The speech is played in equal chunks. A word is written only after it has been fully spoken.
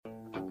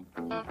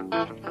Nothing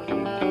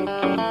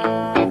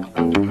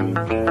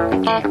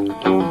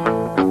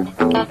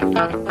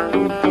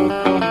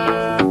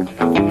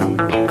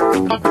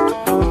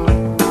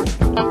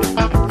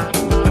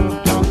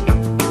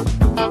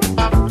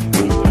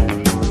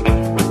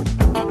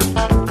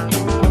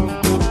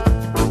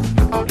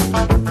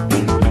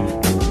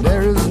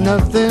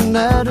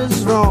that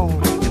is wrong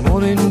in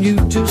wanting you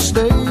to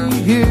stay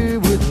here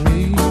with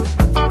me.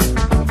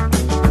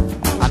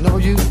 I know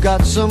you've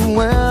got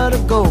somewhere to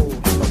go,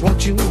 but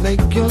won't you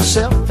make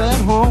yourself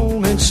at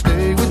home and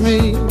stay with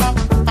me?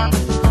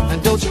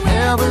 And don't you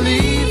ever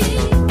leave.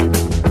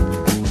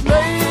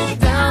 Lay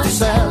down,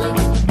 Sally,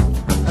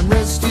 and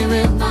rest here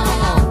in my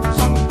arms.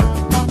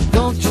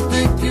 Don't you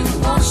think you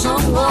want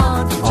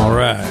someone to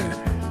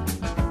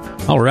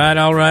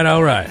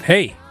All right.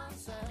 Hey.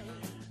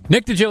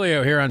 Nick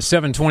Digilio here on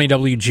 720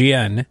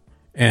 WGN,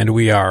 and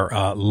we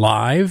are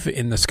live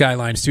in the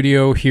Skyline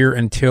studio here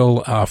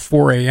until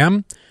 4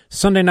 a.m.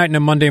 Sunday night and a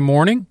Monday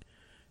morning.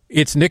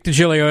 It's Nick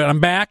Digilio, and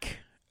I'm back.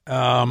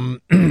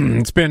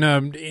 It's been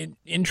an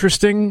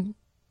interesting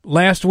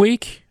last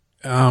week,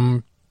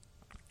 to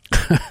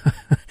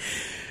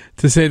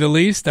say the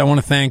least. I want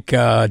to thank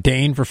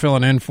Dane for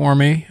filling in for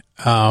me.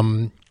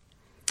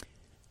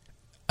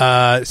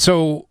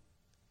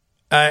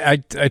 I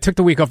took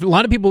the week off. A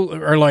lot of people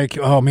are like,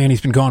 oh, man, he's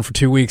been gone for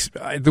 2 weeks.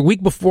 The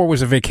week before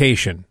was a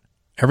vacation.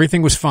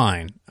 Everything was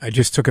fine. I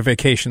just took a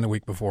vacation the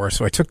week before,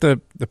 so I took the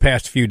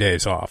past few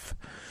days off.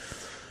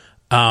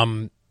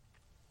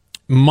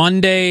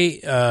 Monday,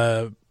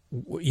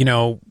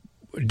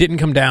 didn't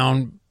come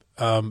down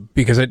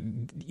because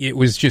it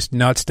was just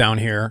nuts down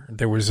here.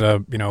 There was,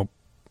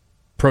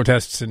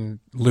 protests and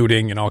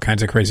looting and all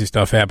kinds of crazy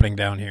stuff happening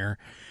down here,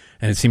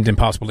 and it seemed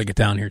impossible to get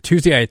down here.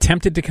 Tuesday, I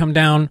attempted to come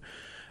down,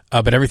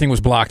 but everything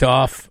was blocked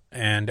off,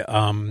 and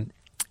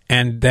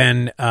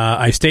then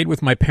I stayed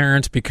with my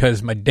parents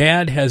because my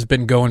dad has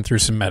been going through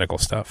some medical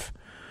stuff.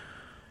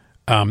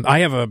 I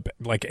have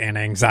an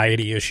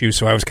anxiety issue,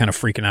 so I was kind of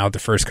freaking out the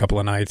first couple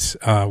of nights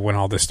when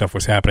all this stuff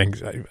was happening.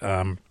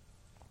 But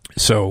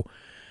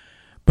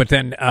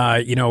then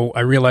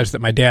I realized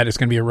that my dad is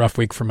going to be a rough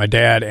week for my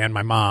dad and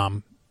my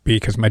mom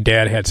because my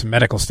dad had some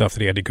medical stuff that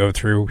he had to go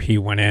through. He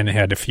went in and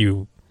had a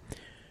few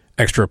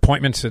extra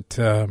appointments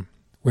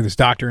with his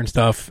doctor and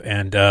stuff,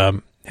 and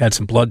had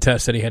some blood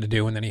tests that he had to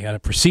do, and then he had a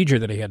procedure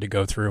that he had to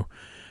go through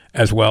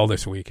as well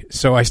this week.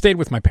 So I stayed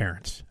with my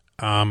parents,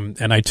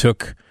 and I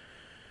took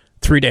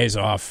 3 days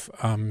off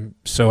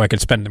so I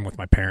could spend them with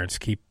my parents,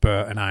 keep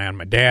an eye on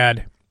my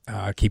dad,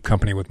 keep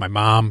company with my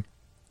mom.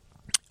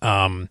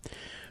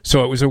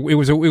 So it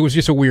was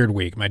just a weird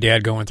week. My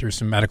dad going through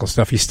some medical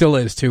stuff. He still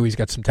is too. He's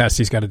got some tests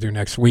he's got to do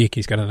next week.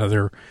 He's got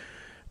another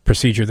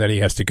procedure that he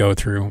has to go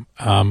through,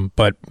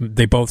 but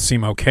they both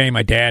seem okay.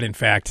 My dad, in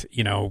fact,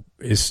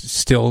 is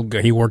still,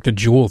 he worked at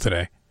Jewel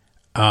today,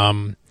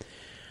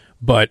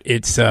 but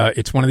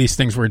it's one of these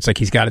things where it's like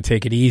he's got to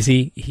take it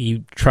easy.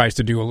 He tries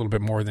to do a little bit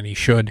more than he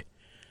should,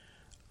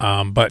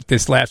 but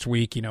this last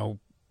week, it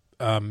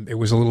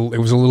was a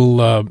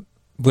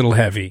little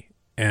heavy,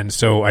 and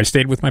so I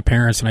stayed with my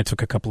parents and I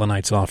took a couple of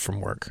nights off from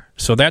work.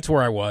 So that's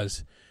where I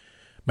was.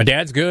 My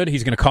dad's good.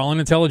 He's going to call in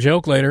and tell a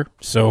joke later.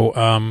 So,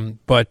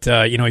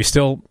 he's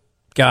still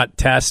got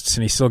tests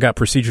and he's still got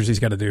procedures he's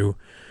got to do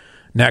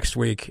next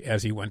week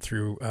as he went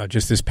through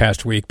just this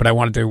past week. But I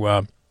wanted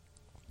to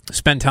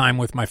spend time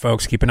with my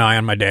folks, keep an eye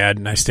on my dad,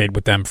 and I stayed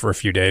with them for a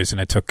few days, and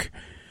I took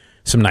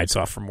some nights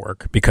off from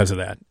work because of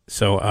that.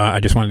 So I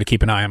just wanted to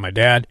keep an eye on my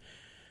dad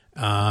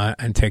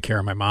and take care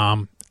of my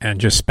mom and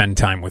just spend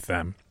time with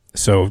them.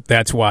 So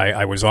that's why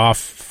I was off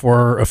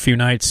for a few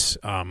nights.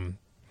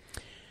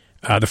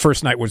 The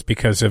first night was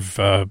because of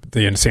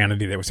the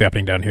insanity that was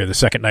happening down here. The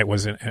second night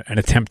was an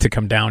attempt to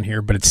come down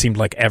here, but it seemed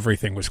like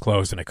everything was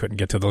closed, and I couldn't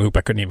get to the Loop.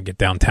 I couldn't even get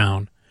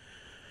downtown.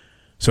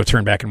 So I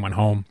turned back and went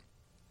home,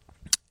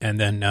 and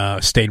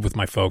then stayed with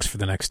my folks for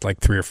the next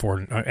 3 or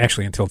 4,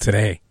 actually until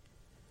today.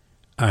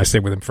 I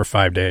stayed with them for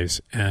 5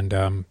 days,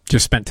 and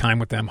just spent time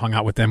with them, hung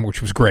out with them,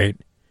 which was great,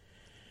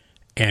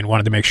 and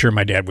wanted to make sure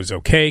my dad was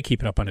okay,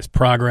 keeping up on his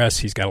progress.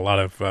 He's got a lot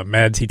of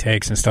meds he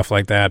takes and stuff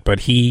like that,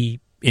 but he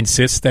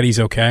insists that he's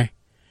okay.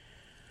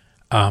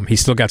 He's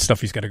still got stuff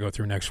he's got to go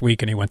through next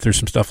week, and he went through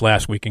some stuff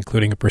last week,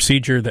 including a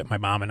procedure that my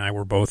mom and I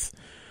were both,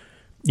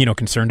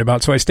 concerned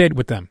about. So I stayed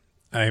with them.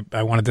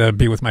 I wanted to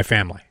be with my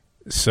family.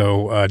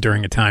 So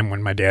during a time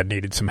when my dad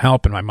needed some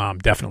help, and my mom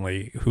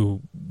definitely,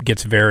 who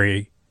gets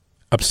very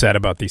upset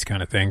about these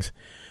kind of things,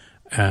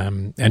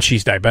 and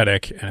she's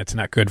diabetic, and it's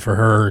not good for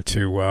her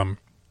to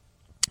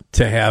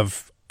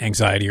have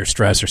anxiety or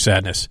stress or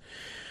sadness.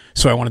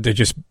 So I wanted to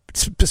just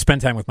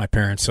spend time with my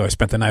parents. So I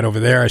spent the night over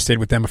there. I stayed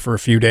with them for a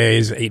few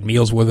days, ate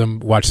meals with them,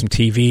 watched some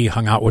TV,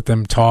 hung out with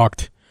them,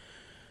 talked.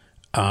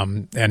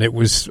 And it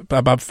was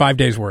about 5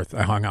 days worth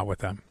I hung out with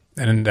them.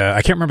 And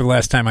I can't remember the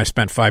last time I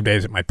spent 5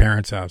 days at my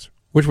parents' house,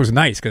 which was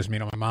nice because, my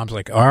mom's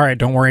like, all right,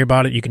 don't worry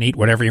about it. You can eat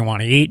whatever you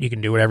want to eat. You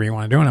can do whatever you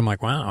want to do. And I'm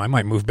like, wow, I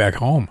might move back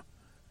home.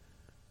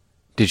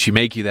 Did she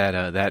make you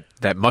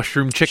that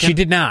mushroom chicken? She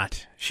did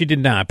not. She did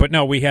not. But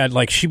no, we had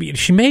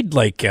she made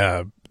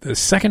the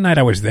second night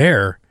I was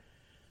there,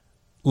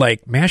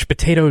 mashed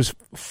potatoes,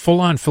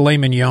 full on filet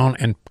mignon,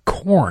 and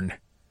corn.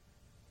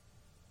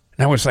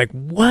 And I was like,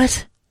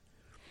 what?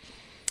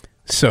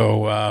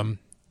 So,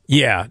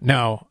 yeah,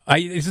 no.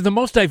 This is the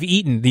most I've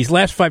eaten. These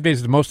last 5 days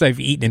is the most I've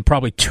eaten in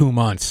probably 2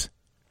 months.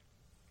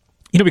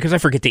 Because I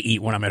forget to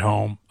eat when I'm at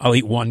home. I'll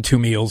eat 1-2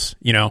 meals,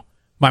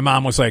 My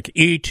mom was like,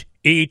 eat,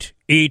 eat,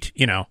 eat,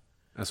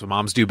 That's what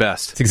moms do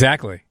best.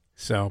 Exactly.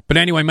 So, but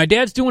anyway, my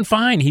dad's doing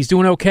fine. He's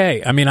doing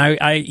okay. I mean,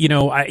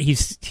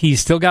 he's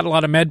still got a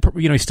lot of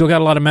he's still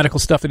got a lot of medical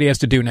stuff that he has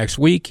to do next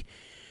week.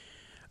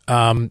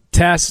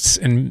 Tests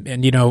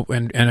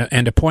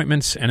and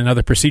appointments and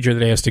another procedure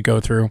that he has to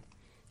go through.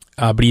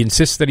 But he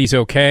insists that he's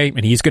okay,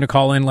 and he's going to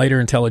call in later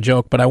and tell a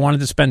joke. But I wanted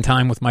to spend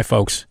time with my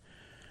folks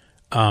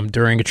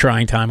during a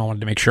trying time. I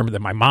wanted to make sure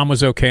that my mom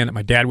was okay and that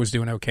my dad was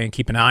doing okay, and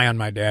keep an eye on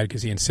my dad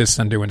because he insists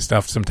on doing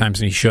stuff sometimes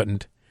and he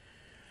shouldn't.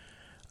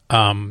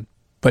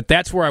 But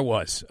that's where I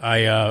was.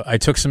 I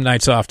took some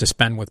nights off to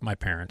spend with my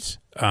parents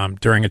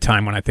during a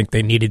time when I think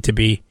they needed to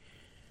be.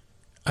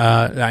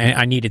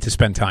 I needed to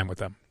spend time with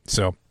them.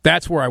 So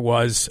that's where I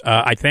was.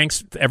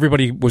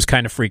 Everybody was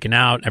kind of freaking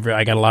out.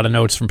 I got a lot of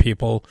notes from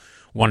people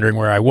wondering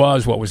where I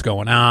was, what was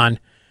going on.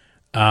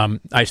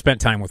 I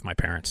spent time with my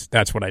parents.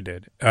 That's what I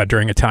did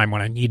during a time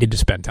when I needed to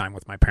spend time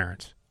with my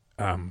parents.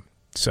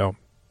 So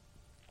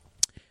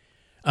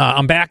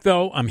I'm back,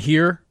 though. I'm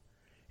here,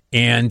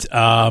 and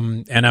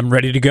I'm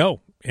ready to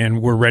go.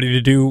 And we're ready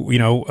to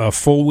do,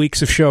 full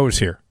weeks of shows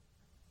here.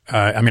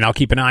 I'll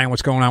keep an eye on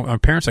what's going on with my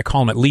parents. I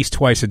call them at least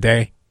twice a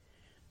day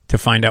to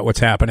find out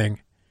what's happening.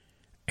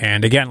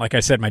 And again, like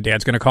I said, my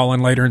dad's going to call in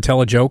later and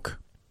tell a joke.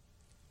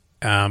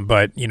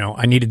 But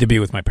I needed to be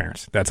with my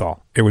parents. That's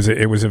all. It was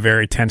a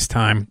very tense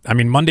time. I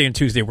mean, Monday and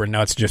Tuesday were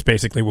nuts, just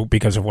basically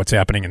because of what's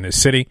happening in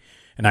this city,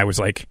 and I was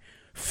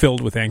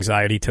filled with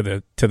anxiety to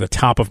the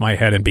top of my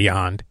head and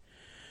beyond.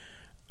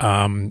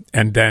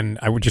 And then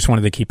I just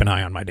wanted to keep an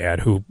eye on my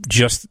dad, who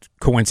just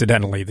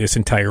coincidentally this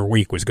entire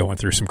week was going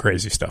through some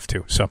crazy stuff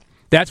too. So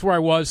that's where I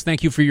was.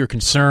 Thank you for your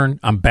concern.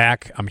 I'm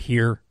back. I'm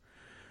here.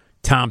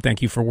 Tom,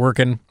 thank you for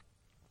working.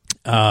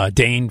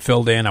 Dane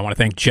filled in. I want to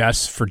thank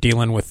Jess for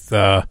dealing with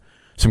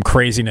some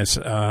craziness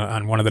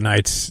on one of the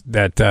nights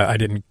that I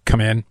didn't come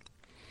in.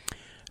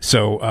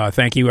 So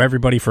thank you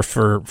everybody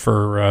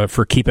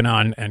for keeping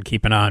on and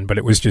keeping on. But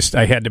it was just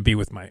I had to be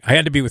with my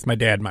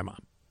dad and my mom.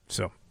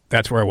 So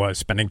that's where I was,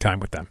 spending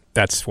time with them.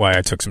 That's why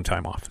I took some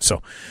time off.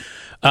 So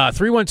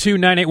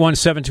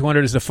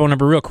 312-981-7200 is the phone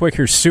number. Real quick,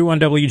 here's Sue on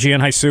WGN.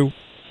 Hi, Sue.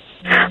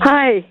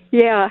 Hi.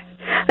 Yeah,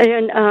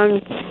 and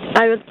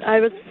I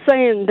was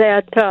saying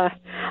that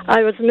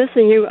I was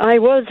missing you. I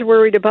was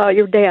worried about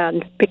your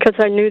dad because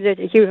I knew that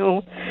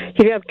you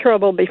have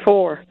trouble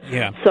before.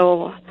 Yeah.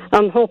 So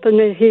I'm hoping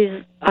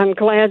that I'm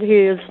glad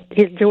he's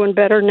doing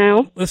better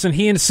now. Listen,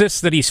 he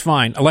insists that he's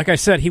fine. Like I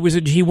said, he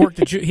worked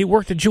at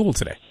Jewel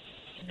today.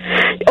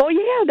 Oh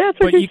yeah, that's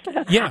what he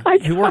said. Yeah,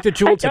 he worked at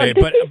Jewel today,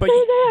 but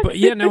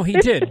yeah, no, he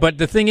did. But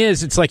the thing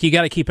is, it's like you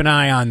got to keep an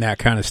eye on that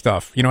kind of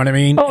stuff. You know what I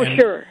mean? Oh,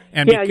 sure.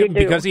 And yeah, you do.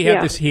 Because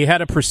he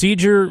had a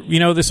procedure,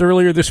 this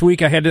earlier this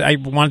week. I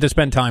wanted to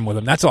spend time with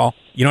him. That's all.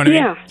 You know what I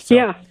mean?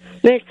 Yeah,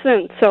 makes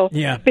sense. So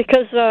yeah,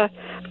 because I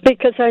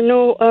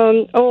know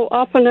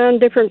off and on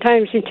different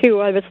times too.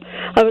 I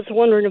was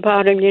wondering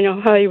about him.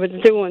 How he was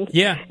doing.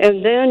 Yeah.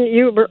 And then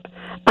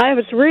I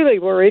was really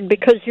worried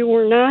because you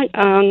were not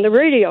on the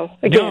radio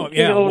again. No,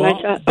 yeah. And I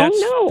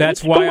thought,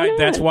 that's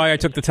why I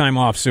took the time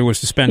off, Sue, was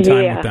to spend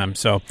time with them.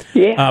 So,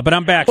 yeah. But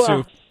I'm back,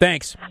 Sue.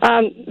 Thanks.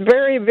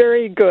 Very,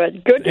 very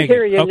good. Good to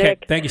hear you, okay.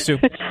 Nick. Thank you, Sue.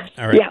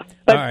 All right. Yeah.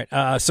 All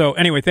right. So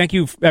anyway, thank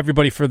you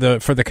everybody for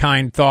the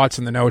kind thoughts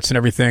and the notes and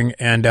everything.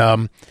 And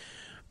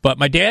but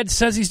my dad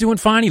says he's doing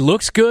fine. He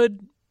looks good.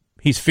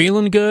 He's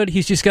feeling good.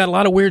 He's just got a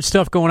lot of weird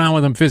stuff going on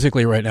with him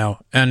physically right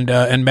now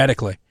and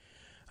medically.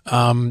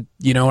 And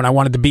I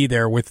wanted to be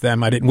there with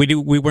them.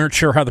 We weren't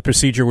sure how the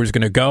procedure was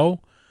going to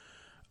go,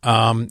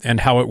 and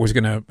how it was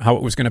going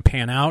to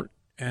pan out.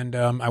 And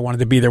I wanted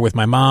to be there with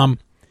my mom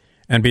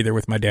and be there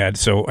with my dad.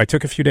 So I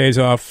took a few days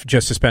off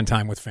just to spend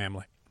time with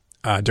family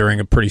during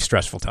a pretty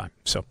stressful time.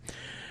 So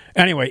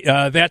anyway,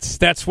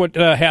 that's what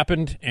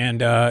happened,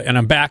 and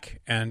I'm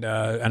back and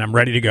I'm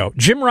ready to go.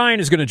 Jim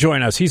Ryan is going to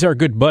join us. He's our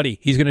good buddy.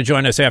 He's going to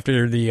join us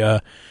after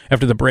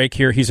the break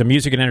here. He's a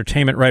music and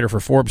entertainment writer for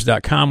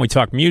Forbes.com. We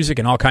talk music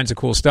and all kinds of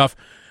cool stuff.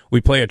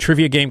 We play a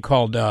trivia game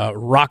called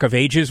Rock of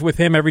Ages with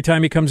him every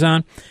time he comes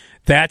on.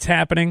 That's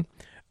happening.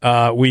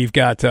 We've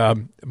got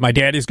my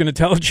dad is going to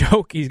tell a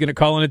joke. He's going to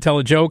call in and tell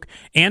a joke.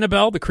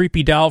 Annabelle, the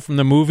creepy doll from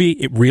the movie,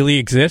 it really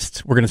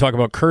exists. We're going to talk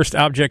about cursed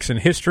objects in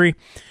history.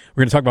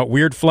 We're going to talk about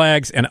weird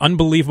flags and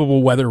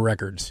unbelievable weather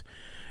records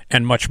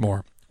and much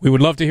more. We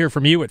would love to hear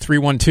from you at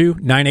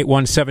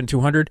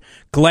 312-981-7200.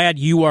 Glad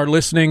you are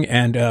listening,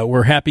 and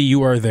we're happy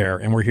you are there.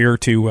 And we're here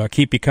to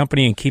keep you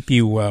company and keep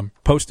you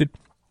posted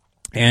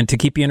and to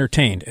keep you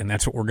entertained. And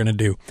that's what we're going to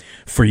do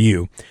for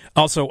you.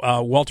 Also,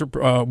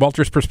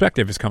 Walter's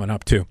Perspective is coming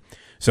up, too.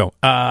 So,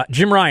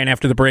 Jim Ryan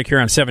after the break here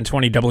on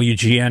 720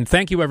 WGN.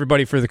 Thank you,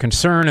 everybody, for the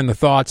concern and the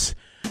thoughts.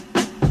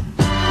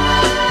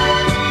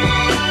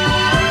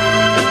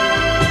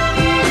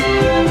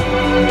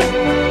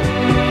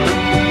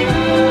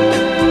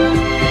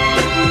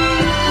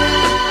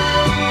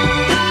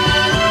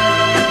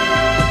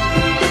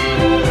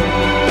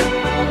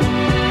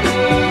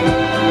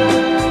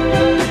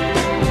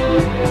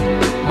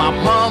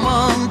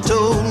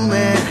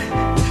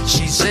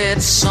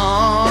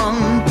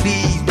 Son,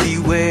 please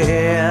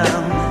beware.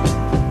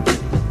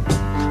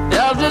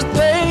 There's this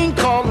thing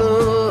called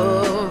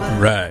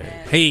love. Right.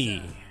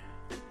 Hey.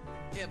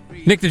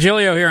 Nick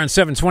Digilio here on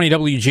 720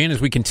 WGN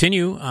as we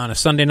continue on a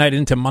Sunday night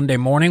into Monday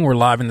morning. We're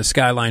live in the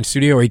Skyline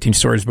Studio, 18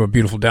 stories above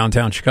beautiful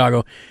downtown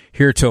Chicago,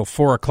 here till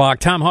 4 o'clock.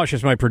 Tom Hush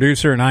is my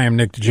producer, and I am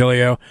Nick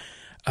Digilio.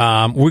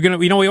 We're gonna,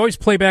 we always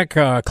play back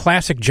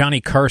classic Johnny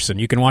Carson.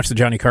 You can watch the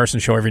Johnny Carson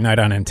show every night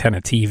on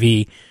Antenna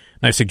TV,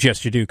 and I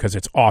suggest you do because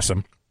it's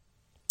awesome.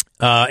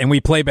 And we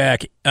play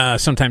back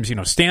sometimes,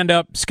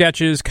 stand-up,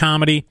 sketches,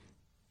 comedy,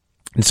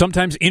 and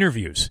sometimes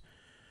interviews.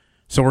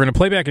 So we're going to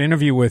play back an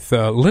interview with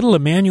little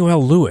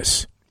Emmanuel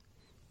Lewis,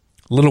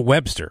 little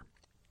Webster.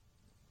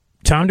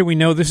 Tom, do we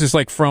know this is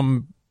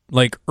from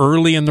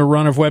early in the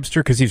run of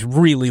Webster? Because he's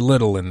really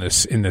little in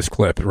this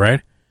clip, right?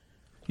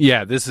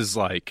 Yeah, this is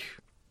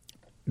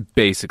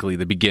basically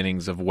the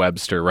beginnings of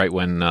Webster, right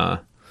when...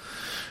 let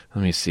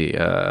me see.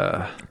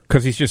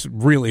 Because he's just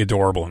really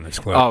adorable in this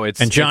clip. Oh,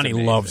 and Johnny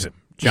loves him.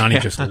 Johnny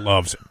just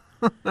loves him.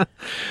 Let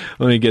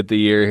me get the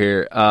year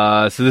here.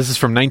 So this is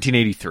from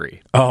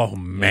 1983. Oh,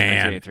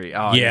 man. 1983.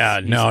 Oh, yeah,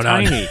 he's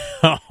tiny.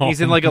 Oh,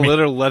 he's in a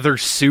little leather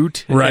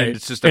suit. Right. And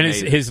it's just and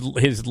amazing.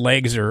 his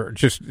legs are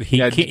just... He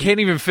can't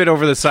even fit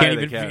over the side of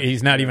the couch.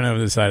 He's not even over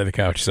the side of the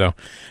couch. So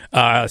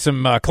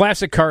some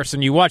classic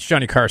Carson. You watch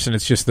Johnny Carson,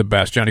 it's just the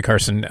best. Johnny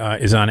Carson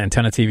is on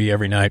Antenna TV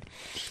every night.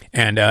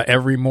 And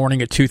every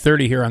morning at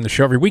 2:30 here on the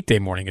show, every weekday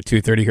morning at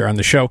 2:30 here on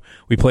the show,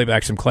 we play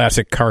back some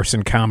classic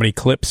Carson comedy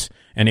clips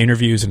and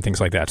interviews and things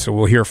like that. So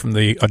we'll hear from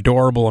the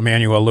adorable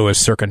Emmanuel Lewis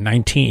circa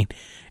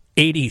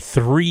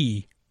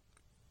 1983.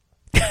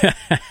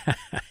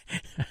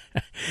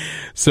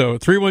 So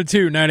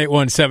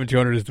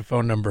 312-981-7200 is the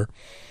phone number.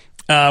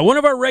 One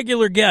of our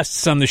regular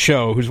guests on the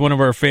show, who's one of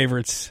our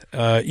favorites,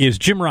 is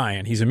Jim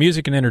Ryan. He's a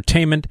music and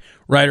entertainment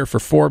writer for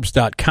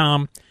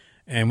Forbes.com.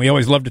 And we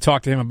always love to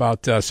talk to him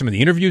about some of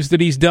the interviews that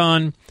he's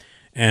done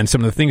and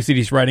some of the things that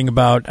he's writing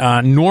about.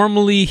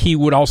 Normally, he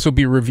would also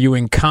be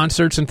reviewing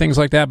concerts and things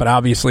like that, but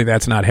obviously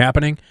that's not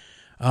happening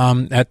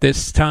at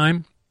this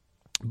time.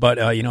 But,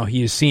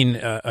 he has seen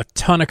a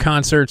ton of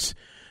concerts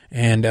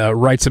and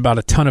writes about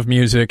a ton of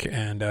music,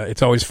 and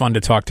it's always fun to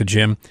talk to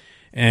Jim.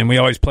 And we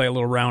always play a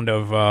little round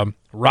of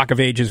Rock of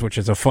Ages, which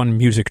is a fun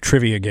music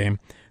trivia game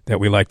that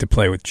we like to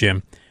play with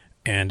Jim.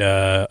 And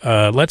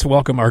let's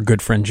welcome our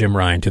good friend Jim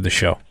Ryan to the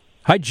show.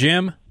 Hi,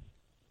 Jim.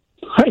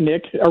 Hi,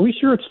 Nick. Are we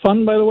sure it's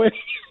fun, by the way?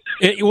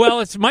 It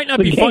might not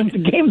be fun. The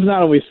game's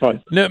not always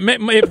fun. No,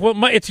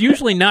 it's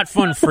usually not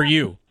fun for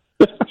you.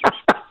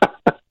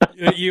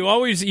 You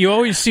always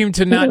seem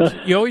to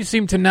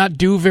not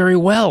do very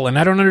well, and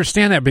I don't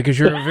understand that because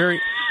you're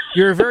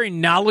a very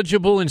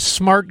knowledgeable and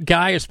smart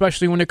guy,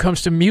 especially when it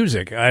comes to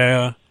music.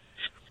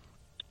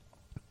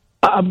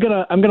 I'm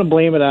gonna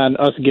blame it on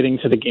us getting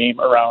to the game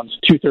around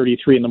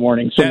 2:33 in the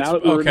morning. So now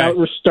that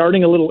we're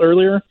starting a little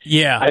earlier.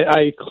 Yeah,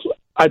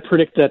 I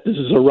predict that this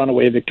is a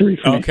runaway victory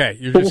for me. Okay,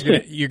 you're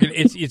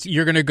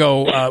gonna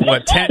go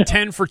what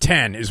 10 for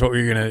 10 is what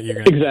you're gonna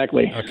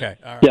exactly. Okay,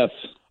 all right. Yes,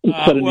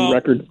 set a new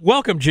record.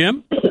 Welcome,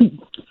 Jim.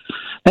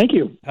 Thank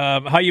you.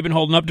 How you been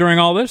holding up during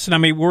all this? And I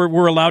mean,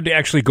 we're allowed to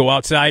actually go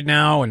outside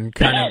now and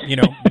kind of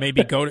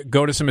maybe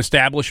go to some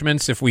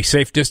establishments if we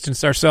safe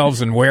distance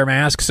ourselves and wear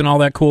masks and all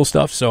that cool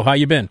stuff. So how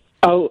you been?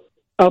 I'll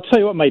tell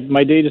you what,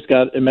 my day just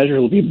got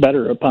immeasurably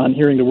better upon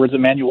hearing the words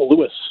Emmanuel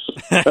Lewis.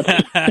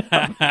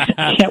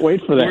 I can't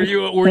wait for that.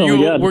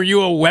 Were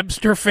you a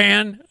Webster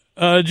fan,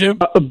 Jim?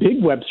 A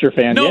big Webster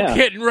fan. No yeah.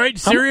 kidding, right?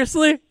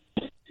 Seriously?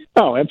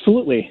 Oh,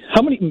 absolutely.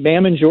 How many?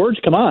 Mam and George?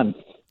 Come on.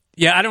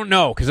 Yeah, I don't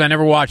know because I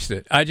never watched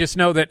it. I just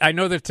know that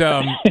Alex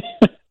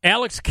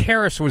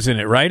Karras was in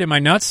it, right? Am I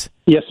nuts?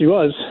 Yes, he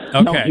was.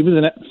 Okay. No, he was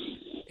in it.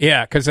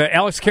 Yeah, because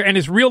Alex Karras and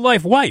his real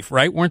life wife,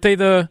 right? Weren't they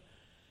the?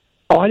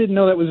 Oh, I didn't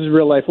know that was his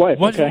real life wife.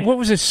 What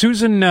was it?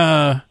 Susan?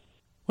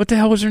 What the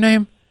hell was her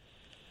name?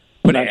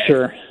 I'm not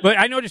sure. But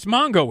I noticed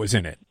Mongo was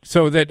in it,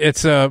 so that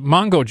it's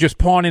Mongo just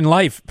pawn in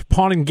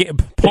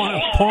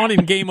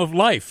game of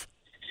life.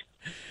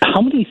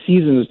 How many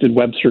seasons did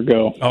Webster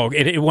go? Oh,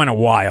 it went a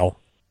while.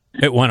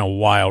 It went a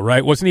while,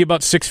 right? Wasn't he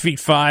about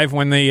 6'5"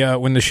 when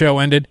the show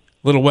ended?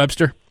 Little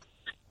Webster.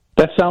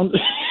 That sounds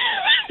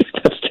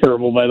that's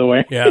terrible, by the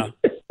way. Yeah.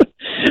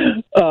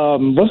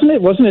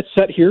 Wasn't it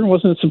set here?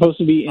 Wasn't it supposed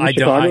to be in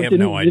Chicago? I have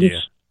no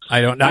idea. I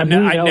don't.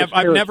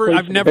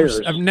 I've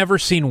never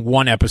seen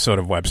one episode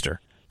of Webster,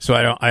 so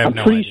I have no idea. I'm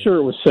pretty sure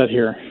it was set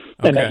here,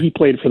 and that he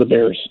played for the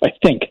Bears. I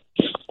think.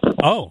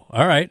 Oh,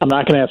 all right. I'm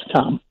not going to ask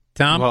Tom.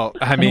 Tom? Well,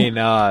 I mean,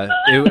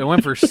 it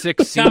went for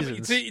 6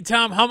 seasons.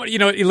 Tom, how many?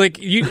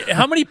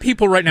 How many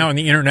people right now on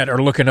the internet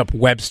are looking up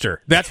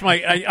Webster? That's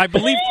I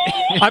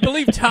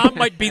believe Tom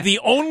might be the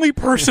only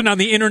person on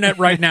the internet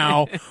right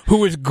now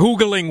who is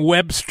Googling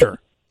Webster,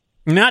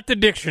 not the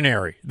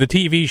dictionary, the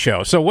TV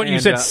show. So what you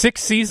said?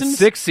 6 seasons.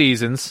 6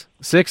 seasons.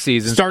 6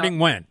 seasons. Starting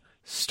when?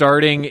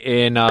 Starting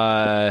in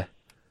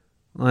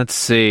let's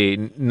see,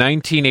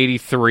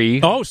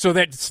 1983. Oh, so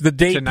that's the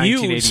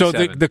debut. So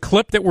the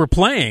clip that we're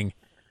playing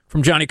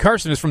from Johnny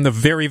Carson is from the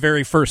very,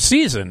 very first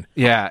season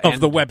of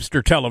the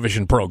Webster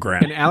television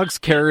program. And Alex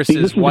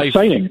Karras' wife,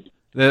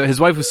 his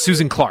wife was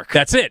Susan Clark.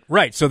 That's it,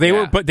 right. So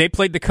they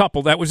played the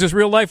couple. That was his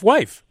real-life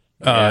wife,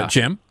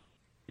 Jim.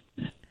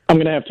 I'm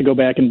going to have to go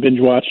back and binge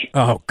watch.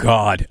 Oh,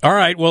 God. All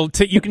right, well,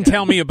 you can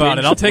tell me about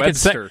it. I'll take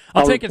Webster.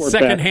 I'll take it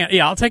secondhand.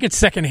 Yeah, I'll take it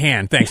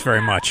secondhand. Thanks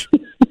very much.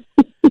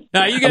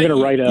 Now, I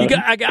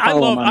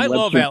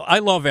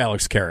love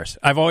Alex Karras.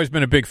 I've always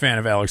been a big fan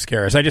of Alex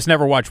Karras. I just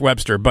never watched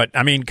Webster, but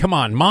I mean, come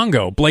on,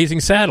 Mongo, Blazing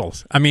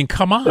Saddles. I mean,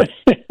 come on.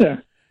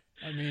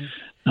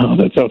 Oh,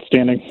 that's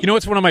outstanding. You know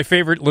what's one of my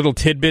favorite little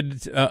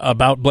tidbits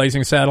about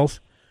Blazing Saddles?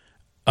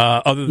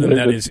 Other than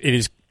that, it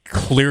is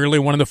clearly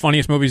one of the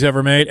funniest movies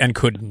ever made and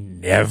could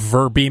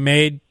never be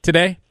made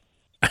today.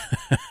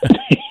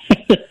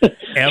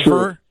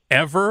 ever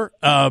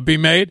be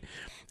made.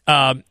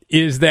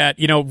 Is that,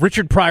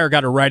 Richard Pryor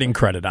got a writing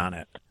credit on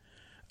it.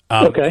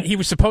 Okay. He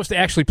was supposed to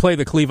actually play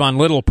the Cleavon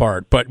Little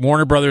part, but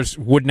Warner Brothers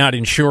would not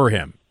insure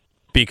him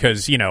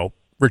because,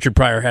 Richard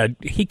Pryor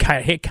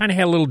kind of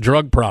had a little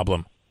drug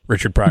problem,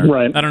 Richard Pryor.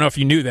 Right. I don't know if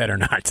you knew that or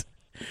not.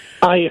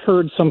 I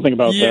heard something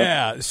about that.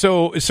 Yeah,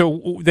 so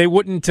they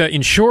wouldn't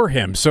insure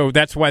him, so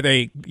that's why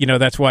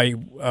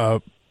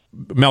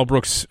Mel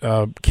Brooks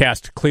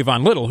cast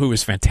Cleavon Little, who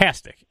is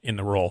fantastic in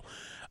the role.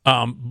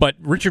 But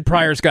Richard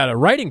Pryor's got a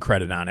writing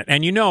credit on it.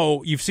 And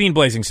you've seen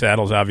Blazing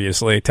Saddles,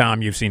 obviously.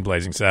 Tom, you've seen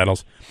Blazing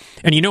Saddles.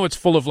 And it's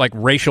full of,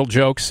 racial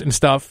jokes and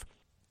stuff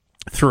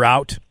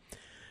throughout.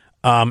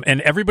 And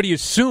everybody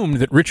assumed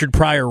that Richard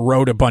Pryor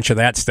wrote a bunch of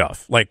that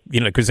stuff.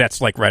 Because that's,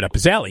 right up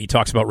his alley. He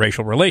talks about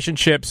racial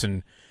relationships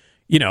and,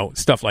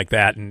 stuff like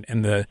that.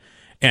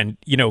 And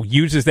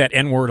uses that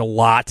N-word a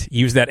lot.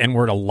 Used that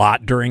N-word a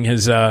lot during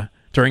his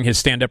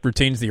stand-up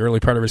routines, the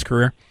early part of his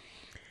career.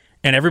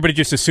 And everybody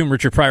just assumed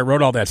Richard Pryor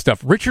wrote all that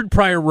stuff. Richard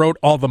Pryor wrote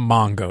all the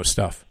Mongo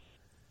stuff.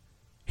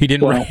 He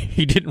didn't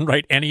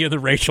write any of the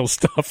racial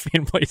stuff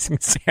in Blazing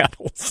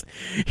Saddles.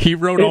 He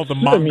wrote all the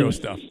Mongo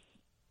stuff.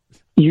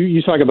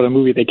 You talk about a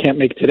movie they can't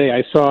make today.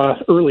 I saw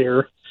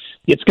earlier,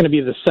 it's going to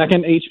be the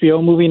second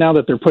HBO movie now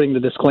that they're putting the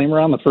disclaimer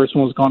on. The first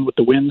one was Gone with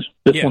the Wind.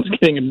 This one's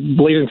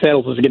Blazing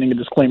Saddles is getting a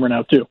disclaimer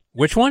now, too.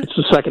 Which one? It's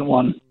the second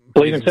one.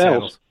 Blazing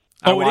Saddles.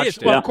 Oh, it is.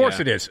 Well, of course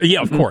it is.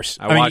 Yeah, of course.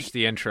 I watched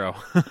the intro.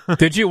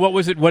 Did you? What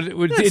was it?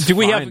 Do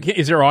we have?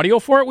 Is there audio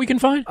for it we can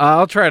find?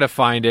 I'll try to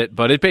find it,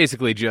 but it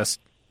basically just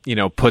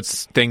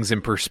puts things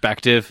in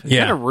perspective. It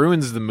kind of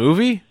ruins the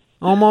movie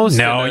almost.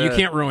 No, you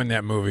can't ruin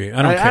that movie.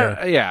 I don't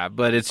care. Yeah,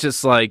 but it's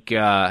just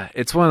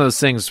it's one of those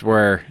things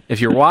where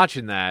if you're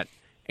watching that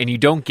and you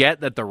don't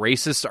get that the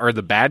racists are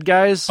the bad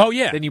guys,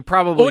 then you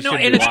probably should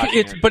be watching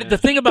it. But the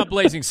thing about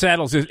Blazing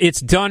Saddles is it's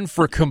done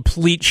for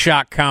complete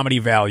shock comedy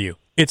value.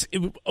 It's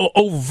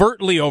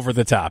overtly over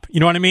the top. You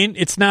know what I mean?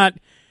 It's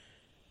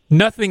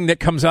nothing that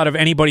comes out of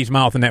anybody's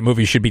mouth in that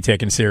movie should be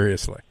taken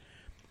seriously.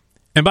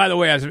 And by the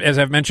way, as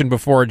I've mentioned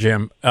before,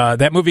 Jim,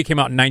 that movie came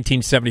out in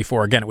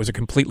 1974. Again, it was a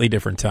completely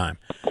different time.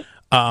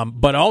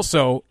 But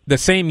also, the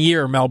same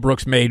year, Mel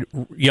Brooks made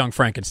Young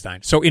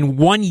Frankenstein. So in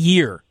 1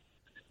 year,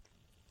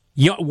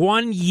 he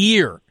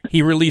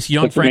released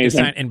Young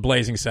Frankenstein and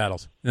Blazing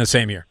Saddles in the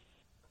same year.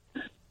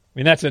 I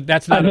mean, that's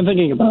not. I've been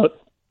thinking about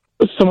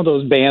some of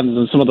those bands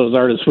and some of those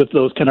artists with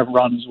those kind of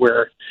runs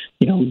where,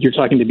 you're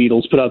talking to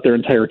Beatles, put out their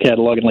entire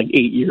catalog in 8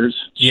 years.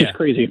 It's just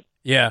crazy.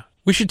 Yeah.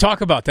 We should talk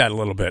about that a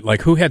little bit.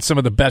 Who had some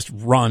of the best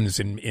runs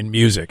in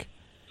music?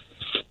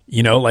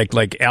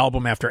 Like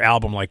album after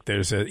album.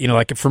 There's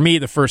for me,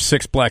 the first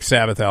 6 Black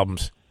Sabbath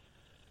albums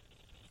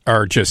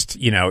are just,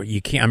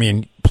 you can't, I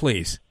mean,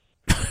 please.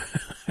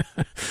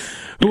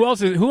 Who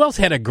else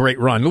had a great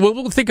run?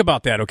 We'll think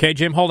about that, okay,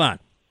 Jim? Hold on.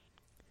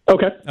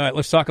 Okay. All right,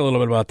 let's talk a little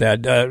bit about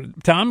that.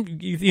 Tom,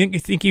 you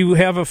think you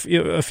have a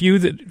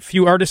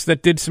few artists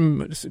that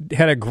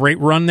had a great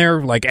run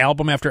there, like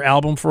album after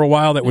album for a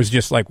while that was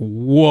just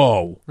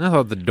whoa. I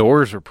thought the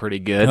Doors were pretty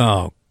good.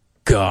 Oh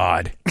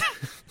God.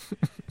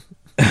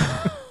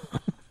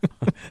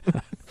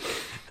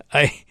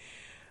 I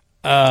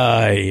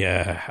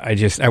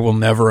will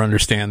never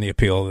understand the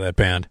appeal of that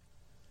band,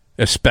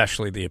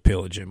 especially the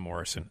appeal of Jim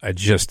Morrison. I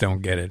just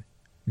don't get it.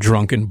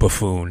 Drunken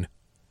buffoon.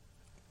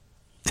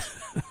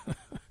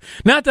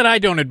 Not that I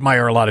don't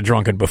admire a lot of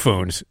drunken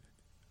buffoons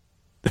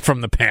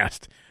from the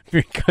past,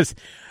 because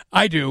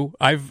I do.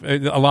 I've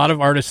a lot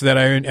of artists that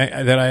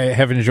I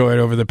have enjoyed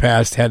over the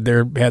past had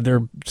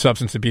their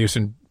substance abuse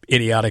and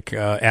idiotic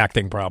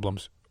acting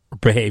problems or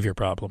behavior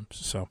problems.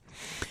 So,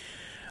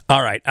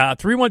 All right,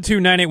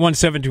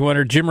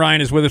 312-981-7200. Jim Ryan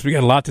is with us. We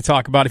got a lot to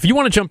talk about. If you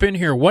want to jump in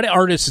here, what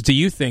artists do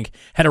you think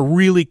had a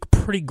really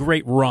pretty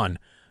great run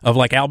of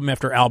like album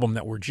after album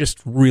that were just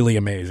really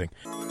amazing?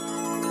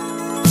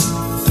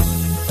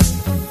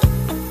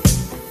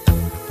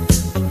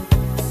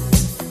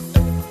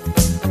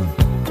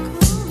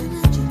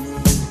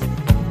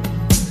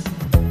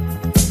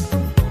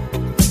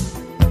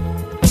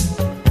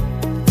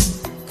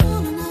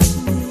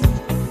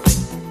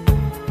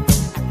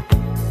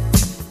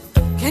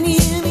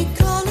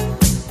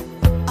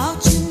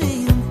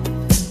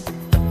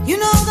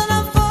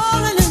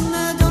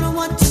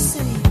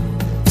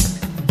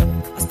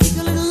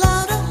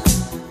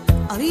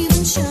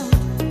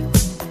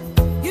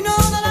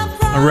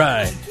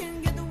 Right.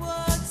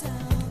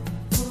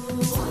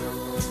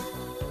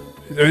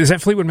 Is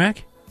that Fleetwood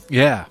Mac?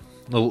 Yeah.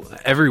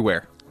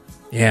 Everywhere.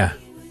 Yeah.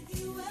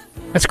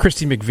 That's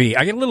Christy McVie.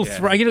 I get a little...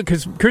 I get it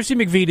because Christy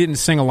McVie didn't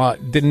sing a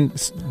lot,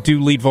 didn't do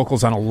lead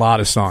vocals on a lot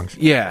of songs.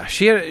 Yeah.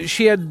 She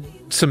had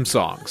some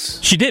songs.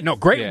 She did. No,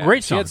 great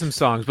songs. She had some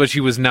songs, but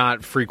she was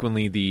not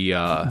frequently the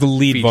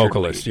lead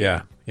vocalist.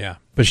 Lead. Yeah.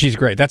 But she's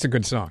great. That's a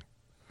good song.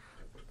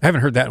 I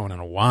haven't heard that one in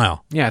a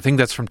while. Yeah, I think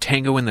that's from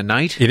Tango in the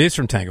Night. It is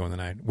from Tango in the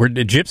Night. Where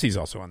Gypsy's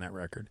also on that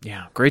record.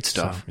 Yeah, great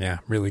stuff. So, yeah,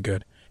 really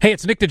good. Hey,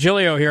 it's Nick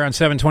Digilio here on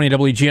 720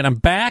 WG, and I'm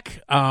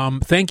back.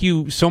 Thank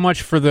you so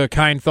much for the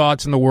kind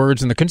thoughts and the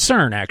words and the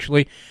concern,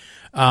 actually.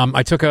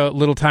 I took a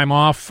little time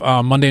off.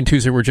 Monday and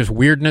Tuesday were just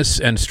weirdness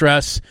and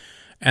stress,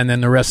 and then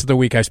the rest of the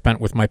week I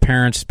spent with my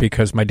parents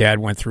because my dad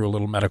went through a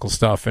little medical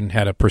stuff and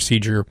had a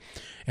procedure,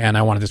 and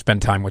I wanted to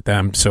spend time with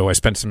them. So I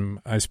spent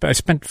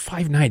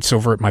 5 nights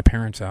over at my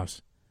parents'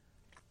 house,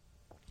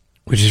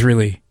 which is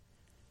really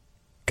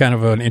kind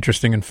of an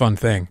interesting and fun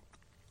thing.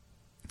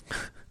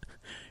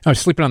 I was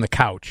sleeping on the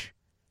couch,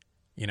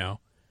 when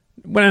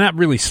I'm not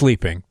really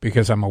sleeping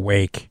because I'm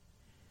awake,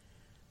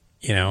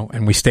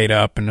 and we stayed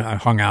up and I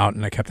hung out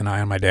and I kept an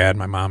eye on my dad and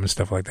my mom and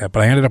stuff like that.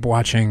 But I ended up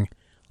watching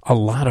a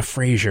lot of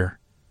Frasier.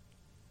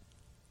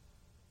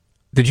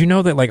 Did you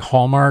know that the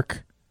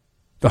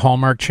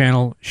Hallmark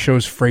channel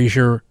shows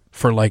Frasier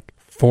for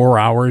 4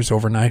 hours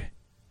overnight?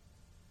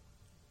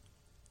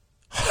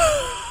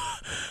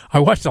 I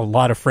watched a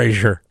lot of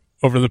Frasier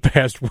over the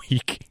past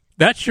week.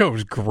 That show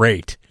is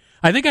great.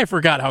 I think I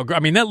forgot how.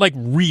 That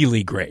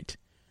really great,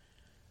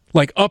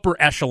 upper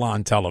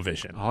echelon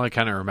television. All I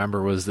kind of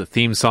remember was the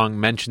theme song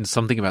mentioned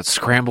something about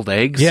scrambled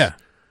eggs. Yeah.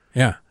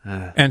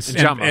 And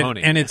John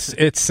Mahoney, and it's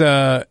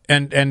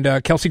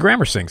Kelsey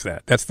Grammer sings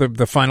that. That's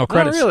the final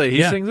credits. Oh, really?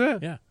 He sings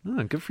that? Yeah.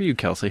 Oh, good for you,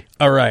 Kelsey.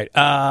 All right.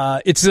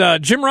 It's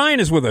Jim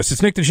Ryan is with us.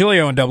 It's Nick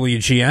Digilio on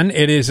WGN.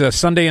 It is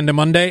Sunday into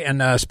Monday,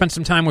 and spent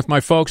some time with my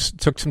folks.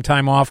 Took some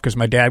time off because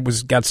my dad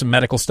got some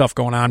medical stuff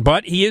going on,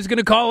 but he is going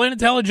to call in and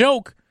tell a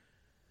joke.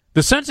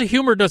 The sense of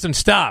humor doesn't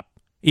stop,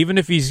 even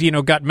if he's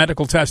got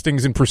medical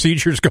testings and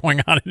procedures going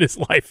on in his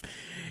life.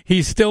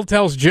 He still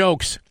tells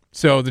jokes.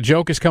 So the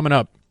joke is coming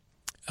up.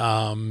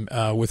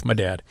 With my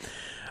dad.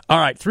 All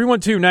right,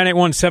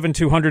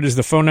 312-981-7200 is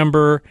the phone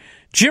number.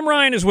 Jim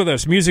Ryan is with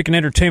us, music and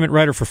entertainment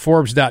writer for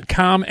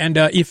Forbes.com. And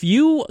if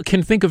you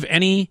can think of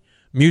any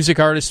music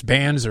artists,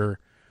 bands, or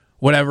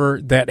whatever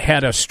that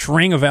had a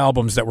string of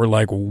albums that were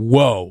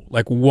whoa,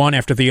 one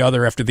after the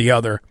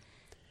other,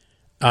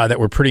 that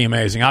were pretty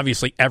amazing.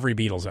 Obviously, every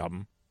Beatles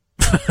album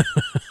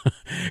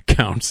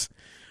counts.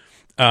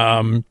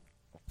 And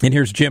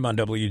here's Jim on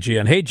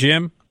WGN. Hey,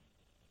 Jim.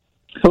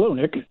 Hello,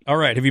 Nick. All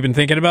right. Have you been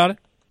thinking about it?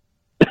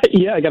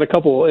 Yeah, I got a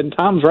couple. And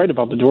Tom's right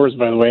about the Doors,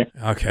 by the way.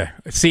 Okay.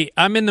 See,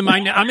 I know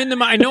I'm in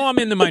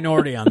the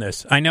minority on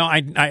this.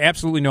 I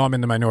absolutely know I'm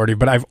in the minority,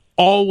 but I've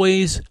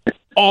always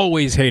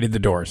hated the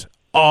Doors.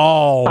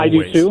 Always. I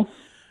do too.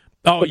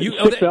 Oh,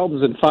 6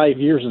 albums in 5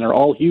 years, and they're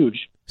all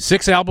huge.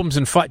 6 albums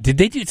in 5. Did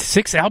they do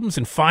 6 albums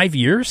in 5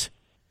 years?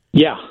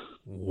 Yeah.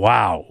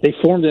 Wow. They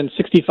formed in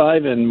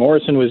 65, and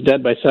Morrison was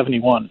dead by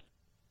 71.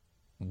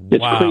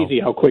 It's crazy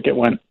how quick it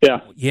went.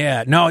 Yeah.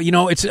 Yeah. No,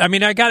 it's. I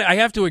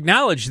have to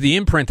acknowledge the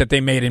imprint that they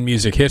made in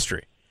music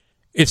history.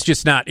 It's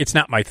just not. It's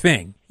not my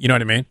thing. You know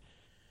what I mean?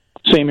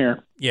 Same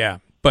here. Yeah.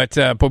 But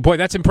boy,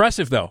 that's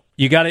impressive though.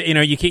 You got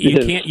to.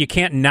 You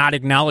can't not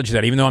acknowledge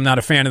that. Even though I'm not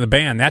a fan of the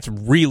band, that's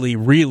really,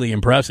 really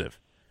impressive.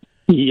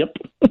 Yep.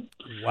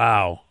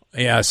 Wow.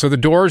 Yeah. So the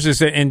Doors is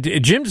and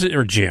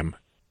Jim.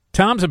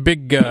 Tom's a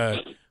big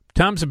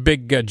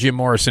Jim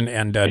Morrison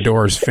and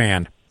Doors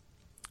fan.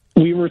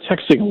 We were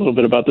texting a little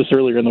bit about this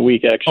earlier in the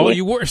week, actually. Oh,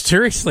 you were?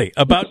 Seriously?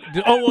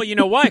 Well, you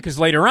know why? Because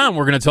later on,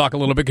 we're going to talk a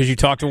little bit because you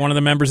talked to one of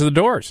the members of the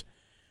Doors.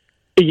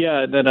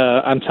 Yeah, then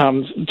on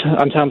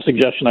Tom's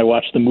suggestion, I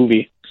watched the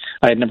movie.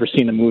 I had never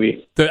seen the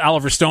movie. The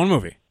Oliver Stone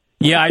movie.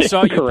 Yeah, I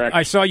saw you. Correct.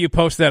 I saw you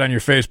post that on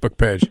your Facebook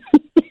page.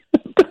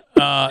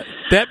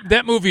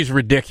 That movie is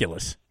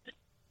ridiculous.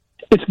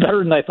 It's better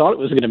than I thought it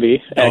was going to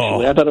be,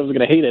 actually. I thought I was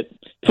going to hate it.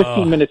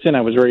 15 minutes in,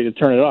 I was ready to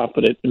turn it off,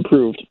 but it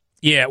improved.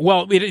 Yeah,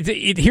 well,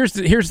 here's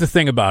the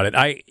thing about it.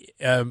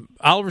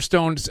 Oliver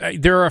Stone's.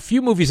 There are a few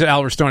movies that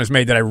Oliver Stone has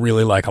made that I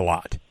really like a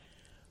lot.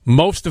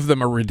 Most of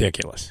them are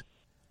ridiculous.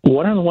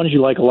 What are the ones you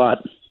like a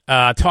lot?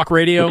 Talk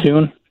Radio.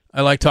 Platoon?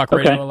 I like talk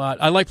radio a lot.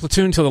 I like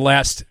Platoon till the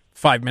last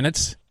 5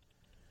 minutes.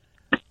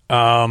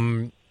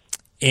 And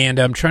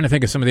I'm trying to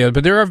think of some of the other,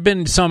 but there have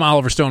been some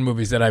Oliver Stone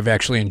movies that I've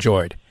actually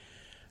enjoyed.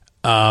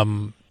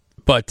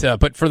 But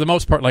for the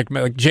most part, like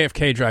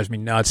JFK drives me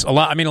nuts. A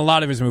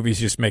lot of his movies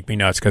just make me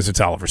nuts because it's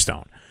Oliver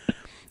Stone.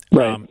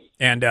 Right.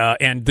 And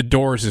The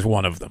Doors is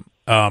one of them.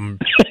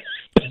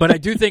 But I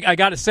do think, I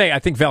got to say, I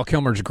think Val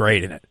Kilmer's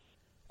great in it.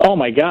 Oh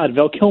my God,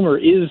 Val Kilmer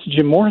is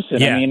Jim Morrison.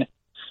 Yeah. I mean,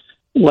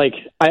 like,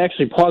 I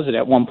actually paused it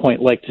at one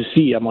point, like, to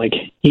see. I'm like,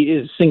 he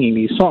is singing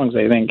these songs,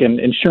 I think, and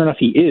sure enough,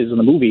 he is in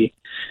the movie.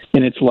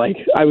 And it's like,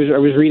 I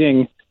was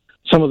reading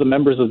some of the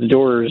members of the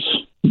Doors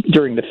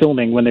during the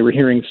filming when they were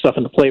hearing stuff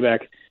in the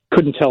playback,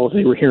 couldn't tell if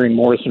they were hearing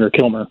Morrison or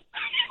Kilmer.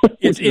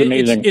 It's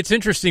amazing. It's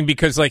interesting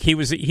because like he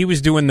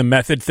was doing the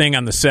method thing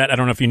on the set. I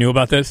don't know if you knew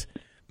about this.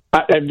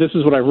 This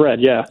is what I've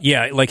read. Yeah.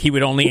 Yeah, like he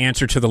would only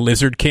answer to the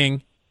Lizard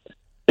King.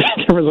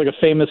 There was like a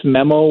famous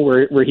memo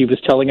where he was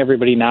telling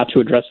everybody not to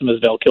address him as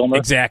Val Kilmer.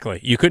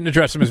 Exactly. You couldn't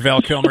address him as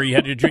Val Kilmer.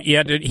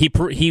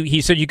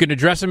 He said you could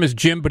address him as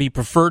Jim, but he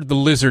preferred the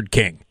Lizard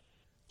King.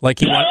 Like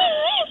he wanted.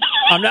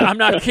 I'm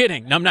not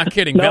kidding. I'm not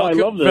kidding. No, I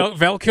love this.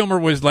 Val Kilmer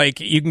was like,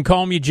 you can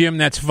call me Jim,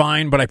 that's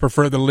fine, but I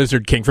prefer the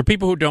Lizard King. For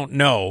people who don't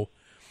know,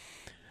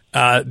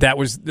 that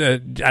was I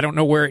don't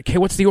know where.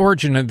 What's the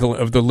origin of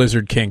the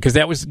Lizard King? Because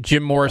that was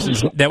Jim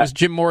Morrison's. That was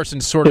Jim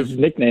Morrison's sort of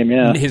nickname.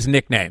 Yeah, his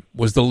nickname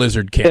was the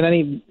Lizard King.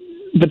 And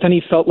then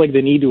he felt like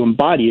the need to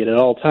embody it at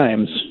all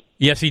times.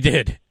 Yes, he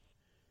did.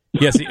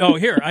 Yes.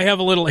 Here I have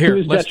a little. Here,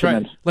 let's try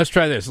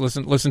this.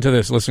 Listen to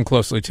this. Listen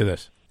closely to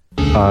this.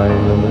 I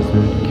am the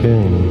Lizard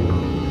King.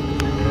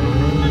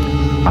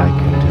 I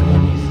can do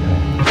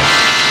anything.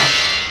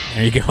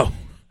 There you go.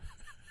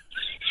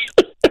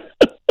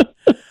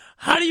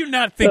 How do you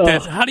not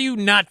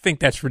think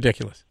that's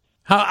ridiculous?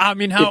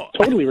 It's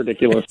totally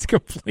ridiculous. It's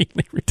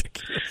completely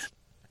ridiculous.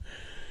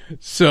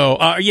 So,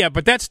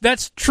 but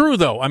that's true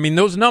though. I mean,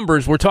 those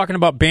numbers, we're talking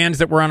about bands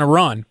that were on a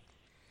run.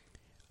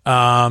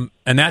 And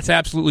that's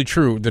absolutely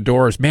true. The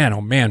Doors, man,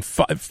 oh man,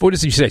 what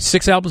does he say?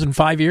 6 albums in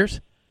 5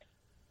 years?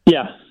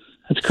 Yeah,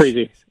 that's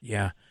crazy.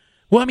 Yeah.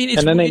 Well, I mean,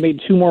 and then they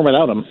made 2 more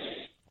without him.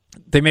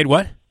 They made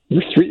what?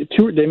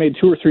 They made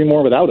 2 or 3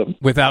 more without him.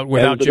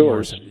 Without Jim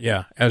Morrison.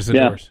 Yeah, as the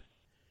Doors.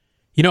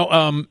 You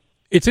know,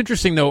 it's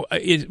interesting though.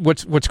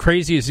 What's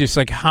crazy is just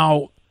like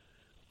how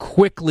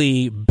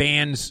quickly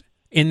bands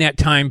in that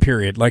time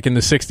period, like in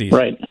the 60s,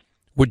 right,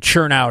 would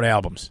churn out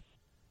albums.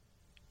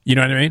 You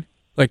know what I mean?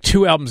 Like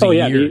 2 albums a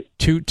year.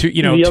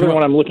 The other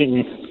one I'm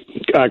looking,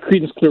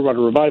 Creedence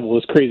Clearwater Revival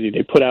is crazy.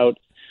 They put out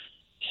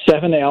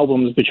 7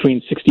 albums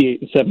between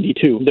 68 and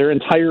 72. Their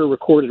entire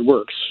recorded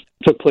works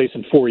took place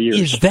in 4 years.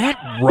 Is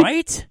that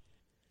right?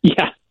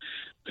 Yeah.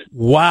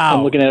 Wow.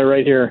 I'm looking at it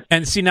right here.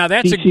 And see, now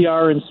that's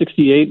CCR in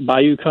 68,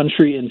 Bayou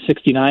Country in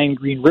 69,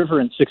 Green River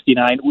in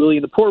 69, Willie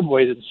and the Poor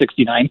Boys in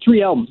 69,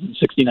 3 albums in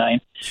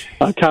 69,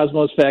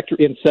 Cosmos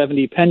Factory in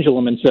 70,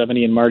 Pendulum in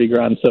 70, and Mardi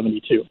Gras in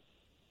 72.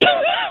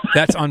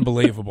 That's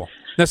unbelievable.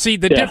 Now, see,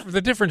 the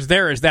difference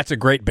there is that's a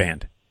great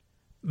band.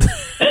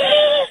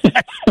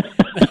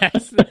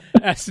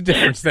 That's the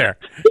difference there.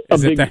 A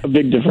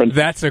big difference.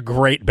 That's a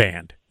great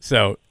band.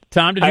 So,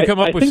 Tom, did you come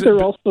up with? I think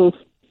they're also.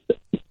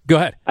 Go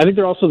ahead. I think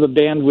they're also the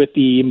band with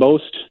the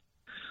most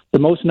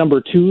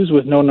number 2s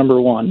with no number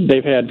 1.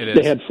 They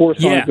had 4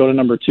 songs go to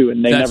number 2,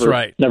 and they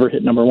never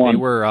hit number 1. They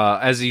were,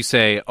 as you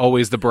say,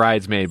 always the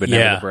bridesmaid, but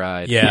never the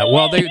bride. Yeah.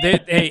 Well,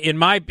 hey, in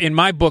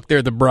my book,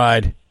 they're the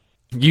bride.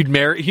 He'd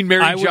marry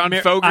John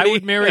Fogerty. I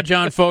would marry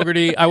John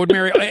Fogerty. I would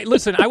marry.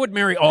 Listen, I would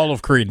marry all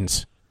of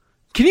Creedence.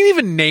 Can you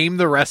even name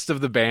the rest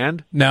of the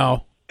band?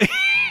 No.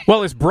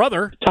 Well, his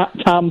brother,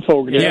 Tom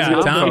Fogerty.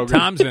 Yeah,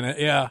 Tom's in it.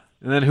 Yeah.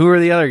 And then who are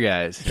the other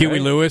guys? Huey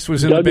Lewis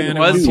was in the band.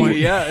 Was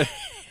he? Yeah.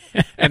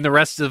 And the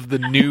rest of the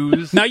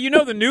News. Now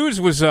the News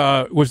was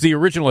the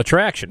original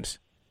Attractions.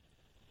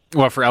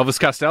 What, for Elvis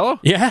Costello?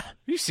 Yeah. Are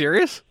you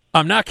serious?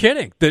 I'm not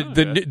kidding.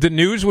 The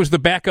News was the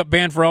backup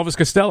band for Elvis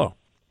Costello.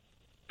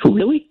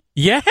 Really?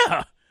 Yeah.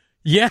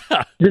 Yeah.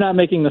 You're not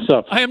making this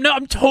up. I am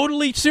not. I'm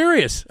totally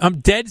serious. I'm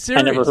dead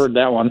serious. I never heard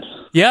that one.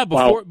 Yeah,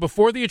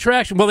 before the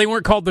Attraction. Well, they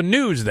weren't called the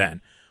News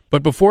then.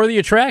 But before the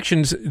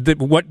Attractions,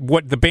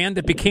 what the band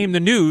that became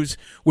the News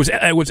was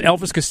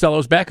Elvis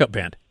Costello's backup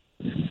band.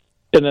 And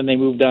then they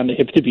moved on to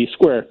Hip to Be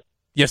Square.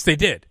 Yes, they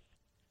did.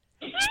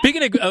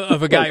 Speaking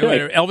of a guy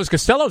Elvis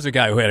Costello's a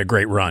guy who had a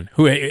great run.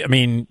 Who, I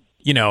mean,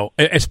 you know,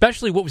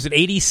 especially what was it,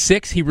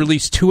 86? He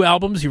released 2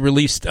 albums. He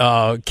released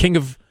King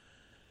of.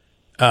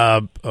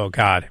 Oh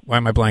God, why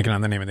am I blanking on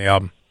the name of the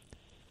album?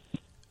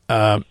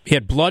 He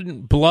had Blood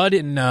and Blood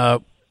and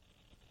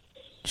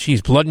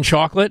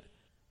Chocolate.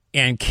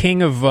 And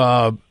King of,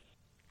 I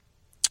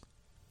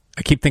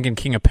keep thinking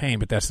King of Pain,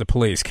 but that's the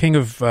Police. King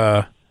of,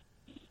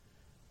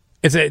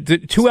 it's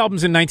 2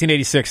 albums in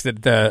 1986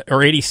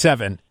 or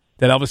 87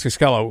 that Elvis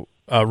Costello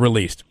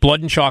released.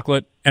 Blood and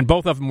Chocolate, and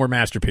both of them were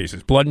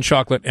masterpieces. Blood and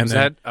Chocolate, and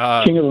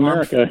King of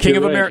America. King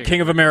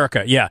of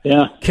America, yeah.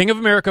 King of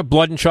America,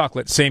 Blood and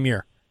Chocolate, same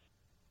year.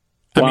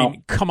 Wow. I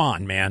mean, come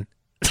on, man.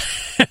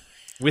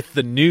 with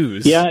the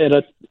news. Yeah,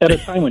 at a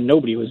time when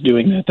nobody was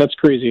doing that. That's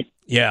crazy.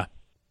 Yeah.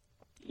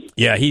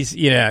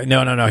 Yeah,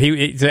 no.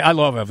 I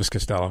love Elvis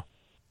Costello.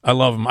 I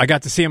love him. I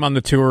got to see him on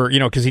the tour,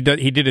 because he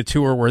did a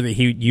tour where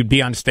you'd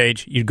be on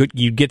stage,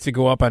 you'd get to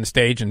go up on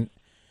stage and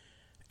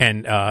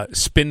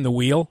spin the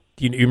wheel.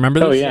 Do you remember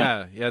this? Oh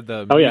yeah.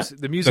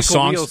 The musical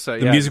songs, wheel. So,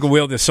 the musical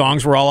wheel. The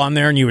songs were all on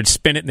there, and you would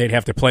spin it, and they'd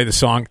have to play the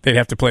song. They'd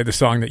have to play the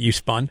song that you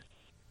spun.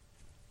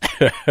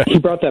 He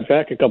brought that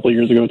back a couple of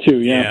years ago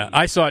too. Yeah,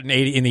 I saw it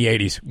in the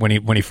 80s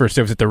when he first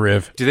was at the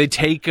Riv. Do they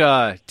take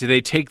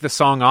the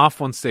song off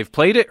once they've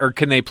played it, or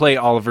can they play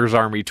Oliver's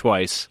Army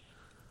twice?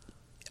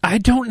 I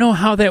don't know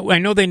how that. I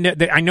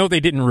know they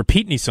didn't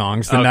repeat any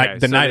songs the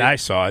night I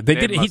saw it. They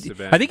did.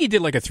 I think he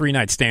did like a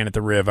 3-night stand at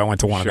the Riv. I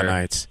went to one of the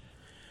nights.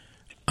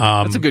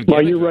 That's a good.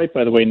 Well, you're right.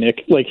 By the way,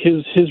 Nick, like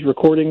his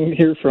recording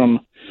here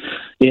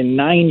in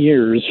 9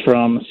 years,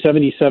 from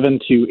 77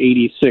 to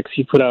 86,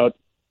 he put out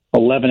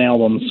 11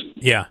 albums.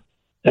 Yeah,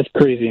 that's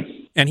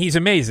crazy. And he's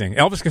amazing.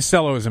 Elvis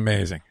Costello is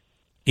amazing.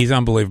 He's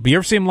unbelievable. You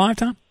ever see him live,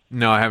 Tom?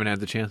 No, I haven't had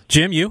the chance.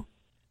 Jim, you?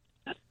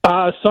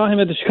 Saw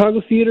him at the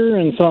Chicago Theater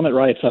and saw him at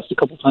Riot Fest a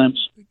couple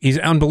times. He's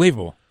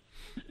unbelievable.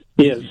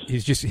 He is.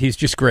 He's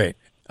just great.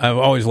 I've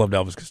always loved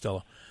Elvis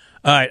Costello.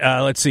 All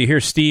right, let's see.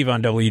 Here's Steve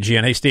on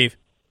WGN. Hey, Steve.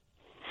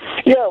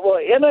 Yeah, well,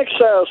 In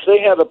Excess, they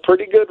had a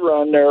pretty good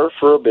run there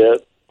for a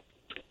bit.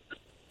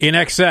 In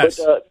Excess.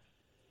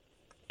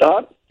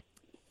 But,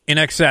 In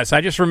Excess.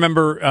 I just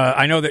remember,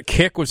 I know that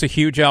Kick was a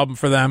huge album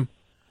for them.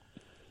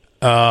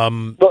 But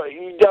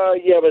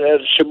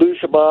Shabu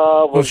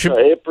Shabab was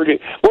pretty.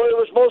 Well, it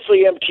was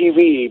mostly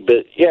MTV,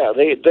 but yeah,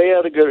 they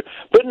had a good.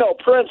 But no,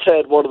 Prince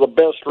had one of the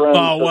best runs.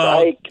 Oh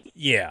well,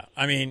 yeah.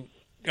 I mean,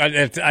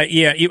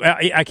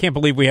 I can't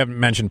believe we haven't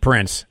mentioned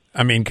Prince.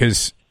 I mean,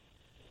 because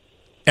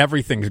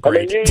everything's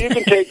great. I mean, you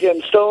can take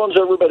in Stones,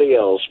 everybody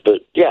else,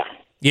 but yeah.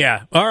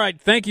 Yeah. All right.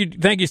 Thank you,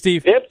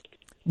 Steve. Yep.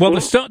 Well,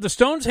 the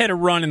Stones had a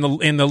run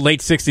in the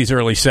late '60s,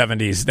 early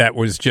 '70s that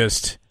was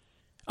just.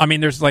 I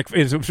mean, there's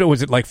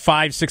was it like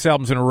 5-6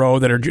 albums in a row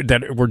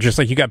that were just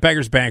like, you got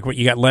Beggar's Banquet,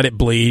 you got Let It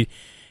Bleed,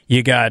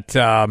 you got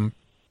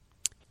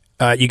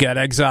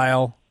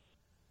Exile.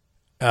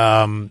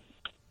 Some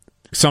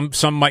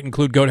might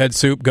include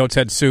Goat's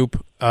Head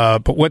Soup.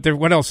 But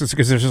what else is,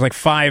 because there's just like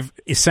 5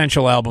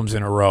 essential albums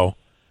in a row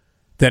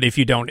that if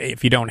you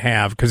don't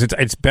have, because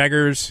it's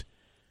Beggars,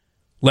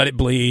 Let It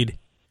Bleed,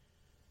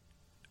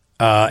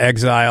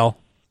 Exile.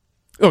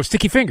 Oh,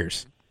 Sticky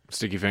Fingers.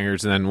 Sticky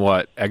Fingers, and then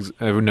what?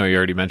 No, you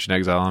already mentioned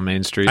Exile on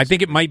Main Street. I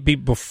think it might be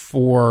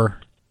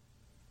before.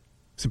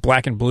 Is it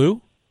Black and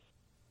Blue?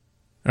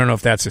 I don't know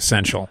if that's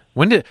essential.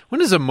 When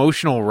does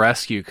Emotional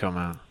Rescue come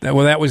out?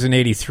 That was in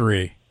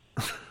 '83.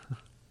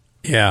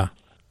 Yeah,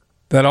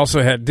 that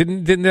also had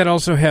didn't that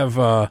also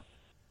have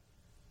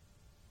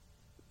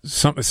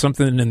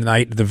something in the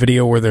night? The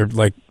video where they're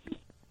like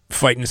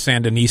fighting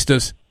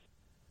Sandinistas.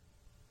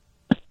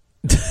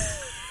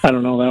 I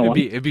don't know that one.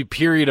 It'd be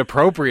period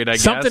appropriate, I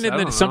guess. Something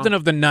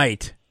of the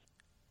night.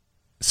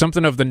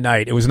 Something of the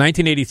night. It was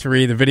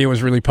 1983. The video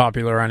was really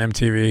popular on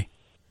MTV.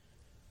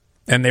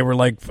 And they were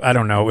like, I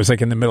don't know, it was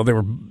like in the middle. They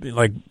were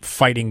like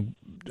fighting.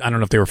 I don't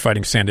know if they were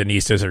fighting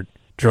Sandinistas or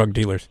drug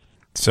dealers.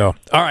 So,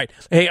 all right.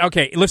 Hey,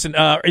 okay, listen,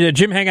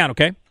 Jim, hang on,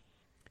 okay?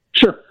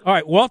 Sure. All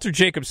right, Walter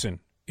Jacobson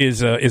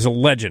is a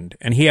legend,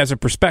 and he has a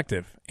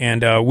perspective.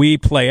 And we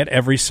play it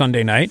every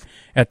Sunday night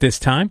at this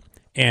time.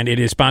 And it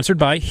is sponsored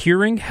by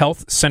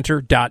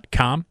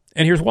HearingHealthCenter.com.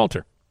 And here's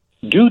Walter.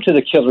 Due to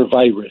the killer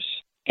virus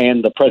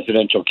and the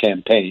presidential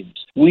campaigns,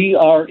 we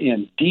are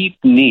in deep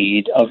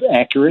need of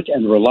accurate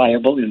and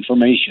reliable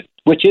information,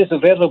 which is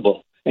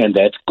available, and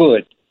that's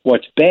good.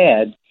 What's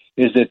bad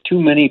is that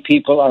too many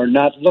people are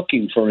not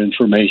looking for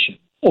information,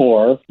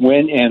 or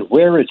when and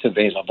where it's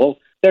available,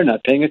 they're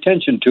not paying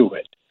attention to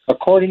it.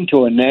 According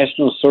to a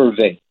national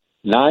survey,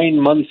 9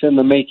 months in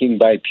the making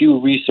by Pew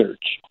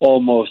Research,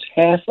 almost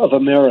half of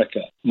America,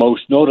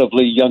 most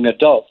notably young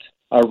adults,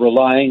 are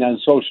relying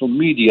on social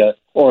media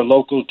or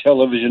local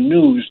television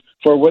news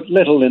for what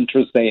little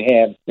interest they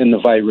have in the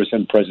virus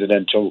and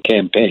presidential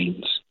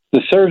campaigns.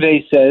 The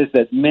survey says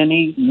that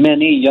many,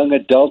 many young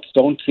adults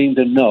don't seem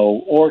to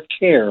know or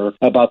care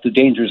about the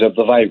dangers of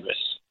the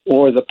virus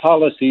or the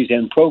policies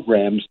and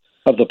programs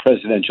of the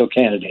presidential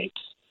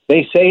candidates.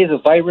 They say the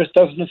virus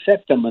doesn't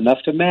affect them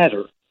enough to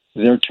matter.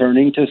 They're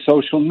turning to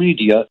social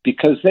media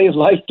because they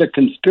like the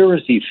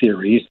conspiracy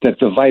theories that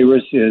the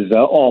virus is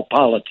all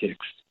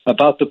politics.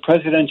 About the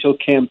presidential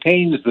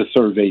campaigns, the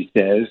survey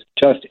says,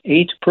 just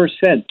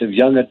 8% of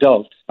young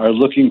adults are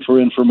looking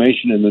for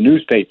information in the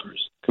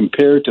newspapers,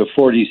 compared to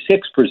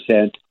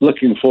 46%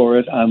 looking for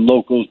it on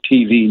local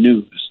TV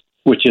news,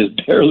 which is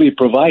barely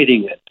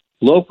providing it.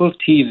 Local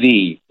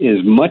TV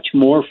is much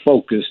more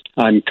focused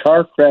on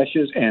car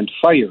crashes and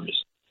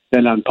fires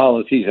than on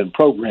policies and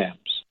programs.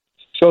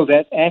 So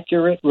that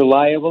accurate,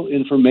 reliable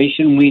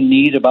information we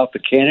need about the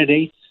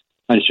candidates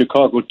on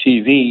Chicago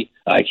TV,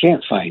 I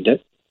can't find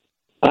it.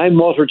 I'm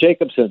Walter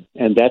Jacobson,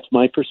 and that's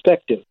my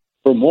perspective.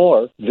 For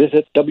more,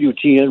 visit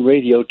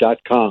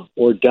WGNradio.com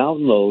or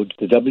download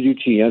the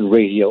WGN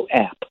Radio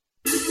app.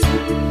 Hello,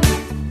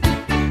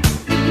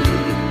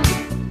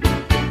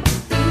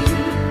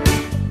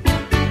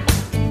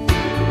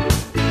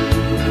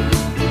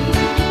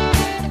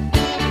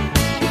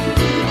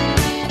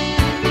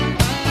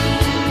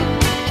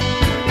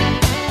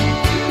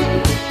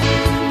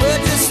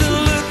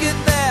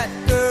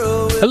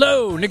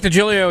 Nick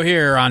Digilio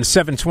here on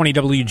 720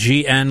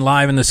 WGN,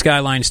 live in the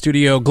Skyline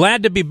studio.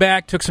 Glad to be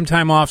back. Took some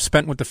time off,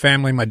 spent with the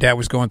family. My dad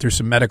was going through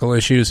some medical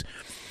issues,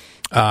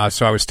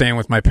 so I was staying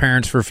with my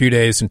parents for a few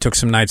days and took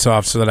some nights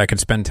off so that I could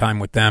spend time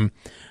with them.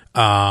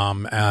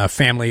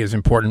 Family is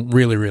important,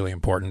 really, really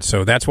important.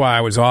 So that's why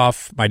I was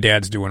off. My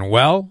dad's doing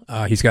well.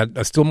 He's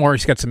got still more.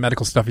 He's got some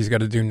medical stuff he's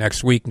got to do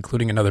next week,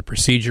 including another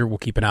procedure. We'll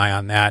keep an eye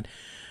on that.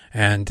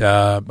 And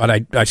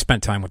but I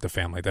spent time with the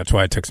family. That's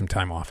why I took some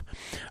time off.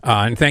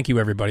 And thank you,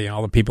 everybody, and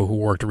all the people who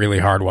worked really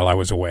hard while I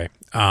was away.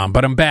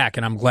 But I'm back,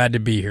 and I'm glad to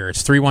be here.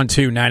 It's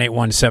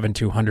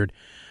 312-981-7200.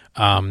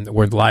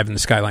 We're live in the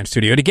Skyline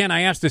studio. And again,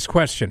 I asked this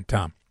question,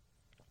 Tom.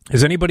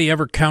 Has anybody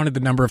ever counted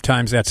the number of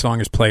times that song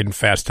is played in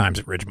Fast Times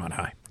at Ridgemont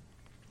High?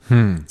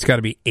 It's got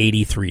to be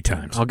 83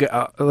 times.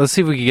 Let's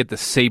see if we can get the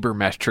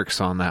sabermetrics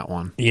on that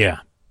one. Yeah.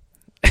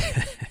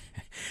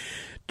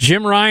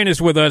 Jim Ryan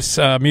is with us,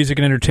 music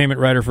and entertainment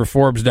writer for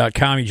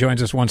Forbes.com. He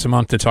joins us once a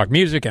month to talk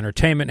music,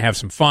 entertainment, have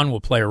some fun.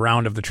 We'll play a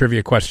round of the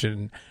trivia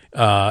question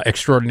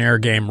extraordinaire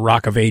game,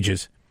 Rock of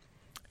Ages.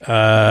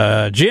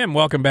 Jim,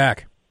 welcome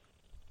back.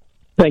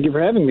 Thank you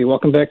for having me.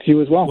 Welcome back to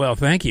you as well. Well,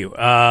 thank you.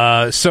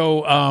 Now,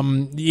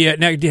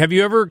 have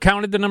you ever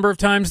counted the number of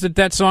times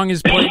that song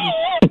is played?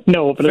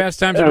 No, but Fast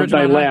Times at Ridgemont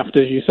High? I laughed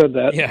as you said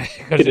that. Yeah,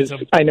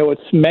 I know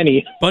it's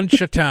many.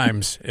 Bunch of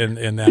times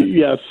in that.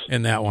 Yes.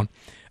 In that one.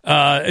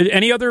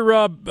 Any other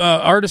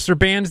artists or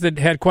bands that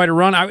had quite a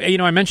run?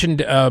 I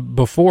mentioned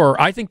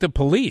before, I think the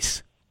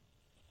Police.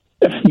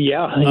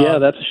 Yeah,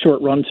 that's a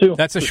short run, too.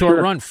 That's a short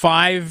run.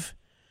 Five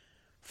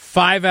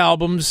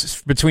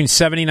albums between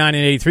 79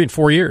 and 83 in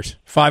 4 years.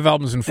 5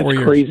 albums in 4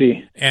 years.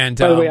 Crazy. And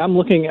by the way, I'm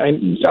looking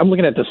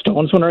at the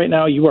Stones one right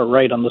now. You are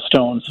right on the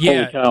Stones.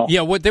 Yeah, holy cow.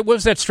 Yeah. What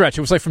was that stretch?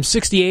 It was like from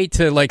 68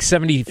 to like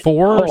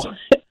 74.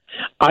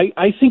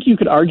 I think you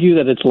could argue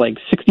that it's like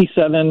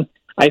 67.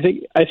 I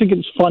think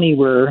it's funny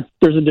where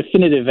there's a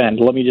definitive end.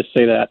 Let me just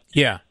say that.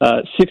 Yeah.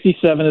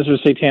 67 is her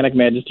Satanic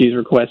Majesty's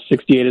Request.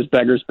 68 is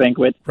Beggar's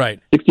Banquet.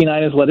 Right.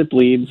 69 is Let It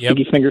Bleed. Yep.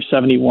 Sticky Fingers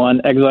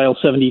 71. Exile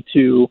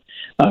 72.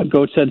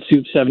 Goat's Head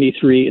Soup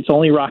 73. It's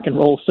Only Rock and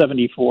Roll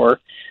 74.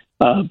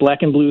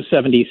 Black and Blue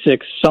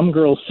 76. Some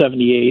Girls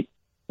 78.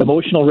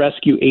 Emotional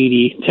Rescue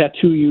 80.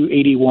 Tattoo You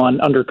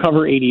 81.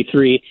 Undercover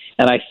 83.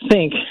 And I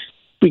think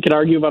we could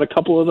argue about a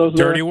couple of those.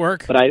 Dirty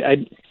Work? But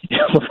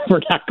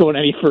we're not going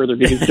any further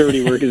because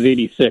Dirty Work is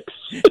 86.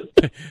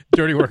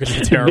 Dirty Work is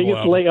a terrible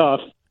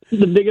album.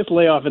 The biggest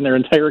layoff in their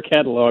entire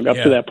catalog up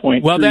to that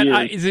point. Well,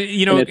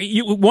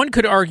 one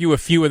could argue a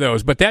few of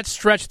those, but that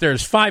stretch there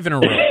is 5 in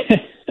a row.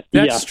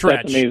 That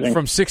stretch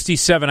from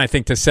 67, I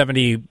think, to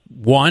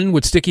 71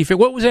 with Sticky Fingers.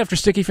 What was after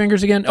Sticky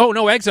Fingers again? Oh,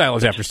 no, Exile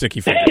is after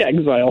Sticky Fingers.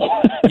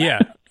 Exile. Yeah.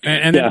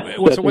 And then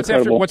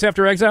what's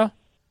after Exile?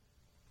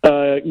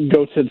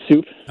 Goat's Head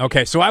Soup.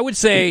 Okay, so I would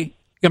say,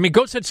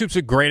 Goat's Head Soup's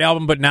a great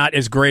album, but not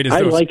as great as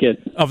those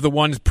of the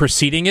ones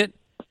preceding it.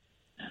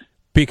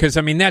 Because,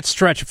 that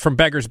stretch from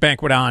Beggar's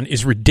Banquet on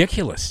is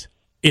ridiculous.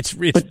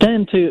 But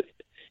then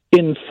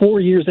in 4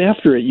 years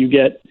after it, you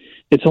get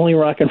It's Only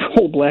Rock and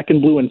Roll, Black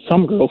and Blue, and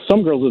Some Girls.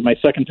 Some Girls is my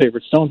second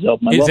favorite Stones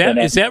album.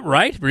 Is that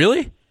right?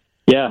 Really?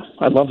 Yeah,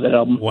 I love that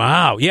album.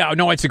 Wow. Yeah,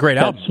 no, it's a great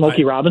album.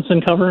 Smokey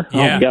Robinson cover? Yeah.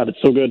 Oh, my God,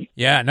 it's so good.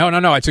 Yeah,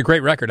 no, it's a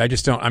great record. I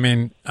just don't, I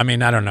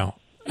don't know.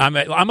 I'm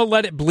a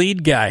Let It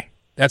Bleed guy.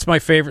 That's my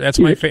favorite. That's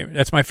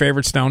my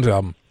favorite Stones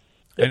album.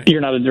 You're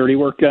not a Dirty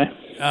Work guy?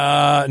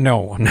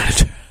 No, I'm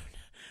not.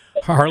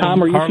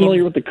 Tom, are you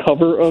familiar with the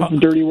cover of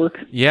Dirty Work?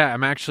 Yeah,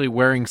 I'm actually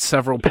wearing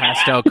several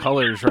pastel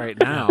colors right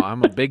now.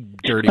 I'm a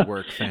big Dirty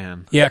Work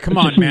fan. Yeah, come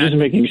on, man. Just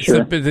making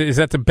sure. Is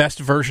that the best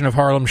version of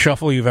Harlem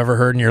Shuffle you've ever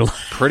heard in your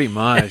life? Pretty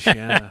much,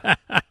 yeah.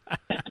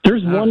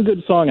 There's one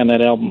good song on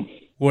that album.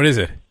 What is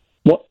it?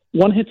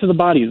 One Hit to the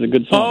Body is a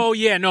good song. Oh,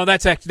 yeah, no,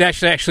 that's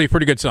actually a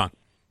pretty good song.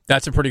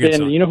 That's a pretty good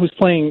song. And you know who's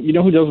playing, you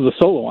know who does the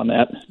solo on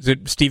that? Is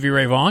it Stevie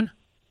Ray Vaughan?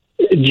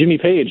 Jimmy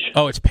Page.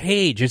 Oh, it's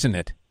Page, isn't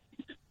it?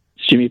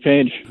 Jimmy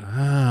Page.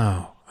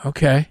 Oh,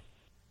 okay.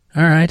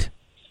 All right.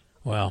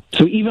 Well.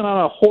 So even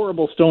on a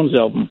horrible Stones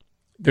album,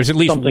 there's at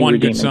least one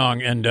good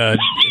song, and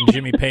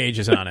Jimmy Page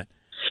is on it.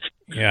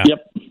 Yeah.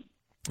 Yep.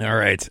 All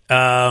right.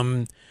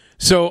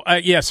 So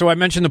I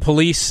mentioned the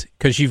Police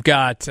because you've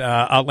got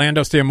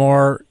Outlandos de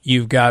Amor,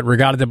 you've got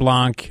Regata de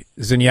Blanc,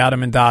 Zenyatta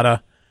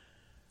Mandata,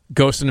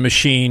 Ghost in the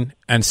Machine,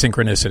 and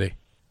Synchronicity.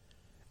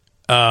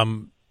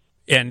 And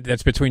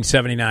that's between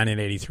 79 and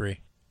 83.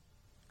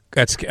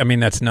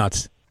 That's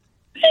nuts.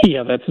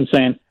 Yeah, that's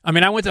insane.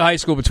 I went to high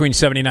school between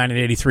 79 and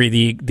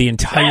 83. The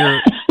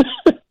entire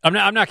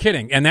I'm not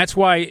kidding. And that's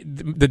why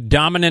the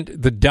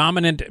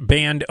dominant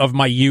band of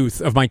my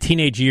youth, of my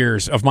teenage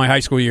years, of my high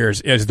school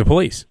years is the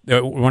Police.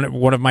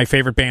 One of my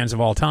favorite bands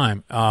of all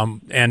time.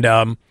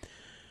 And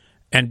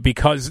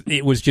because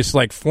it was just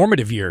like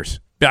formative years.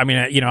 I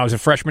mean, I was a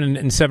freshman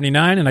in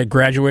 79, and I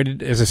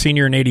graduated as a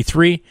senior in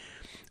 83.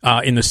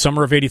 In the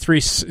summer of 83,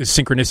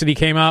 Synchronicity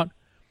came out.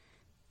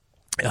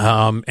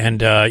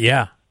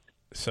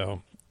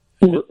 So...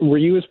 Were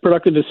you as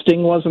productive as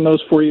Sting was in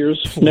those 4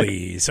 years?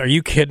 Please, Nick? Are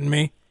you kidding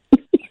me?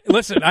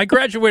 Listen, I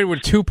graduated with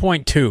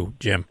 2.2,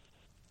 Jim.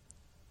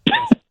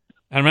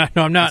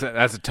 I'm not.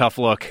 That's a tough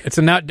look.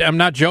 I'm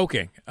not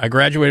joking. I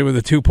graduated with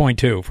a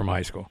 2.2 from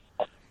high school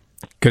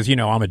because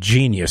I'm a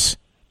genius.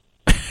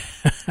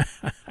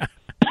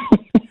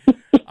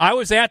 I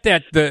was at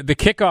the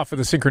kickoff of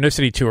the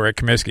Synchronicity tour at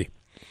Comiskey.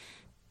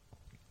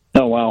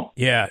 Oh wow!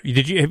 Yeah,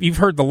 you've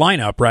heard the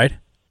lineup, right?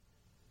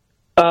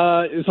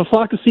 Is a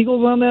Flock of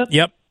Seagulls on that?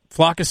 Yep,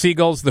 Flock of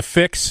Seagulls, The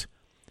Fix,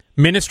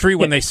 Ministry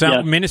when they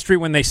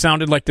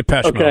sounded like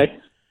Depeche Mode,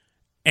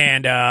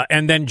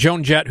 and then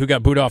Joan Jett, who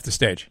got booed off the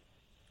stage.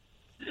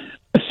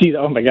 See,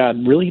 oh my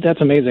God, really?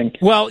 That's amazing.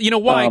 Well, you know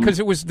why? Because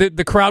it was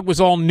the crowd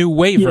was all new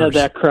wavers.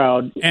 Yeah, that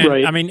crowd. And,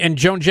 right. I mean, and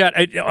Joan Jett.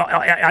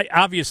 I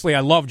obviously,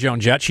 I love Joan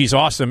Jett. She's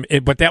awesome.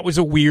 But that was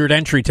a weird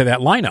entry to that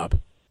lineup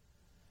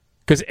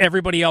because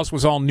everybody else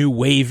was all new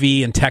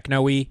wavy and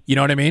techno-y. You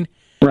know what I mean?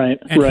 Right.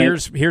 And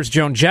here's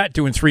Joan Jett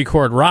doing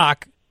 3-chord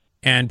rock,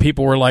 and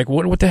people were like,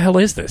 "What the hell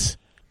is this?"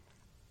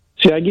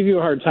 See, I give you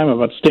a hard time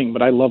about Sting,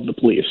 but I love the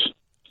Police.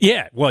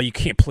 Yeah. Well, you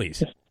can't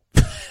please.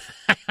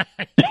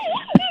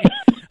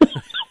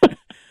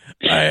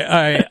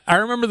 I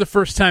remember the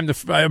first time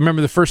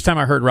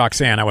I heard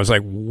Roxanne. I was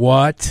like,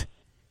 "What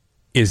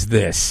is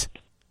this?"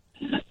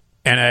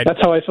 And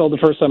that's how I felt the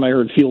first time I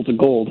heard "Fields of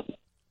Gold."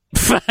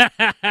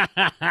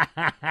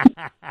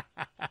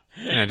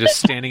 Yeah, just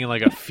standing in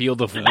like a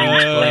field of wheat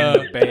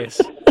playing the bass.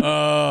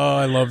 Oh,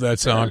 I love that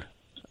song.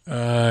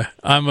 I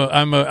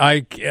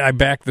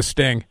back the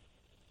Sting.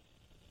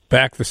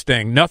 Back the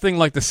Sting. Nothing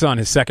Like the Sun.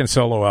 His second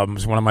solo album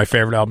is one of my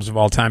favorite albums of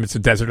all time. It's a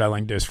Desert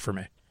Island disc for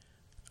me.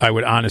 I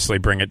would honestly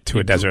bring it to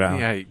a desert island.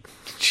 Yeah,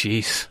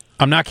 jeez.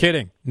 I'm not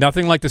kidding.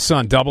 Nothing Like the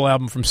Sun, double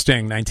album from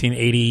Sting,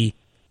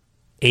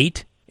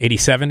 1988,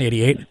 87,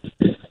 88.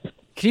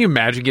 Can you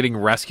imagine getting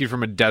rescued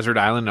from a desert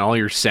island and all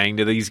you're saying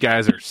to these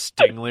guys are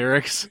Sting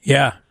lyrics?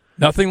 Yeah.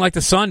 Nothing Like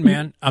the Sun,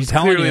 man. I'm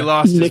telling you. Clearly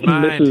lost his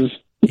mind.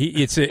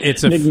 Nick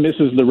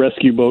misses the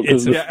rescue boat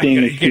because the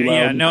Sting is too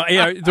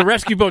loud. The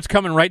rescue boat's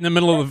coming right in the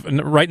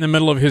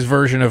middle of his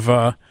version of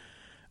what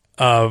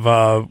am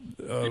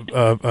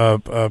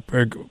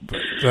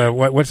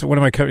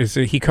I covering?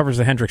 He covers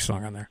the Hendrix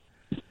song on there.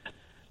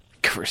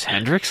 Covers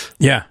Hendrix?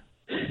 Yeah.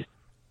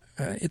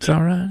 It's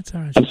all right. It's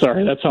all right. I'm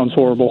sorry. That sounds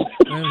horrible.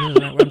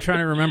 I'm trying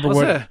to remember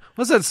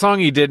what's that song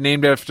he did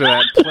named after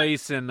that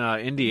place in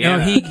Indiana?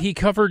 No, he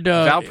covered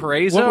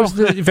Valparaiso. What was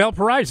the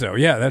Valparaiso?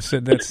 Yeah, that's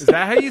it. Is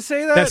that how you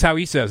say that? That's how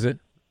he says it.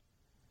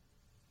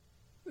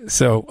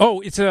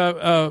 So, it's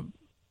okay.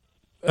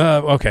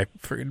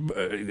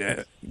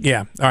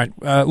 Yeah. All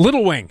right.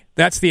 Little Wing.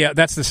 That's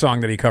the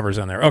song that he covers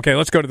on there. Okay,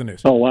 let's go to the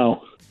news. Oh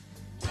wow.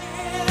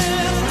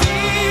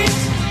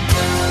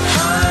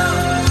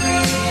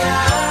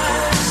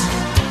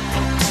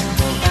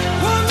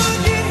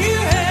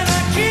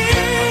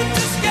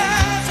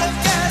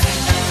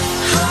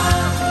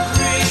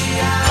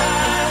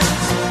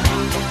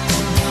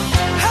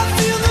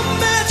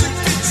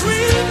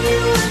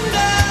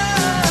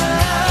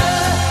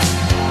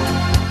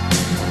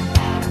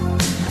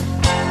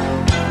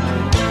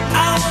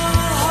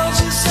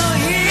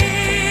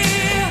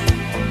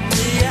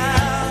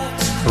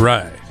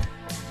 Right.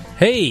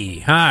 Hey,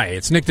 hi,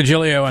 it's Nick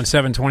Digilio on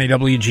 720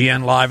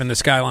 WGN live in the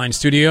Skyline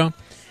studio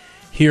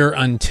here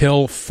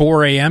until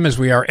 4 a.m. as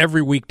we are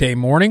every weekday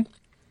morning.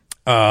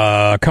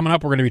 Coming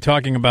up, we're going to be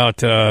talking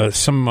about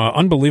some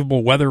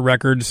unbelievable weather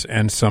records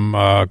and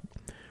some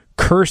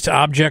cursed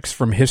objects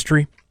from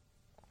history.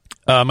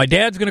 My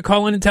dad's going to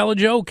call in and tell a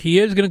joke. He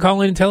is going to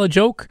call in and tell a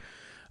joke.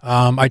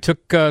 I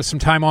took some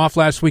time off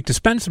last week to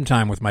spend some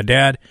time with my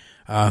dad,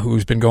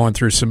 who's been going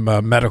through some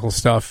medical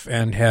stuff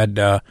and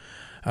had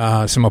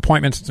some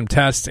appointments and some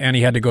tests, and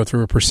he had to go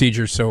through a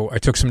procedure, so I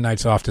took some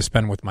nights off to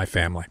spend with my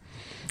family.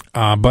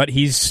 But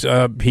he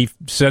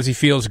says he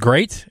feels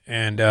great,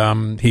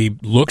 and he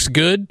looks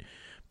good,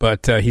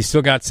 but he's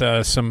still got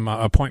some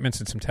appointments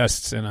and some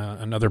tests and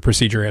another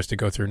procedure he has to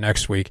go through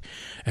next week.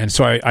 And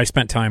so I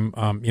spent time,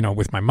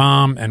 with my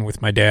mom and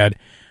with my dad,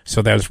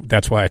 so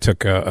that's why I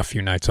took a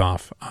few nights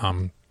off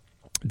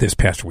this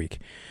past week.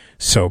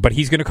 So, but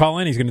he's going to call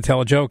in. He's going to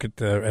tell a joke at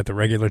the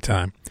regular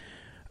time.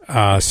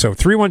 So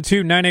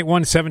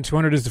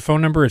 312-981-7200 is the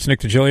phone number. It's Nick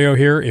Digilio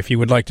here. If you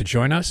would like to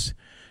join us,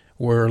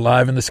 we're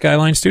live in the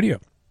Skyline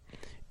studio,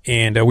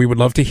 and we would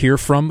love to hear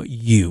from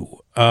you.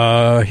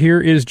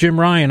 Here is Jim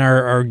Ryan,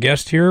 our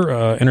guest here,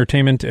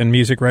 entertainment and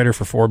music writer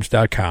for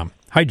Forbes.com.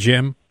 Hi,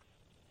 Jim.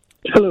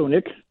 Hello,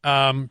 Nick.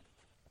 Are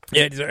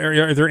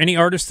there any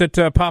artists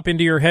that pop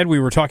into your head? We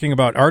were talking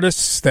about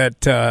artists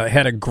that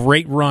had a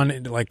great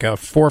run, like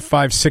 4,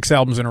 5, 6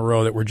 albums in a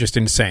row that were just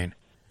insane.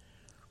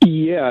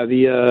 Yeah,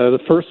 the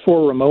first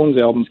 4 Ramones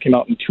albums came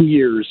out in 2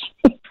 years,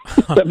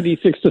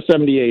 76 to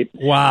 78.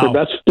 Wow.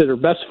 Their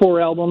best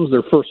 4 albums,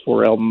 their first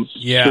 4 albums,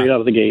 straight out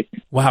of the gate.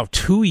 Wow,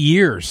 2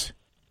 years.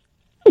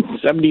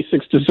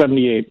 76 to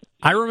 78.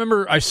 I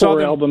remember I saw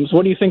four albums.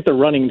 What do you think the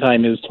running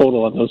time is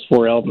total on those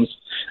 4 albums?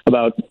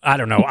 About, I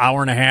don't know,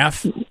 hour and a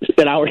half?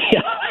 An hour,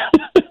 yeah.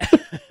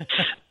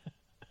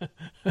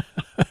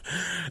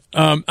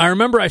 I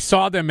remember I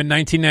saw them in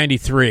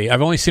 1993.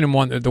 I've only seen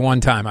them the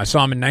one time. I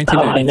saw them in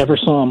 1993. I never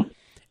saw them.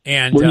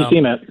 And, where did you see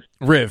them at?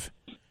 Riv.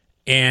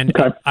 And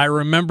I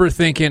remember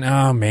thinking,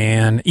 oh,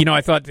 man.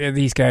 I thought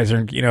these guys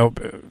are,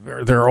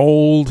 they're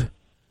old.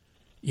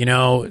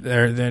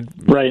 They're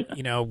right.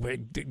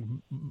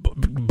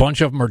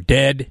 Bunch of them are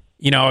dead.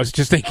 I was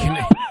just thinking,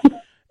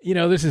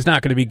 this is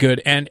not going to be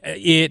good. And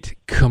it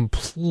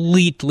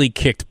completely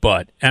kicked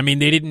butt. I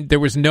mean, there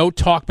was no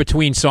talk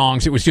between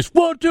songs. It was just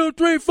 1, 2,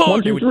 3, 4.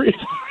 1, 2, 3.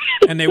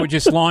 And they would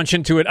just launch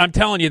into it. I'm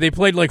telling you, they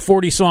played like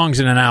 40 songs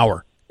in an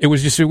hour. I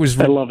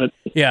love it.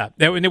 Yeah.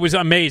 And it was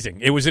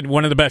amazing. It was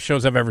one of the best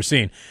shows I've ever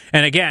seen.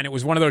 And again, it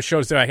was one of those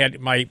shows that I had,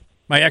 my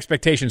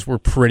expectations were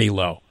pretty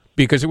low.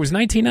 Because it was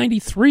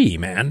 1993,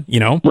 man,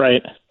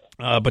 Right.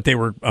 But they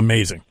were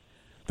amazing.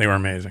 They were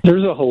amazing.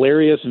 There's a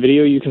hilarious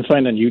video you can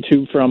find on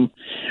YouTube from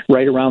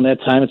right around that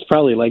time. It's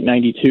probably like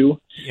 92.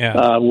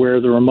 Yeah.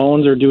 Where the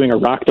Ramones are doing a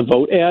Rock the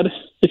Vote ad,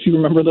 if you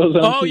remember those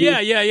on Oh,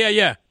 TV.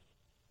 yeah.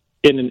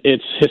 And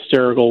it's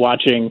hysterical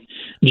watching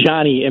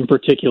Johnny in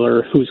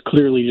particular, who's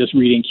clearly just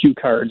reading cue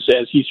cards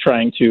as he's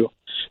trying to,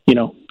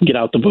 get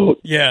out the vote.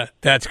 Yeah,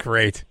 that's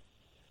great.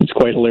 It's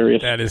quite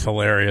hilarious. That is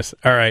hilarious.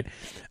 All right.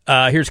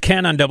 Here's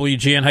Ken on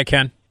WGN. Hi,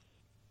 Ken.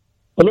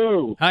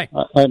 Hello. Hi.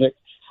 Hi, Nick.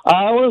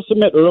 I want to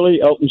submit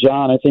early Elton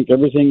John. I think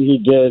everything he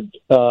did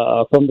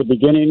from the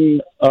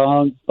beginning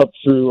up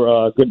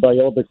through Goodbye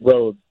Yellow Brick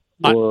Road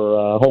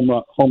were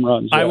home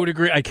runs. Yeah. I would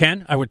agree.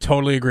 I would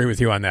totally agree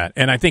with you on that.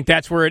 And I think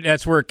that's where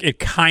it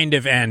kind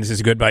of ends,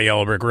 is Goodbye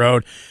Yellow Brick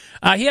Road.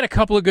 He had a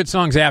couple of good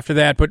songs after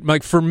that, but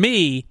like for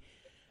me,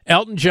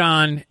 Elton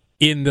John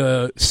in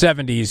the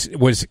 70s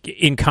was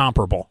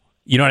incomparable.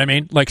 You know what I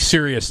mean? Like,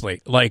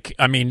 seriously. Like,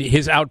 I mean,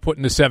 his output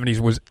in the 70s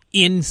was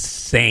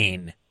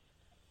insane.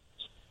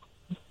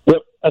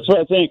 Yep, that's what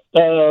I think.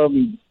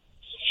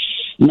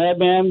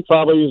 Madman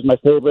probably is my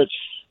favorite.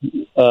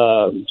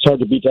 It's hard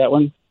to beat that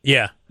one.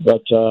 Yeah.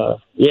 But,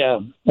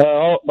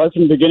 right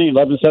from the beginning,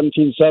 11,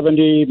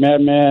 1770,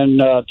 Madman,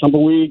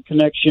 Tumbleweed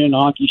Connection,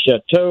 Honky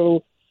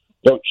Chateau,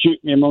 Don't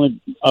Shoot Me, I'm Only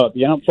a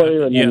Piano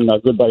Player, and then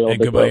Goodbye Yellow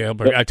Brick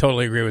Road. I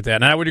totally agree with that.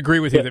 And I would agree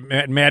with you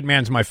that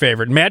Madman's my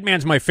favorite.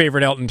 Madman's my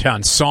favorite Elton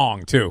John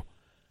song, too.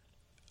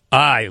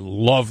 I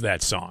love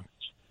that song.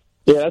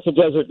 Yeah, that's a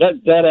desert.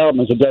 That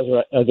album is a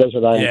desert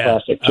island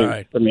classic,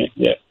 too, for me.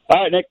 Yeah.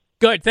 All right, Nick.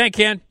 Good. Thank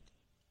you, Ken.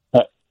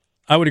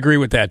 I would agree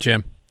with that,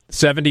 Jim. The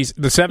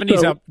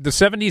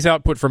 70s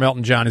output from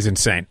Elton John is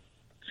insane.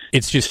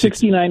 It's just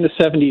 69 to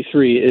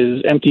 73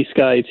 is Empty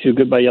Sky to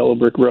Goodbye Yellow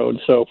Brick Road,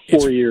 so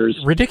 4 years.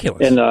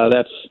 Ridiculous. And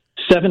that's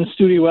 7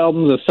 studio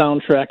albums, a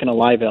soundtrack, and a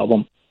live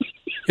album.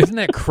 Isn't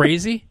that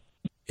crazy?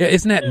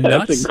 Isn't that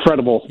nuts? That's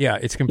incredible. Yeah,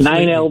 it's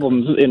completely 9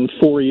 albums in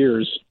 4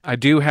 years. I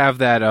do have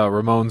that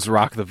Ramones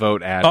Rock the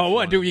Vote ad. Oh,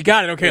 what? Dude, you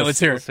got it. Okay, let's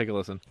hear it. Let's take a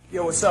listen.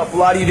 Yo, what's up? A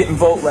lot of you didn't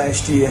vote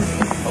last year.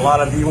 A lot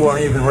of you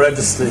weren't even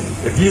registered.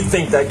 If you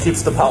think that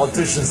keeps the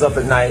politicians up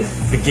at night,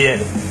 forget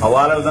it. A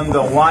lot of them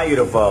don't want you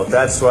to vote.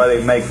 That's why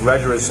they make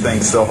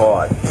registering so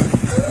hard.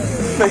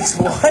 Makes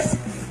what?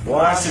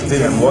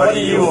 Washington, what are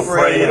you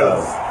afraid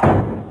of?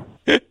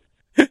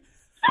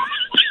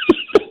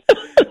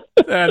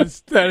 That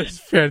is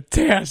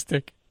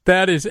fantastic.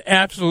 That is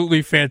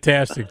absolutely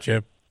fantastic,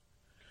 Jim.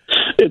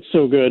 It's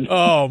so good.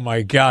 Oh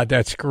my God,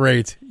 that's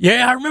great.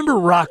 Yeah, I remember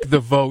Rock the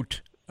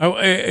Vote.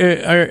 Oh,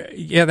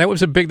 yeah, that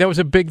was a big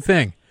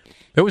thing.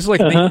 It was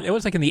like it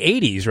was like in the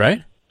 80s,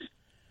 right?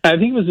 I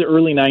think it was the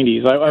early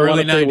 90s. I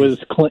want to say it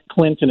was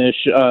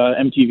Clinton-ish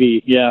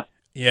MTV. Yeah.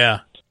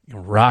 Yeah.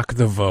 Rock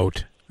the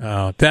Vote.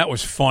 That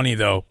was funny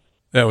though.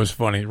 That was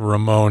funny.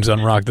 Ramones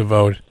on Rock the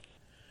Vote.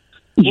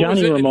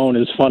 Johnny Ramone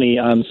is funny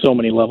on so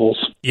many levels.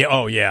 Yeah.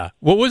 Oh, yeah.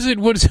 What was it?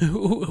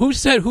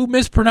 Who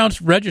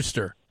mispronounced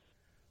register?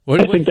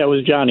 I think that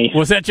was Johnny.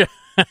 Was that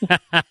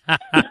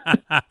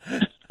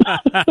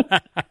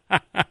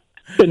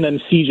And then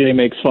CJ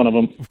makes fun of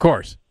him. Of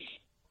course.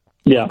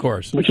 Yeah. Of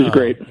course. Which is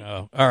great.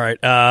 All right.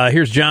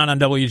 Here's John on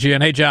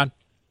WGN. Hey, John.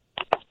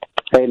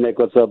 Hey, Nick.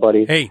 What's up,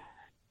 buddy? Hey.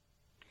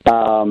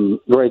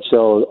 Great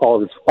show.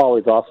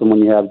 Always awesome when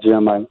you have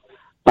Jim. I'm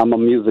a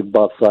music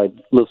buff, so I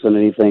listen to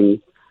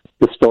anything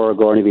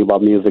historical or anything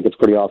about music. It's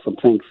pretty awesome.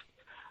 Thanks.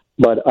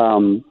 But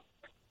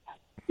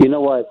you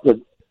know what?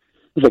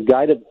 The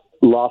guy that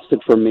lost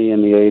it for me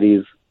in the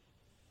 80s,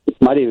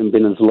 might have even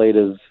been as late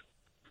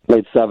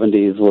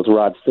 70s, was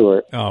Rod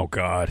Stewart. Oh,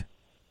 God.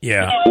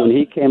 Yeah. When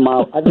he came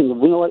out, I think, you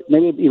know what,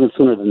 maybe even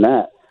sooner than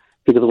that.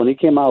 Because when he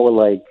came out with,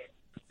 like,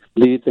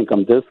 Do You Think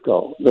I'm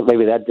Disco?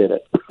 Maybe that did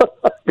it.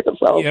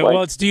 Yeah,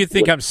 well, it's Do You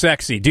Think I'm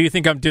Sexy? Do You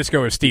Think I'm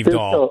Disco or Steve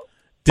Dahl?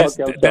 That's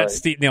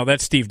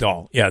Steve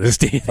Dahl. Yeah, this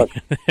Steve.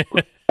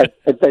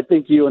 I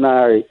think you and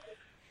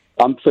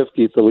I'm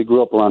 50, so we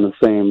grew up around the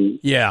same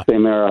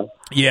era.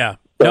 Yeah.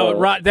 No,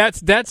 Rod,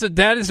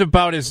 that is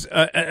about as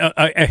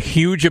a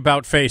huge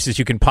about face as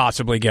you can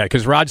possibly get.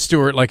 Because Rod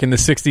Stewart, like in the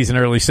 '60s and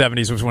early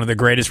 '70s, was one of the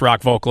greatest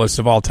rock vocalists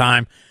of all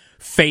time.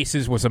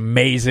 Faces was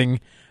amazing.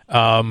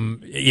 I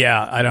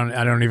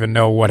don't even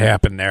know what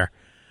happened there.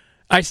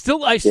 I still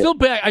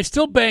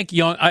back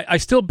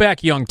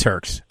Young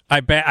Turks. I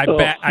back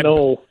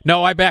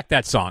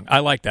that song. I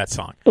like that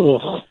song.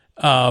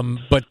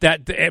 But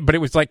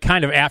it was like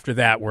kind of after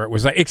that where it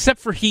was like, except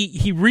for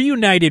he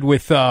reunited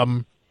with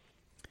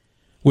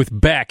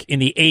Beck in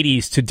the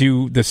 '80s to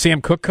do the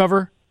Sam Cooke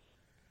cover.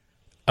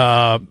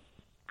 Yeah.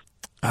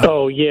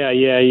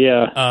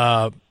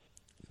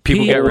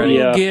 People get ready.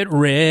 Get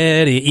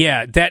ready.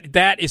 Yeah,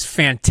 that is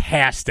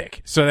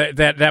fantastic. So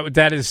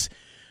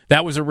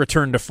that was a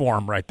return to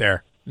form right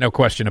there. No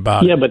question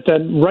about it. Yeah, but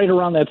then right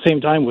around that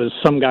same time was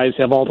Some Guys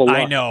Have All the Luck.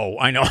 I know.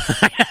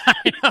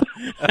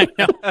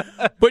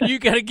 But you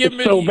got to give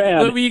him so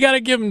bad. You got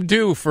to give him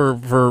due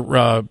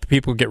for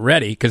people get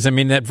ready, because I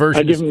mean that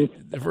version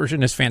the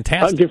version is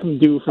fantastic. I'll give him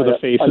due for the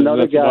faces.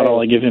 That's about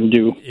all I give him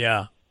due.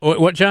 Yeah.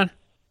 What, John?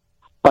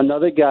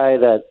 Another guy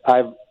that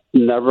I've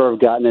never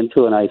gotten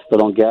into and I still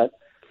don't get,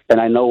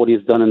 and I know what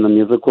he's done in the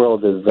music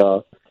world is,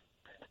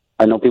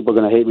 I know people are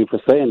going to hate me for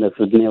saying this,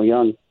 is Neil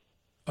Young.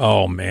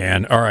 Oh,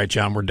 man. All right,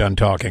 John, we're done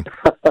talking.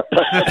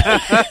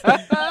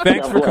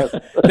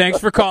 Thanks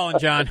for calling,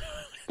 John.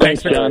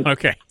 Thanks, John.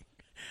 Okay.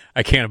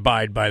 I can't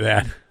abide by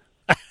that.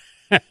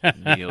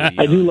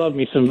 I do love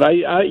me some.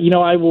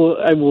 I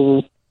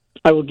will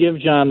give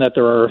John that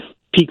there are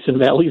peaks and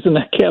valleys in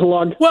that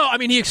catalog. Well, I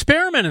mean, he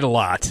experimented a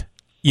lot.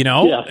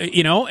 Neil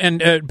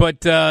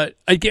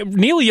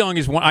Young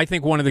is I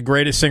think one of the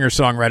greatest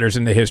singer-songwriters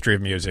in the history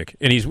of music,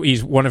 and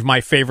he's one of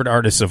my favorite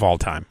artists of all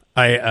time.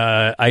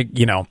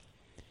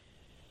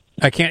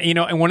 I can't,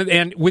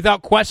 and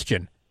without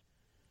question,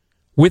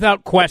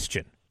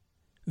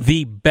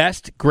 the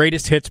best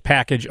greatest hits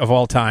package of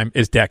all time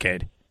is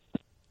Decade.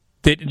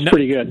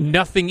 Pretty good.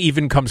 Nothing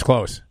even comes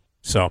close.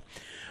 So, all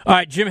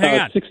right, Jim,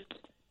 hang on.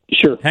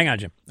 Sure. Hang on,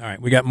 Jim. All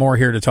right, we got more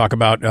here to talk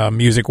about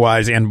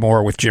music-wise and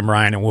more with Jim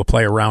Ryan, and we'll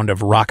play a round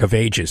of Rock of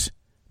Ages.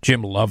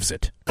 Jim loves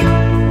it.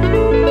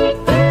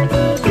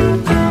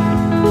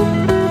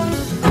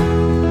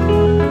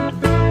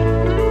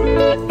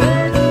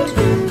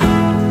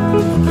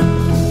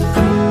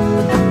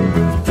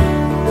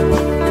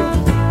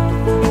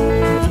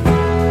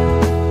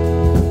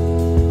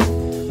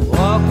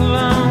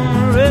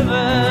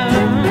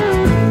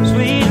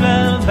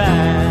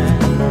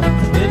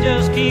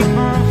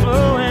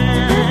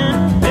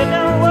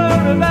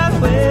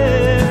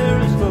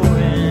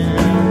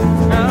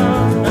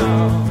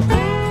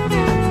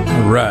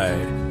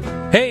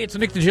 It's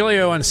Nick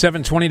Digilio on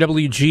 720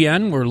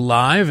 WGN. We're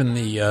live in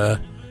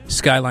the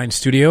Skyline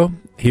studio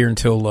here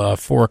until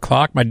 4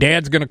 o'clock. My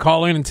dad's going to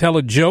call in and tell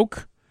a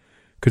joke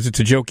because it's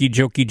a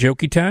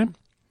jokey time.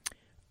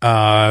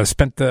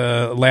 Spent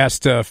the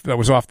last I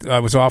was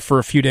off for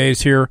a few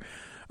days here,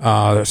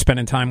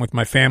 spending time with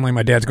my family.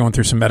 My dad's going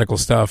through some medical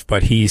stuff,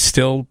 but he's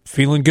still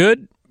feeling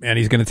good, and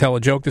he's going to tell a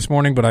joke this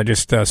morning, but I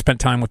just spent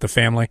time with the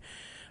family.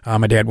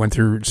 My dad went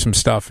through some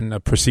stuff and a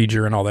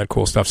procedure and all that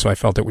cool stuff, so I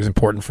felt it was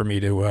important for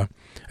me to.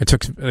 I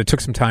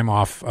took some time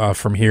off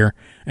from here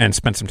and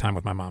spent some time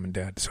with my mom and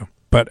dad. So,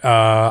 but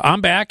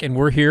I'm back and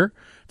we're here.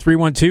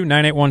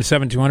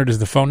 312-981-7200 is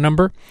the phone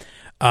number.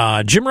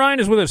 Jim Ryan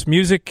is with us,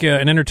 music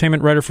and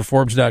entertainment writer for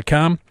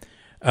Forbes.com.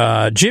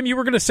 Jim, you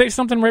were going to say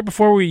something right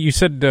before you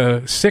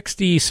said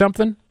 60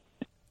 something.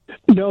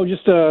 No,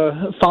 just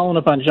following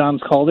up on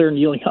John's call there.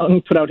 Neil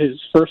Young put out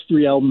his first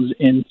 3 albums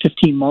in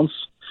 15 months.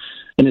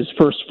 And his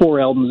first 4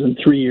 albums in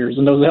 3 years.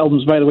 And those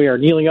albums, by the way, are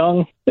Neil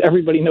Young,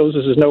 Everybody Knows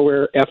This Is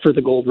Nowhere, After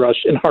the Gold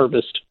Rush, and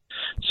Harvest.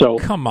 So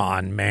come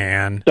on,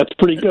 man. That's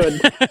pretty good.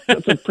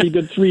 That's a pretty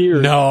good 3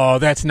 years. No,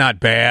 that's not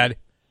bad.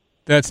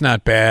 That's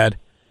not bad.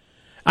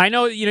 I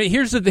know,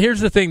 here's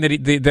the thing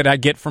that I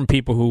get from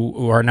people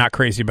who are not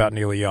crazy about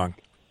Neil Young.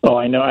 Oh,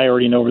 I know. I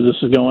already know where this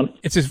is going.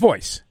 It's his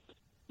voice.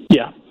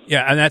 Yeah.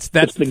 Yeah, and that's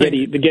the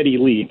Geddy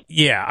Lee.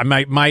 Yeah,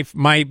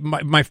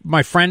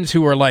 my friends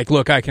who are like,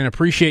 look, I can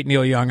appreciate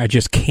Neil Young, I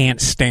just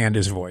can't stand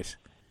his voice.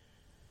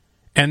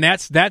 And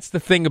that's the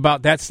thing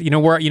about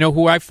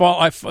who I fall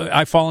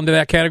into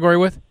that category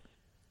with.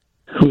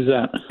 Who's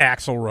that?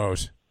 Axl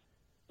Rose.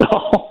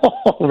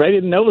 Oh, I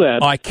didn't know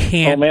that. I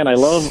can't. Oh man, I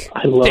love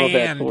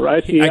Axl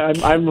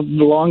Rose. I've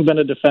long been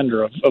a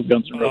defender of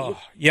Guns N'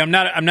 Roses. Yeah, I'm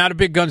not a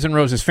big Guns N'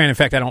 Roses fan. In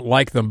fact, I don't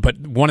like them. But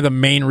one of the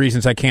main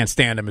reasons I can't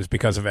stand him is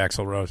because of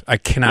Axl Rose. I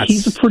cannot.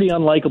 He's a pretty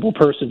unlikable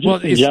person,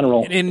 in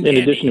general. In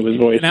addition to his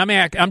voice, and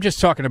I'm just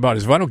talking about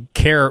his voice. I don't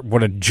care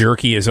what a jerk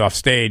he is off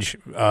stage,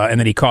 and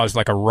then he caused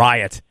like a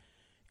riot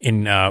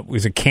in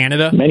was it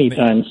Canada many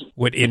times?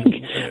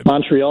 In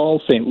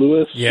Montreal, St.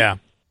 Louis. Yeah,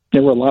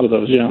 there were a lot of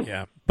those. Yeah.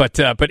 Yeah. But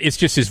it's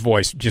just his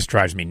voice just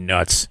drives me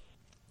nuts.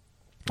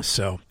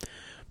 So,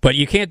 but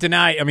you can't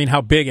deny, how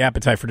big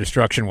Appetite for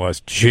Destruction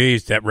was.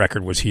 Jeez, that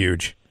record was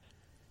huge.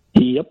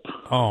 Yep.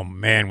 Oh,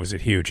 man, was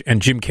it huge.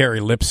 And Jim Carrey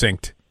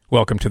lip-synced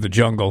Welcome to the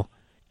Jungle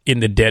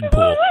in the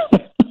Deadpool.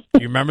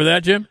 You remember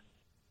that, Jim?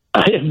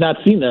 I have not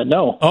seen that.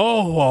 No.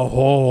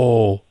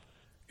 Oh.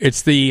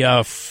 It's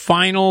the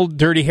final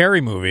Dirty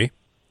Harry movie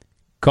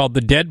called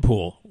The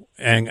Deadpool,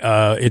 and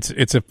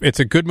it's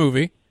a good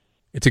movie.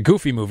 It's a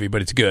goofy movie,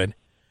 but it's good.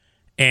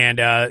 And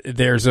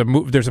there's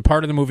a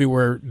part of the movie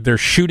where they're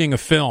shooting a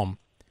film,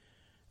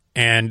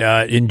 and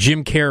in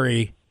Jim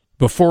Carrey,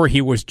 before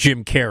he was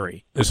Jim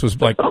Carrey, this was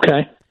like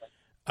okay.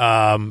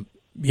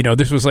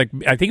 This was like,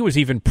 I think it was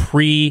even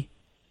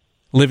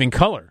pre-Living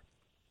Color.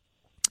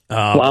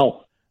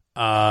 Wow.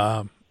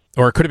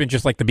 Or it could have been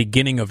just like the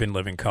beginning of In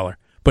Living Color.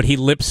 But he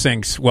lip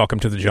syncs Welcome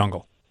to the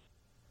Jungle.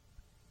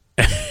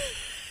 I'm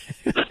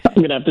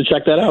going to have to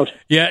check that out.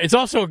 Yeah, it's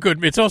also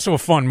a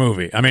fun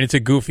movie. I mean, it's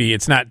a goofy,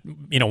 it's not,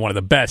 one of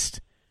the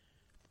best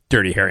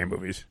Dirty Harry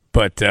movies,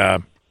 but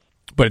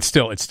it's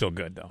still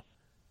good though.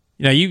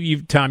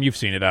 Tom, you've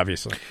seen it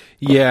obviously.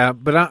 Yeah,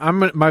 but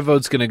my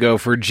vote's going to go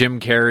for Jim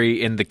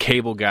Carrey and the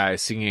Cable Guy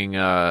singing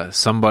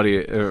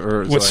Somebody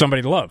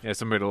Somebody to Love. Yeah,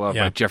 Somebody to Love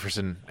by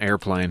Jefferson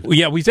Airplane. Well,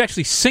 yeah, he's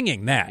actually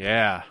singing that.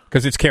 Yeah.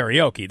 Because it's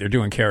karaoke. They're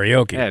doing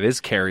karaoke. Yeah, it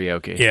is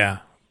karaoke. Yeah,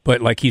 but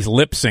like he's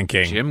lip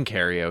syncing. Jim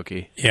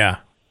karaoke.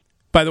 Yeah.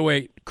 By the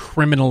way,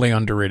 criminally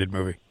underrated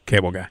movie,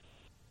 Cable Guy.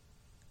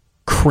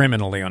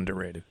 Criminally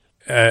underrated.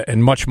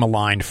 And much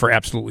maligned for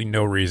absolutely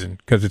no reason,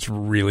 because it's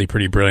really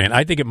pretty brilliant.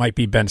 I think it might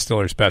be Ben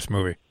Stiller's best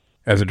movie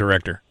as a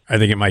director. I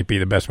think it might be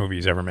the best movie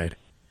he's ever made.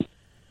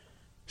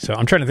 So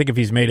I'm trying to think if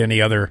he's made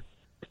any other...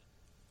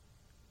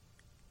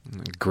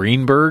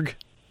 Greenberg?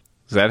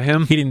 Is that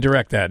him? He didn't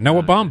direct that.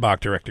 Noah Baumbach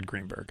directed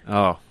Greenberg.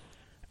 Oh.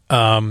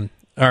 All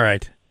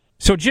right.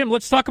 So, Jim,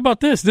 let's talk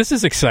about this. This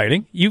is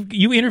exciting.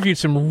 You interviewed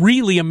some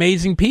really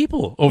amazing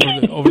people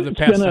over the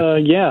past...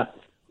 yeah.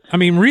 I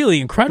mean, really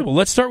incredible.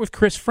 Let's start with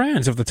Chris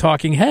Franz of the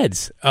Talking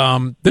Heads.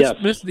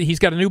 He's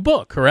got a new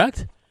book,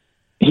 correct?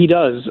 He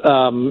does.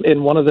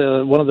 And one of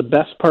the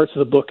best parts of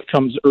the book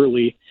comes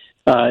early,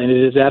 and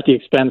it is at the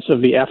expense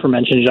of the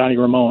aforementioned Johnny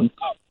Ramone.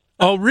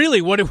 Oh, really?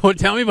 What?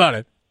 Tell me about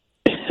it.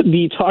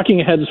 The Talking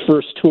Heads'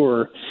 first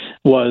tour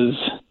was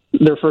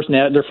their first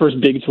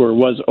big tour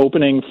was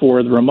opening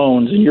for the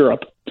Ramones in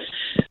Europe.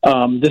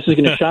 This is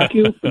going to shock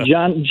you.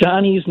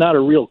 Johnny's not a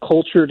real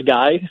cultured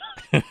guy,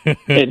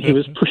 and he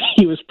was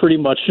pretty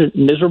much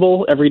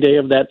miserable every day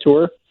of that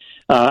tour.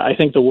 I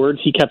think the words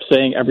he kept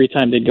saying every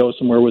time they'd go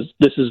somewhere was,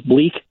 "This is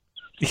bleak."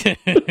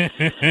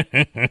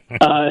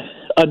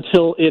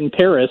 Until in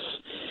Paris,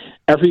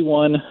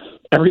 everyone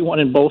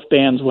in both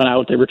bands went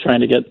out. They were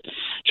trying to get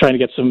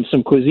some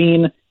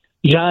cuisine.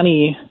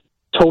 Johnny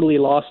totally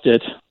lost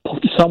it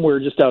somewhere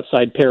just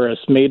outside Paris.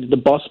 Made the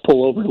bus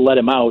pull over to let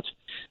him out.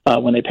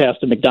 When they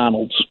passed a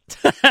McDonald's.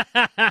 That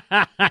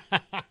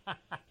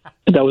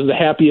was the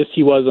happiest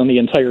he was on the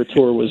entire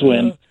tour, was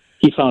when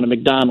he found a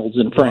McDonald's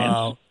in France.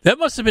 Wow. That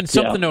must have been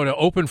something, though, to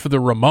open for the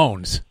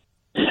Ramones.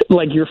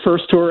 Like your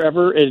first tour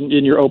ever, and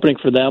you're opening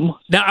for them?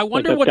 Now, I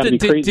wonder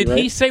did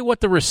he say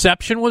what the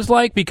reception was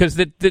like? Because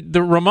the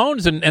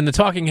Ramones and the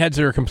Talking Heads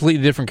are a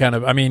completely different kind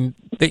of, I mean,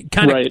 they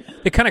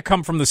kind of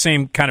come from the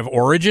same kind of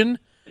origin,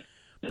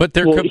 but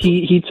they're... Well,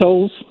 he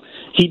tells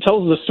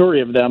the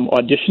story of them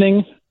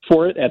auditioning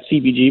for it at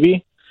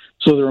CBGB.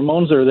 So the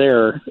Ramones are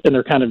there, and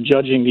they're kind of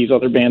judging these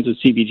other bands at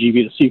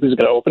CBGB to see who's going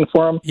to open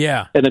for them.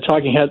 Yeah. And the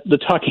Talking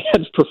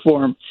Heads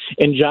perform,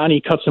 and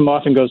Johnny cuts them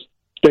off and goes,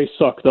 "They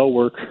suck, they'll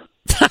work."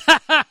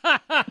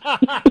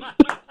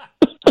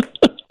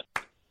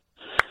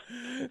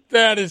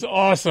 That is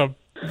awesome.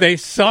 They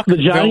suck, the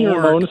Johnny they'll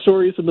Ramone work.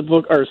 Stories in the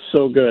book are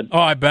so good. Oh,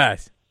 I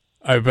bet.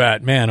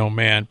 Man, oh,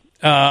 man.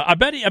 I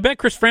bet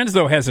Chris Franz,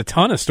 though, has a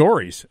ton of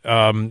stories.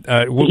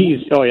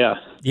 Oh, yeah.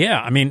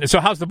 Yeah, I mean, so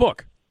how's the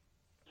book?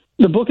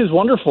 The book is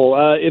wonderful.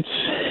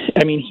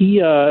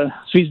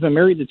 He's been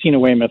married to Tina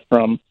Weymouth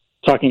from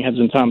Talking Heads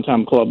and Tom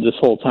Tom Club this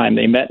whole time.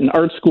 They met in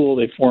art school.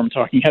 They formed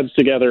Talking Heads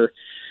together.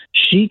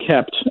 She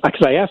kept,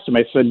 because I asked him,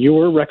 I said,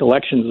 your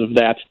recollections of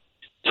that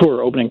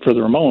tour opening for the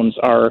Ramones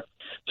are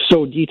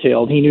so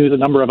detailed. He knew the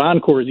number of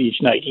encores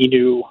each night. He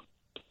knew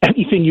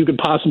anything you could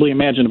possibly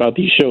imagine about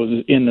these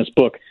shows in this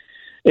book.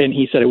 And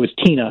he said it was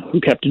Tina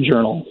who kept a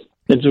journal.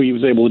 And so he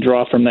was able to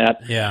draw from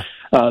that. Yeah.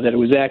 That it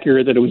was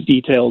accurate, that it was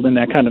detailed, and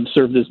that kind of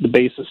served as the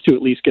basis to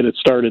at least get it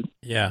started.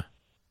 Yeah.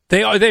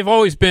 They've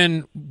always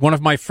been one of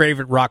my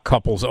favorite rock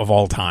couples of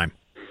all time.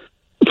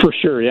 For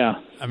sure,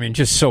 yeah. I mean,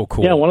 just so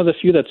cool. Yeah, one of the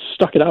few that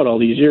stuck it out all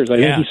these years. I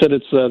think he said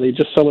they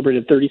just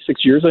celebrated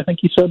 36 years, I think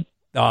he said.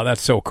 Oh,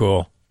 that's so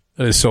cool.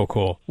 That is so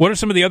cool. What are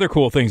some of the other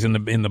cool things in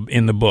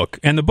the book?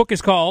 And the book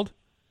is called?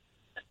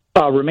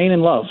 Remain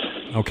in Love.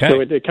 Okay.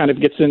 So it kind of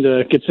gets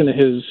into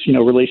his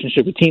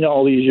relationship with Tina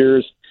all these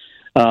years.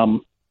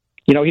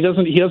 He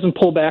doesn't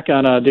pull back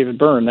on David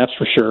Byrne, that's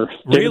for sure.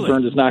 Really? David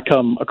Byrne does not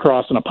come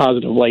across in a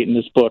positive light in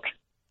this book.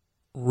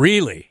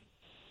 Really?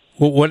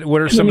 Well,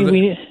 what are some of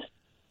the...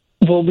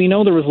 we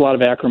know there was a lot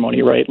of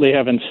acrimony, right?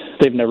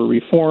 They've never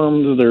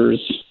reformed. They've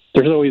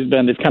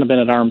kind of been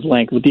at arm's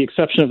length, with the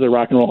exception of the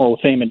Rock and Roll Hall of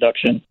Fame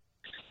induction.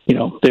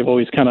 They've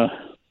always kind of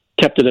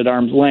kept it at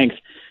arm's length.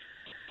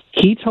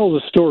 He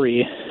tells a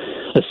story,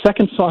 the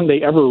second song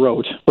they ever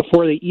wrote,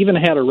 before they even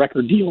had a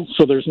record deal.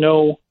 So there's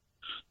no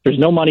There's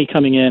no money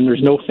coming in.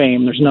 There's no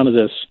fame. There's none of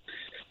this.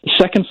 The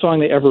second song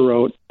they ever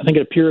wrote, I think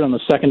it appeared on the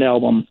second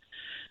album,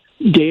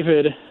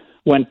 David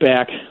went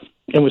back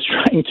and was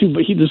trying to,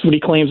 but this is what he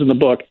claims in the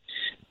book,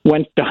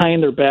 went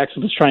behind their backs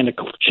and was trying to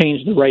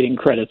change the writing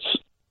credits.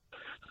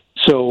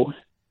 So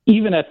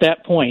even at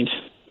that point,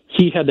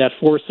 he had that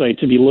foresight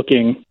to be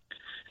looking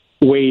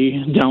way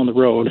down the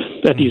road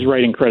at these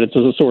writing credits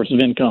as a source of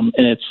income.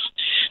 And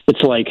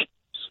it's like,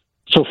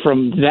 so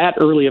from that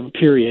early of a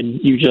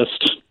period,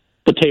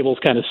 the table's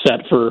kind of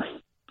set for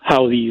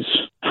how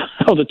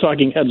the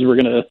Talking Heads were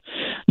going to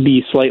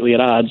be slightly at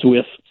odds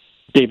with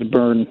David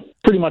Byrne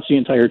pretty much the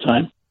entire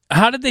time.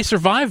 How did they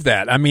survive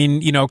that? I mean,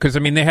 because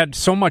they had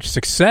so much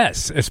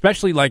success,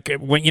 especially like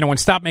when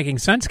Stop Making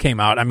Sense came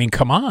out. I mean,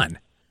 come on.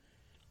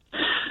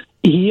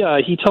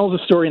 He tells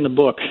a story in the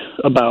book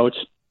about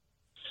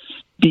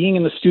being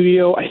in the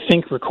studio, I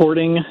think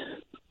recording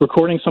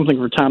something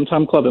for Tom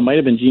Tom Club. It might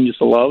have been Genius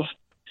of Love,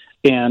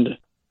 and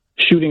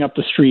shooting up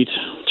the street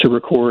to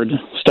record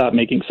Stop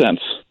Making Sense.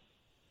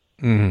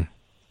 Mm-hmm.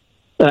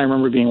 And I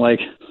remember being like,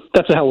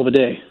 that's a hell of a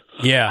day.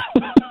 Yeah.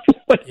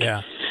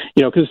 Yeah.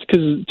 Because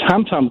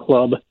Tom Tom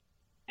Club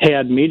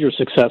had major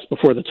success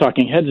before the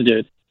Talking Heads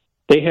did.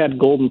 They had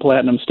gold and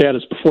platinum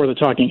status before the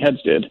Talking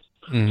Heads did.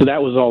 Mm-hmm. So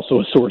that was also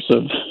a source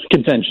of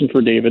contention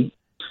for David.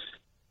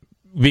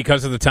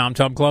 Because of the Tom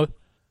Tom Club?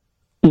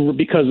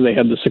 Because they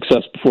had the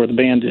success before the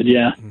band did,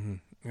 yeah. Mm-hmm.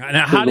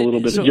 Now, there's a little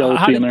bit of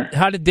jealousy in there.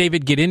 How did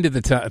David get into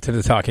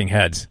the Talking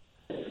Heads?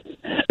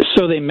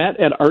 So they met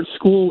at art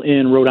school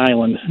in Rhode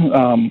Island.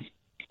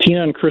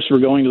 Tina and Chris were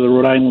going to the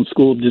Rhode Island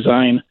School of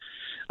Design.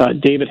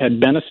 David had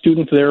been a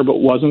student there, but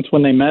wasn't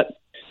when they met.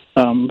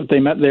 But they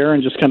met there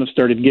and just kind of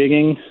started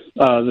gigging.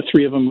 The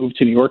three of them moved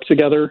to New York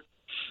together,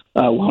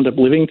 wound up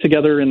living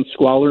together in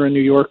squalor in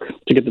New York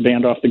to get the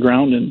band off the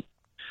ground. And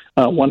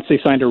once they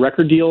signed a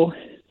record deal,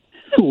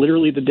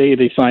 literally the day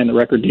they signed the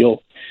record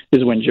deal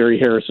is when Jerry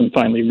Harrison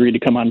finally agreed to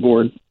come on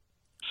board.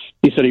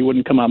 He said he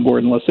wouldn't come on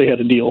board unless they had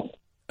a deal.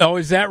 Oh,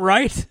 is that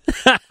right?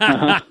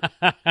 Uh-huh.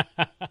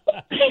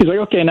 He's like,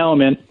 okay, now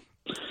I'm in.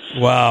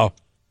 Wow.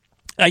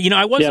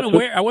 I wasn't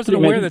aware. I wasn't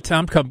aware that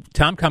Tom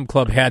Com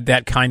Club had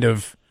that kind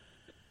of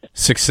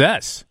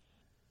success.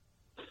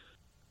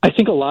 I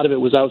think a lot of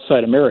it was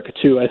outside America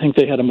too. I think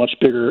they had a much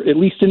bigger, at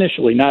least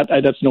initially.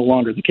 That's no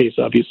longer the case,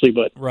 obviously,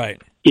 but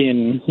right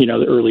in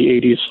the early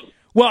 '80s.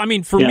 Well, I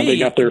mean, for me, they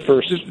got there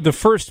first. The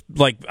first,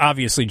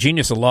 obviously,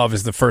 Genius of Love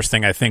is the first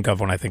thing I think of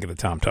when I think of the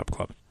Tom Tom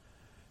Club.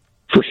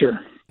 For sure.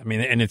 I mean,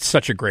 and it's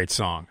such a great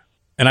song,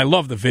 and I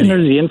love the video.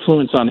 And there's the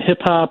influence on hip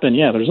hop, and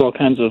there's all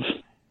kinds of.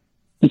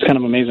 It's kind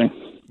of amazing.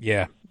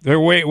 Yeah, they're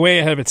way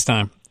ahead of its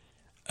time.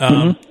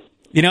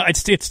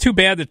 It's too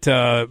bad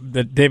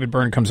that David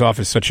Byrne comes off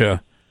as such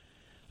a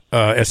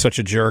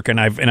jerk, and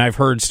I've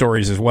heard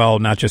stories as well,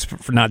 not just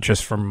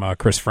from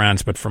Chris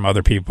Franz, but from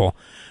other people,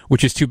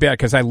 which is too bad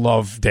because I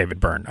love David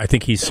Byrne. I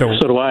think he's so.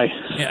 So do I.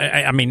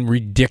 I mean,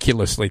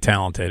 ridiculously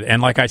talented,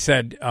 and like I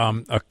said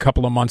a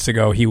couple of months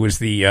ago, he was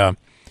the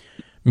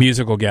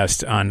musical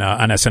guest on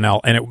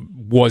SNL, and it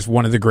was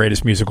one of the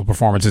greatest musical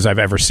performances I've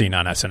ever seen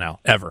on SNL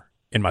ever.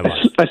 In my life.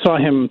 I saw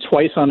him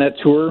twice on that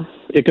tour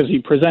because he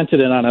presented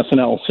it on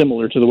SNL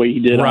similar to the way he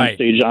did on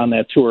stage on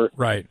that tour.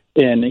 Right.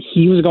 And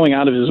he was going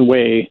out of his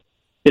way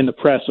in the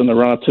press in the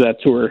run-up to that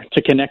tour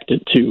to connect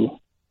it to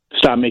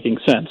Stop Making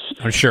Sense.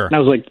 Oh, sure. And I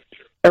was like,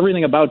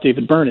 everything about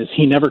David Byrne is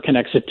he never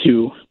connects it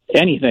to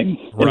anything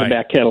in the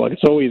back catalog.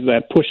 It's always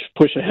that push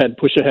ahead.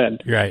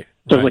 Right.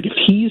 So I was like,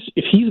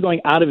 if he's going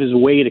out of his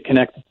way to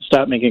connect it to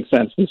Stop Making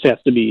Sense, this has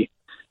to be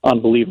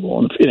unbelievable.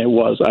 And it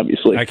was,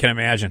 obviously. I can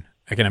imagine.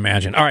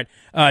 All right,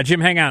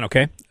 Jim, hang on,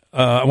 okay?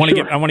 I want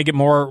to get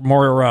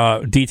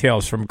more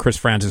details from Chris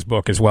Franz's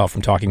book as well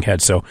from Talking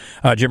Heads. So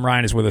Jim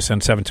Ryan is with us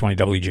on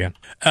 720 WGN.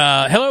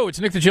 Hello, it's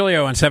Nick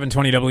Digilio on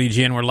 720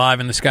 WGN. We're live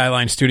in the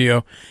Skyline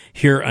studio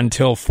here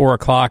until 4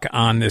 o'clock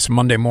on this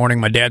Monday morning.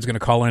 My dad's going to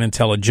call in and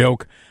tell a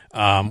joke.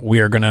 We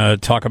are going to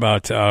talk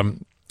about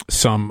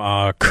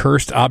some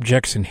cursed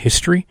objects in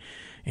history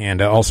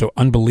and also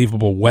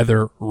unbelievable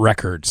weather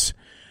records.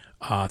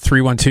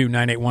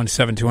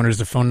 312-981-7200 is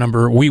the phone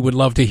number. We would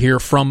love to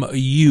hear from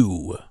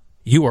you.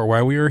 You are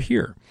why we are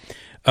here.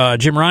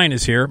 Jim Ryan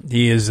is here.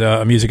 He is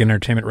a music and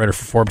entertainment writer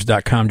for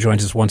Forbes.com.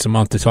 Joins us once a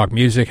month to talk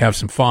music, have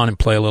some fun, and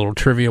play a little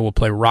trivia. We'll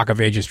play Rock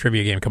of Ages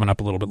trivia game coming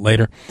up a little bit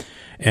later.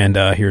 And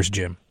here's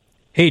Jim.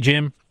 Hey,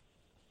 Jim.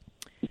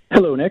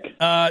 Hello, Nick.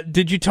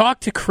 Did you talk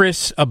to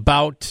Chris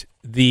about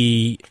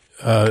the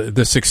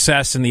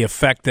success and the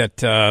effect that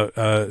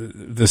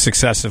the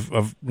success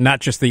of not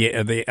just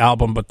the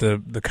album but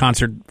the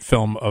concert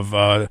film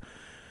of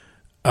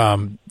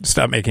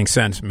Stop Making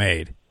Sense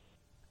made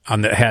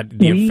on the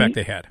effect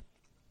they had?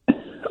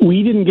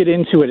 We didn't get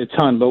into it a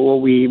ton, but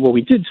what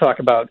we did talk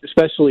about,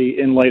 especially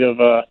in light of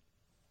the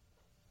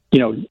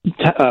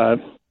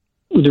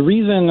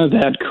reason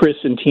that Chris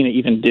and Tina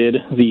even did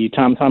the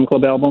Tom Tom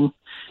Club album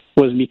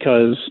was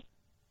because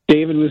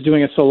David was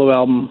doing a solo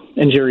album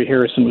and Jerry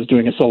Harrison was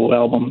doing a solo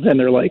album, and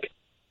they're like,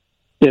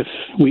 if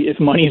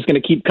money is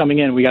going to keep coming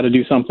in, we got to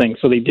do something.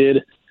 So they did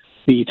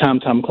the Tom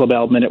Tom Club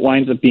album, and it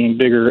winds up being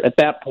bigger at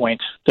that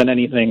point than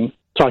anything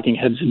Talking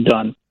Heads had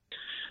done.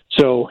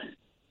 So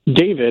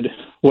David,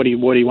 what he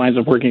winds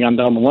up working on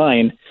down the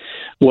line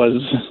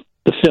was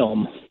the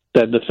film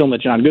that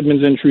John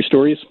Goodman's in, True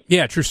Stories.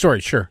 Yeah, True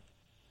Stories, sure.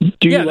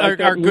 Do you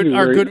like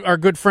our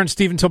good friend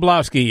Stephen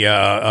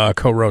Tobolowsky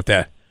co-wrote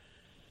that.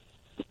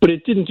 But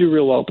it didn't do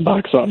real well at the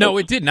box office. No,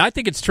 it didn't. I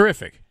think it's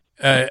terrific.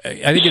 I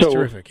think it's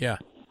terrific, yeah.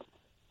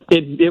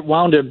 It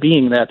wound up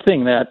being that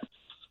thing that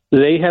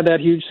they had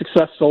that huge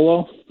success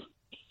solo.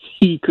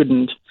 He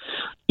couldn't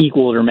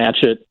equal it or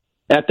match it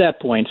at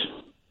that point,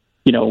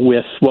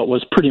 with what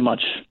was pretty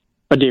much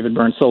a David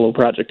Byrne solo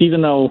project.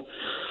 Even though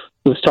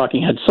it was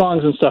Talking Head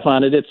songs and stuff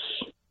on it, it's,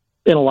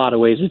 in a lot of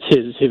ways, it's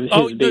his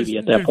baby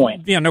at that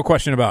point. Yeah, no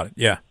question about it,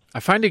 yeah. I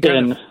find it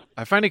kind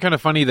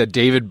of funny that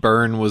David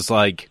Byrne was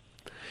like,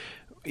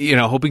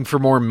 hoping for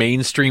more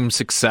mainstream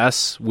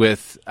success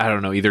with, I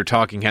don't know, either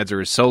Talking Heads or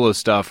his solo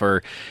stuff,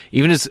 or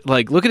even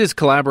look at his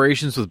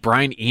collaborations with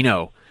Brian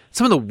Eno.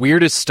 Some of the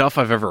weirdest stuff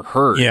I've ever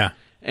heard. Yeah.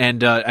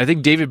 And I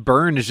think David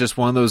Byrne is just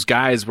one of those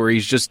guys where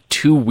he's just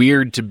too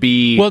weird to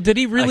be did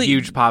he really, a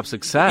huge pop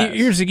success.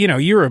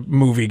 You're a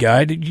movie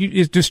guy.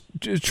 Does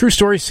True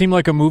Stories seem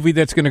like a movie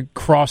that's going to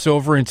cross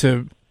over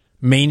into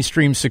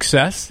mainstream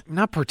success?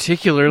 Not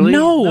particularly.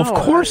 No, of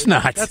course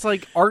not. That's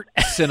like art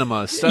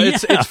cinema. So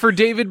it's for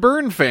David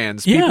Byrne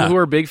fans. People who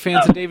are big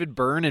fans of David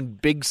Byrne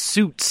and big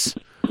suits.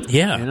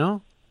 Yeah.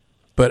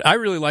 But I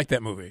really liked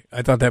that movie.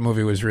 I thought it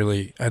was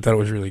really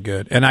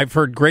good. And I've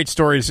heard great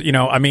stories.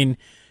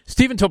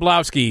 Stephen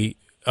Tobolowsky,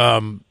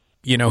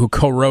 who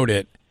co-wrote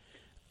it,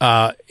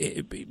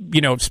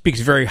 speaks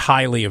very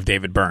highly of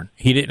David Byrne.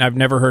 I've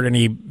never heard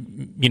any,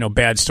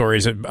 bad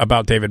stories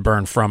about David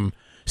Byrne from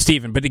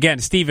Stephen. But again,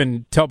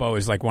 Stephen Tobo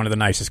is like one of the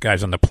nicest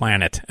guys on the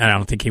planet, and I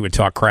don't think he would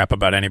talk crap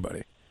about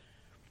anybody.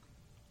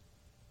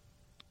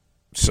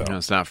 So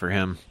it's not for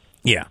him.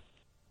 Yeah,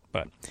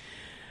 but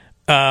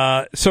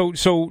so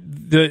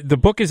the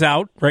book is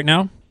out right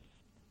now.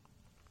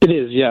 It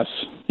is, yes.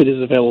 It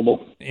is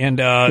available. And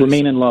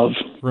Remain in Love.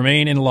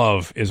 Remain in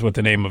Love is what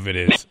the name of it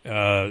is.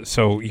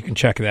 So you can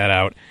check that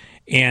out.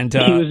 And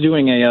he was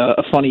doing a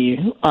funny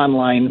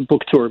online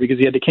book tour because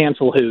he had to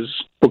cancel his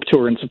book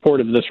tour in support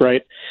of this,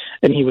 right?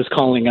 And he was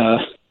calling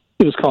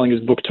his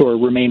book tour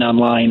 "Remain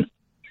Online."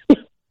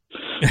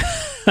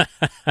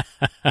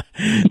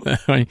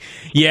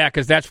 Yeah,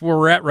 because that's where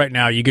we're at right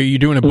now. You're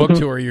doing a book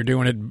tour. You're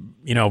doing it,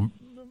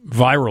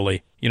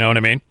 virally. You know what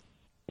I mean?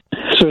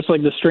 So it's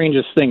like the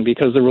strangest thing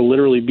because there will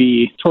literally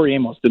be, Tori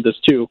Amos did this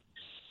too.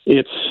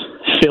 It's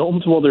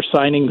filmed while they're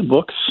signing the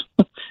books,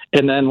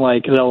 and then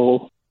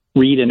they'll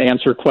read and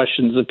answer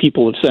questions that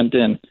people have sent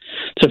in.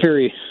 It's a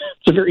very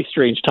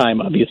strange time,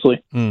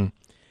 obviously. Mm.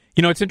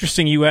 It's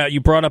interesting. You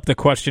brought up the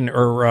question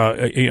or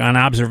an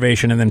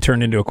observation, and then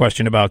turned into a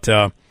question about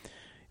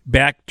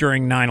back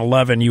during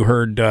 9/11. You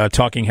heard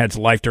Talking Heads'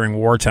 Life During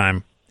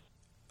Wartime.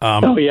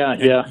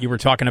 Yeah. You were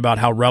talking about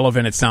how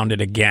relevant it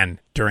sounded again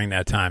during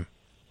that time.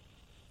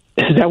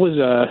 That was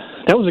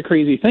a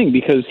crazy thing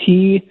because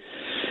 9/11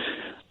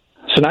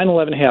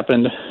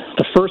 happened.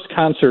 The first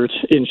concert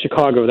in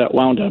Chicago that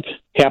wound up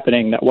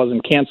happening that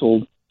wasn't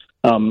canceled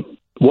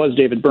was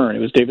David Byrne. It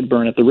was David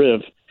Byrne at the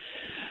Riv.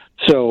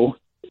 So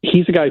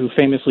he's a guy who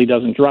famously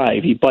doesn't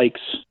drive. He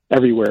bikes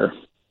everywhere.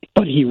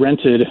 But he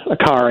rented a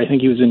car. I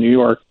think he was in New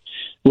York.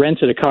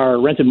 Rented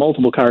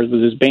multiple cars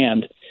with his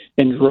band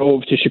and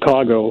drove to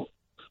Chicago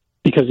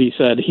because he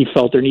said he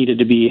felt there needed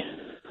to be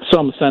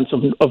some sense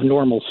of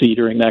normalcy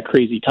during that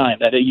crazy time,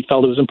 that he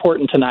felt it was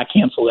important to not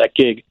cancel that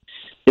gig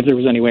if there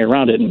was any way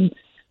around it. And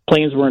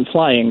planes weren't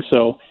flying,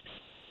 so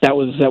that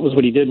was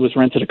what he did, was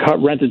rented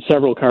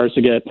several cars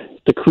to get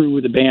the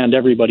crew, the band,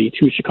 everybody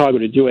to Chicago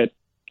to do it.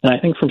 And I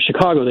think from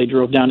Chicago they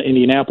drove down to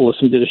Indianapolis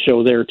and did a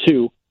show there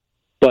too.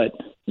 But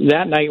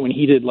that night when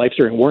he did Life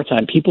During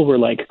Wartime, people were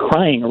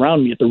crying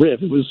around me at the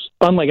Riv. It was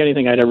unlike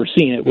anything I'd ever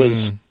seen. It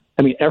was,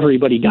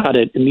 everybody got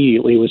it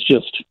immediately. It was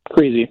just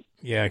crazy.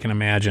 Yeah, I can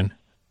imagine.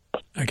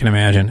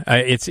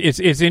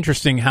 It's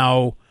interesting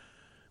how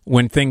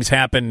when things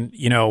happen,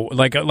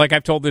 like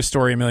I've told this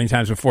story a million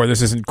times before.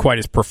 This isn't quite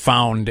as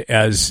profound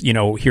as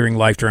hearing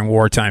Life During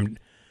Wartime,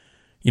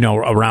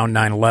 around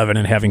 9/11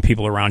 and having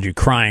people around you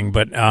crying.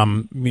 But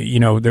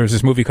there's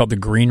this movie called The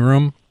Green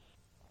Room.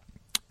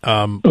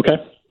 Okay.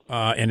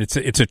 And it's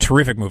a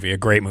terrific movie, a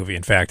great movie,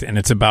 in fact, and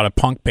it's about a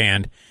punk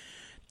band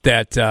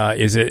that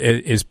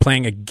is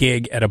playing a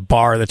gig at a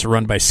bar that's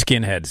run by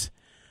skinheads.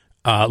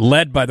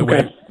 Led by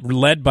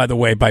the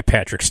way by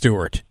Patrick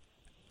Stewart.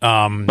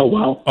 Oh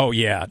wow! Oh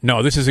yeah,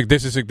 no, this is a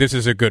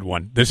good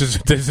one. This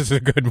is a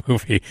good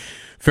movie,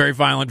 very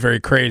violent, very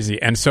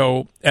crazy. And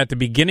so at the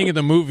beginning of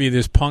the movie,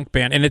 this punk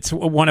band, and it's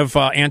one of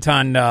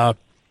Anton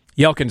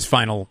Yelkin's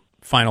final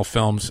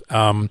films.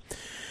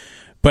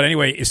 But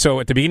anyway, so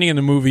at the beginning of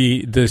the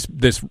movie, this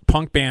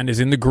punk band is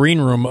in the green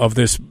room of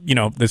this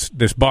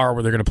bar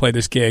where they're going to play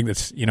this gig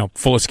that's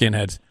full of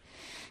skinheads.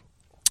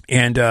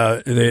 And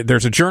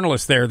there's a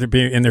journalist there,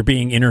 they're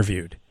being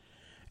interviewed.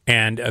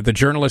 And the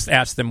journalist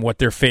asks them what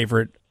their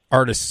favorite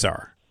artists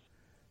are.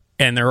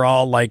 and they're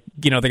all like,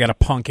 they got a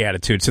punk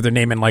attitude, so they're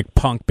naming like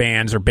punk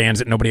bands or bands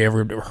that nobody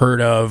ever heard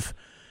of,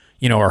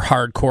 or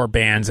hardcore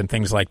bands and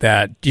things like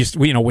that, just,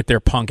 with their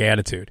punk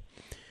attitude.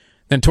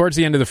 Then towards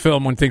the end of the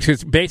film, when things,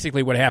 cause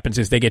basically what happens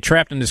is they get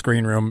trapped in this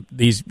green room,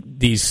 these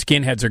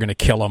skinheads are going to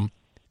kill them,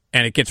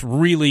 and it gets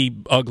really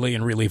ugly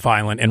and really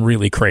violent and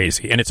really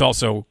crazy, and it's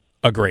also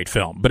a great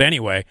film. But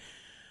anyway,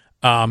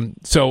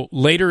 so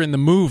later in the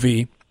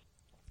movie,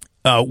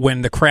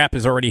 when the crap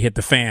has already hit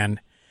the fan,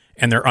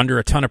 and they're under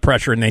a ton of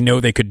pressure, and they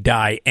know they could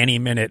die any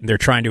minute, and they're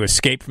trying to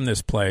escape from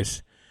this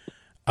place.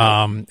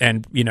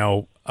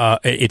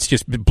 It's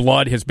just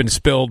blood has been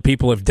spilled,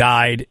 people have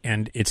died,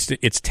 and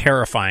it's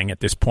terrifying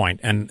at this point,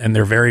 and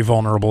they're very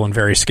vulnerable and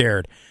very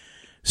scared.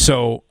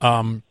 So,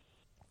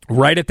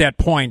 right at that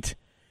point,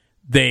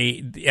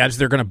 as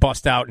they're going to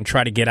bust out and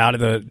try to get out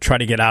of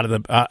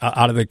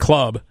the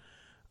club.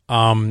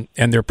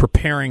 And they're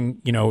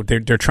preparing,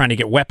 they're trying to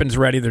get weapons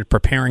ready. They're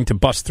preparing to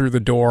bust through the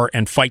door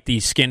and fight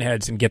these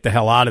skinheads and get the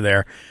hell out of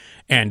there.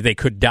 And they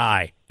could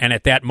die. And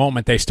at that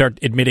moment, they start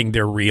admitting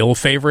their real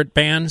favorite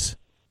bands.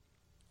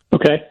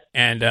 Okay.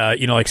 And,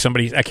 like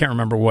somebody, I can't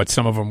remember what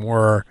some of them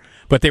were,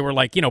 but they were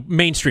like,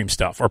 mainstream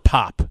stuff or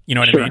pop. You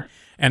know what I mean?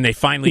 And they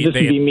finally... This would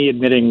be me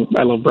admitting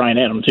I love Bryan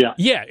Adams, yeah.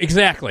 Yeah,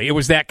 exactly. It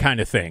was that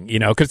kind of thing,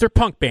 because they're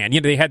punk band.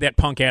 They had that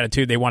punk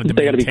attitude. They wanted to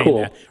maintain be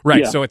cool. that.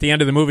 Right, yeah. So at the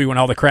end of the movie, when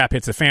all the crap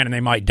hits the fan and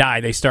they might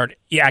die, they start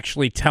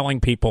actually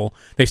telling people,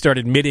 they start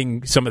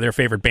admitting some of their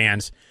favorite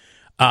bands.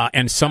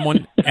 And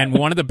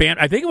one of the band,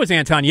 I think it was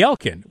Anton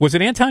Yelchin. Was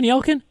it Anton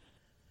Yelchin?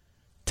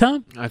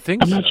 Tom? I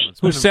think so.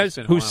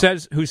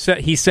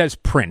 He says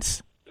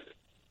Prince.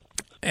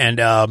 And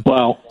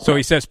wow. So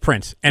he says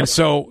Prince. And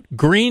so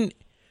Green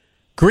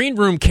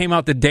Room came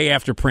out the day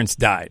after Prince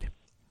died,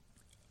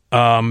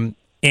 and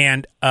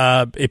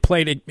it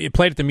played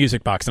at the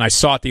Music Box, and I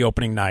saw it the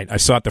opening night. I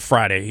saw it the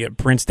Friday.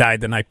 Prince died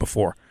the night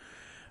before,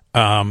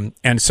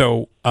 and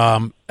so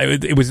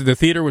it was the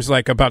theater was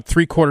like about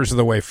 3/4 of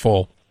the way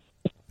full,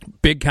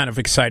 big kind of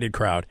excited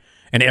crowd,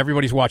 and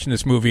everybody's watching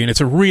this movie, and it's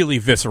a really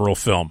visceral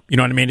film. You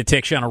know what I mean? It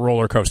takes you on a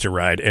roller coaster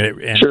ride,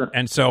 sure.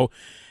 And so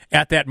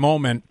at that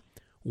moment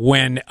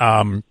when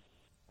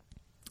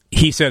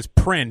he says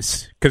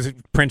Prince, because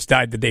Prince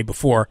died the day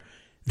before,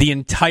 the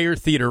entire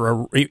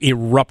theater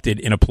erupted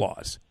in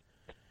applause.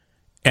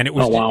 And it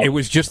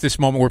was just this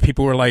moment where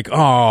people were like,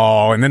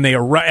 oh, and then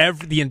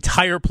the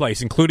entire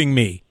place, including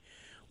me,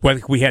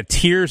 we had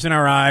tears in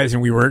our eyes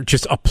and we were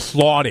just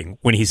applauding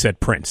when he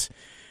said Prince.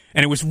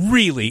 And it was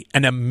really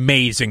an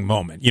amazing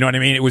moment. You know what I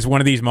mean? It was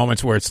one of these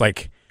moments where it's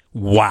like,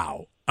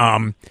 wow.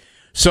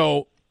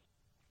 So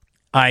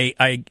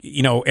I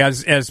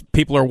as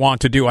people are wont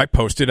to do, I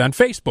posted on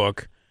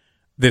Facebook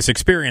this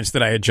experience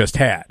that I had just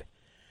had,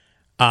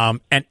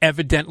 and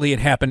evidently it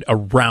happened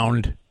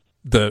around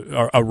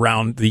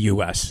the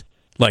U.S.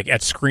 Like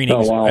at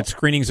screenings, At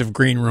screenings of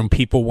Green Room,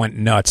 people went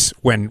nuts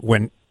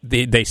when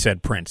they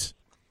said Prince,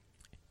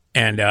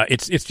 and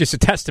it's just a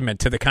testament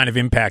to the kind of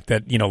impact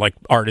that like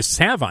artists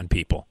have on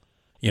people,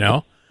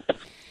 Yeah,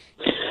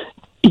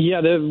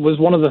 that was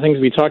one of the things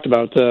we talked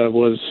about.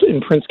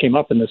 And Prince came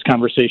up in this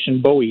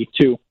conversation. Bowie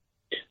too,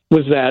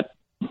 was that.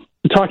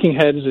 The Talking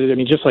Heads, I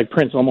mean, just like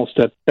Prince, almost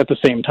at the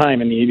same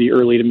time in the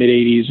early to mid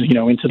 80s,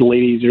 into the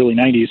late 80s, early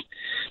 90s,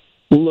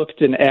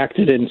 looked and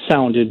acted and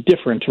sounded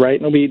different, right?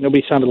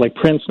 Nobody sounded like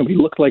Prince. Nobody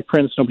looked like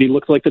Prince. Nobody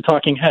looked like the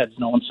Talking Heads.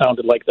 No one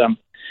sounded like them.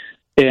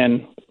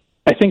 And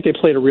I think they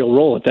played a real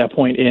role at that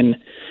point in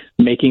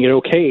making it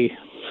okay,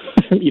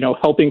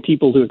 helping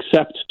people to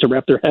accept, to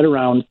wrap their head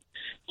around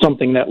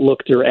something that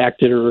looked or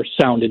acted or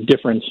sounded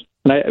different.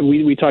 And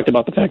we talked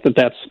about the fact that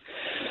that's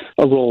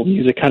a role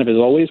music kind of has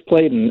always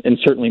played, and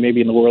certainly maybe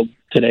in the world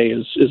today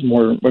is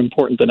more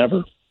important than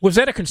ever. Was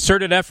that a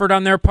concerted effort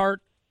on their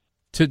part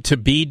to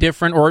be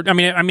different? Or I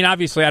mean,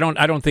 obviously, I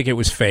don't think it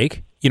was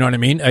fake. You know what I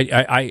mean?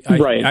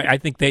 I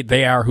think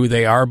they are who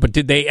they are. But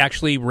did they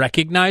actually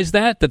recognize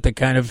that the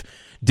kind of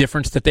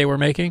difference that they were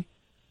making?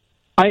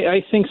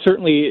 I think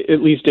certainly,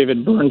 at least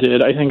David Byrne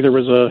did. I think there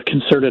was a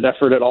concerted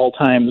effort at all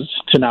times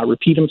to not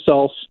repeat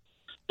himself,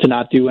 to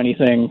not do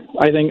anything.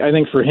 I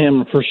think for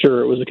him, for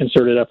sure, it was a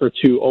concerted effort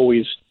to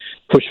always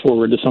push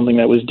forward to something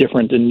that was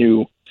different and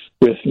new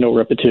with no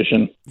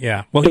repetition.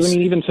 Yeah. Well, because,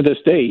 even to this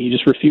day, he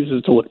just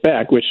refuses to look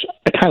back, which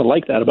I kind of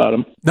like that about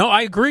him. No,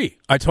 I agree.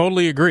 I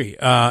totally agree.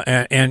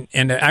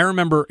 And I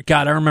remember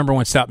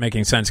when Stop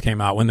Making Sense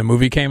came out, when the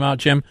movie came out,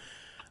 Jim.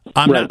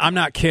 I'm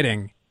not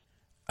kidding.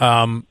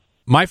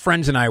 My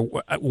friends and I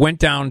went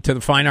down to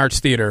the Fine Arts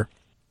Theater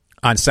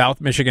on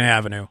South Michigan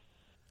Avenue,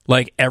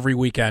 like every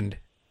weekend,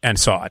 and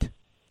saw it.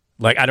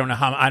 Like I don't know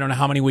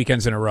how many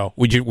weekends in a row.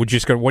 Would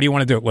just go? What do you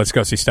want to do? Let's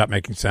go see Stop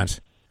Making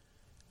Sense.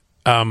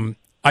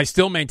 I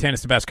still maintain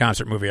it's the best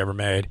concert movie ever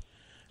made.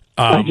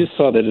 I just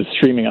saw that it's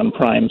streaming on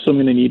Prime, so I'm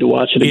going to need to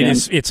watch it again.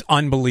 It's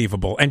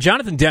unbelievable. And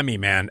Jonathan Demme,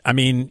 man, I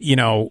mean,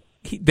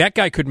 that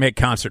guy could make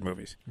concert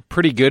movies.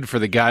 Pretty good for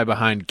the guy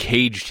behind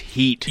Caged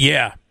Heat.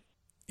 Yeah.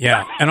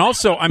 And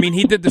also, I mean,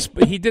 he did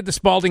the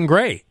Spalding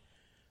Gray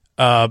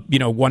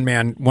one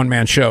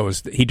man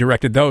shows. He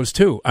directed those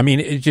too. I mean,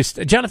 it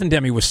just Jonathan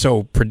Demme was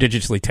so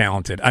prodigiously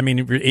talented. I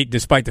mean,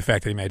 despite the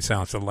fact that he made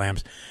Silence of the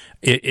Lambs,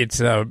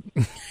 it's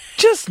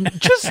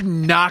just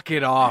knock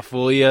it off,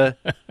 will you?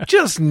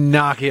 Just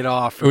knock it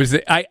off. It was.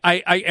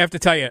 I have to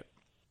tell you,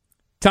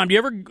 Tom. Do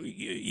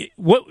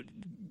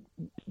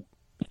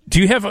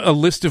you have a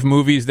list of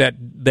movies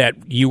that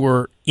you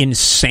were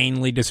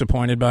insanely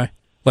disappointed by?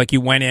 Like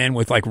you went in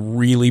with like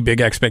really big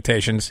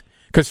expectations?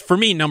 Because for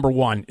me, number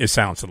one is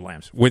Silence of the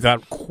Lambs.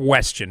 Without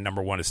question,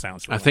 number one is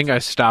Silence of the Lambs. I think I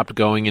stopped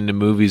going into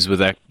movies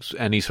with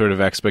any sort of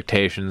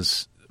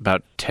expectations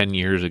about 10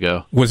 years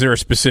ago. Was there a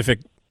specific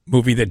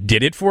movie that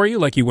did it for you?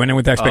 Like you went in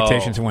with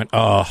expectations and went,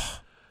 oh.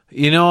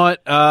 You know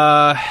what?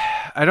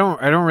 I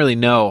don't really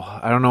know.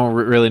 I don't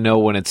really know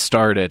when it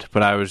started,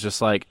 but I was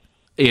just like,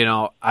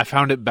 I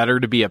found it better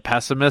to be a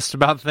pessimist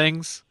about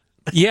things.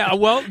 Yeah,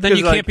 well, then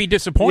you can't be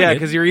disappointed. Yeah,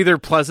 because you're either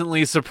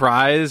pleasantly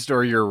surprised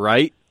or you're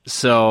right.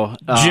 So,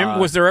 Jim,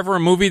 was there ever a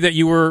movie that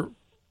you were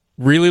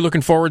really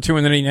looking forward to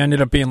and then he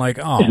ended up being like,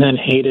 oh. And then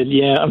hated,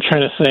 yeah, I'm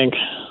trying to think.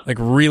 Like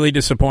really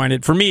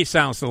disappointed. For me,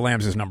 Silence of the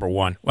Lambs is number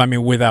one. I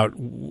mean,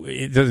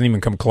 it doesn't even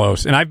come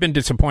close. And I've been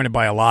disappointed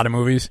by a lot of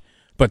movies,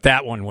 but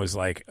that one was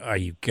like, oh,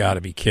 you got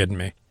to be kidding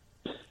me.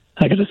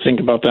 I got to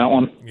think about that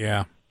one.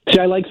 Yeah. See,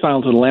 I like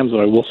Silence of the Lambs,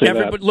 though, I will say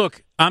that. But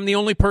look, I'm the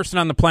only person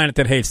on the planet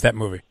that hates that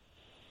movie.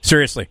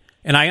 Seriously.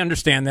 And I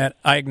understand that.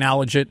 I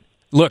acknowledge it.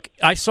 Look,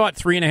 I saw it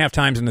 3.5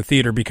 times in the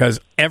theater because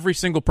every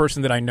single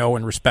person that I know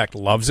and respect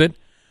loves it.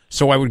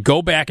 So I would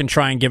go back and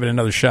try and give it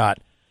another shot.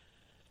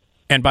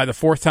 And by the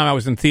fourth time I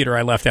was in theater,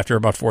 I left after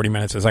about 40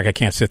 minutes. I was like, I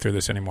can't sit through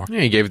this anymore.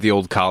 Yeah, you gave it the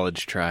old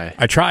college try.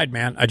 I tried,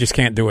 man. I just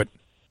can't do it.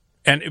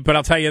 But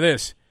I'll tell you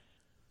this.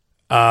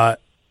 The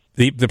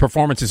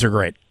performances are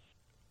great.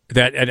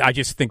 I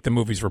just think the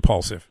movie's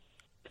repulsive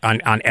on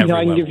every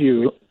level.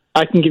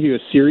 I can give you a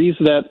series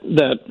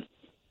that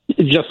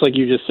just like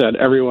you just said,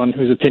 everyone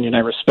whose opinion I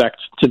respect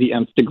to the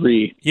nth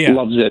degree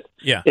loves it.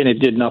 Yeah. And it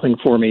did nothing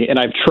for me. And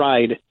I've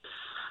tried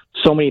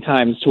so many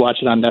times to watch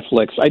it on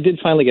Netflix. I did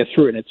finally get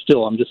through it, and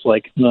I'm just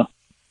like,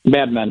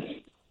 Mad Men.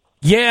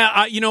 Yeah,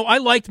 I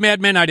liked Mad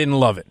Men. I didn't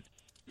love it.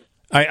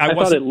 I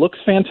thought it looks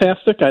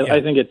fantastic. I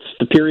think it's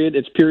period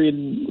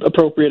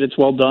appropriate. It's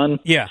well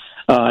done. Yeah.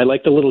 I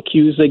like the little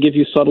cues they give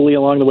you subtly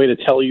along the way to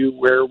tell you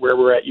where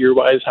we're at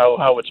year-wise,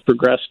 how it's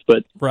progressed.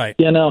 But, right.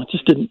 It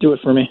just didn't do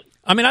it for me.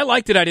 I mean, I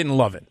liked it. I didn't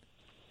love it.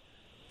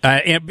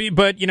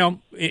 But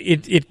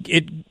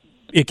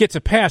it gets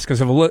a pass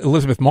because of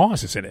Elizabeth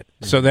Moss is in it.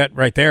 So that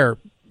right there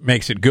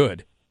makes it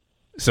good.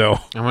 So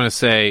I'm going to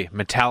say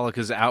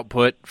Metallica's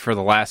output for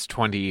the last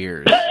 20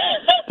 years.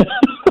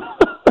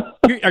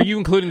 Are you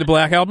including the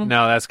Black Album?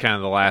 No, that's kind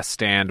of the last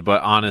stand.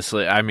 But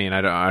honestly, I mean,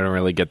 I don't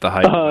really get the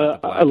hype.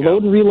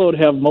 Load and Reload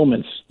have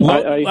moments.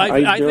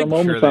 I there are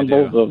moments on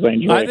both of those. I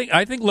enjoy.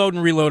 I think Load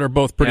and Reload are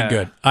both pretty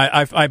good.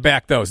 I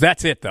back those.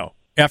 That's it though.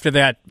 After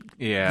that,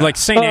 like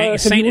Saint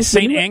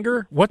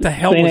Anger. What the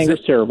hell Saint was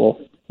Anger's it?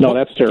 terrible. No,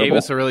 that's terrible. Gave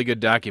us a really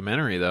good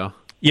documentary, though.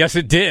 Yes,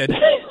 it did.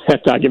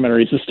 That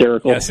documentary is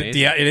hysterical. Yes, it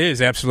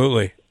is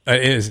absolutely.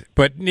 It is.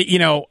 But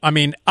I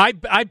mean, I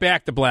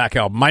back the Black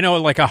Album. I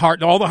know, like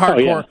all the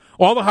hardcore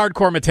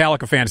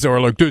Metallica fans that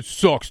are like, "This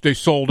sucks. They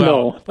sold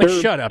out." Like,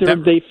 shut up.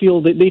 They feel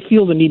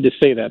the need to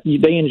say that.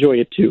 They enjoy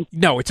it too.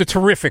 No, it's a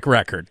terrific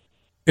record.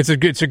 It's a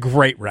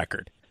great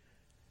record.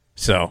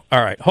 So,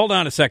 all right, hold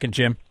on a second,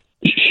 Jim.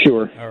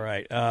 Sure. All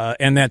right,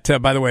 and that,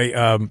 by the way,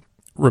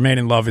 Remain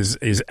in Love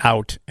is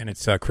out, and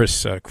it's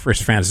Chris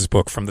Francis'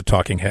 book from the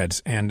Talking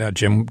Heads, and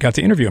Jim got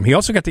to interview him. He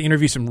also got to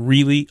interview some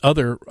really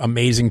other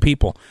amazing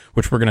people,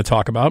 which we're going to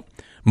talk about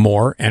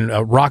more, and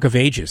Rock of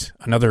Ages,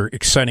 another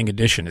exciting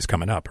edition, is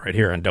coming up right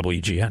here on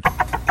WGN.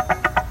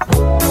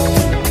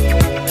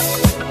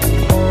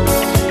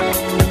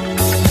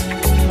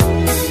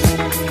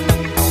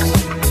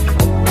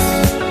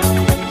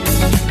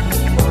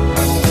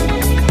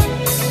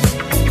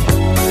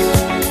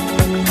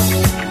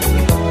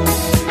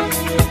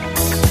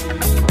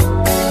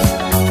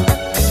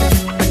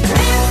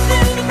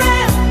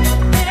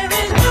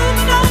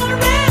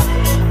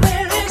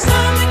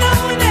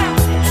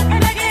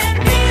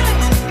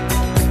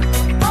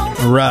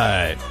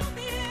 Right.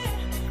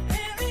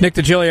 Nick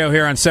Digilio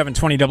here on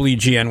 720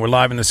 WGN. We're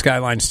live in the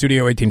Skyline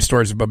Studio, 18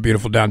 stories above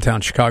beautiful downtown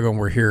Chicago, and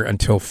we're here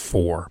until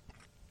 4.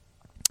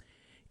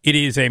 It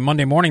is a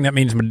Monday morning. That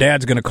means my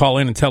dad's going to call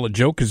in and tell a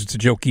joke because it's a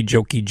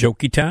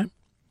jokey time.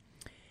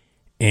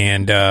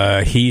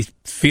 And he's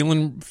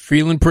feeling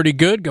pretty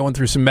good, going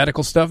through some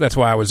medical stuff. That's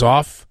why I was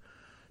off.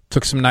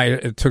 Took some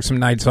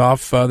nights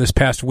off this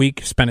past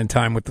week, spending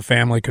time with the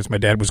family because my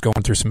dad was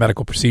going through some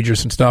medical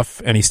procedures and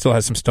stuff, and he still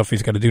has some stuff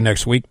he's got to do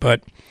next week.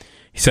 But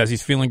he says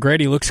he's feeling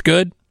great. He looks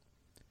good,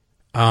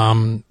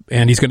 and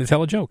he's going to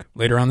tell a joke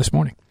later on this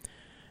morning.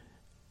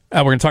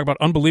 We're going to talk about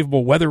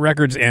unbelievable weather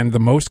records and the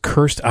most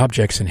cursed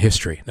objects in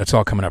history. That's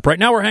all coming up. Right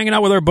now we're hanging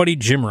out with our buddy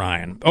Jim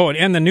Ryan. Oh,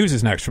 and the news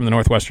is next from the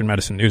Northwestern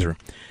Medicine Newsroom.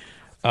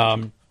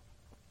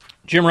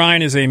 Jim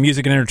Ryan is a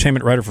music and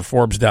entertainment writer for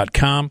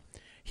Forbes.com.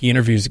 He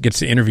gets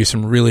to interview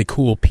some really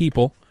cool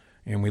people,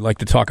 and we like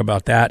to talk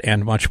about that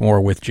and much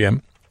more with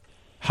Jim.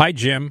 Hi,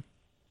 Jim.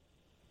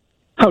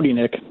 Howdy,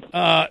 Nick.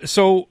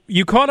 So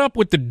you caught up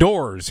with The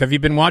Doors. Have you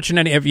been watching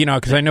any?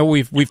 Because I know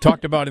we've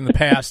talked about in the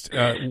past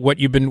what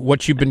you've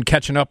been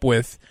catching up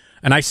with,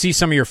 and I see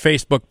some of your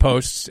Facebook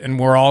posts, and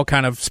we're all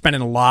kind of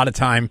spending a lot of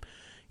time,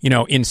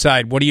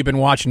 inside. What have you been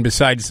watching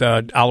besides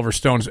Oliver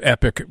Stone's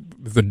epic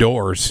The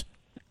Doors?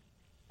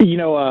 Tom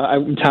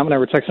and I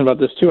were texting about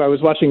this too. I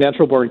was watching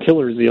Natural Born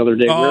Killers the other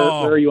day.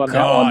 Oh, where are you on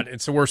that one?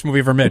 It's the worst movie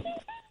ever made.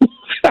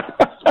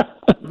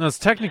 No, it's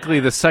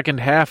technically the second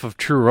half of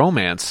True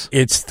Romance.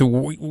 It's the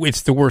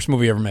worst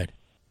movie ever made.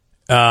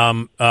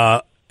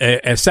 A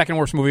second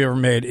worst movie ever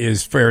made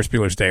is Ferris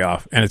Bueller's Day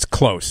Off, and it's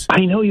close.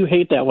 I know you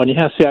hate that one.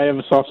 Yeah, see, I have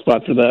a soft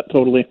spot for that,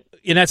 totally.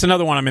 And that's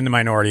another one I'm in the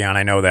minority on.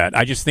 I know that.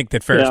 I just think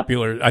that Ferris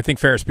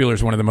Bueller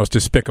is one of the most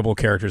despicable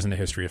characters in the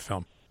history of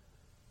film.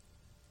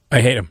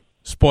 I hate him.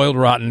 Spoiled,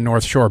 rotten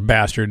North Shore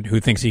bastard who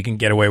thinks he can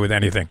get away with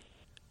anything.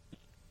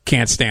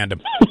 Can't stand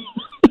him.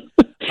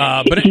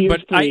 I hate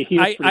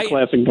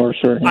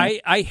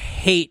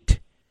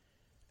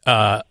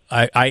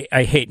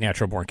I hate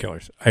Natural Born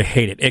Killers. I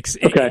hate it.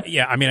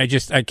 Okay.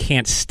 I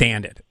can't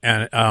stand it.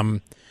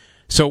 And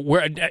so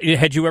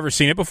had you ever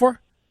seen it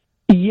before?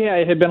 Yeah,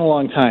 it had been a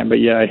long time, but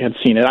yeah, I had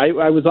seen it.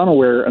 I was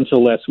unaware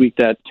until last week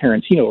that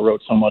Tarantino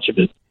wrote so much of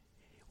it.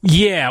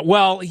 Yeah,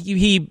 well,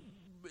 he's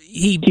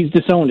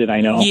disowned it,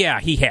 I know. Yeah,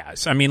 he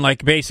has.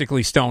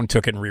 Basically Stone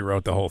took it and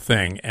rewrote the whole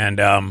thing, and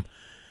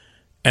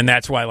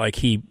that's why,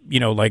 he's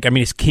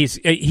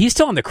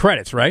still on the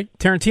credits, right?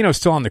 Tarantino's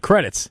still on the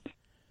credits.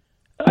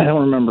 I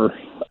don't remember.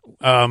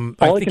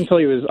 All I can tell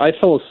you is I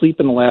fell asleep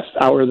in the last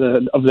hour of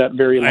that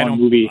very long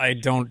movie. I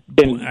don't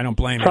blame you.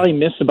 Probably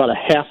missed about a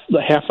half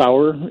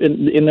hour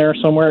in there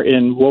somewhere,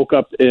 and woke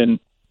up and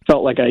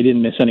felt like I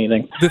didn't miss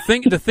anything.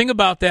 The thing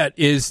about that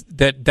is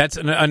that's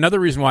another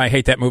reason why I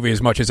hate that movie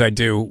as much as I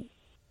do.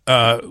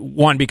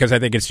 One, because I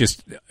think it's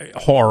just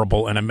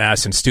horrible and a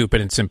mess and stupid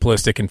and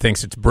simplistic and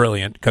thinks it's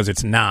brilliant because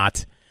it's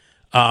not.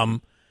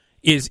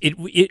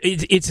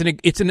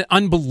 It's an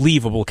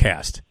unbelievable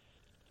cast.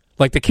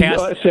 Like the cast.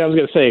 I was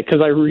going to say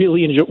because I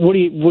really enjoy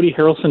Woody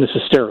Harrelson is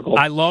hysterical.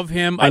 I love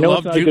him. I know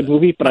it's not a good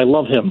movie, but I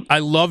love him. I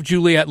love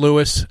Juliette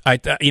Lewis. I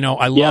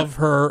love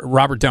her.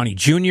 Robert Downey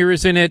Jr.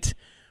 is in it.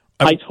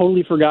 I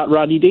totally forgot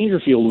Rodney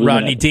Dangerfield.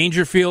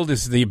 Dangerfield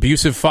is the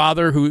abusive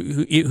father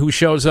who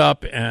shows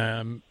up.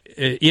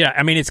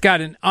 It's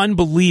got an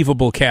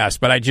unbelievable cast,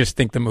 but I just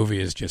think the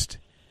movie is just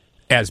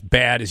as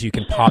bad as you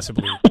can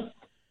possibly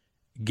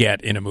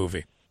get in a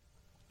movie.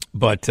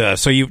 But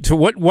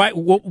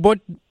what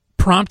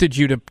prompted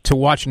you to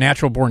watch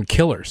Natural Born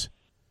Killers?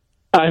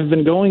 I've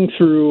been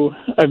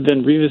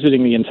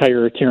revisiting the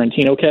entire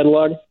Tarantino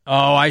catalog.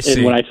 Oh, I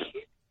see. And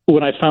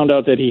when I found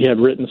out that he had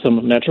written some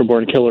of Natural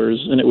Born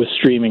Killers and it was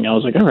streaming, I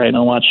was like, all right,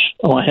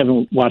 I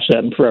haven't watched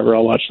that in forever.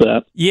 I'll watch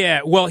that.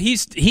 Yeah, well, he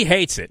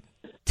hates it.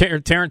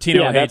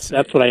 Tarantino hates it.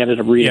 That's what I ended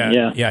up reading.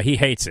 Yeah, he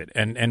hates it,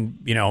 and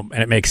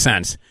it makes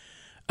sense.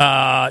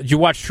 Did you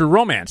watch True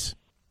Romance?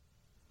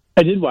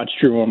 I did watch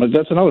True Romance.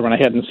 That's another one I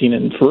hadn't seen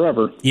in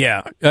forever.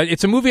 Yeah,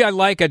 it's a movie I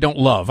like. I don't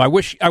love. I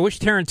wish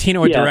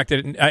Tarantino had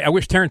directed it. I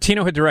wish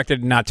Tarantino had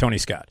directed it, not Tony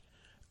Scott.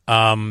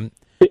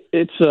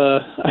 It's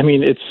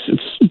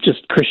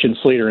just Christian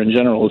Slater in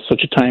general is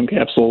such a time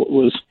capsule. It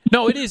was.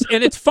 No, it is,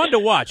 and it's fun to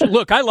watch.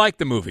 Look, I like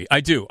the movie. I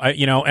do.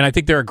 And I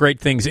think there are great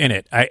things in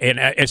it.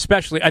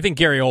 Especially, I think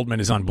Gary Oldman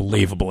is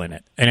unbelievable in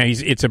it. And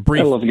it's a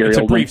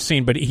brief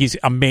scene, but he's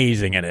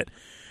amazing in it.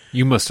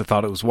 You must have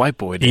thought it was White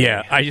Boy Day.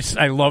 Yeah,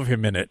 I love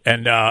him in it,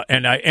 I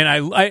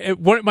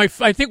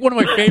think one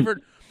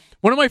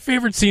of my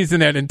favorite scenes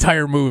in that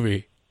entire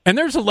movie. And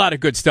there's a lot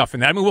of good stuff in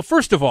that. Well,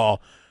 first of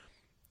all,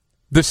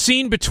 the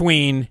scene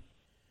between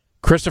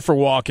Christopher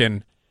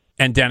Walken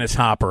and Dennis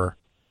Hopper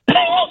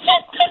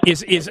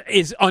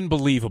is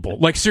unbelievable.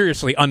 Like,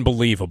 seriously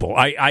unbelievable.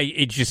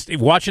 I just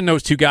watching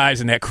those two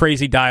guys and that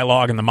crazy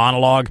dialogue and the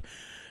monologue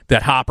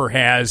that Hopper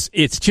has,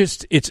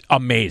 it's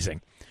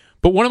amazing.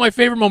 But one of my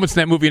favorite moments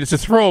in that movie, and it's a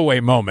throwaway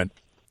moment,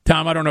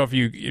 Tom, I don't know if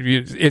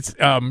it's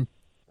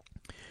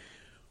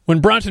when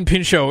Bronson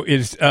Pinchot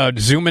is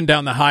zooming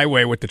down the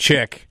highway with the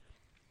chick,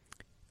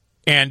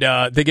 and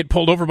they get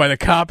pulled over by the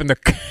cop, and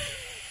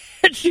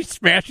and she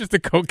smashes the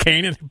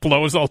cocaine and it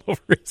blows all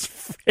over his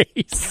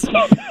face.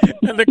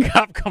 And the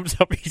cop comes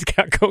up, he's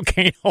got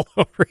cocaine all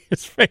over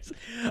his face.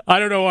 I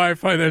don't know why I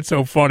find that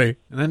so funny.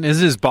 And then is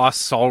his boss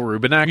Saul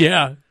Rubinek?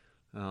 Yeah.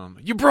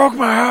 You broke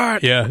my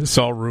heart. Yeah,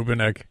 Saul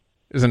Rubinek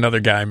is another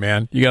guy,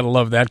 man. You got to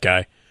love that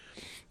guy.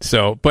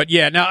 So, but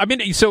yeah, now,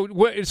 so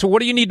what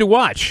do you need to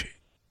watch?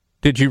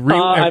 Did you read?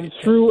 I'm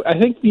through. I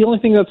think the only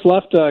thing that's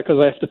left, because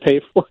I have to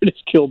pay for it,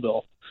 is Kill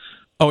Bill.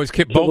 Oh, it's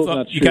both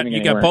of you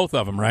got both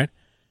of them, right?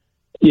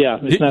 Yeah,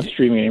 it's not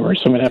streaming anywhere,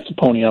 so I'm going to have to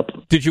pony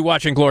up. Did you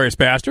watch Inglourious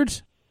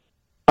Bastards?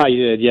 I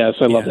did, yes.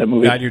 I love that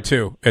movie. I do,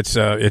 too.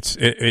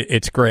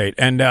 It's great.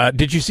 And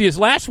did you see his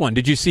last one?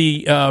 Did you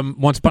see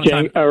Once Upon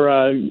a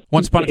Time?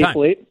 Once Upon a Time.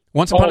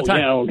 Once Upon a Time.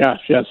 Yeah, oh,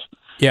 gosh, yes.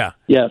 Yeah.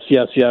 Yes.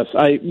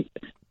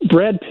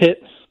 Brad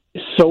Pitt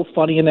is so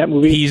funny in that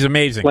movie. He's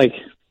amazing. Like,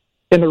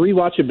 And the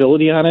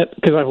rewatchability on it,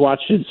 because I've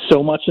watched it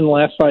so much in the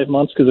last 5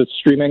 months because it's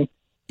streaming.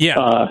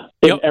 Yeah.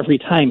 Every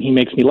time he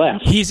makes me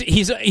laugh.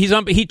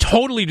 He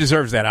totally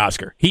deserves that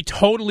Oscar. He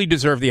totally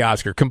deserved the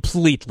Oscar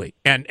completely.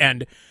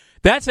 And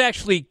that's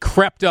actually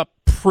crept up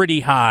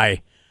pretty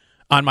high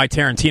on my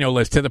Tarantino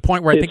list to the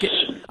point where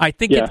I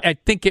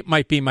think it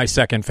might be my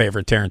second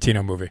favorite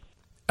Tarantino movie.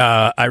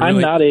 I'm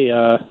not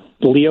a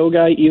Leo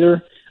guy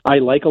either. I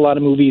like a lot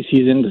of movies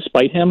he's in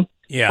despite him.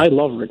 Yeah. I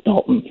love Rick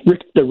Dalton.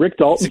 The Rick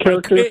Dalton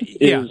character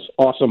is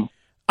awesome.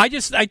 I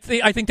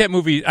think that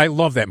movie. I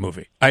love that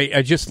movie.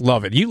 I just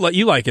love it. You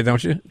like it,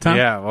 don't you, Tom?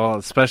 Yeah. Well,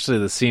 especially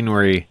the scene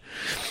where he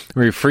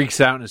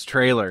freaks out in his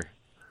trailer.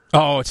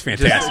 Oh, it's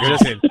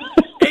fantastic.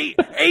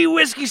 Eight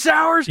whiskey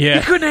sours. Yeah.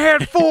 You couldn't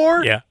have had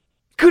 4. Yeah.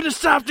 Couldn't have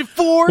stopped at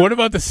 4. What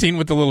about the scene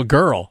with the little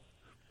girl?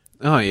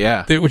 Oh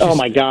yeah.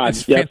 My God,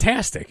 it's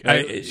fantastic.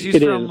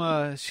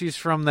 She's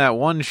from that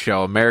one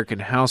show, American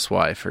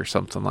Housewife, or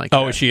something like that.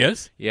 Oh, she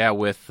is. Yeah,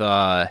 with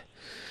the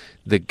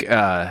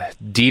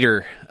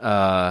Dieter.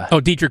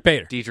 Dietrich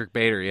Bader. Dietrich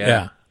Bader.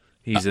 Yeah.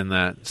 He's in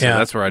that. So yeah.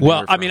 that's where I.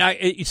 Well, I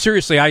mean,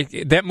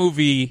 seriously, that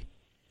movie.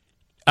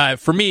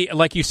 For me,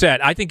 like you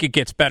said, I think it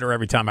gets better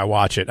every time I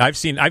watch it. I've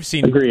seen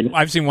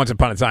Once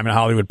Upon a Time in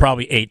Hollywood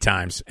probably 8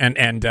 times,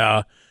 and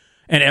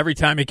every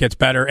time it gets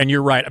better. And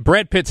you're right,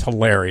 Brad Pitt's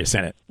hilarious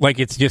in it. Like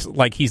it's just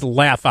like he's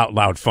laugh out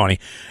loud funny.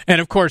 And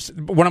of course,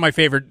 one of my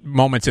favorite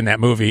moments in that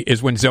movie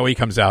is when Zoe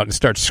comes out and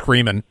starts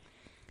screaming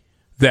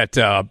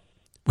that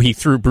he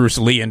threw Bruce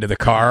Lee into the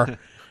car,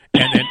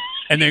 and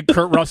then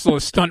Kurt Russell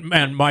is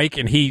stuntman Mike,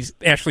 and he's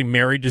actually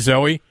married to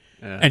Zoe,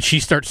 and she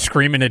starts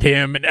screaming at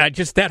him, and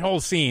that whole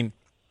scene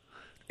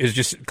is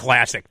just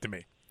classic to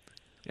me.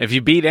 If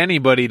you beat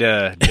anybody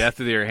to death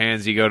with your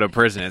hands, you go to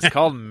prison. It's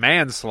called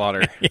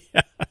manslaughter.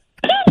 Yeah.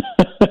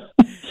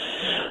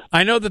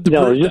 I know that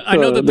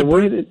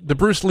the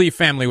Bruce Lee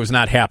family was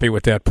not happy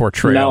with that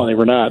portrayal. No, they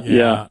were not.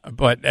 Yeah.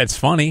 But it's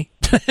funny.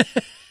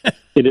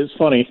 It is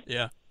funny.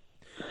 Yeah.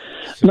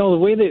 No,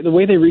 the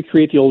way they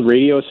recreate the old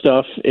radio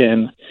stuff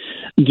and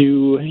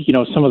do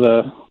some of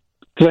the,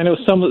 because I know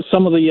some of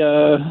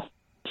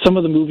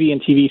the movie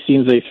and TV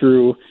scenes they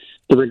threw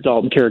the Rick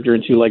Dalton character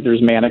into, like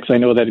there's Mannix, I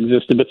know that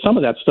existed, but some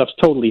of that stuff's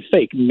totally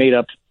fake, made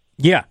up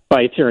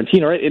by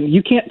Tarantino, right? And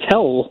you can't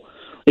tell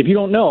if you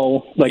don't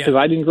know, because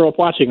I didn't grow up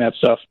watching that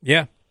stuff.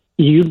 Yeah.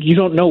 You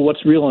don't know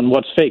what's real and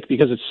what's fake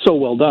because it's so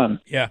well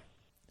done. Yeah.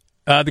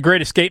 The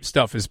Great Escape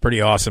stuff is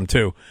pretty awesome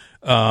too.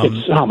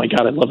 Oh my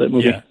God, I love that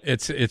movie. Yeah,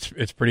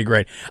 it's pretty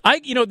great.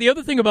 The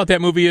other thing about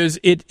that movie is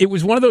it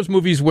was one of those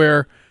movies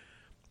where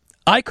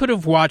I could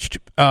have watched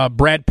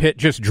Brad Pitt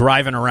just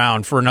driving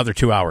around for another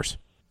 2 hours.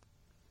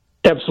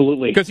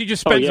 Absolutely, because he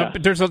just spends.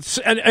 There's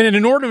an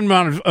inordinate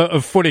amount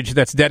of footage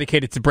that's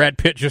dedicated to Brad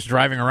Pitt just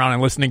driving around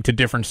and listening to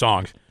different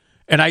songs,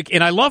 and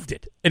I loved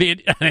it.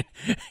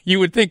 You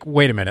would think,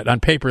 wait a minute,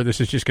 on paper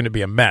this is just going to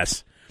be a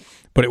mess,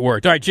 but it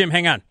worked. All right, Jim,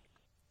 hang on.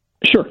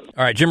 Sure.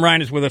 All right, Jim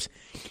Ryan is with us.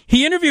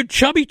 He interviewed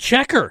Chubby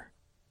Checker.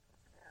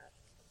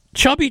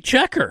 Chubby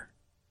Checker.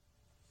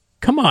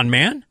 Come on,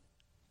 man.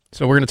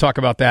 So we're going to talk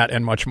about that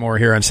and much more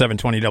here on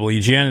 720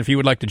 WGN. If you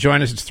would like to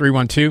join us, it's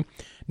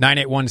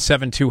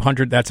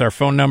 312-981-7200. That's our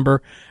phone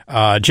number.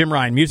 Jim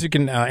Ryan, music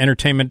and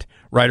entertainment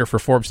writer for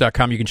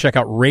Forbes.com. You can check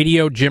out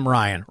Radio Jim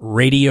Ryan.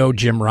 Radio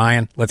Jim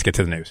Ryan. Let's get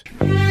to the news.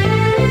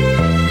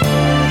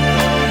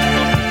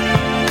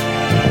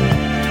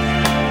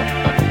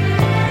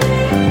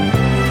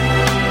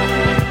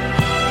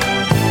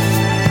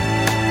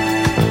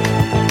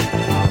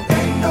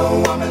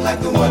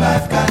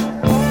 I've got.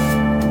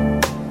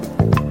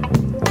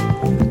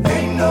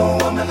 Ain't no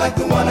woman like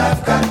the one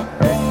I've got.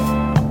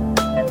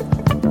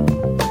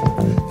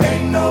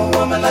 Ain't no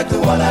woman like the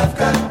one I've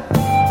got.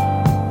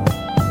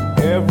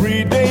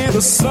 Every day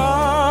the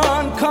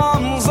sun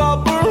comes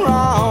up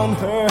around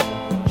her.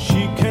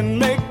 She can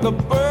make the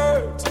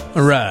birds.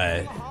 All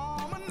right.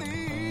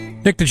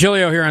 Nick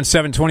Digilio here on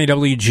 720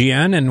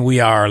 WGN, and we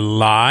are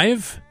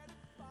live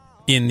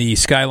in the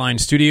Skyline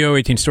Studio,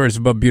 18 stories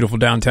above beautiful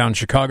downtown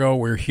Chicago.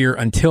 We're here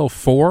until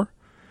 4.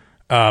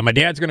 My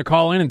dad's going to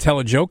call in and tell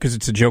a joke because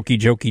it's a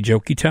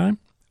jokey time.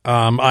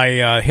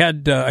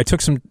 I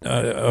took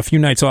a few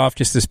nights off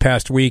just this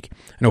past week.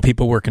 I know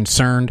people were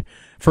concerned.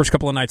 First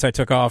couple of nights I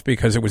took off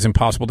because it was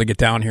impossible to get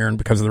down here and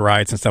because of the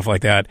riots and stuff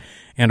like that.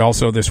 And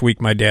also this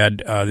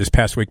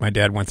past week, my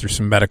dad went through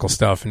some medical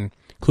stuff,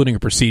 including a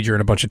procedure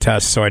and a bunch of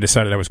tests. So I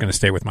decided I was going to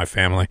stay with my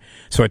family.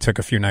 So I took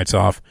a few nights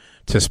off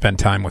to spend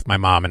time with my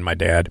mom and my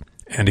dad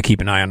and to keep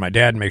an eye on my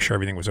dad and make sure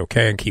everything was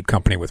okay and keep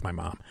company with my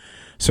mom.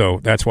 So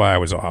that's why I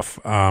was off.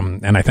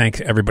 And I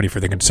thank everybody for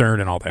the concern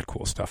and all that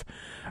cool stuff.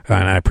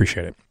 And I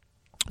appreciate it.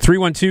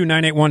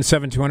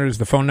 312-981-7200 is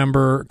the phone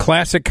number.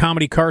 Classic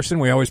Comedy Carson.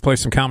 We always play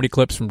some comedy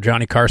clips from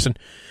Johnny Carson.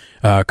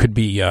 Could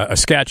be a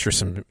sketch or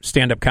some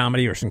stand-up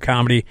comedy or some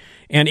comedy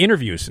and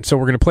interviews. And so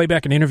we're going to play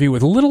back an interview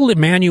with little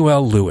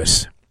Emmanuel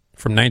Lewis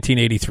from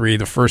 1983,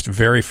 the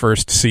very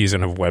first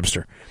season of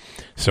Webster.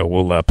 So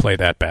we'll play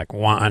that back.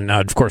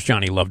 Of course,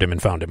 Johnny loved him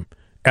and found him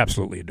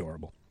absolutely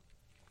adorable.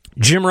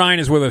 Jim Ryan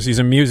is with us. He's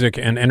a music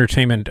and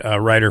entertainment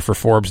writer for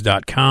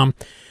Forbes.com.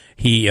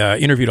 He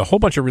interviewed a whole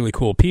bunch of really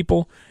cool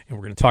people, and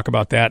we're going to talk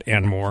about that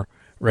and more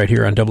right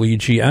here on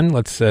WGN.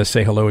 Let's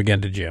say hello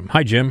again to Jim.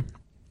 Hi, Jim.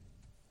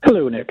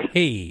 Hello, Nick.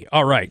 Hey.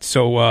 All right.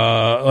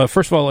 So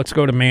first of all, let's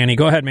go to Manny.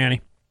 Go ahead,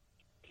 Manny.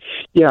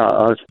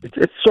 Yeah,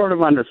 it's sort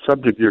of on the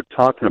subject you're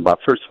talking about.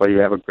 First of all, you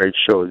have a great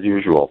show as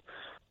usual.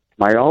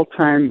 My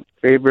all-time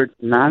favorite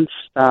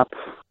non-stop,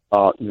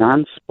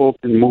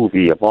 non-spoken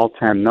movie of all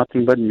time,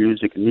 nothing but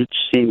music, and each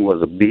scene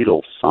was a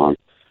Beatles song,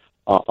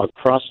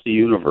 Across the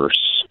Universe.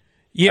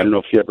 Yeah. I don't know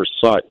if you ever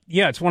saw it.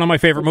 Yeah, it's one of my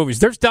favorite movies.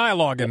 There's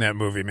dialogue in that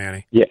movie,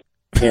 Manny. Yeah.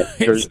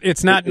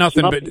 It's not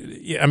nothing, but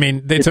I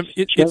mean, it's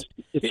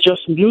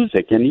just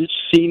music, and each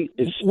scene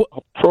is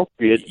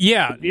appropriate.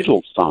 Yeah, to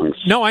Beatles songs.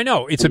 No, I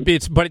know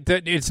but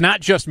it's not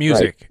just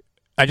music. Right.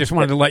 I just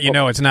wanted to let you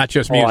know it's not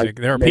just music.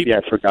 There are people.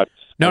 I forgot.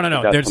 No.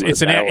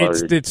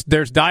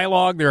 There's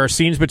dialogue. There are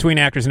scenes between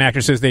actors and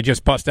actresses. They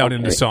just bust out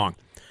into song.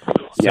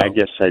 Yeah, I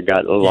guess I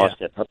got lost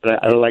that part.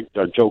 But I like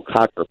the Joe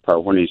Cocker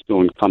part when he's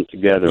doing Come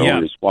Together,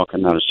 when he's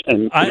walking out.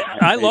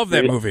 I love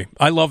that movie.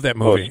 I love that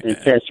movie.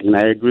 It's fantastic, and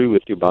I agree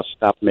with you about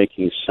Stop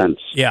Making Sense.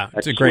 Yeah,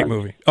 it's a great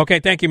movie. Okay,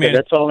 thank you, man.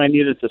 That's all I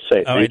needed to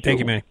say. All right, thank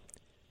you, man.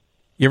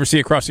 You ever see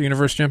Across the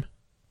Universe, Jim?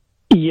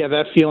 Yeah,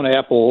 that Fiona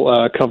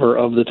Apple cover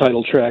of the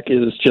title track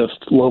is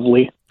just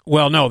lovely.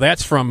 Well, no,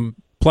 that's from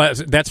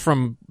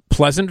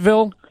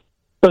Pleasantville.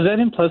 Was that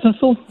in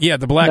Pleasantville? Yeah,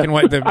 the black and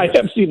white. I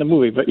haven't seen the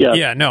movie, but yeah.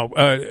 Yeah, no.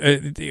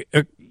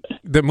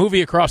 The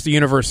movie Across the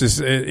Universe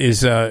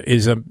is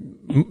a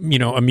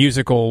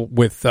musical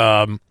with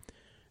Evan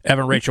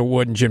Rachel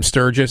Wood and Jim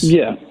Sturgis.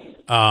 Yeah.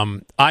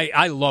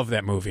 I love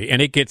that movie,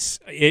 and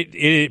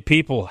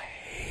people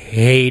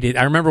hate it.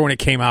 I remember when it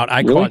came out,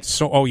 I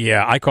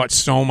caught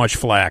so much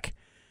flack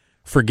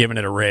for giving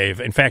it a rave.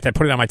 In fact, I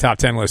put it on my top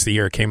 10 list the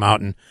year it came out,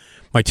 and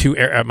my two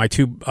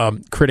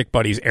critic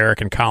buddies,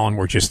 Eric and Colin,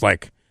 were just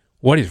like,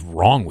 "What is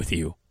wrong with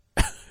you?"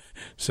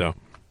 So,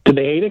 did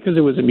they hate it because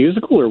it was a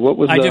musical, or what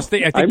was? I think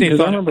they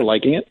thought. I remember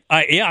liking it.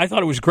 I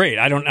thought it was great.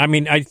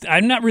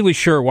 I'm not really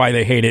sure why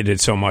they hated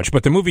it so much,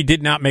 but the movie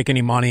did not make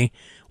any money,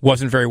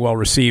 wasn't very well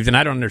received, and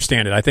I don't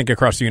understand it. I think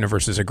Across the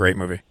Universe is a great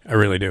movie. I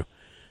really do.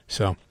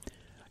 So,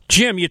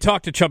 Jim, you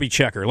talked to Chubby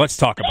Checker. Let's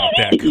talk about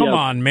that. Come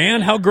on,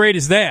 man. How great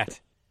is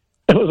that?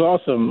 It was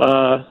awesome.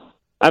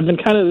 This has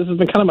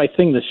been kind of my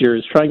thing this year,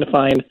 is trying to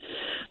find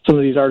some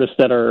of these artists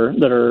that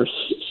are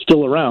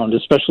still around,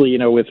 especially,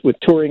 with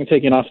touring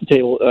taken off the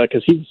table,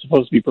 because he's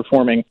supposed to be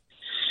performing,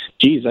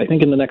 I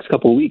think in the next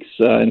couple of weeks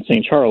in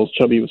St. Charles.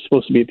 Chubby was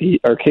supposed to be at the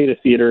Arcada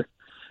Theater.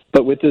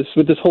 But with this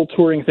whole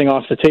touring thing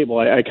off the table,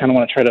 I kind of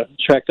want to try to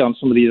track down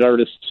some of these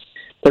artists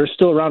that are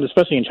still around,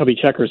 especially in Chubby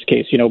Checker's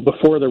case,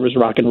 before there was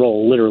rock and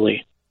roll,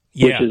 literally,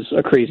 which is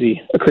a crazy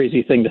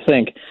thing to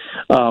think.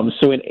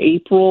 So in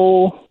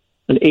April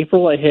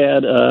I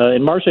had,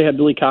 in March I had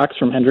Billy Cox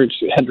from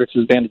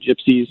Hendrix's Band of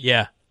Gypsies.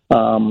 Yeah.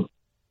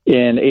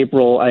 In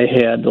April I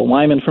had the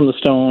Lyman from the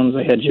Stones.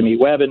 I had Jimmy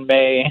Webb in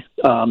May,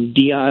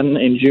 Dion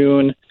in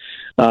June.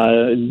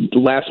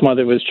 Last month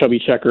it was Chubby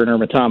Checker and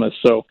Irma Thomas.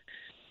 So,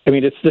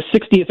 it's the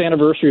 60th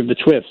anniversary of the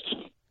Twist.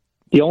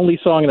 The only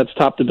song that's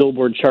topped the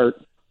Billboard chart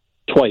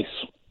twice.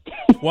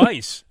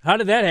 Twice? How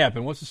did that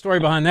happen? What's the story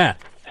behind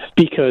that?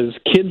 Because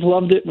kids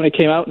loved it when it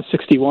came out in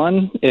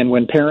 61, and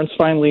when parents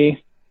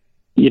finally,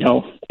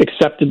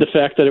 accepted the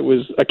fact that it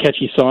was a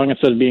catchy song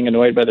instead of being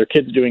annoyed by their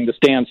kids doing this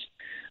dance,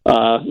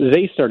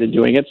 they started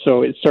doing it.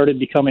 So it started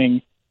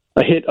becoming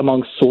a hit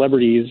amongst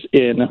celebrities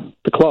in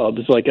the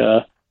clubs,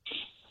 and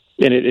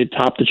it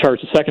topped the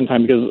charts a second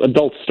time because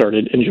adults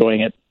started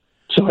enjoying it.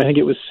 So I think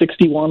it was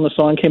 61 the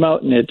song came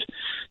out, and it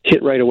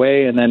hit right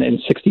away. And then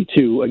in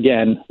 62,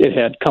 again, it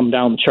had come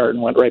down the chart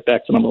and went right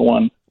back to number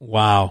one.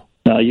 Wow.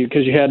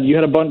 Because you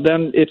had a bunch.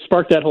 Then it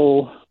sparked that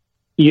whole.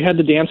 You had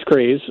the dance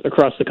craze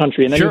across the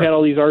country, and then you had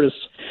all these artists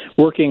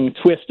working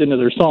twist into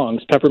their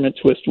songs. Peppermint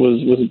Twist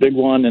was a big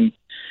one, and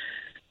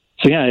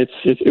so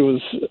it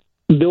was.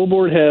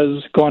 Billboard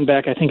has gone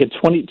back. I think in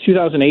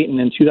 2008 and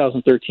in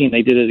 2013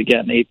 they did it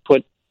again. They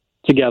put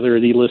together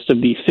the list of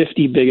the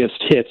 50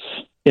 biggest hits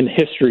in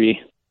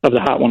history of the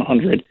Hot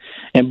 100,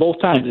 and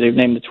both times they've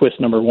named the Twist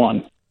number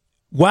one.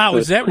 Wow, so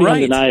is that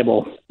right?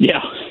 Undeniable.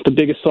 Yeah, the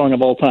biggest song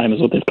of all time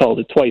is what they've called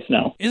it twice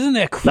now. Isn't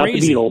that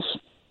crazy? Not the Beatles.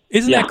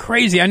 Isn't that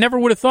crazy? I never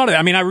would have thought of it.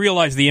 I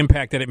realized the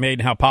impact that it made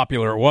and how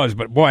popular it was,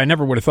 but boy, I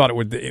never would have thought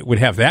it would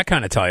have that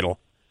kind of title.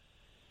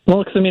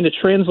 Well, because it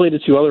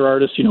translated to other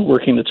artists,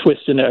 working the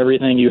twist into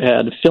everything. You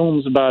had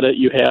films about it.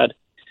 You had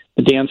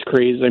the dance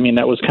craze.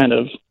 That was kind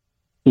of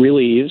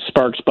really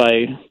sparked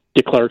by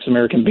Dick Clark's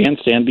American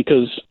Bandstand,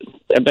 because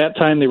at that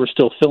time they were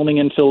still filming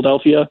in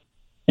Philadelphia,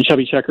 and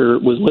Chubby Checker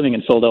was living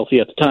in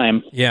Philadelphia at the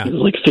time. Yeah. He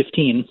was like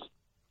 15.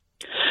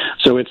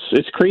 So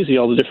it's crazy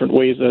all the different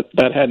ways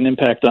that had an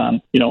impact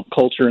on,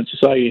 culture and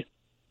society.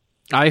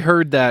 I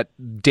heard that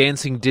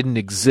dancing didn't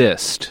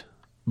exist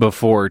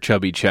before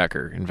Chubby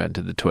Checker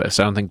invented the twist.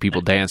 I don't think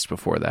people danced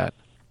before that.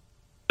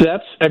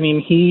 I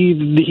mean,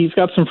 he's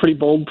got some pretty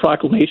bold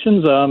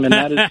proclamations, and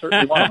that is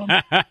certainly one of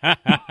them.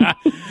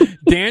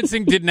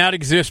 Dancing did not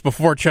exist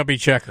before Chubby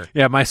Checker.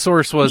 Yeah, my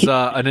source was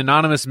an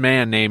anonymous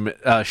man named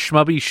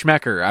Schmubby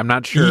Schmecker. I'm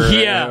not sure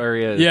where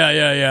he is.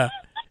 Yeah.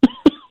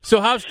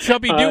 So how's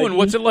Chubby doing?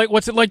 What's it like?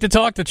 What's it like to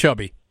talk to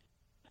Chubby?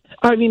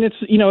 I mean,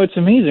 it's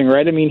amazing,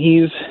 right? I mean,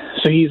 he's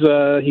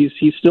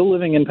still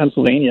living in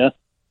Pennsylvania,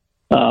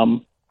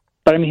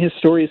 but I mean, his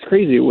story is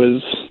crazy. It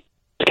was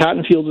the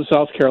cotton fields of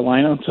South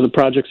Carolina to the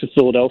projects of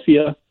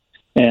Philadelphia,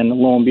 and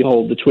lo and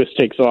behold, the twist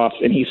takes off,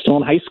 and he's still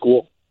in high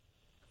school.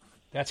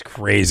 That's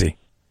crazy.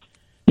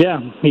 Yeah,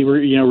 he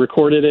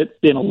recorded it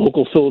in a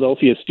local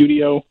Philadelphia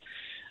studio.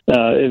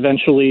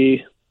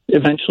 Eventually,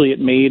 it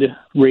made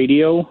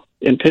radio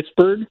in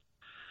Pittsburgh.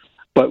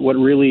 But what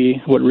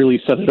really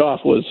set it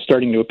off was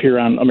starting to appear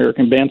on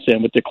American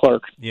Bandstand with Dick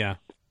Clark. Yeah,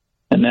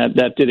 and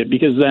that did it,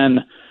 because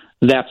then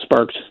that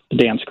sparked the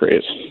dance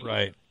craze.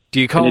 Right.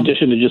 Do you call in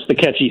addition to just the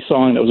catchy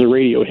song that was a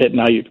radio hit?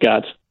 Now you've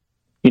got,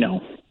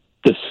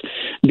 this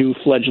new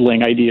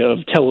fledgling idea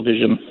of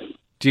television.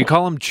 Do you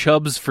call him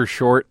Chubbs for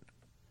short?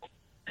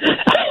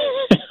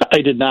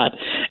 I did not.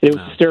 It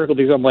was hysterical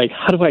because I'm like,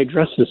 how do I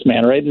address this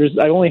man? Right?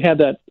 I only had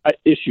that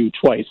issue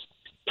twice.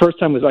 First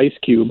time was Ice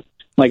Cube.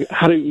 Like,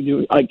 how do you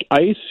do, like,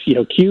 Ice,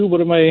 Cube,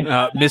 what am I...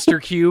 Mr.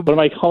 Cube? What am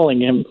I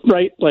calling him,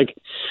 right? Like,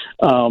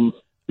 then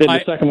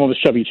the second one was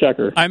Chubby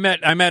Checker. I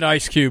met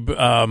Ice Cube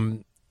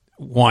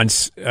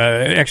once.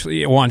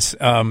 He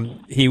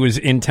was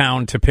in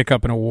town to pick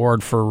up an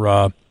award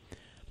for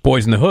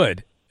Boys in the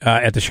Hood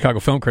at the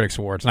Chicago Film Critics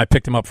Awards, and I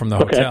picked him up from the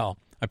hotel.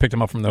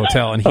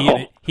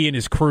 And he and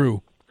his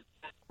crew,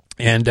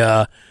 and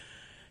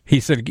he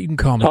said, you can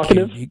call me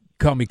Talkative? Cube. You can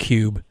call me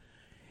Cube.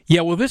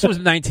 Yeah, well, this was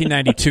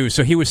 1992,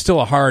 so he was still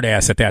a hard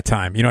ass at that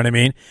time. You know what I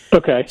mean?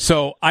 Okay.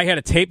 So I had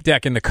a tape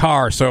deck in the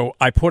car, so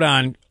I put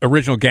on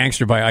Original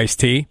Gangster by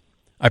Ice-T.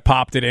 I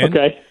popped it in.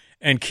 Okay.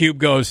 And Cube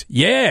goes,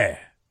 yeah.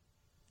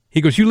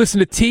 He goes, you listen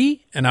to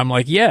T? And I'm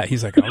like, yeah.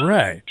 He's like, all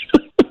right.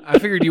 I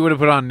figured you would have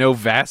put on No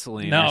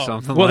Vaseline or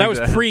something. Well, like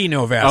that was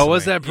pre-No Vaseline. Oh,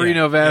 was that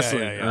pre-No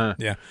Vaseline?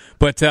 Yeah.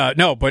 But I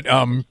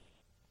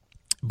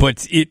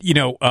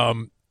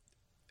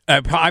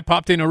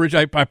popped in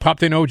I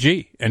popped in OG,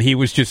 and he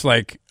was just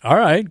like, all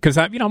right, because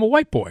I'm a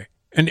white boy,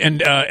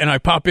 and I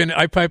pipe in,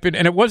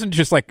 and it wasn't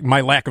just like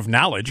my lack of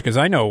knowledge, because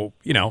I know,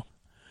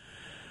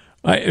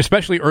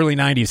 especially early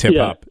 '90s hip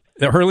hop,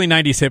 the early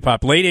 '90s hip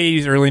hop, late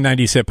 '80s, early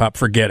 '90s hip hop.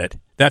 Forget it.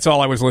 That's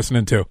all I was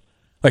listening to.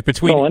 Like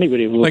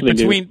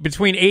between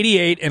between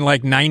 '88 and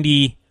like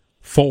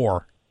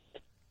 '94,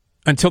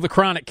 until the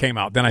Chronic came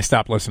out, then I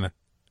stopped listening.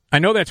 I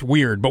know that's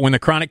weird, but when the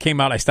Chronic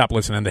came out, I stopped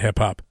listening to hip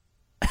hop.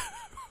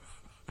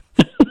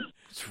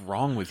 What's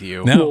wrong with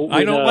you? No,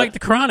 I don't like the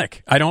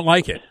Chronic. I don't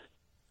like it.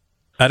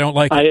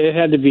 It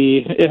had to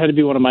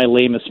be one of my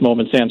lamest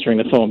moments answering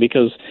the phone,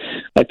 because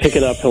I pick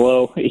it up.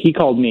 Hello, he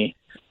called me.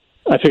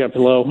 I pick up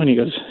hello, and he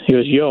goes,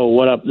 yo,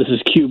 what up? This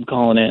is Cube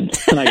calling in,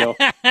 and I go,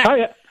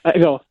 hi. I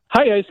go,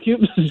 hi, Ice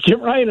Cube. This is Jim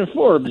Ryan and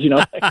Forbes. I'm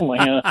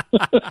like,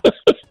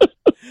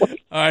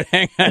 all right,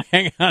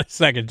 hang on a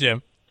second,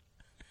 Jim.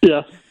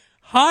 Yeah.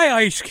 Hi,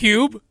 Ice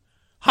Cube.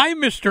 Hi,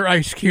 Mr.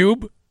 Ice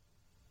Cube.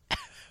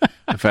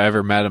 If I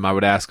ever met him, I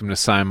would ask him to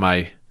sign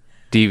my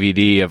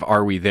DVD of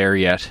Are We There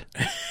Yet?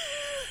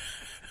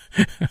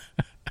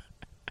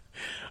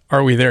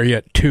 Are We There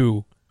Yet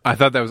 2? I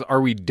thought that was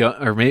Are We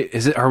Done? Or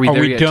is it Are We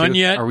There Yet? Done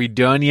yet? Are we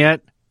done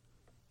yet?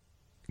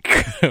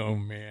 Oh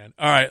man!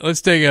 All right, let's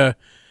take a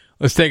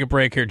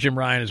break here. Jim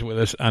Ryan is with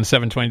us on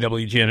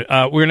 720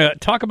 WGN. We're going to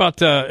talk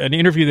about an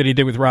interview that he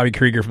did with Robbie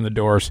Krieger from The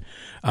Doors.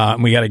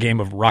 And we got a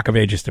game of Rock of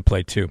Ages to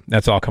play too.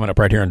 That's all coming up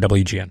right here on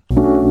WGN.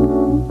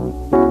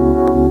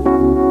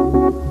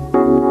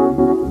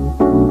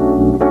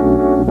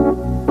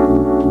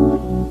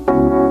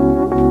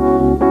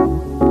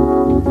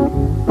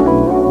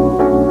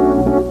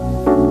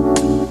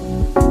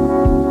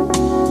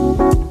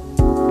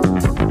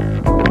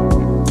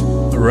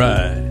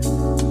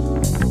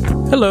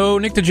 Hello,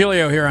 Nick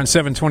Digilio here on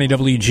 720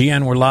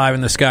 WGN. We're live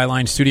in the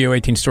Skyline Studio,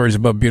 18 stories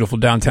above beautiful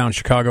downtown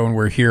Chicago, and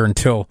we're here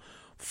until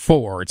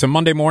 4. It's a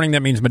Monday morning.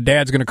 That means my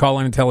dad's going to call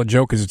in and tell a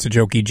joke, because it's a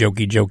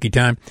jokey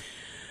time.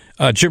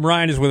 Jim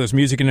Ryan is with us,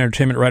 music and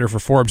entertainment writer for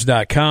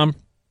Forbes.com.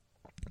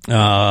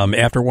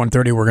 After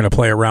 1:30, we're going to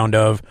play a round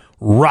of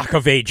Rock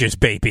of Ages,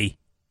 baby.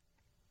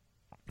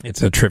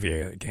 It's a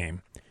trivia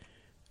game.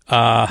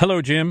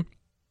 Hello, Jim.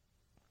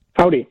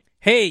 Howdy.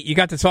 Hey, you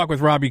got to talk with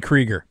Robbie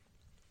Krieger.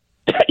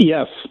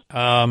 Yes.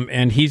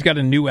 And he's got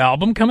a new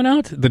album coming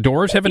out? The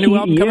Doors have a new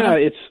album coming out?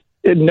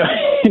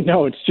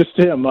 No, it's just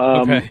him.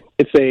 Okay.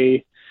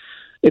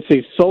 It's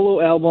a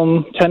solo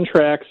album, 10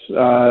 tracks,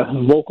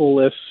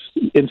 vocalist,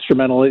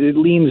 instrumental. It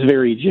leans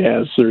very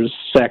jazz. There's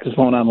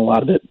saxophone on a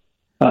lot of it.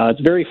 It's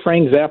very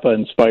Frank Zappa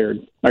inspired.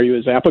 Are you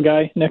a Zappa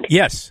guy, Nick?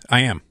 Yes, I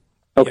am.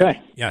 Okay.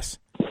 Yes.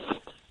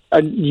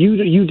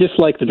 You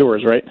dislike the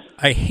Doors, right?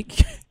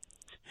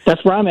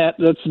 That's where I'm at.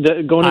 That's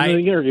going into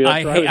the interview.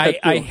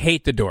 I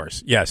hate the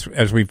Doors. Yes,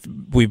 as we've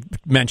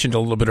mentioned a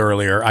little bit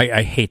earlier,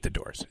 I hate the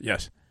Doors.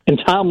 Yes. And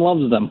Tom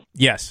loves them.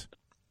 Yes.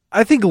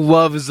 I think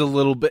Love is a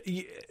little bit.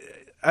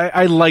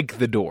 I like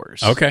the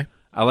Doors. Okay.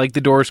 I like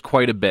the Doors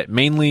quite a bit.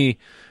 Mainly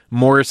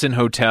Morrison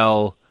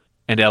Hotel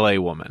and L.A.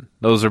 Woman.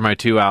 Those are my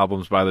two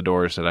albums by the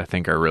Doors that I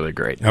think are really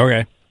great.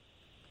 Okay.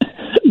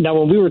 Now,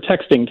 when we were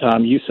texting,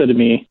 Tom, you said to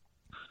me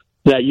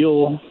that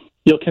you'll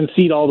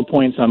concede all the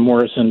points on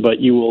Morrison, but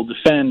you will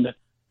defend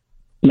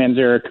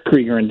Manzarek,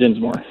 Krieger, and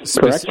Dinsmore.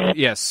 Correct?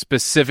 Yes,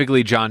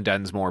 specifically John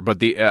Densmore, but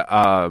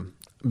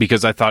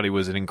because I thought he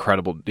was an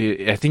incredible.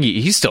 I think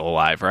he's still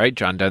alive, right?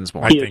 John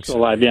Densmore. He is still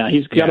alive. Yeah,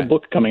 he's got a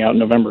book coming out in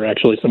November,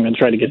 actually. So I'm going to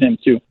try to get him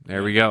too.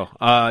 There we go.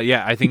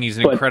 Yeah, I think he's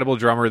an incredible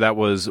drummer that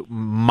was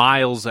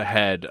miles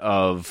ahead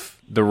of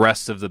the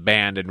rest of the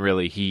band, and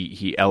really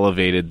he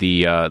elevated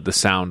the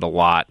sound a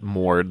lot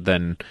more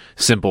than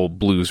simple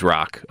blues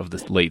rock of the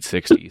late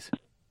 '60s.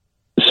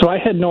 So I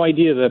had no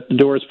idea that the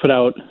Doors put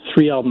out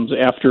 3 albums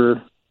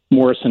after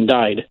Morrison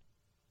died.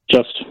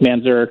 Just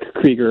Manzarek,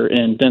 Krieger,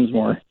 and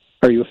Densmore.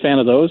 Are you a fan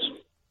of those?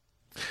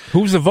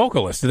 Who's the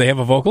vocalist? Do they have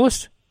a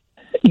vocalist?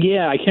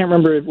 Yeah, I can't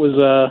remember. It was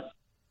I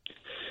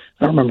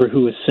don't remember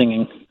who was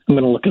singing. I'm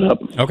going to look it up.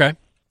 Okay.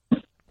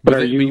 But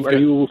are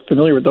you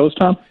familiar with those,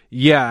 Tom?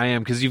 Yeah, I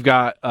am, because you've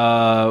got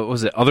what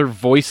was it, Other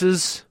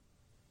Voices?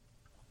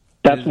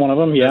 That's one of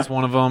them. Yeah, that's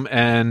one of them.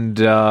 And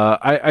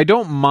I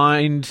don't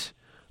mind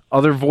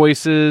Other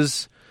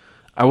Voices.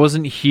 I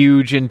wasn't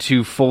huge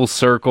into Full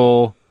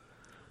Circle.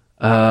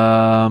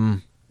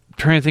 I'm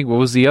trying to think, what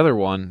was the other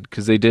one?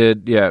 Because they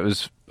did, it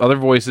was Other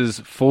Voices,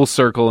 Full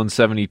Circle in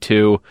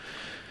 '72.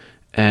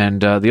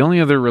 And the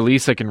only other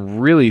release I can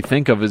really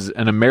think of is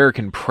An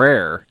American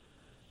Prayer.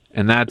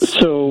 And that's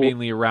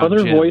mainly around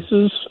Other Jim.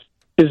 Voices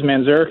is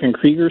Manzarek and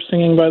Krieger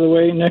singing, by the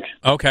way, Nick.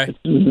 Okay.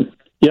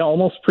 Yeah,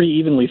 almost pretty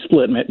evenly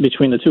split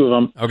between the two of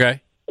them.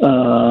 Okay.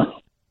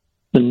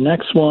 The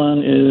next one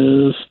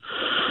is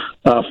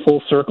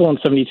Full Circle in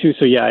 '72.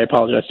 So, yeah, I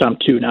apologize. I'm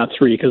 2, not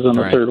 3, because then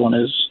the third one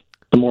is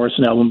the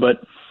Morrison album.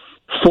 But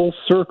Full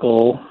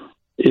Circle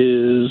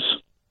is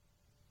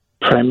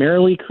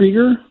primarily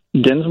Krieger.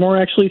 Densmore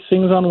actually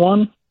sings on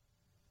one.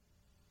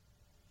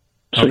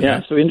 So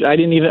so I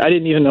didn't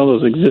even know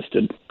those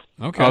existed.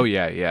 Okay. Oh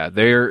yeah.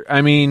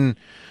 I mean,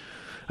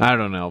 I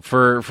don't know.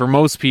 For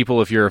most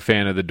people, if you're a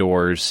fan of the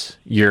Doors,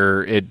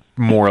 it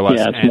more or less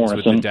ends Morrison.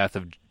 with the death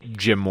of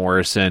Jim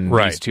Morrison.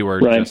 Right. These two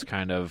are just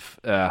kind of,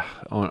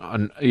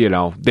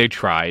 they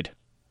tried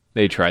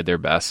their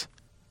best.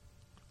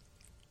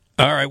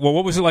 All right. Well,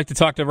 what was it like to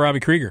talk to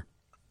Robbie Krieger?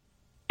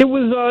 It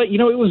was,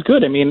 it was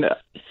good. I mean,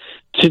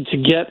 to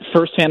get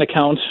firsthand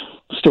account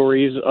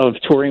stories of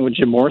touring with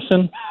Jim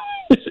Morrison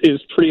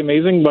is pretty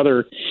amazing.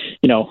 Whether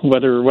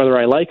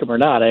I like him or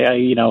not,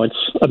 it's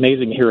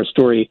amazing to hear a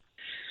story.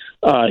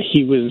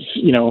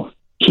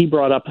 He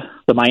brought up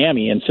the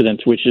Miami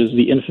incident, which is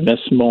the infamous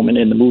moment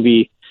in the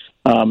movie,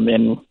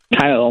 and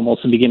kind of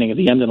almost the beginning of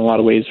the end in a lot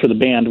of ways for the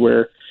band,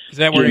 where is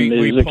that where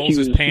he pulls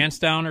his pants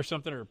down or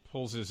something, or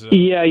pulls his?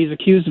 Yeah, he's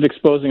accused of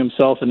exposing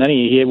himself, and then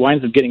he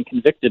winds up getting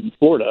convicted in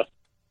Florida,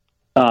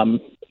 and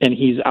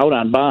he's out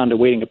on bond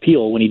awaiting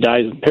appeal when he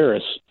dies in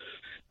Paris.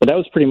 But that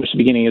was pretty much the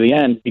beginning of the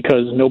end,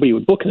 because nobody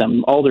would book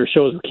them. All their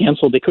shows were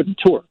canceled. They couldn't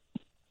tour.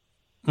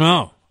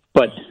 Oh.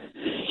 But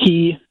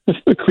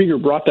Krieger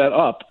brought that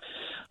up.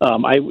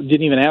 I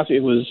didn't even ask. I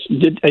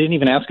didn't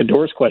even ask a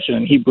Doors question,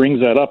 and he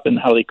brings that up and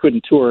how they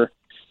couldn't tour.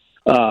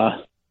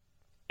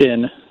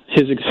 In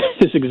his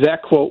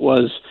exact quote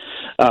was,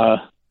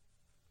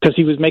 because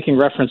he was making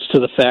reference to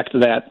the fact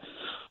that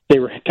they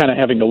were kind of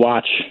having to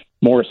watch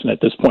Morrison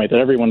at this point, that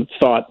everyone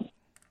thought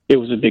it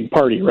was a big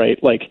party, right?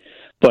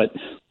 But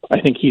I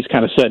think he's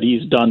kind of said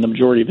he's done the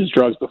majority of his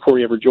drugs before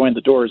he ever joined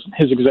the Doors. And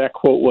his exact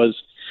quote was,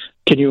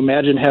 "Can you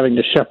imagine having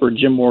to shepherd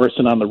Jim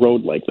Morrison on the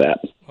road like that?"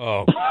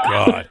 Oh,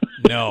 God.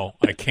 No,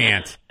 I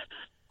can't.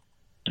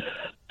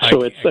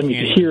 So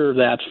to hear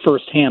that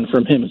firsthand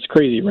from him is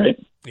crazy, right?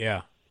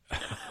 Yeah.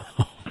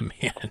 Oh,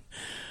 man.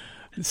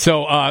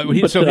 So,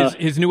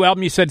 his new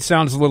album, you said,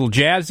 sounds a little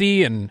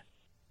jazzy and...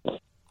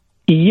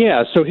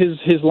 Yeah, so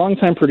his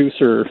longtime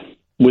producer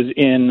was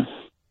in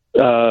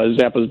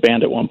Zappa's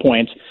band at one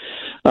point.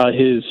 I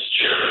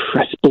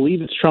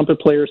believe it's trumpet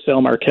player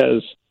Sal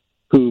Marquez,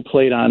 who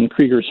played on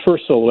Krieger's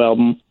first solo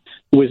album,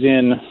 was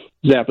in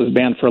Zappa's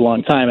band for a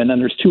long time. And then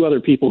there's 2 other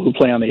people who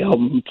play on the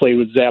album who played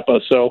with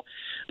Zappa. So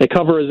they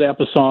cover a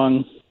Zappa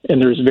song,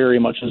 and there's very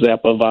much a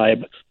Zappa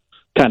vibe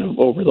kind of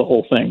over the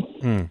whole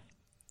thing.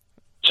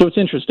 So it's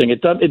interesting.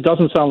 It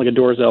doesn't sound like a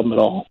Doors album at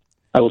all.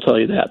 I will tell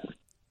you that.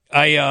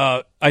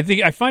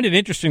 I find it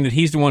interesting that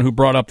he's the one who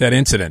brought up that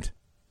incident.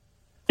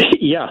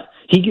 Yeah.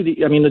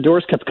 The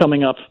Doors kept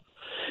coming up,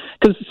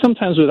 because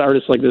sometimes with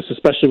artists like this,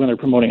 especially when they're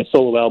promoting a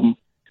solo album,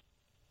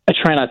 I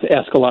try not to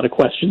ask a lot of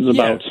questions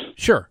about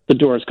the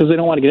Doors, because they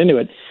don't want to get into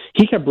it.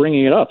 He kept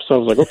bringing it up, so I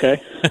was like,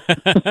 okay.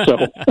 So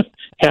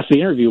half the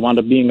interview wound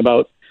up being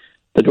about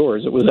the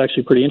Doors. It was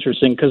actually pretty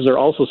interesting, because they're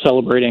also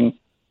celebrating,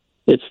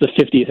 it's the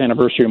 50th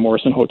anniversary of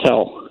Morrison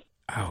Hotel.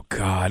 Oh,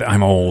 God,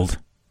 I'm old.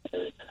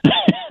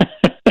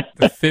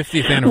 The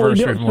 50th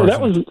anniversary of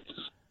Morrison.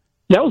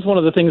 That was one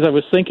of the things I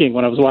was thinking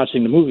when I was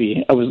watching the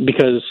movie.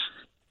 Because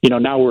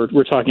now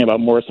we're talking about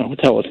Morrison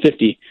Hotel at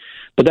 50.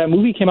 But that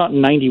movie came out in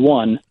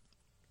 91,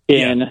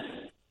 and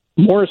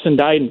Morrison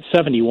died in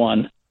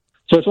 71.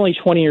 So it's only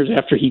 20 years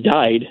after he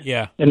died.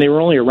 Yeah. And they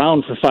were only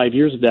around for 5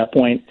 years at that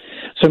point.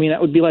 So, I mean,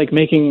 that would be like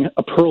making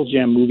a Pearl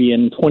Jam movie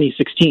in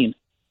 2016.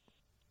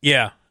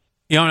 Yeah.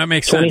 That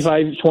makes sense.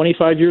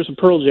 25 years of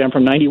Pearl Jam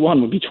from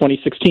 91 would be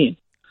 2016.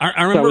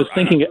 I remember, so I was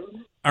thinking...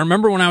 I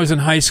remember when I was in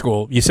high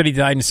school. You said he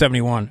died in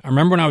 71. I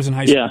remember when I was in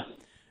high school. Yeah.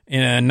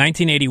 In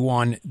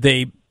 1981,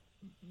 they...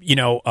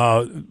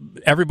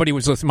 everybody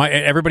was listening.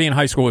 Everybody in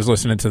high school was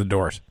listening to the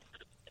Doors.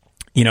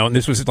 And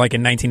this was like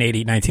in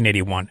 1980,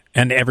 1981,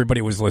 and everybody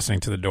was listening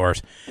to the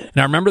Doors. And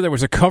I remember there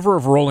was a cover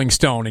of Rolling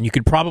Stone, and you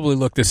could probably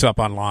look this up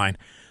online.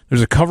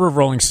 There's a cover of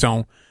Rolling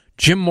Stone,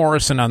 Jim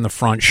Morrison on the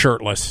front,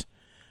 shirtless,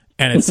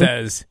 and it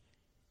says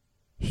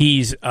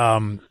he's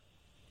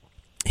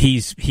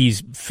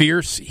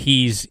fierce,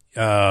 he's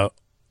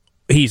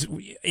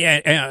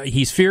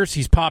fierce,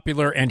 he's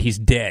popular, and he's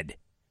dead.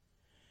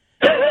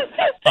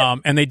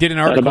 And they did an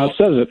article. That about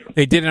says it.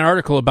 They did an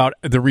article about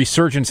the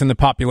resurgence in the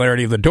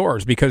popularity of the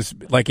Doors because,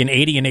 like in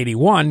 80 and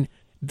 81,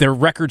 their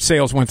record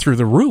sales went through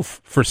the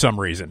roof for some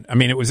reason. I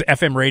mean, it was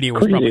FM radio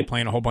was probably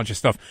playing a whole bunch of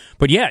stuff.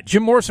 But yeah,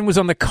 Jim Morrison was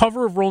on the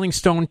cover of Rolling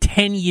Stone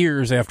 10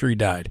 years after he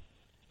died.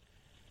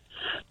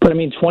 But I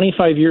mean,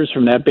 25 years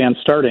from that band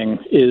starting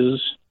is,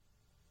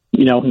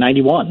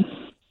 91.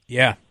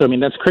 Yeah. So I mean,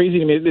 that's crazy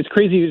to me. It's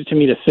crazy to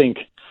me to think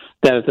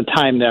that at the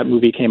time that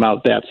movie came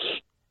out, that's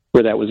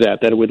where that was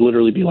at, that it would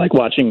literally be like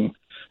watching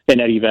an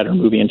Eddie Vedder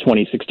movie in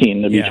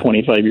 2016. That'd be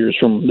 25 years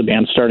from the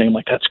band starting.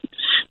 Like, it's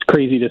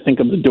crazy to think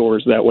of the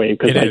Doors that way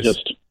because I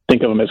just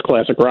think of them as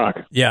classic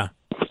rock. Yeah,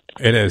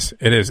 it is.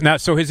 It is. Now,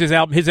 so his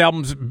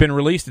album's been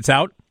released? It's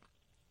out?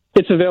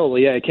 It's available,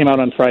 yeah. It came out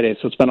on Friday,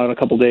 so it's been out a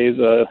couple days.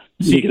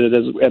 You get it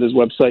at his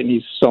website, and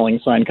he's selling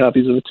signed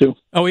copies of it, too.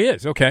 Oh, he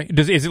is? Okay.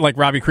 Is it like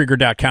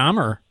RobbieKrieger.com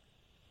or?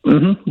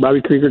 Mm-hmm.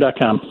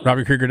 RobbieKrieger.com.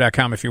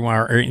 RobbieKrieger.com if you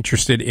are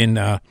interested in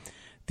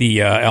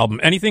the album.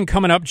 Anything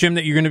coming up, Jim,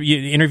 that you're going to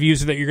be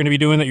interviews that you're going to be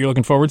doing that you're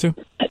looking forward to?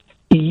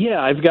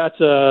 Yeah, I've got.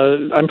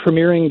 I'm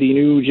premiering the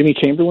new Jimmy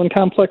Chamberlain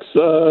Complex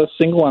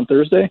single on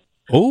Thursday.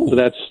 Oh, so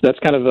that's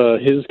kind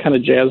of his kind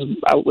of jazz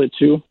outlet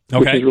too,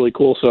 which is really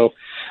cool. So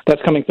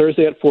that's coming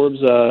Thursday at Forbes.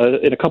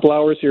 In a couple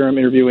hours here, I'm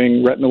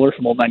interviewing Rhett Miller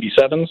from Old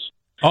 97s.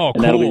 Oh, cool.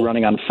 And that'll be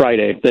running on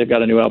Friday. They've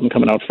got a new album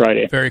coming out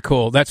Friday. Very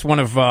cool. That's one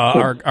of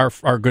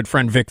our good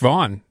friend Vic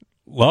Vaughn.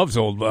 Loves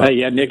old.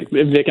 Yeah,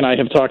 Vic and I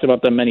have talked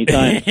about them many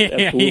times.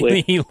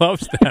 Absolutely. he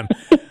loves them.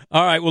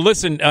 All right. Well,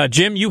 listen,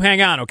 Jim, you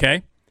hang on,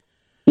 okay?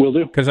 Will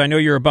do. Because I know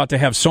you're about to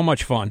have so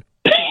much fun.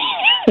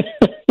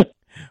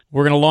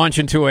 We're going to launch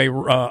into a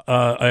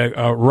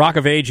Rock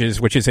of Ages,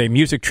 which is a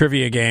music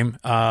trivia game,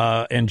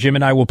 and Jim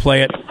and I will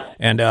play it,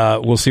 and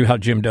we'll see how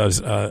Jim does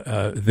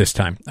this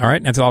time. All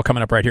right? That's all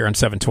coming up right here on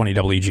 720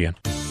 WGN.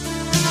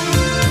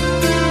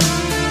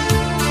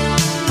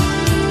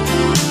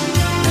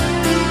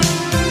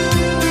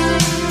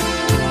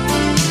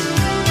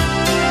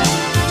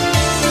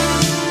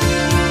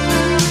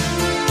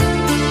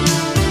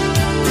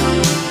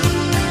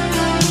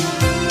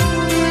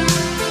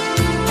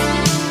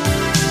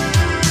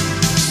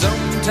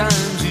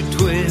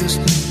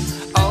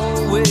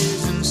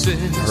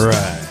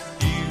 Right.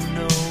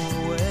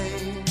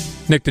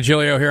 Nick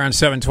Digilio here on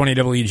 720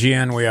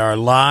 WGN. We are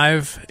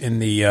live in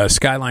the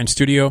Skyline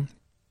studio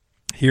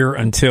here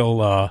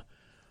until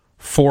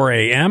 4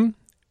 a.m.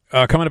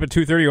 Coming up at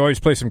 2:30, we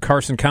always play some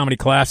Carson Comedy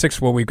Classics.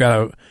 Well, we've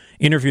got an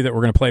interview that we're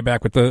going to play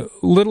back with the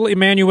little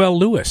Emmanuel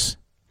Lewis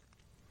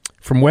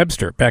from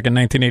Webster back in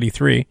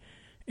 1983.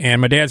 And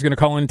my dad's going to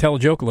call in and tell a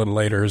joke a little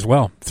later as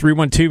well.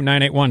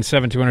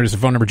 312-981-7200 is the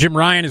phone number. Jim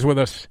Ryan is with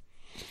us.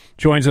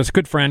 Joins us,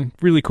 good friend,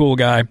 really cool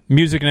guy,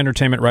 music and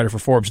entertainment writer for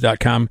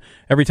Forbes.com.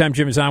 Every time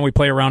Jim is on, we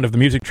play a round of the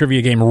music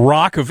trivia game,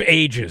 Rock of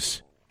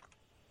Ages.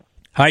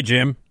 Hi,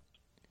 Jim.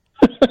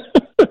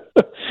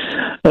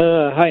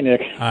 Hi, Nick.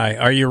 Hi.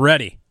 Are you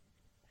ready?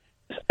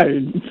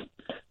 Do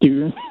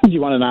you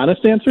want an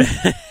honest answer?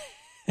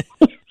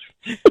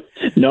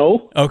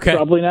 No. Okay.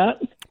 Probably not.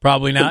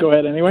 Probably not. So go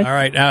ahead anyway. All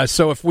right.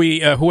 So if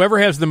we, whoever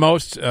has the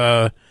most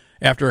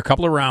after a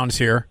couple of rounds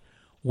here,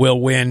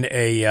 will win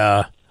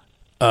the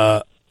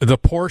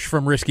Porsche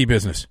from Risky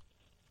Business.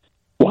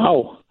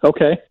 Wow.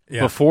 Okay.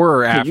 Yeah. Before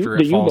or after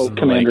the it falls U-boat in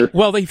the commander. lake?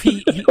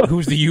 Well,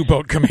 who's the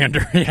U-boat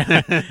commander?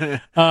 Yeah.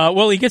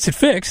 Well, he gets it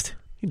fixed.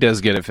 He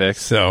does get it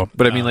fixed. So,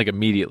 but I mean, like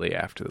immediately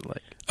after the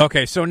lake.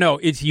 Okay, so no,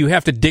 you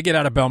have to dig it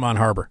out of Belmont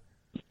Harbor.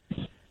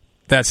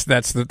 That's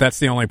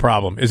the only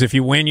problem. Is if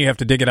you win, you have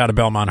to dig it out of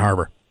Belmont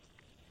Harbor.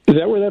 Is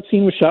that where that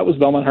scene was shot? Was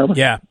Belmont Harbor?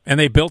 Yeah, and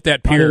they built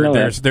that pier.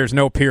 There's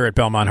no pier at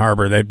Belmont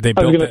Harbor. They built.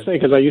 I was going to say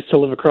because I used to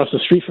live across the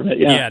street from it.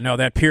 Yeah. Yeah, no,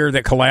 that pier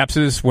that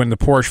collapses when the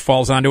Porsche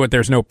falls onto it. There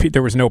was no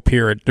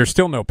pier. There's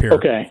still no pier.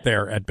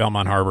 There at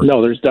Belmont Harbor.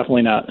 No, there's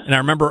definitely not. And I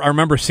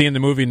remember seeing the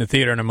movie in the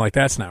theater, and I'm like,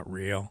 that's not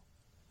real.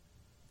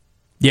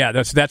 Yeah,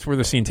 that's where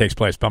the scene takes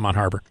place, Belmont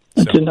Harbor.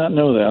 So, I did not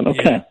know that.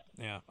 Okay.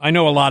 Yeah, I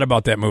know a lot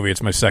about that movie.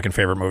 It's my second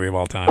favorite movie of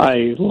all time.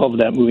 I love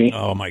that movie.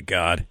 Oh my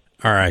God.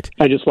 All right.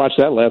 I just watched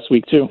that last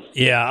week too.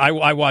 Yeah,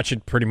 I watch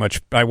it pretty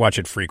much. I watch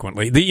it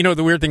frequently.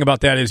 The weird thing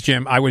about that is,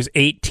 Jim, I was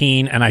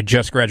 18 and I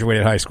just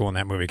graduated high school when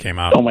that movie came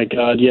out. Oh my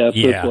God! Yes,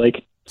 yeah. It's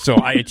like so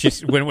I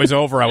just when it was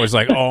over, I was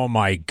like, oh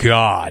my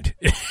God.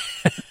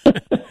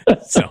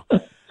 So, all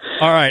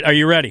right, are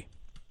you ready?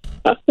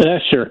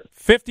 Sure.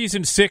 50s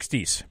and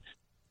 60s.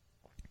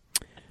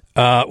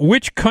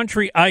 Which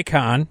country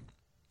icon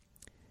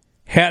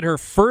had her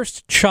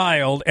first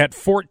child at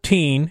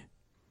 14,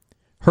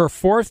 her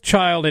fourth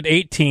child at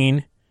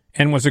 18,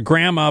 and was a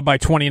grandma by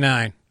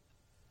 29?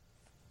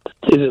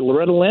 Is it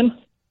Loretta Lynn?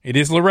 It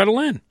is Loretta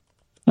Lynn.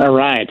 All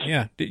right.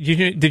 Yeah.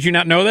 Did you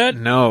not know that?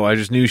 No, I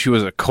just knew she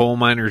was a coal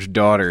miner's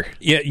daughter.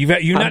 Yeah,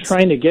 I'm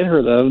trying to get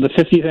her the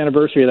 50th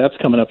anniversary. That's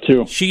coming up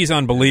too. She's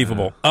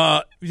unbelievable.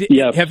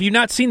 Yeah. Have you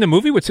not seen the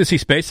movie with Sissy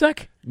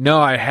Spacek?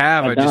 No, I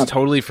have. I not. just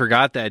totally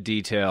forgot that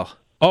detail.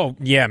 Oh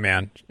yeah,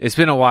 man. It's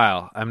been a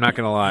while. I'm not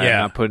going to lie. Yeah.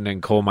 I'm not putting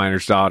in coal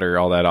miner's daughter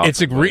all that often.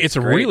 It's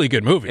a really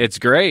good movie. It's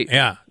great.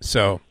 Yeah.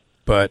 So,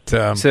 but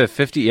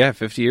 50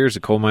 years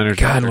of coal miner's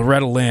God, daughter.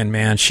 Loretta Lynn,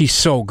 man, she's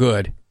so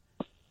good.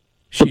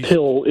 The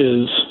Pill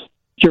is.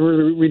 Did you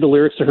ever read the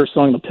lyrics to her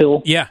song, The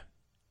Pill? Yeah.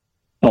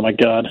 Oh, my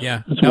God.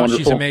 Yeah. It's No,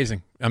 wonderful. she's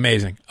amazing.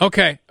 Amazing.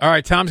 Okay. All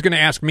right. Tom's going to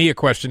ask me a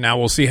question now.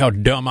 We'll see how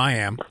dumb I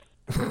am.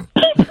 I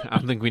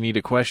don't think we need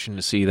a question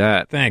to see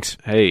that. Thanks.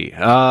 Hey,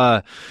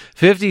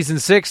 50s and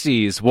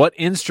 60s. What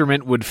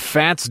instrument would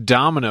Fats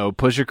Domino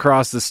push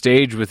across the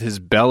stage with his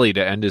belly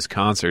to end his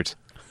concert?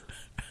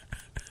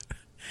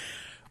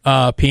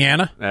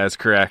 Piano? That's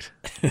correct.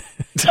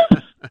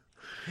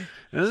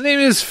 His name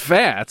is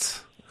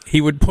Fats. He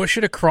would push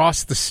it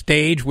across the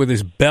stage with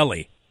his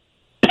belly.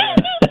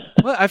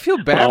 Well, I feel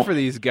bad for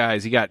these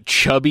guys. You got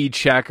Chubby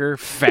Checker,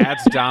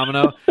 Fats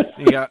Domino.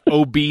 You got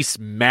Obese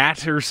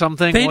Matt or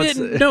something. They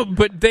didn't. No,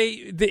 but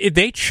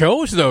they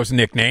chose those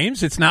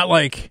nicknames. It's not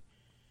like,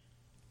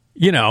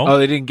 you know. Oh,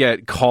 they didn't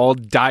get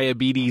called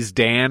Diabetes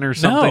Dan or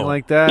something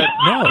like that?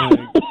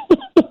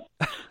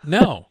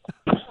 No.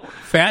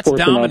 Fats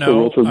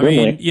Domino, I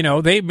mean, you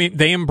know,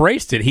 they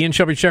embraced it. He and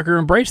Chubby Checker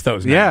embraced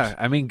those names. Yeah,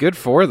 I mean, good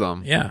for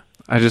them. Yeah.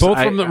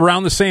 Both from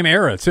around the same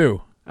era,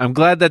 too. I'm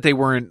glad that they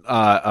weren't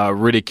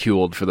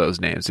ridiculed for those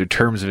names. They're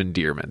terms of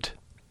endearment.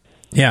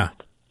 Yeah.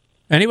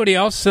 Anybody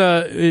else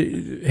had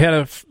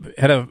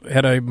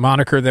a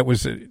moniker that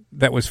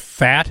was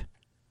fat?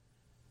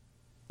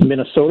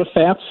 Minnesota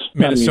Fats.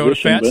 Minnesota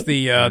Fats,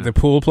 the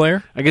pool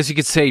player. I guess you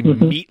could say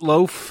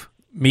Meatloaf.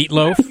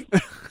 Meatloaf.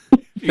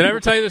 Did I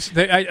ever tell you this?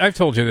 I've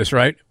told you this,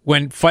 right?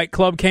 When Fight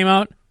Club came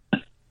out.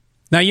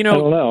 Now you know. I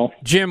don't know,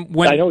 Jim.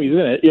 I know he's in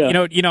it.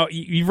 Yeah. You know.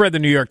 You've read the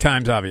New York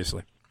Times,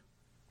 obviously.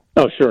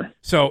 Oh, sure.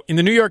 So in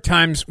the New York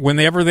Times,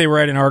 whenever they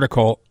write an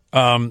article,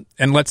 and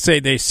let's say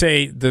they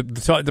say the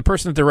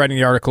person that they're writing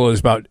the article is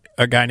about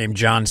a guy named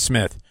John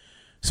Smith.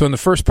 So in the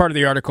first part of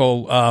the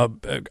article,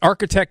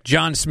 architect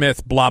John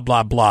Smith, blah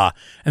blah blah,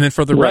 and then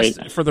for the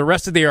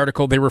rest of the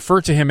article, they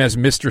refer to him as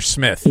Mr.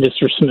 Smith.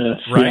 Mr. Smith,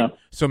 right? Yeah.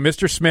 So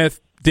Mr. Smith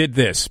did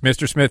this.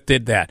 Mr. Smith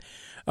did that.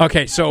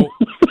 Okay, so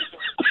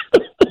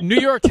New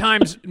York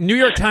Times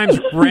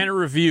ran a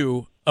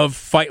review of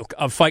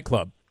Fight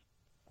Club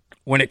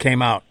when it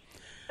came out.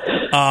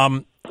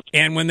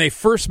 And when they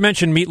first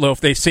mention Meatloaf,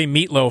 they say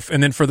Meatloaf,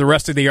 and then for the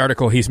rest of the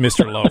article, he's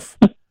Mr. Loaf.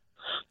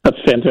 That's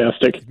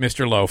fantastic.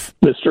 Mr. Loaf.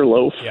 Mr.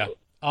 Loaf. Yeah.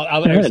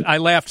 I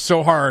laughed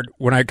so hard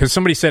because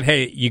somebody said,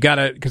 "Hey, you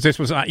gotta," because this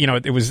was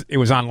it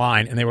was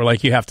online, and they were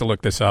like, "You have to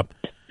look this up.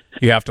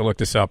 You have to look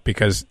this up,"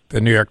 because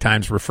the New York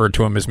Times referred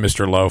to him as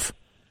Mr. Loaf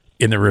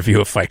in the review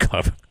of Fight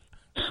Club.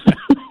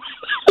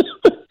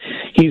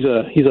 He's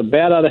a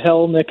bat out of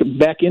hell, Nick,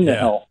 back into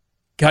hell.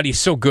 God, he's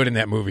so good in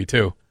that movie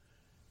too.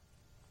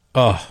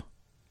 Oh,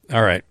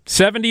 all right.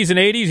 70s and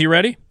 80s, you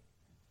ready?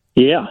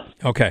 Yeah.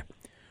 Okay.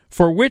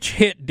 For which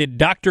hit did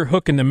Dr.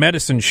 Hook and the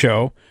Medicine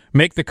Show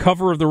make the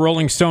cover of the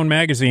Rolling Stone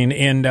magazine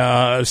in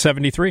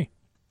 73?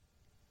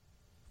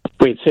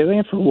 Wait, say that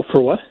again?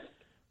 For what?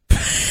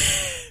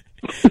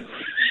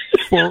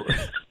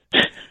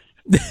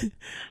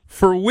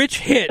 For which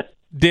hit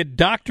did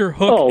Dr.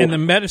 Hook and the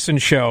Medicine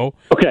Show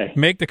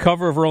make the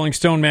cover of Rolling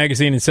Stone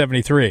magazine in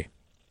 73?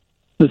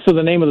 So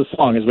the name of the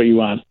song is what you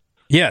want?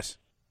 Yes.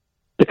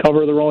 The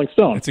cover of the Rolling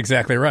Stone. That's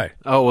exactly right.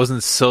 Oh,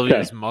 wasn't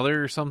Sylvia's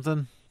mother or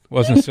something?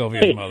 Wasn't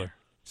Sylvia's mother.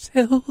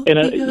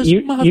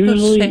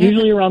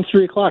 Usually around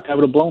 3 o'clock, I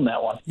would have blown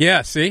that one.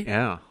 Yeah, see?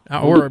 Yeah.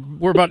 We're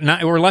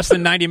less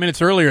than 90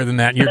 minutes earlier than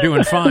that, and you're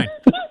doing fine.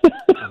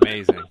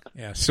 Amazing.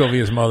 Yeah,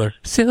 Sylvia's mother.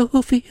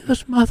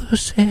 Sylvia's mother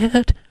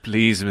said,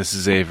 "Please,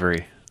 Mrs.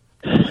 Avery."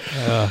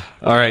 All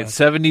right,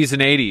 70s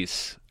and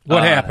 80s.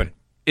 What happened?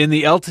 In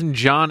the Elton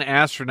John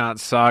astronaut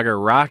saga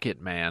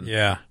Rocket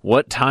Man,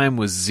 what time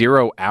was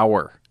 0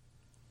 hour?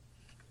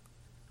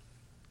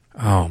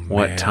 Oh, man.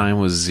 What time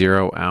was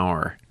 0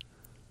 hour?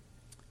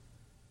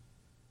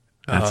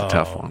 That's a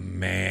tough one.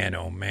 Man,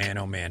 oh, man,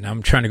 oh, man. Now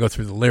I'm trying to go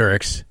through the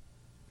lyrics.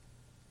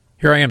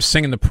 Here I am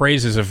singing the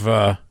praises of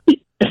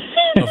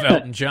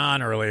Elton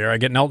John earlier. I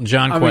get an Elton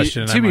John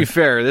question. To be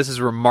fair, this is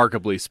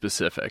remarkably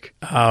specific.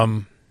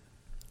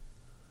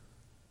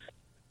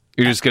 You're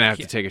You're just going to have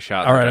to take a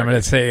shot. All right, I'm going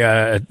to say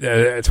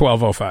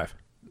 12:05.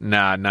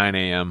 Nah, 9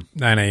 a.m.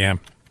 9 a.m.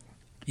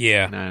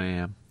 Yeah. 9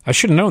 a.m. I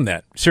should have known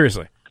that.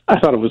 Seriously. I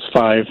thought it was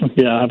 5.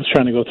 Yeah, I was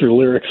trying to go through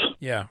lyrics.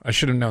 Yeah, I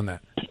should have known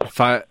that.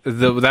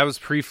 That was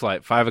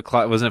pre-flight. 5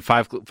 o'clock. Wasn't it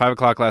 5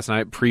 o'clock last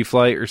night?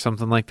 Pre-flight or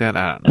something like that?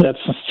 I don't know. That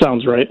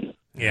sounds right.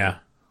 Yeah.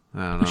 I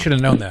don't know. I should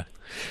have known that.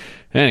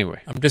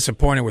 Anyway. I'm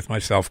disappointed with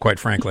myself, quite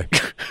frankly.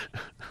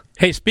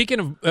 Hey,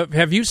 speaking of,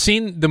 have you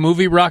seen the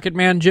movie Rocket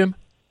Man, Jim?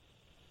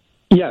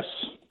 Yes.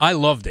 I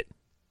loved it.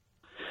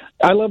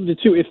 I loved it,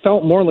 too. It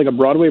felt more like a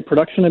Broadway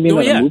production than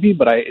a movie,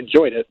 but I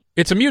enjoyed it.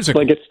 It's a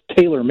musical. Like it's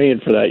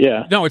tailor-made for that,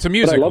 yeah. No, it's a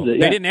musical. But I loved it,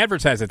 They didn't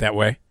advertise it that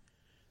way.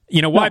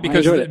 You know why?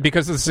 Because of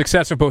the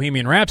success of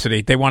Bohemian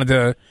Rhapsody, they wanted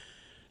to,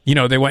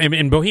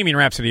 and Bohemian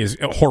Rhapsody is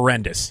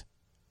horrendous.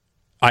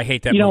 I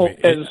hate that movie.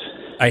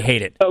 I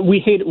hate it. We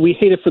hate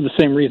it for the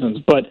same reasons,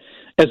 but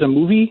as a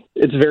movie,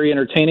 it's very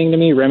entertaining to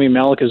me. Rami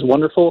Malek is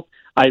wonderful.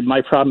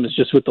 My problem is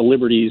just with the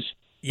liberties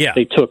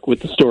they took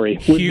with the story.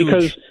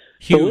 Because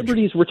the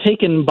liberties were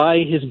taken by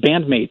his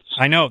bandmates.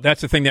 I know.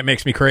 That's the thing that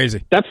makes me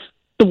crazy. That's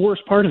the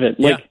worst part of it.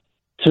 Like,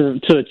 to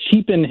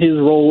cheapen his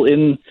role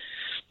in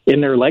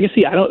their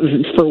legacy,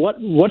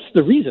 what's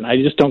the reason? I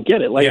just don't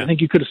get it. Like, I think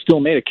you could have still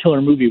made a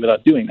killer movie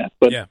without doing that.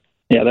 But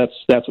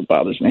that's what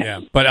bothers me. Yeah,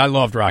 but I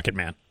loved Rocket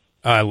Man.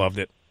 I loved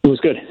it. It was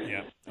good.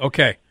 Yeah.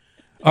 Okay.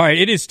 All right.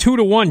 It is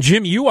 2-1.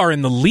 Jim, you are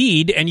in the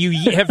lead, and you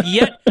have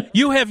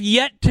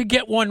yet to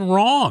get one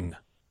wrong,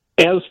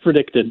 as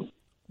predicted.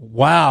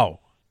 Wow.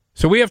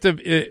 So we have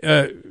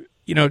to,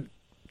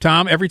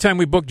 Tom. Every time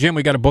we book Jim,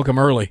 we got to book him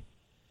early.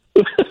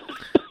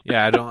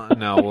 Yeah, I don't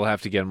know. We'll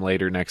have to get him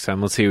later next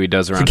time. Let's see what he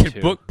does around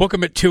 2. Book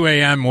him at 2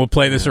 a.m. We'll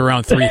play this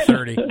around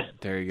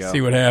 3:30. There you go.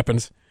 See what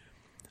happens.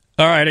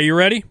 All right, are you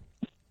ready?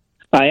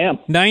 I am.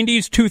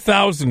 90s,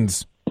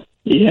 2000s.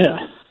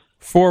 Yeah.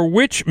 For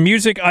which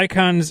music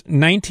icon's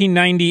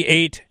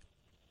 1998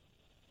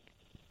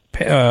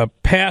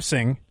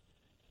 passing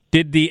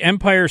did the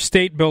Empire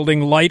State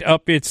Building light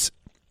up its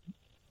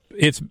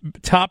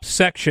top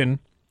section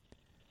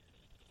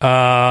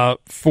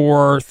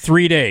for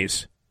 3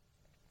 days?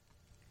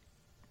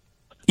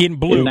 In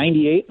blue. In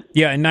 98?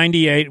 Yeah, in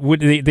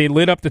 98. They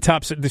lit up the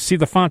top. See,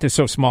 the font is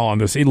so small on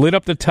this. It lit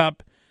up the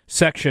top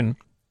section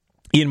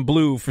in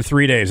blue for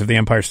 3 days of the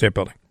Empire State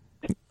Building.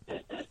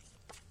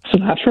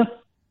 Sinatra?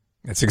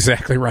 That's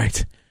exactly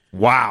right.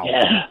 Wow.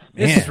 Yeah.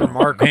 This is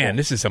remarkable. Man,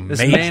 this is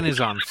amazing. This man is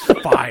on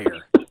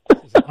fire. This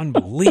is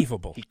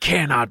unbelievable. He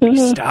cannot be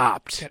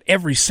stopped. Got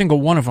every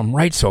single one of them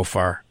right so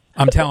far.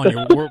 I'm telling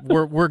you,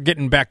 we're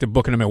getting back to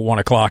booking them at 1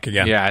 o'clock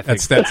again. Yeah, I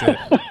think that's it.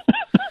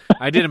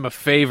 I did him a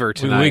favor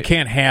tonight. We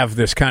can't have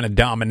this kind of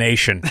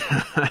domination.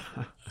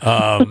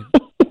 All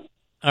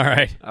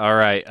right.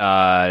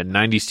 90s,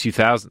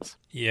 2000s.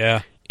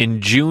 Yeah.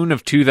 In June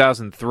of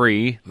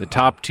 2003, the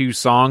top 2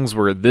 songs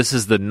were This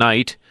Is the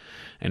Night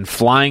and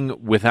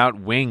Flying Without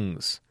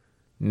Wings.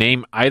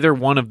 Name either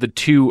one of the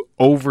 2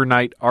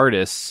 overnight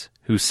artists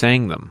who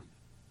sang them.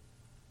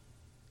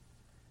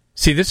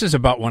 See, this is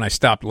about when I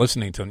stopped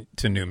listening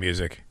to new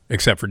music,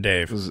 except for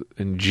Dave. It was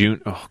in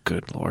June. Oh,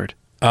 good Lord.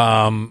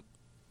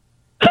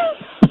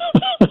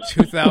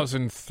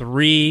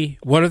 2003.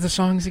 What are the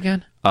songs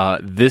again?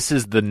 This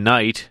Is the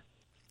Night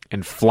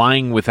and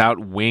Flying Without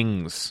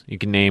Wings. You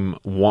can name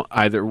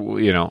either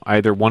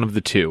one of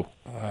the 2.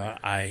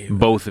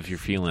 Both if you're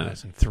feeling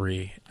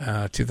 2003.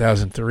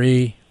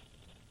 2003.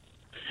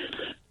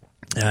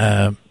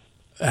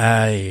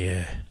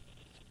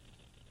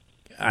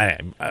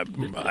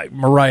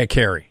 Mariah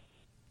Carey.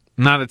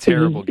 Not a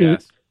terrible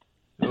guess.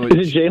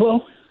 Is it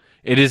J-Lo?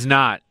 It is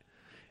not.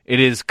 It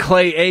is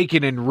Clay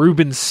Aiken and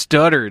Ruben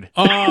Studdard.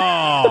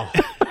 Oh.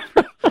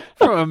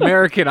 From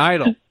American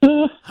Idol.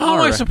 How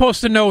am I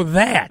supposed to know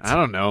that? I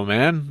don't know,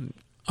 man.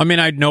 I mean,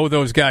 I know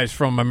those guys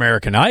from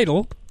American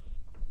Idol.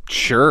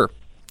 Sure.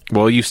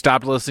 Well, you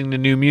stopped listening to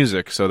new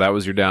music, so that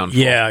was your downfall.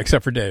 Yeah,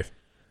 except for Dave.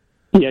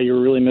 Yeah, you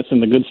were really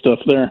missing the good stuff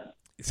there.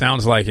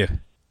 Sounds like it.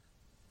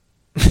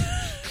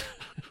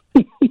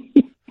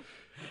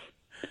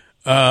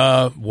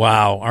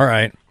 Wow. All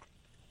right.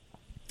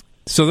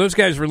 So those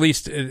guys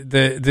released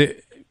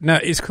now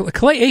is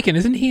Clay Aiken?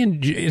 Isn't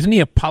he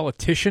a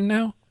politician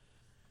now?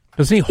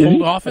 Doesn't he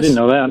hold office? I didn't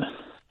know that.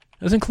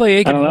 Doesn't Clay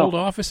Aiken hold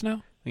office now?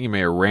 I think he may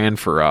have ran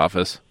for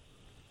office.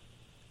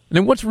 And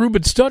then what's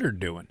Ruben Studdard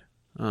doing?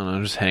 I don't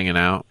know, just hanging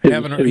out.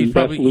 He's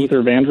probably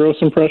Luther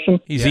Vandross impression.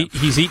 He's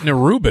eating a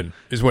Reuben,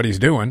 is what he's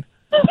doing.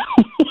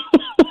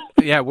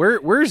 Yeah,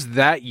 where's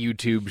that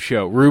YouTube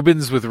show?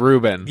 Rubens with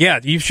Ruben.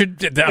 Yeah, you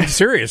should. I'm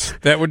serious.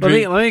 That would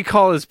be. Let me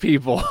call his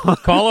people.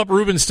 Call up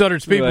Ruben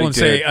Studdard's people and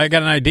say, "I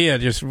got an idea.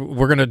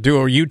 We're going to do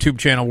a YouTube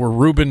channel where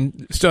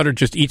Ruben Studdard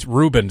just eats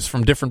Reubens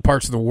from different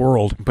parts of the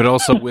world, but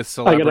also with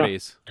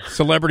celebrities.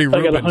 Celebrity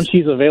Reubens. I got a hunch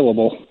he's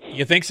available.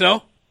 You think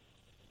so?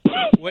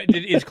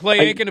 Is Clay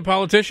Aiken a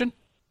politician?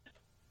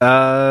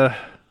 Because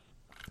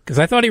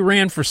I thought he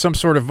ran for some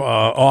sort of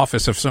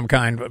office of some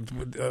kind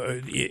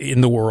in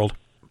the world.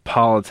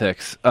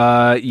 Politics.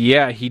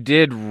 Yeah, he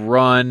did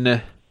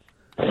run.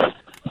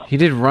 He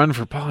did run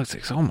for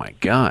politics. Oh my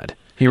God.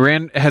 He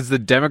ran as the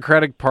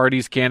Democratic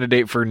Party's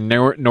candidate for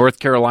North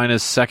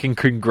Carolina's 2nd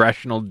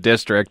Congressional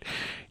District,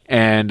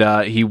 and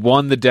he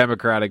won the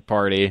Democratic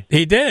Party.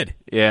 He did.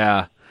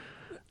 Yeah.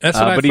 That's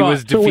what I thought. But he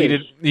was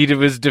defeated. He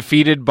was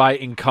defeated by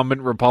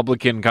incumbent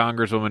Republican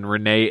Congresswoman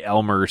Renee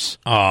Elmers.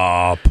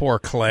 Oh, poor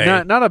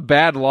Clay. Not a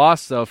bad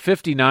loss though.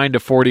 59 to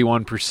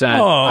 41%.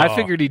 Oh. I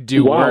figured he'd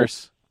do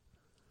worse.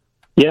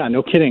 Yeah,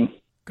 no kidding.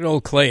 Good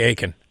old Clay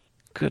Aiken.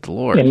 Good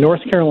Lord. In North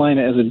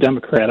Carolina as a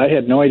Democrat, I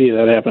had no idea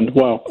that happened.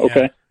 Wow.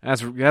 Okay.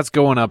 That's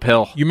going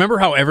uphill. You remember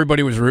how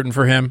everybody was rooting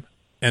for him,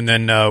 and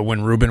then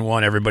when Rubin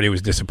won, everybody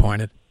was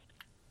disappointed.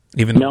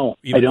 I don't.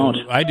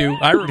 I do.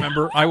 I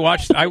remember.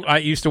 I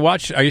used to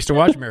watch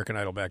American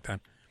Idol back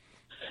then.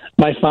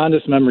 My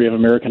fondest memory of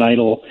American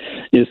Idol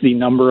is the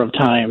number of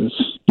times,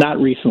 not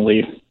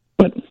recently,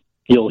 but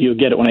you'll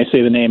get it when I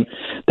say the name,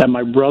 that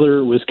my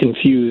brother was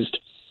confused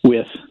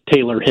with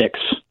Taylor Hicks.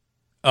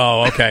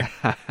 Oh, okay.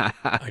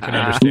 I can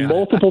understand.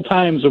 Multiple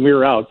times when we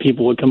were out,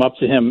 people would come up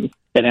to him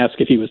and ask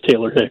if he was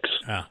Taylor Hicks.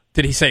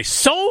 Did he say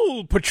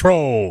Soul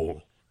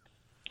Patrol?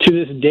 To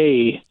this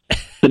day,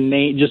 the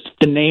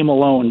name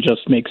alone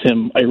just makes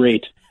him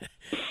irate.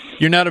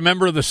 You're not a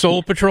member of the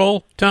Soul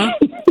Patrol, Tom?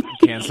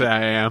 Can't say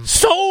I am.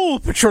 Soul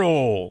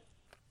Patrol.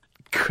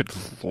 Good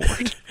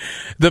Lord.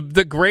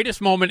 The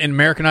greatest moment in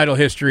American Idol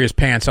history is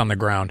Pants on the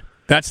Ground.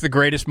 That's the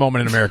greatest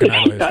moment in American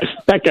Idol history.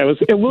 That guy was.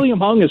 William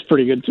Hung is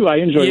pretty good too. I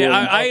enjoy. Yeah,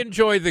 I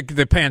enjoy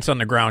the Pants on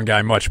the Ground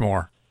guy much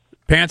more.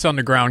 Pants on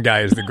the Ground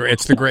guy is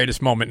it's the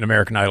greatest moment in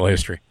American Idol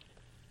history.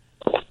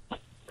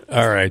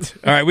 All right.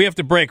 We have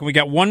to break. We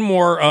got one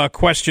more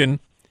question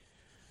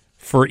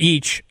for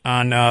each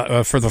on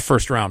for the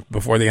first round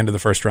before the end of the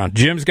first round.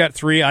 Jim's got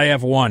 3. I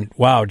have 1.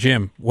 Wow,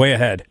 Jim, way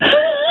ahead.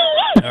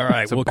 All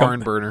right, it's a barn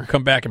burner.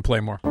 Come back and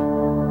play more.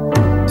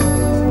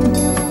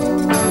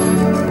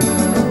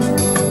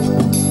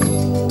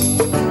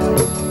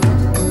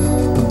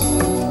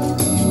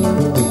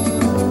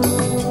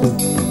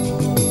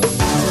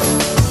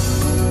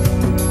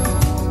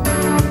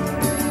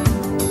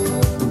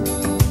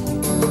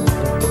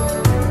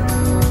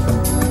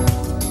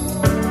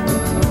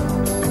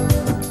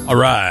 All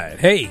right.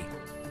 Hey.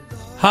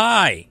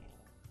 Hi.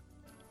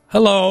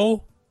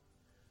 Hello.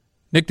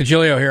 Nick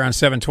Digilio here on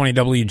 720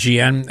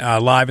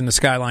 WGN, live in the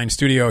Skyline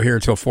studio here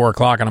till 4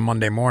 o'clock on a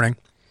Monday morning.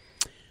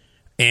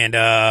 And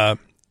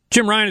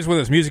Jim Ryan is with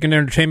us, music and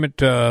entertainment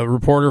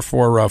reporter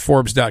for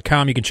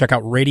Forbes.com. You can check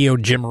out Radio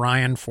Jim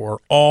Ryan for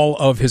all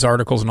of his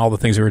articles and all the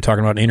things we were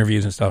talking about in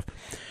interviews and stuff.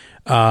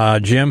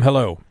 Jim,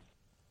 hello.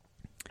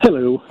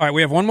 Hello. All right,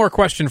 we have one more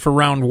question for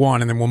round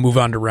 1, and then we'll move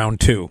on to round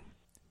 2.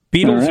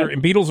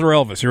 Beatles or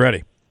Elvis? You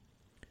ready?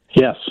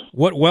 Yes.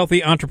 What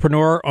wealthy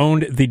entrepreneur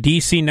owned the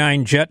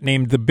DC-9 jet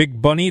named the Big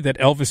Bunny that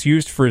Elvis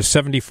used for his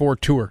 74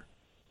 tour?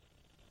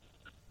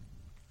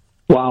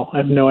 Wow, I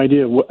have no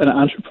idea. What, an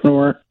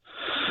entrepreneur.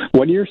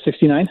 What year?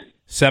 69?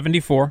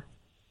 74.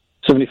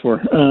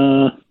 74.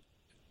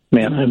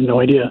 Man, I have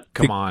no idea.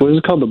 Come on. What was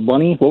it called? The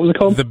Bunny? What was it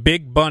called? The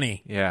Big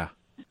Bunny. Yeah.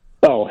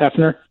 Oh,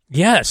 Hefner?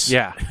 Yes.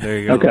 Yeah, there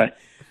you go. Okay.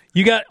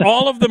 You got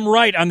all of them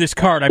right on this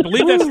card. I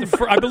believe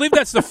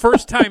that's the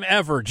first time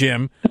ever,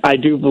 Jim. I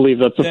do believe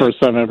that's the first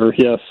time ever.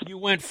 Yes. You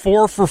went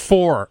 4 for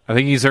 4. I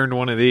think he's earned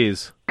one of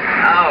these. All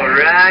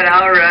right.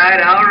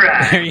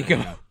 There you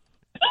go.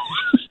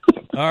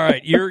 All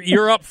right,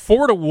 you're up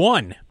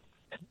 4-1.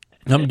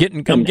 I'm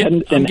getting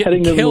heading killed. to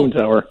the Moon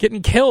Tower.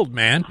 Getting killed,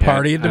 man.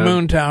 Party at the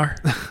Moon Tower.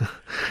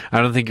 I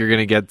don't think you're going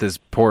to get this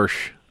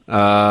Porsche.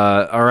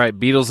 All right,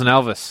 Beatles and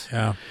Elvis.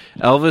 Yeah.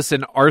 Elvis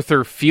and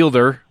Arthur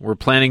Fielder were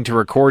planning to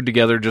record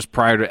together just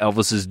prior to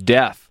Elvis's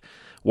death.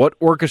 What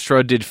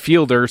orchestra did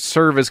Fielder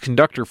serve as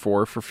conductor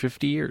for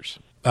 50 years?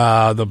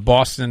 The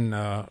Boston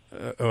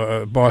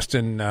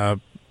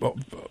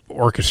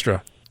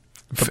Orchestra.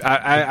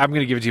 I'm going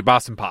to give it to you,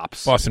 Boston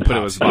Pops. Boston But Pops.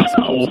 it was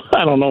Boston Pops.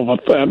 I don't know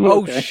about that.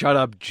 Oh, okay. shut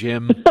up,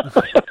 Jim.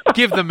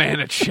 Give the man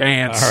a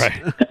chance. All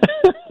right.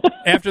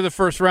 After the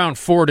first round,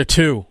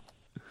 4-2.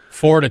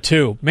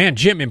 4-2. Man,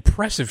 Jim,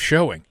 impressive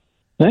showing.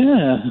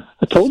 Yeah,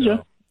 I told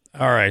you.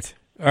 All right,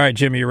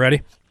 Jimmy, you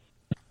ready?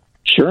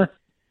 Sure.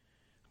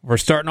 We're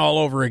starting all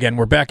over again.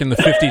 We're back in the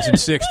 50s and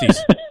 60s.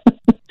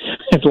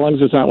 As long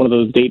as it's not one of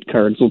those date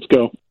cards, let's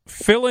go.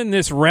 Fill in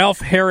this Ralph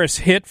Harris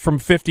hit from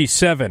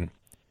 57.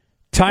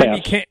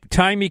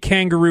 Tie me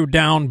kangaroo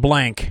down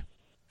blank.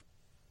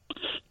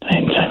 Tie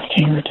me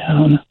kangaroo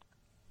down.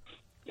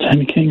 Tie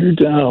me kangaroo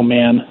down. Oh,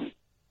 man.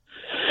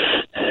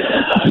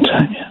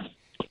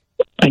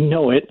 I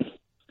know it.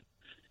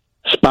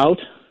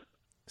 Spout?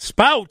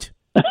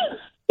 I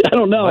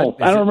don't know.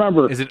 I don't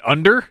remember. Is it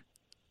under?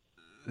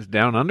 Is it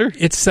down under?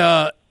 It's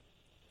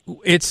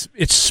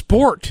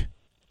sport.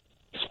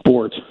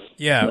 Sport.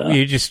 Yeah,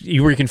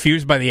 you were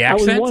confused by the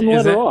accent? I was one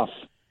letter off.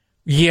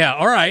 Yeah,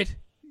 all right.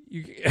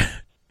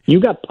 You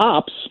got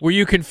Pops. Were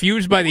you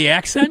confused by the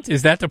accent?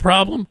 Is that the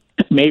problem?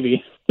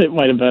 Maybe. It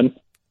might have been.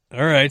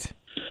 All right.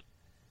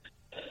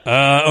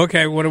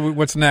 Okay,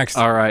 what's next?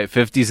 All right,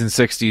 50s and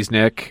 60s,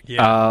 Nick.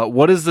 Yeah.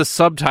 What is the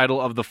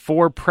subtitle of the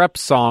 4 Prep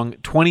song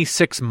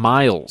 26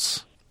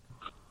 Miles?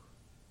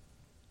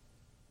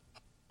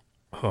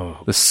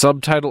 The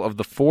subtitle of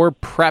the Four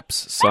Preps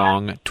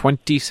song,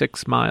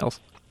 26 Miles.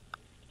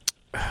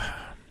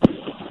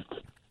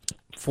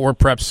 Four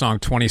Preps song,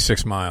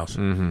 26 Miles.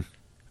 Mm-hmm.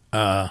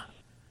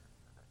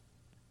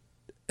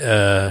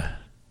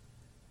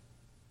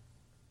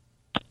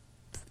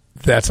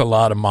 That's a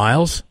lot of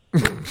miles.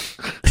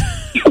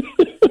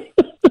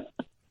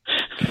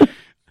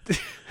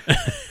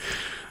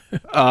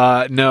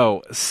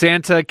 No,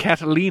 Santa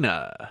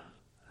Catalina.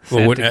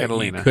 Santa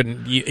Catalina.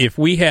 If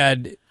we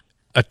had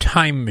a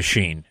time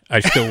machine, I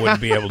still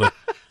wouldn't be able to.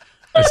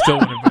 I still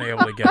wouldn't have been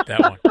able to get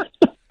that one.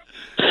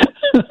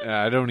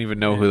 I don't even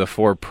know who the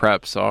Four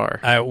Preps are.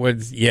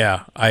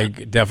 I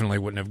definitely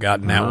wouldn't have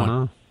gotten that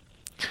one.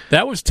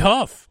 That was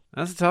tough.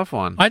 That's a tough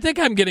one. I think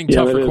I'm getting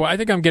tougher. I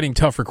think I'm getting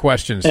tougher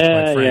questions.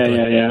 Quite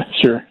frankly. Yeah,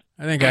 sure.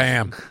 I think I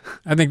am.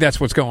 I think that's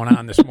what's going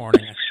on this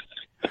morning.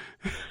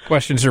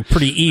 Questions are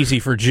pretty easy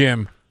for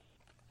Jim.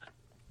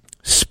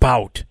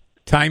 Spout.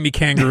 Tie me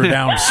kangaroo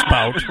down,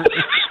 Spout.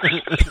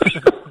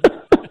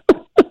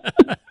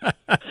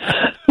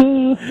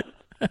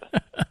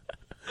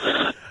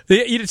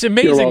 It's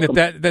amazing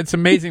that's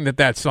amazing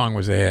that song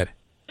was a hit.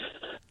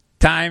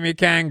 Tie me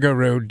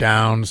kangaroo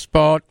down,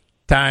 Spout.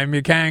 Tie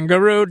me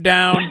kangaroo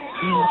down.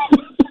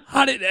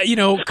 How did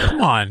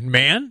come on,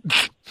 man.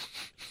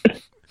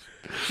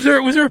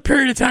 Was there a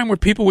period of time where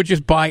people would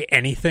just buy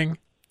anything?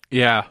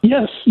 Yeah.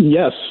 Yes.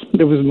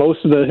 It was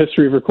most of the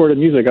history of recorded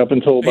music up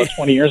until about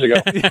 20 years ago.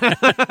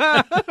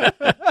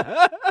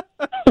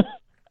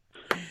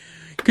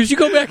 Because you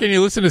go back and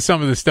you listen to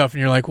some of the stuff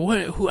and you're like,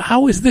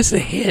 how is this a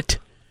hit?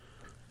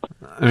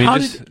 I mean,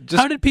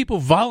 how did people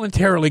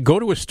voluntarily go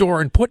to a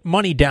store and put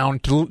money down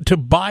to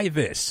buy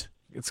this?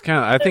 It's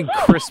I think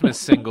Christmas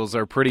singles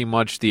are pretty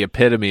much the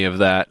epitome of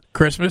that.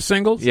 Christmas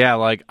singles? Yeah,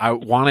 like, I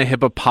want a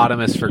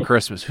hippopotamus for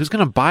Christmas. Who's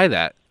going to buy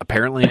that?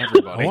 Apparently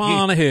everybody. I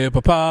want a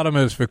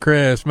hippopotamus for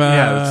Christmas.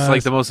 Yeah, it's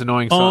like the most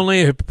annoying song.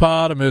 Only a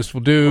hippopotamus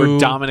will do. Or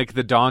Dominic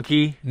the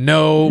Donkey.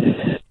 No.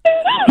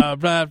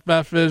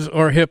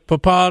 Or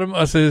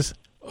hippopotamuses.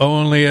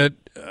 Only a...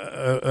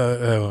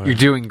 You're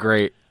doing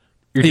great.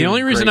 The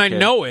only reason I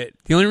know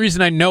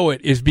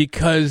it is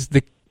because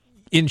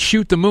in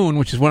Shoot the Moon,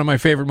 which is one of my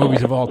favorite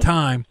movies of all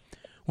time,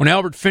 when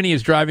Albert Finney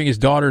is driving his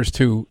daughters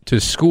to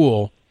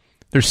school,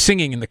 they're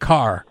singing in the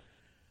car,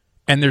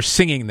 and they're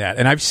singing that.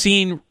 And I've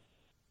seen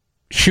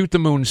Shoot the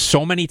Moon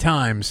so many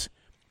times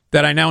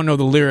that I now know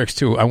the lyrics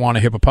to I Want a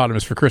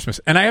Hippopotamus for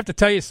Christmas. And I have to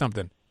tell you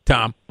something,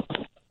 Tom.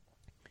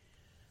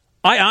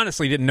 I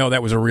honestly didn't know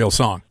that was a real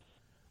song.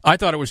 I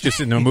thought it was just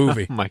in the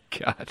movie. Oh, my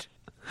God.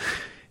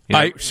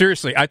 I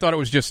thought it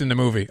was just in the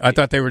movie. I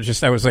thought they were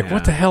just. I was like,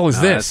 "What the hell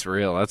is this?" That's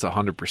real. That's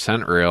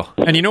 100% real.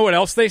 And you know what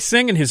else they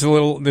sing in his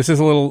little? This is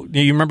a little.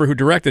 You remember who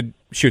directed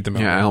Shoot the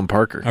Moon? Yeah, Alan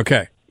Parker.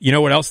 Okay. You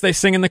know what else they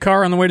sing in the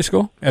car on the way to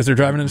school as they're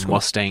driving into school?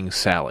 Mustang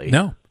Sally.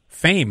 No,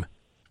 Fame.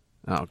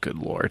 Oh, good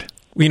Lord!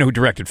 You know who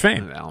directed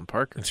Fame? Alan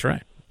Parker. That's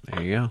right.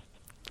 There you go.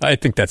 I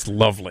think that's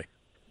lovely.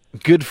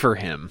 Good for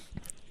him.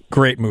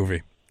 Great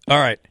movie. All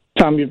right.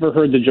 Tom, you ever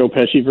heard the Joe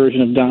Pesci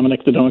version of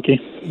Dominic the Donkey?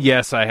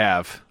 Yes, I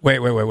have. Wait.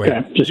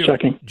 Okay, just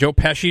checking. Joe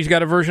Pesci's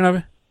got a version of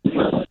it?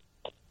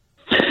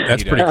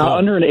 That's pretty cool.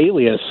 Under an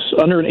alias,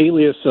 I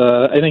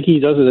think he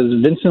does it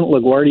as Vincent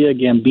LaGuardia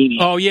Gambini.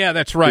 Oh, yeah,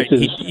 that's right.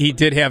 He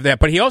did have that.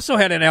 But he also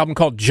had an album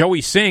called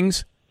Joey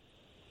Sings.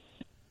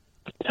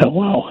 Oh,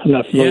 wow. I'm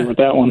not familiar with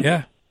that one.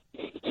 Yeah.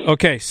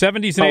 Okay,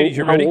 70s and 80s.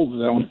 You ready? How old is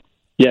that one?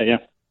 Yeah.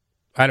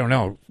 I don't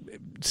know.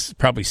 It's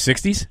probably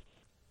 60s.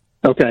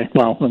 Okay,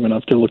 well, I'm going to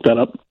have to look that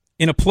up.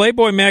 In a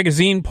Playboy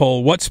magazine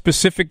poll, what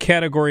specific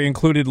category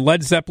included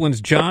Led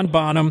Zeppelin's John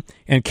Bonham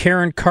and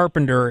Karen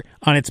Carpenter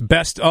on its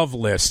best of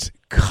list?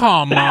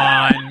 Come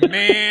on,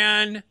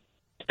 man.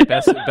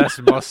 Best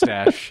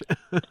mustache.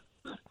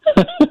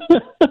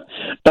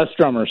 Best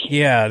drummers.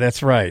 Yeah,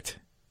 that's right.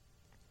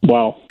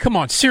 Wow. Come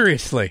on,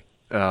 seriously.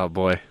 Oh,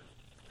 boy.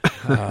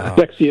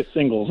 Sexiest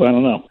singles, I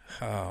don't know.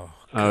 Oh,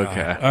 God.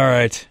 Okay. All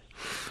right.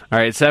 All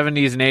right,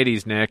 70s and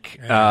 80s, Nick.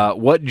 Yeah.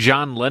 What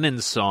John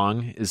Lennon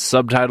song is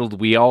subtitled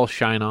We All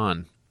Shine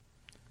On?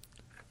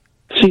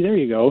 See, there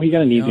you go. You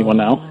got an easy one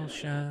now.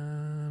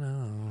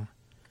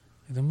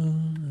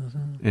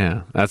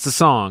 Yeah, that's the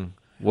song.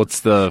 What's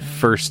the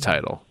first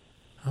title?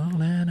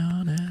 On and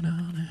on and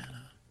on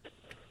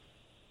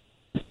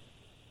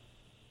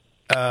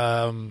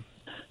and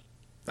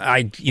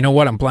on. You know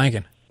what? I'm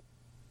blanking.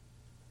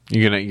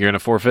 You're gonna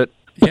forfeit?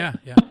 Yeah.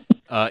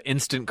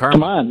 Instant Karma.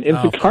 Come on,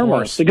 Instant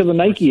Karma. Think of the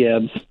Nike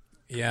ads.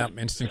 Yeah,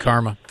 Instant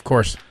Karma, of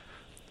course.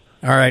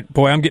 All right,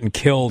 boy, I'm getting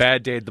killed.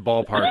 Bad day at the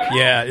ballpark.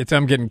 Yeah,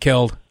 I'm getting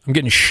killed. I'm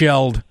getting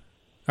shelled.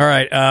 All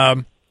right,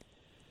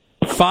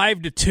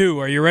 5-2.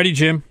 Are you ready,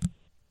 Jim?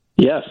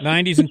 Yes.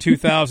 90s and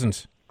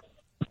 2000s.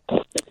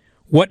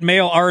 What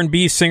male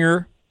R&B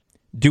singer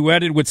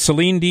duetted with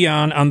Celine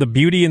Dion on The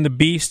Beauty and the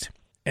Beast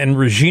and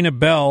Regina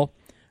Belle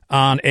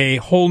on A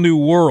Whole New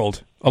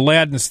World,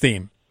 Aladdin's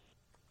theme?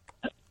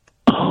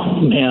 Oh,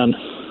 man.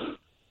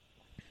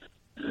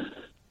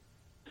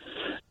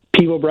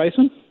 Peebo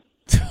Bryson?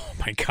 Oh,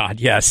 my God,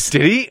 yes.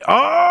 Did he?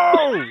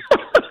 Oh!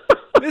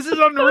 This is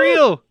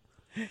unreal.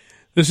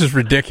 This is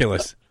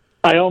ridiculous.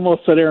 I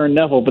almost said Aaron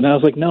Neville, but then I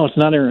was like, no, it's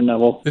not Aaron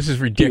Neville. This is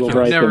ridiculous.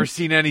 I've never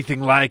seen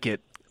anything like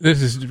it.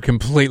 This is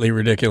completely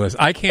ridiculous.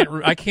 I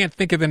can't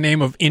think of the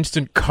name of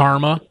Instant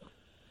Karma,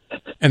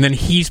 and then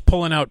he's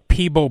pulling out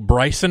Peebo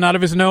Bryson out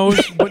of his nose.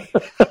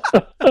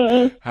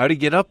 How'd he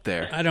get up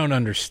there? I don't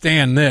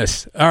understand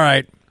this. All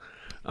right.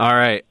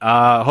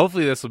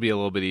 Hopefully this will be a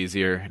little bit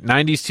easier.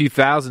 90s,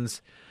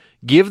 2000s.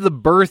 Give the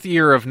birth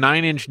year of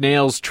Nine Inch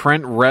Nails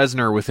Trent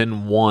Reznor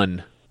within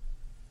one.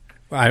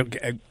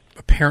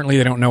 Apparently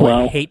they don't know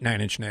I hate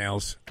Nine Inch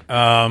Nails.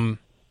 I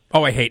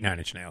hate Nine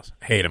Inch Nails.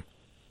 I hate them.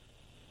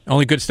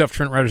 Only good stuff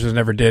Trent Reznor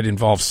never did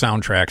involves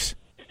soundtracks.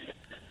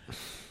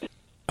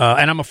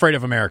 And I'm afraid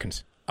of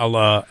Americans.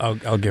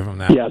 I'll give him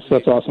that. Yes,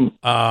 that's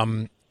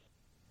awesome.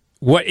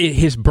 What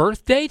his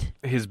birth date?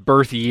 His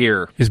birth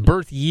year. His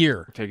birth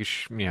year. Take a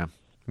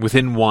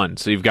within one.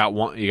 So you've got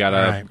one. You got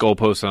a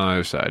goalpost on the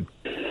other side.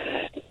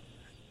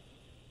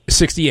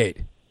 68.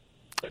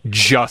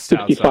 Just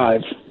 65.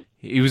 Outside.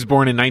 He was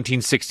born in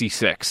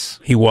 1966.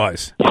 He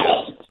was.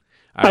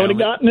 I would have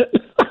gotten it.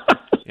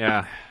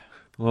 Yeah.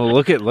 Well,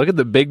 look at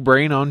the big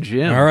brain on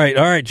Jim. All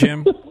right,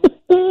 Jim.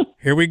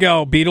 Here we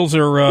go. Beatles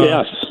are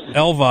yes.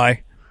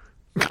 Elvi.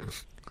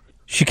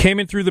 She came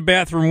in through the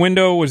bathroom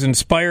window, was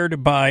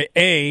inspired by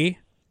a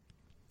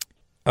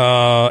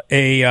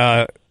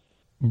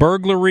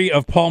burglary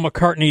of Paul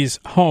McCartney's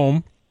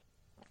home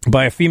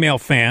by a female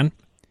fan.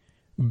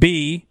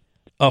 B,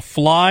 a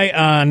fly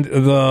on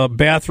the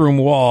bathroom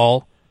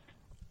wall.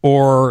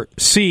 Or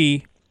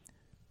C,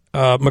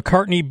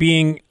 McCartney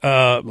being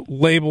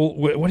labeled.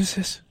 What is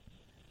this?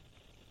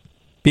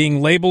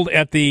 Being labeled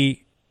as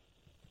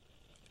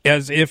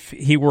if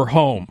he were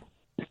home.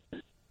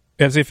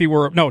 As if he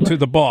were to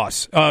the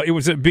boss. It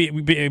was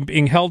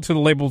being held to the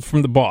label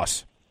from the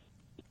boss.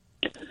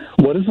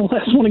 What is the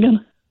last one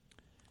again?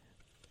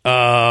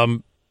 I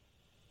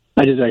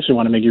just actually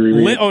want to make you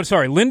reread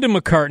it. Linda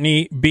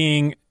McCartney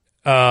being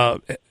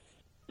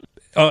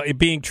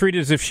treated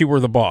as if she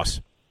were the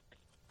boss.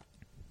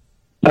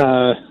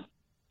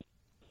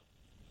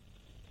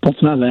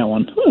 It's not that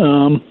one.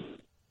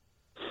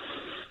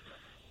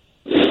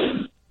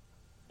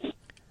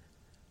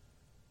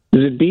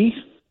 Is it B?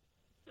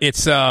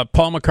 It's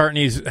Paul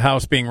McCartney's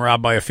house being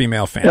robbed by a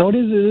female fan. Oh, it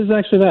is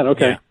actually that.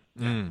 Okay.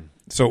 Yeah.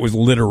 So it was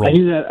literal. I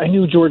knew that. I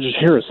knew George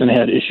Harrison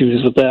had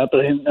issues with that, but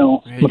I didn't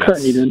know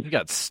McCartney did. He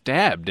got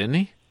stabbed, didn't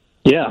he?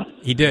 Yeah.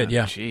 He did,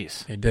 yeah.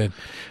 Jeez. He did.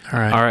 All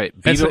right.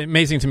 It's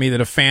amazing to me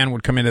that a fan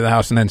would come into the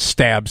house and then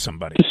stab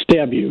somebody. To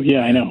stab you,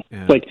 yeah, I know.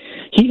 Yeah. Like,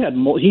 he had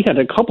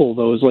a couple of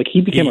those. Like,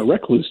 he became a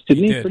recluse,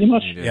 didn't he pretty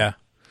much? Yeah.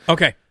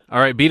 Okay. All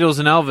right, Beatles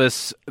and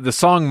Elvis. The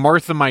song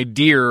Martha, My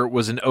Dear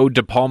was an ode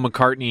to Paul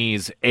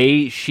McCartney's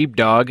A,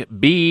 sheepdog,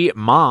 B,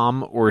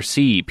 mom, or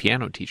C,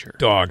 piano teacher.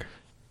 Dog.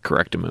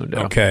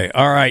 Correctamundo. Okay.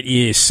 All right.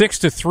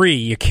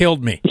 6-3. You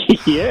killed me.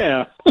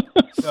 Yeah.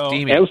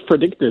 Steamy. As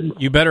predicted.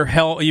 You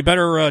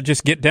better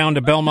just get down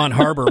to Belmont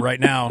Harbor right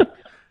now.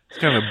 It's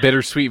kind of a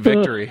bittersweet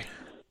victory.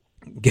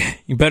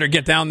 You better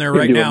get down there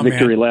right now,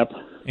 victory man. lap.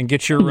 And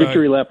get your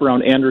victory lap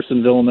around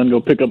Andersonville, and then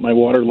go pick up my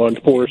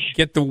waterlogged Porsche.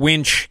 Get the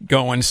winch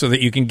going so that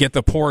you can get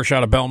the Porsche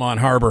out of Belmont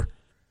Harbor.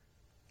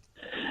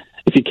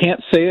 If you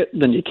can't say it,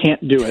 then you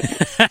can't do it.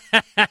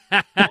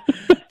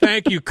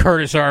 Thank you,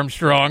 Curtis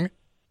Armstrong.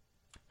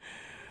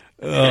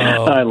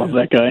 I love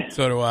that guy.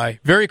 So do I.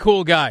 Very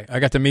cool guy. I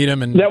got to meet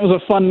him, and that was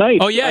a fun night.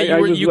 Oh yeah,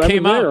 you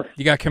came out.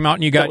 You got to come out,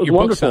 and you got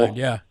your book signed.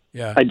 Yeah.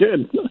 I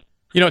did.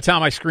 You know,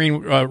 Tom, I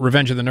screened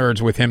Revenge of the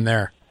Nerds with him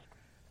there.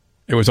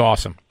 It was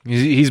awesome.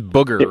 He's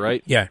Booger,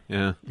 right? Yeah.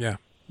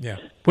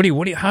 What do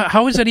you?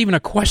 How is that even a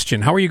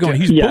question? How are you going?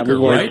 He's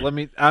Booger, right?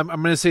 I'm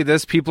going to say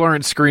this: people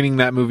aren't screening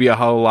that movie a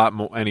whole lot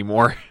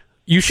anymore.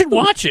 You should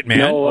watch it, man.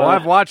 No,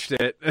 I've watched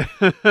it. He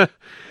was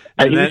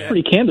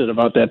pretty candid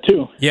about that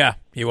too. Yeah,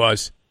 he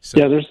was. So.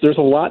 Yeah, there's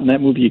a lot in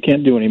that movie you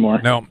can't do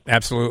anymore. No,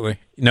 absolutely.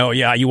 No,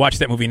 yeah, you watch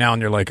that movie now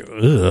and you're like,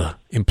 ugh,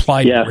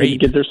 implied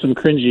rape. There's some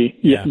cringy.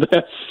 Yeah,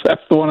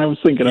 that's the one I was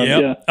thinking of.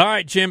 Yeah. All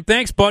right, Jim.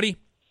 Thanks, buddy.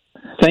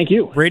 Thank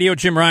you. Radio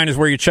Jim Ryan is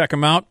where you check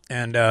him out,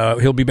 and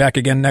he'll be back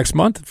again next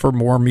month for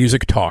more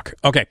music talk.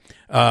 Okay,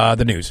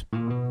 the news.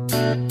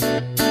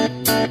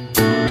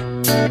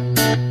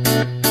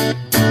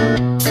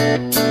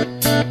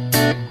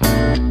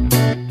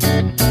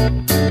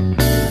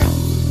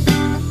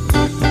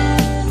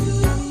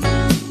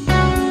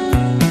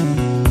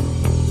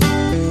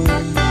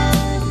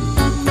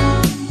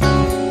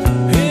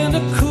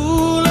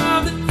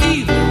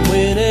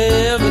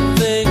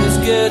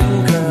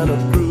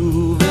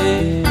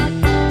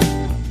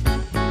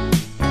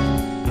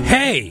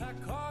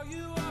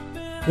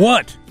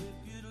 What?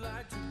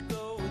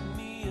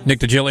 Nick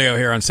Digilio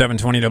here on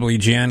 720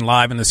 WGN,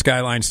 live in the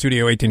Skyline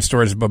Studio, 18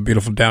 stories above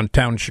beautiful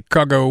downtown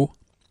Chicago.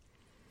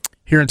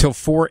 Here until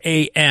 4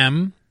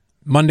 a.m.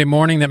 Monday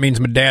morning. That means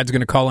my dad's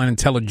going to call in and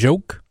tell a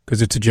joke,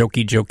 because it's a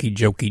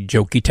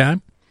jokey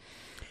time.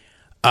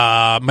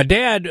 My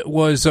dad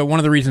was one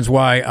of the reasons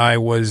why I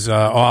was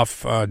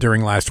off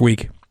during last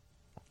week.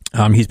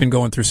 He's been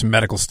going through some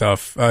medical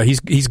stuff.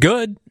 He's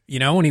good,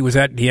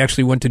 and he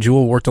actually went to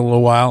Jewel, worked a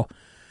little while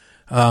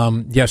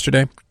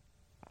yesterday.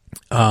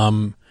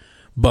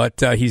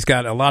 But he's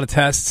got a lot of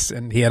tests,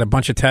 and he had a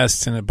bunch of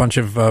tests and a bunch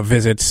of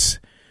visits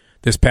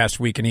this past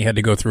week, and he had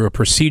to go through a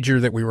procedure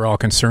that we were all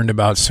concerned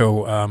about.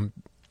 So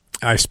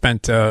I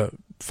spent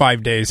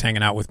 5 days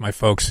hanging out with my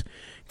folks,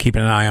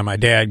 keeping an eye on my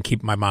dad,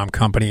 keeping my mom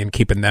company, and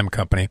keeping them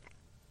company.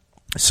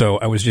 So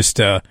I was just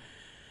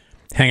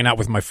hanging out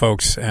with my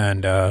folks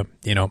and,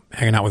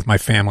 hanging out with my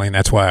family, and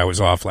that's why I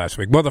was off last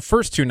week. Well, the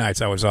first 2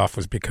 nights I was off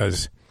was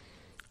because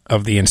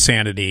of the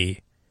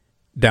insanity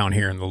down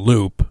here in the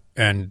Loop.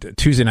 And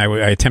Tuesday night,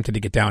 I attempted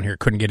to get down here,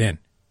 couldn't get in.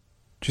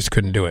 Just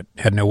couldn't do it.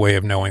 Had no way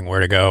of knowing where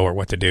to go or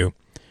what to do.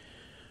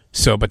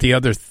 So, but the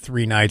other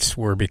 3 nights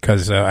were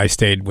because I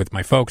stayed with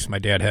my folks. My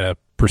dad had a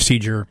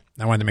procedure.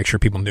 I wanted to make sure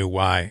people knew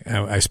why.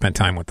 I spent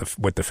time with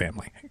the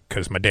family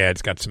because my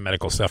dad's got some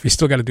medical stuff. He's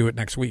still got to do it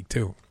next week,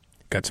 too.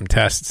 Got some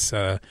tests.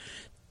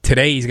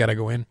 Today he's got to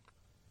go in.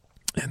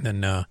 And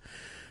then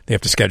they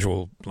have to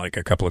schedule like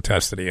a couple of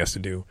tests that he has to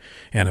do.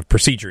 And a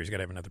procedure. He's got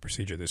to have another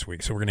procedure this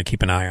week. So we're going to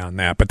keep an eye on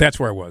that. But that's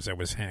where I was. I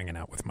was hanging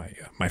out with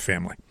my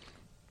family.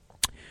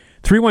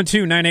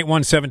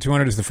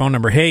 312-981-7200 is the phone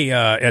number. Hey,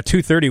 at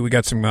 2:30 we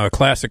got some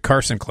Classic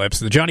Carson clips.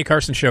 The Johnny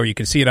Carson Show, you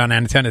can see it on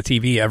Antenna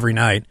TV every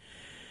night.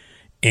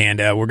 And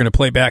we're going to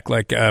play back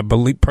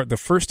the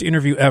first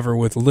interview ever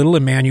with little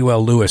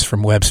Emmanuel Lewis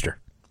from Webster.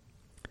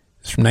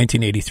 It's from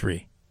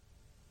 1983.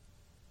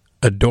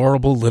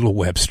 Adorable little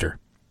Webster.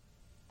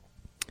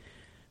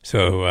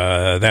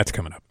 So that's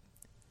coming up.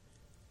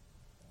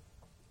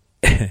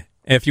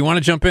 If you want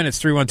to jump in,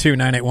 it's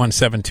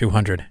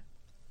 312-981-7200.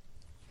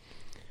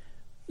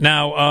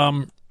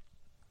 Now,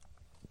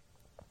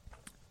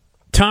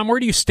 Tom, where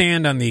do you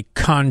stand on the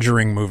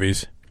Conjuring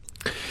movies?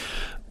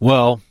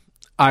 Well,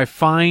 I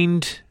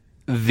find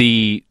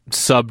the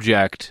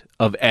subject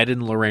of Ed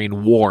and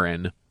Lorraine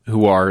Warren,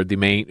 who are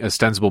the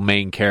ostensible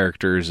main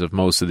characters of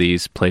most of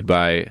these, played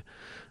by,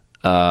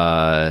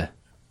 Vera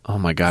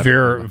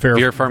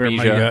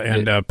Farmiga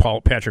and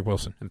Patrick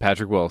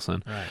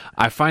Wilson. Right.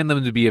 I find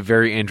them to be a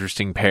very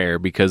interesting pair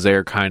because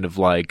they're kind of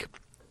like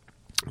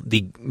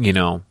the,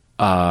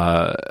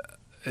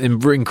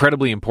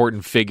 incredibly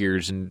important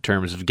figures in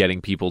terms of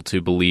getting people to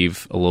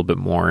believe a little bit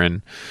more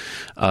in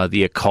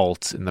the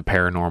occult and the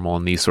paranormal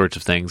and these sorts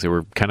of things. They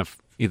were kind of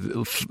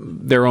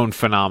their own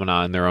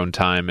phenomena in their own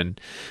time and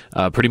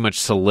pretty much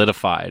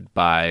solidified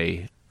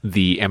by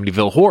the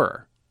Amityville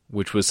Horror,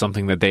 which was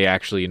something that they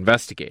actually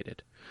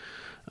investigated.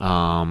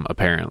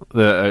 Apparently,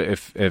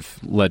 if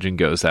legend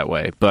goes that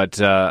way.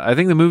 But I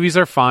think the movies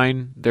are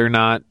fine. They're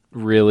not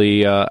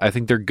really I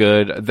think they're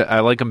good. I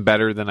like them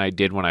better than I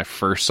did when I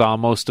first saw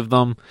most of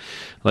them.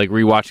 Like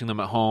rewatching them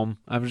at home,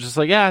 I was just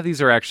like, yeah,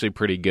 these are actually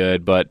pretty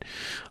good, but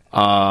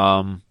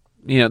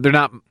they're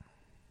not,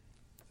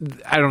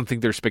 I don't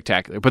think they're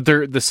spectacular, but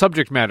the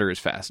subject matter is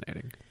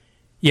fascinating.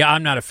 Yeah,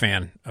 I'm not a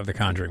fan of the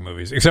Conjuring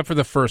movies, except for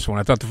the first one.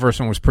 I thought the first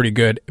one was pretty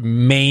good.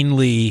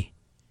 Mainly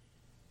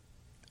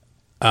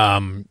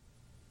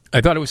I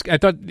thought it was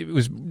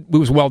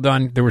well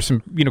done. There was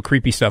some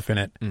creepy stuff in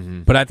it,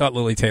 but I thought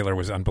Lily Taylor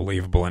was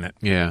unbelievable in it.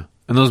 Yeah,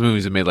 and those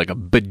movies have made like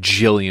 $1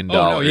 bajillion.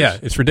 Oh, yeah,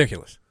 it's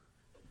ridiculous.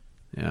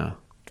 Yeah,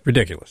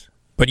 ridiculous.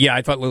 But yeah,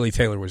 I thought Lily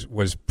Taylor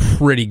was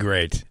pretty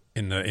great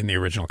in the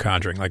original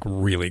Conjuring, like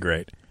really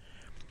great.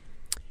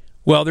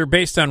 Well, they're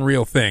based on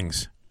real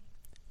things.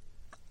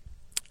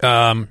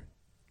 Here's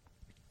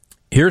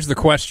the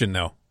question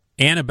though: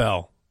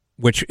 Annabelle,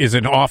 which is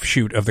an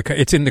offshoot of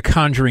it's in the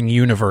Conjuring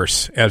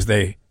universe, as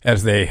they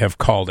have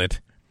called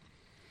it.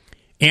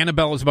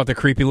 Annabelle is about the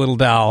creepy little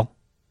doll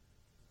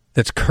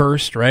that's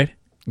cursed, right?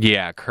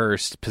 Yeah,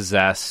 cursed,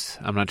 possessed.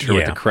 I'm not sure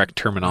what the correct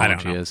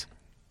terminology is.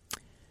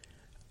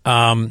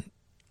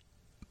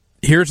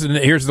 Here's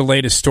the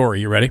latest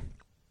story. You ready?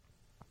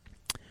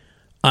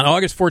 On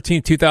August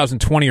 14,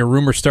 2020, a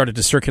rumor started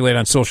to circulate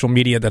on social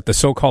media that the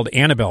so-called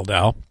Annabelle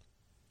doll,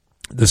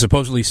 the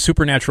supposedly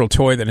supernatural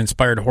toy that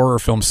inspired horror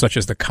films such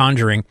as The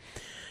Conjuring,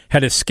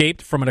 had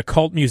escaped from an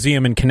occult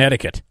museum in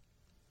Connecticut.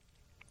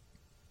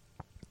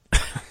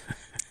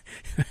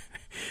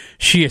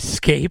 She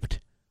escaped?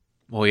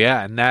 Well,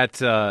 yeah, and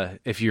that,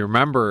 if you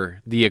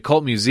remember, the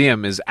occult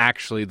museum is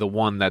actually the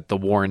one that the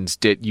Warrens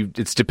did.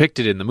 It's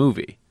depicted in the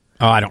movie.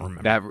 Oh, I don't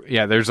remember.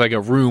 There's like a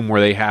room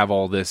where they have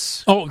all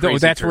this. Oh,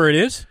 that's where it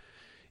is?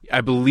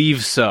 I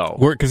believe so.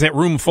 Because that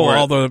room full of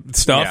all the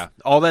stuff? Yeah,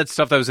 all that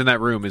stuff that was in that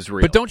room is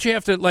real. But don't you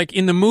have to, like,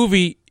 in the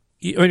movie,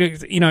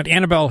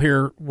 Annabelle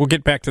here, we'll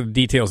get back to the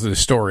details of the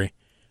story.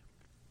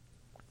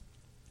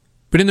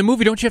 But in the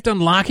movie, don't you have to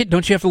unlock it?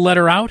 Don't you have to let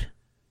her out?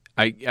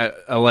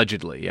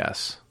 Allegedly,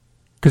 yes.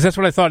 Because that's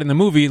what I thought in the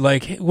movie.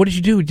 Like, hey, what did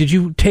you do? Did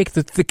you take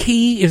the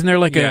key? Isn't there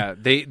like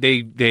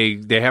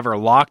they have her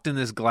locked in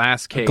this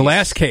glass case. A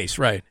glass case,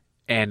 right.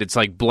 And it's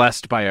like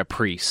blessed by a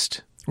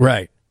priest.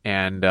 Right.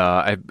 And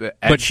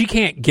but she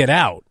can't get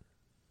out.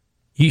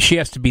 She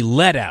has to be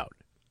let out.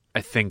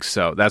 I think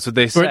so. That's what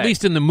they say. Or at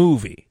least in the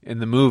movie. In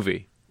the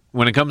movie.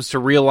 When it comes to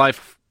real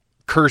life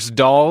cursed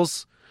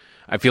dolls,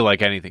 I feel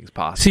like anything's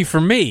possible. See, for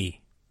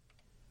me,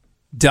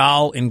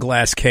 doll in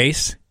glass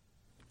case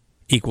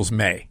equals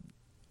May.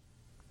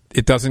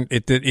 It doesn't.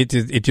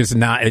 It does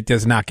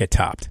not get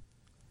topped.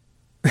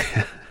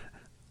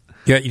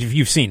 Yeah,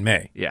 you've seen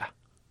May. Yeah,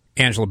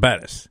 Angela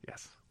Bettis.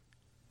 Yes,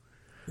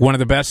 one of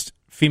the best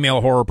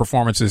female horror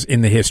performances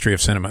in the history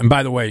of cinema. And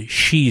by the way,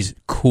 she's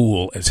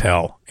cool as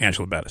hell,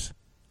 Angela Bettis.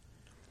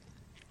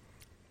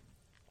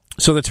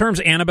 So the terms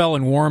Annabelle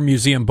and Warren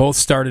Museum both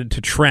started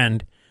to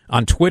trend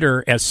on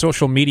Twitter as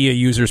social media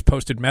users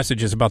posted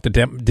messages about the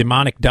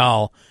demonic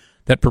doll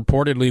that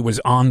purportedly was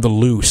on the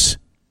loose,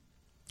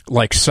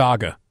 like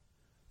Saga.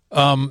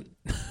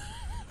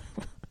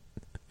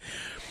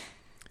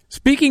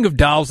 Speaking of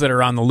dolls that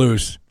are on the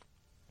loose,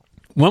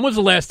 when was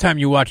the last time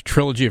you watched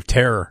Trilogy of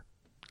Terror?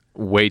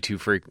 Way too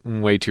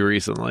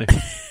recently.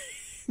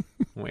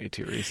 Way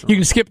too recently. You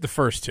can skip the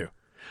first two.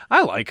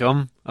 I like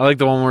them. I like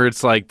the one where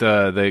it's like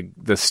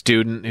the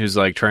student who's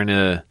like trying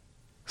to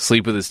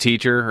sleep with his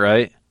teacher,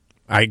 right?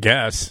 I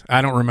guess.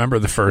 I don't remember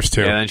the first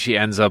two. Yeah, and then she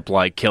ends up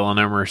like killing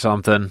him or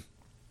something.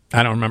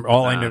 I don't remember.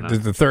 All I know,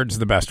 the third's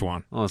the best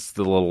one. Well, it's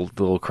the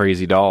little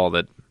crazy doll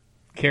that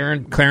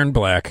Karen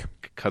Black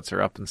cuts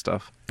her up and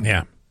stuff.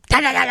 Yeah.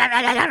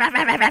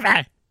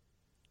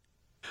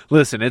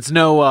 Listen, it's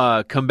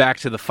no come back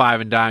to the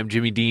five and dime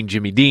Jimmy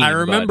Dean. I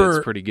remember but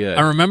it's pretty good.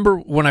 I remember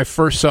when I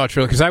first saw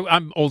Trilogy, because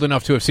I'm old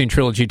enough to have seen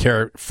Trilogy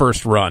Terror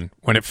first run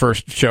when it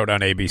first showed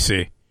on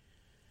ABC,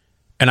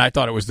 and I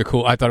thought it was the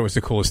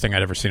coolest thing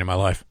I'd ever seen in my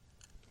life.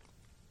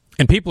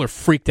 And people are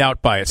freaked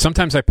out by it.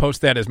 Sometimes I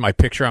post that as my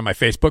picture on my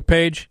Facebook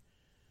page.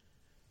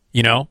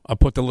 You know, I'll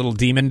put the little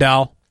demon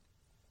doll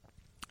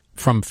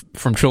from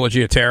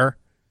Trilogy of Terror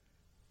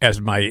as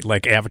my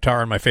like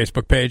avatar on my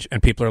Facebook page,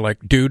 and people are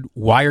like, dude,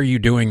 why are you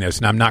doing this?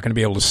 And I'm not going to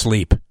be able to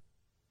sleep.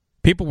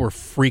 People were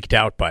freaked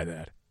out by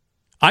that.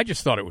 I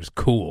just thought it was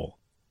cool.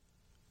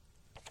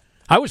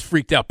 I was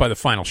freaked out by the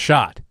final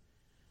shot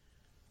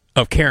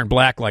of Karen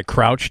Black like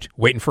crouched,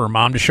 waiting for her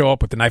mom to show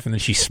up with the knife, and then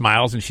she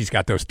smiles and she's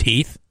got those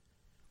teeth.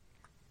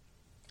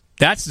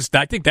 I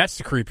think that's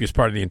the creepiest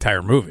part of the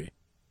entire movie.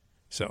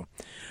 So,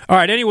 all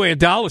right, anyway, a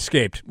doll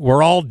escaped.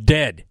 We're all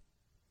dead.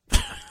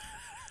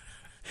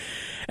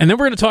 And then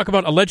we're going to talk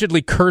about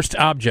allegedly cursed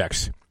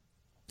objects.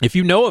 If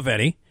you know of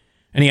any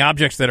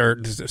objects that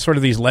are sort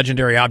of these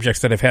legendary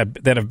objects that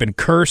have been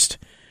cursed,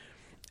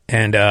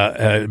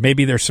 and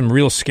maybe there's some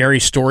real scary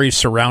stories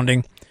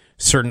surrounding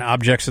certain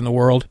objects in the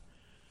world.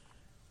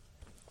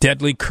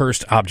 Deadly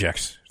cursed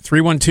objects.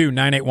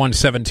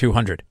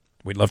 312-981-7200.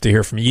 We'd love to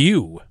hear from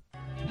you.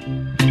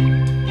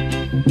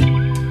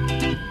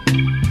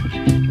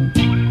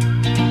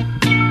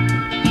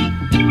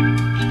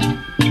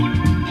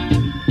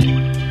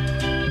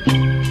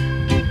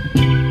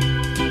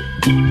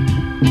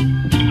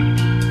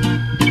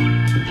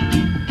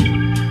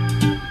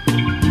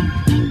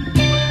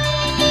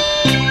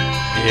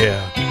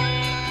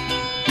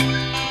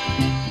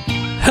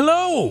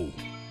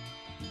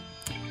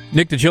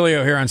 Nick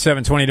Digilio here on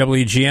 720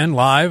 WGN,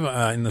 live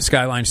in the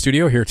Skyline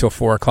studio, here till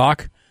 4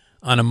 o'clock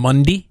on a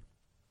Monday.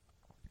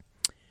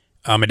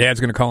 My dad's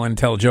going to call in and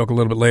tell a joke a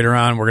little bit later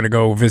on. We're going to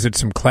go visit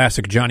some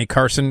classic Johnny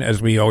Carson,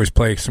 as we always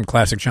play some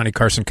classic Johnny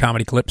Carson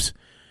comedy clips.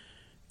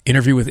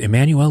 Interview with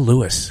Emmanuel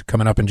Lewis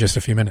coming up in just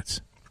a few minutes.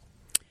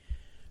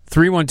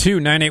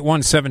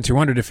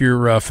 312-981-7200 if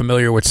you're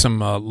familiar with some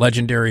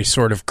legendary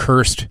sort of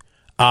cursed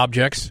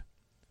objects,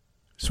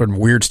 sort of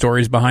weird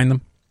stories behind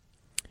them.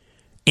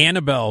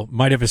 Annabelle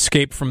might have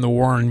escaped from the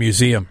Warren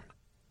Museum.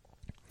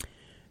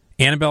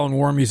 Annabelle and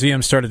Warren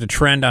Museum started to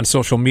trend on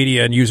social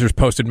media, and users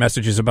posted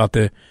messages about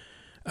the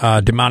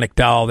demonic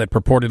doll that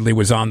purportedly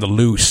was on the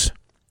loose.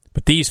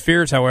 But these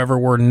fears, however,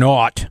 were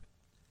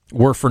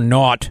for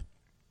naught,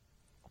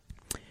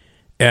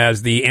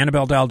 as the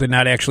Annabelle doll did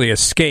not actually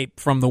escape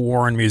from the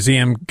Warren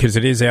Museum, because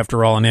it is,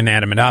 after all, an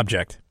inanimate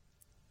object.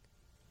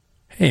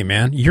 Hey,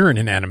 man, you're an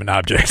inanimate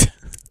object.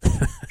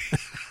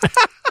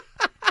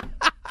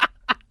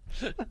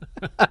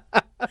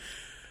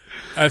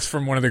 That's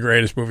from one of the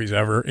greatest movies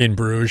ever, In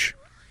Bruges.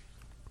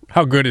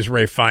 How good is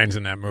Ralph Fiennes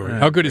in that movie?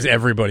 How good is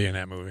everybody in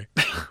that movie?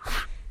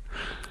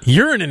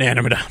 You're an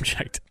inanimate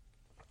object.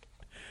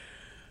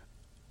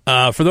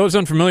 For those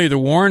unfamiliar, the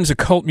Warrens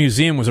Occult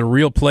Museum was a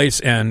real place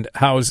and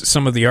housed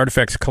some of the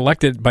artifacts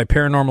collected by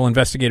paranormal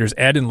investigators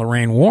Ed and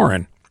Lorraine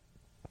Warren.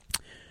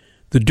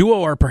 The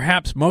duo are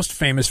perhaps most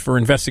famous for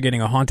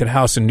investigating a haunted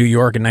house in New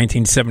York in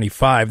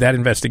 1975. That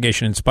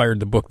investigation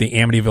inspired the book The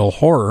Amityville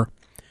Horror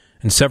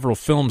and several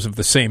films of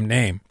the same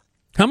name.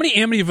 How many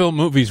Amityville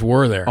movies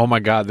were there? Oh, my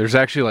God. There's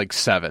actually like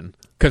 7.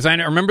 Because I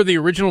remember the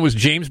original was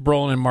James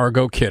Brolin and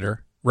Margot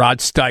Kidder. Rod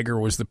Steiger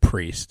was the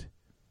priest.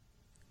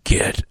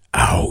 Get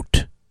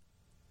out.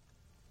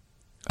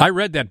 I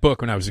read that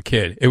book when I was a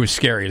kid. It was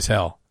scary as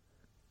hell.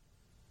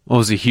 Well, it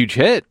was a huge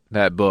hit,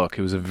 that book.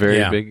 It was a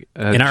very big...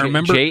 and I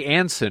remember... Jay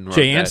Anson wrote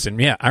Jay Anson,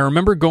 yeah. I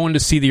remember going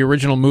to see the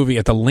original movie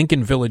at the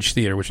Lincoln Village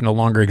Theater, which no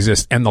longer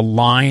exists, and the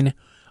line...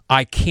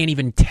 I can't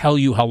even tell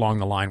you how long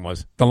the line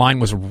was. The line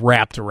was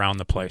wrapped around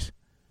the place.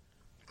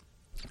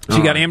 So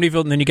you got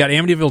Amityville, and then you got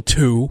Amityville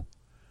 2,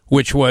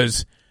 which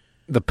was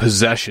The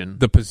Possession.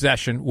 The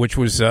Possession, which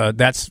was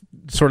that's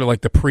sort of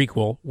like the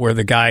prequel where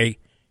the guy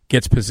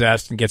gets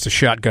possessed and gets a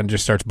shotgun and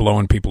just starts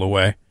blowing people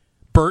away.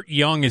 Burt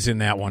Young is in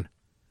that one.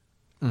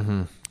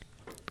 Mm-hmm.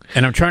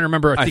 And I'm trying to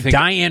remember. I think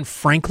Diane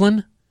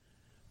Franklin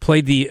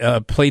played the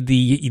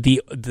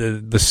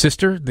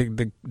sister,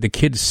 the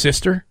kid's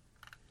sister.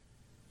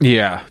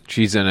 Yeah,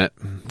 she's in it.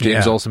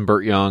 James Olsen,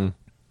 Burt Young.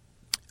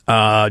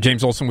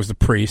 James Olsen was the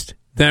priest.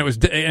 Then it was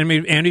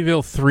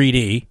Amityville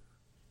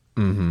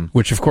 3D,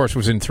 which of course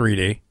was in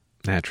 3D.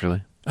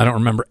 Naturally, I don't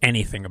remember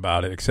anything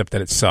about it except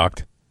that it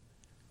sucked.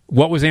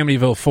 What was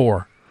Amityville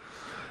 4?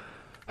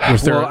 I'm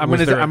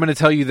going to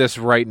tell you this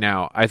right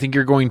now. I think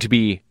you're going to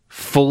be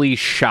fully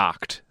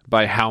shocked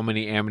by how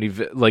many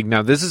Amityville. Like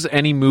now, this is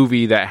any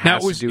movie that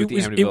has to do with the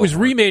Amityville. It was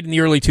remade in the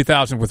early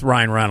 2000s with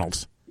Ryan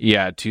Reynolds.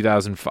 Yeah,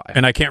 2005.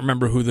 And I can't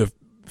remember who the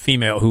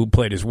female who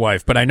played his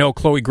wife, but I know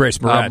Chloe Grace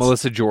Moretz.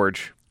 Melissa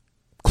George.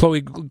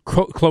 Chloe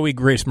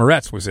Grace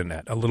Moretz was in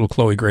that. A little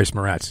Chloe Grace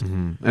Moretz.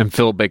 Mm-hmm. And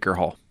Philip Baker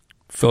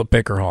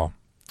Hall.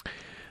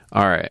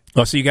 All right.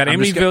 Oh, so you got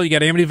Amityville, you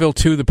got Amityville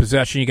 2, The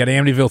Possession, you got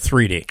Amityville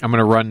 3D. I'm going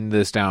to run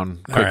this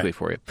down quickly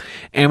for you.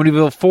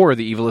 Amityville 4,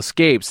 The Evil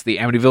Escapes, The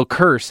Amityville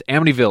Curse,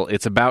 Amityville,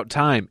 It's About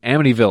Time,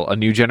 Amityville, A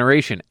New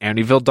Generation,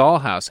 Amityville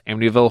Dollhouse,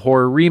 Amityville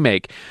Horror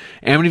Remake,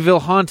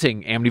 Amityville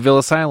Haunting, Amityville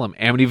Asylum,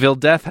 Amityville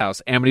Death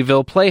House,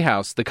 Amityville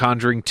Playhouse, The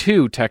Conjuring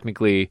 2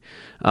 technically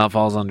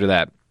falls under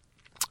that.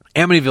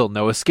 Amityville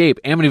No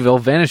Escape, Amityville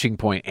Vanishing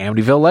Point,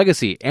 Amityville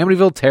Legacy,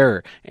 Amityville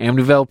Terror,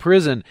 Amityville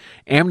Prison,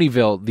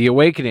 Amityville The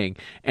Awakening,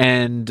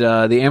 and the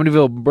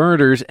Amityville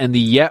Murders, and the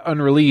yet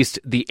unreleased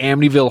The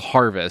Amityville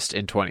Harvest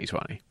in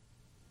 2020.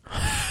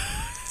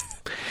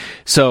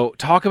 So,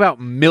 talk about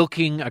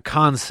milking a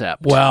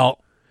concept.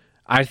 Well,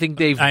 I think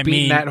they've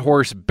beaten that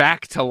horse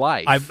back to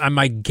life.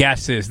 My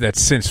guess is that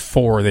since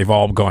 4, they've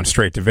all gone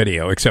straight to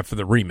video, except for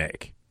the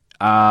remake.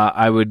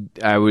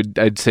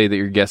 I'd say that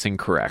you're guessing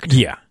correct.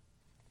 Yeah.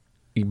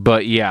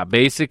 But yeah,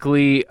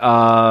 basically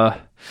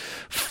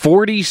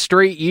 40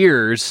 straight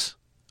years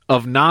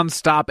of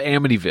nonstop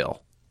Amityville.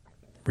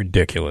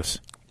 Ridiculous.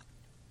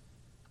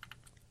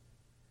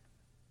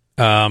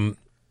 But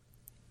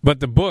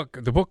the book,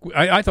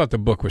 I thought the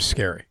book was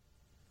scary.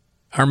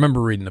 I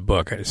remember reading the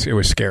book. It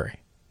was scary.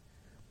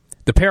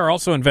 The pair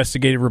also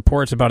investigated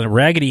reports about a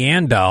Raggedy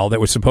Ann doll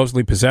that was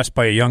supposedly possessed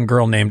by a young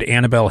girl named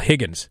Annabelle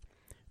Higgins.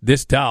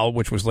 This doll,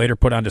 which was later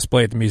put on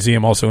display at the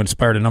museum, also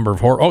inspired a number of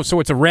horror... Oh, so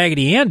it's a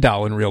Raggedy Ann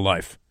doll in real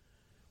life.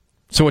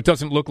 So it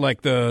doesn't look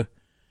like the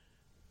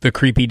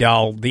creepy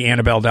doll, the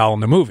Annabelle doll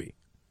in the movie.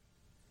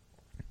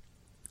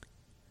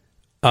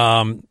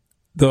 The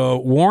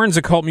Warrens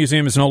Occult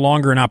Museum is no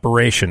longer in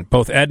operation.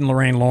 Both Ed and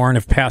Lorraine Lauren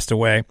have passed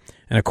away,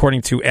 and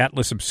according to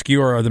Atlas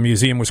Obscura, the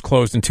museum was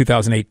closed in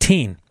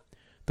 2018.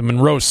 The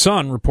Monroe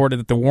Sun reported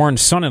that the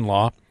Warrens'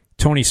 son-in-law,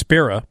 Tony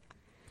Spira,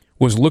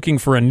 was looking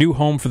for a new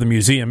home for the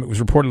museum. It was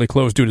reportedly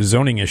closed due to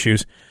zoning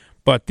issues,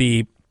 but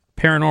the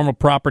paranormal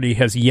property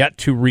has yet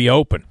to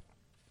reopen.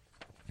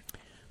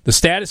 The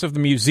status of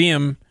the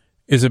museum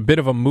is a bit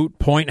of a moot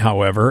point,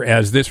 however,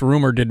 as this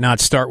rumor did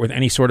not start with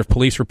any sort of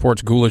police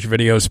reports, ghoulish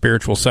videos,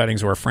 spiritual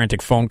sightings, or a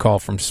frantic phone call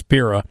from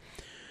Spira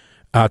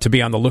to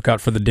be on the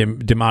lookout for the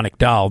demonic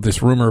doll.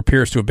 This rumor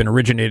appears to have been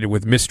originated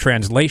with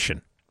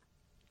mistranslation.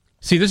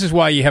 See, this is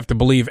why you have to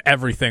believe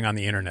everything on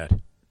the internet.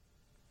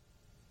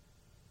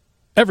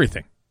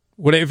 Everything.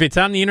 If it's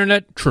on the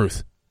internet,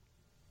 truth.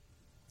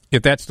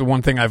 If that's the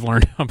one thing I've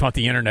learned about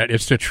the internet,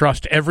 it's to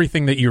trust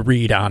everything that you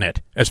read on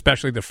it,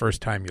 especially the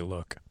first time you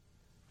look.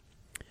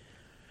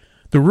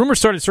 The rumor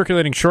started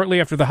circulating shortly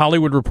after The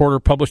Hollywood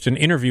Reporter published an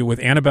interview with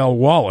Annabelle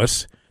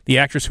Wallis, the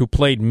actress who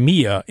played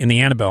Mia in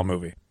the Annabelle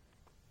movie.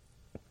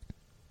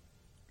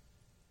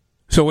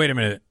 So wait a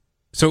minute.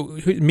 So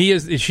Mia,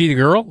 is she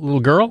the little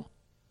girl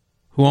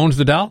who owns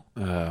the doll?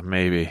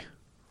 Maybe.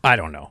 I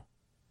don't know.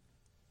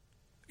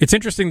 It's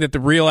interesting that the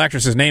real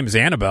actress's name is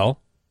Annabelle.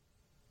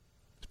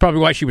 It's probably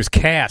why she was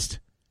cast.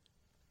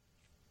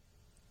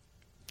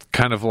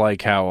 Kind of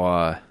like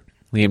how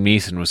Liam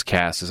Neeson was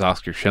cast as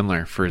Oscar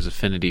Schindler for his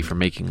affinity for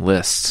making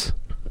lists.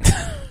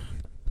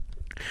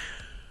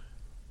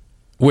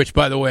 Which,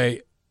 by the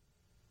way,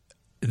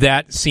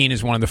 that scene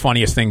is one of the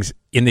funniest things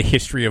in the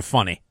history of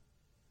funny.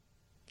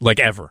 Like,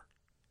 ever.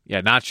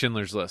 Yeah, not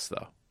Schindler's List,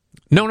 though.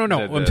 No.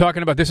 I'm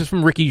talking about, this is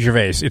from Ricky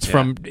Gervais.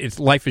 It's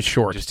Life is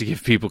Short. Just to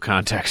give people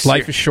context.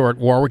 Life is Short.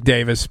 Warwick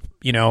Davis,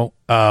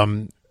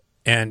 and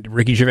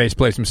Ricky Gervais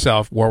plays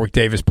himself. Warwick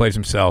Davis plays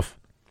himself.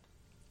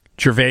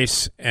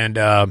 Gervais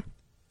and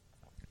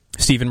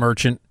Stephen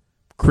Merchant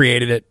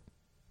created it.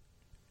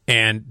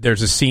 And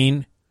there's a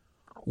scene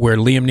where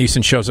Liam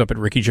Neeson shows up at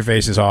Ricky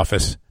Gervais's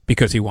office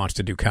because he wants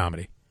to do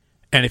comedy.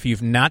 And if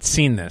you've not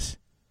seen this,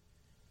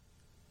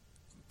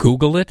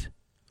 Google it.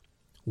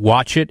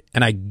 Watch it,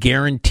 and I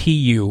guarantee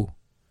you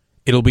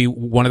it'll be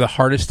one of the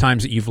hardest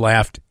times that you've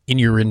laughed in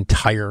your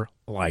entire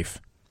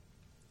life.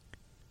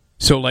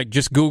 So,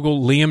 just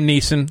Google Liam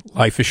Neeson,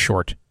 Life is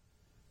Short.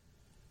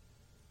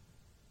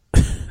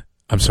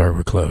 I'm sorry,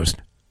 we're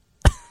closed.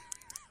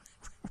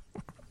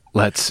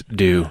 Let's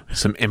do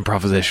some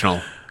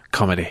improvisational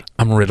comedy.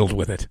 I'm riddled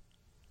with it.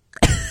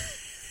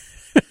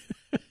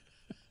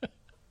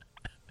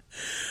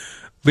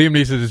 Liam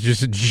Neeson is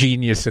just a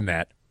genius in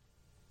that.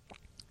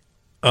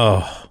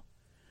 Oh.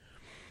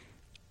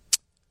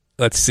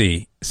 Let's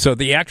see. So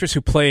the actress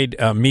who played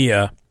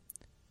Mia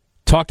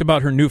talked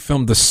about her new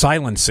film, The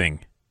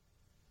Silencing.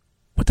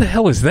 What the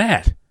hell is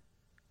that?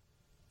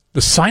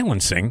 The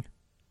Silencing?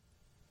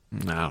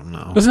 I don't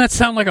know. Doesn't that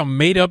sound like a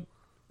made-up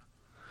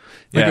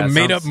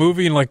made-up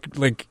movie and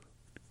like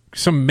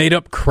some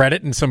made-up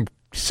credit and some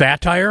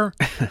satire?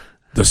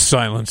 The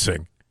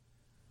Silencing.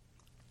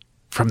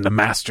 From the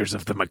masters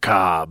of the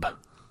macabre.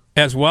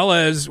 As well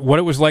as what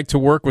it was like to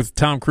work with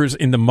Tom Cruise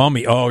in The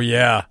Mummy. Oh,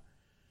 yeah.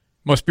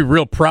 Must be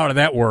real proud of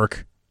that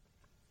work.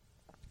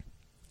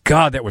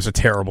 God, that was a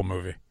terrible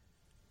movie.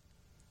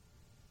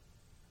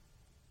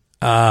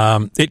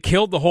 It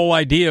killed the whole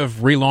idea of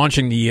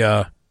relaunching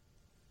the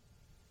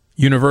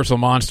Universal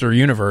Monster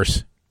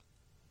Universe.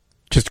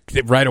 Just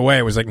right away,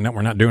 it was like, no,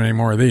 we're not doing any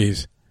more of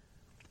these.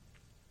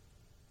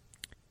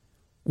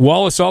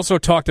 Wallace also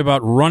talked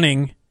about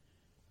running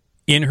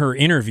in her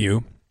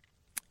interview,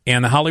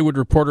 and The Hollywood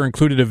Reporter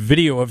included a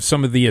video of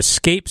some of the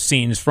escape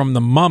scenes from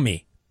The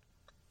Mummy.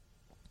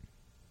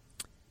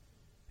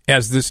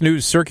 As this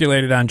news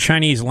circulated on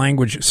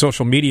Chinese-language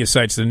social media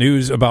sites, the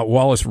news about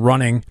Wallace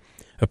running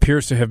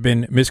appears to have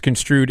been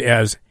misconstrued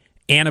as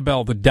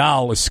Annabelle the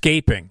doll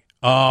escaping.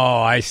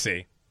 Oh, I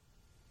see.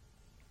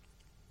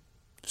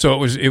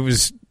 So it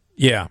was,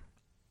 yeah.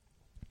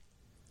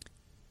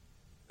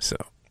 So,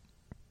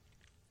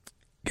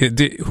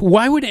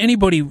 why would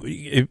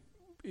anybody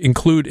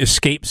include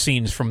escape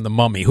scenes from The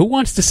Mummy? Who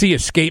wants to see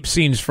escape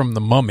scenes from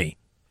The Mummy?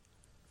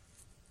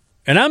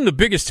 And I'm the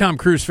biggest Tom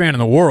Cruise fan in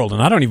the world,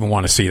 and I don't even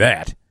want to see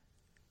that.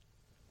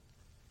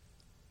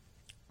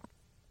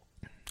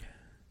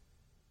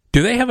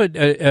 Do they have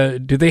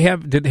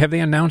have they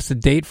announced a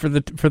date for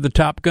the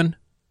Top Gun?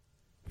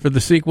 For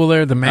the sequel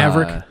there, the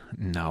Maverick?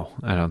 No,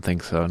 I don't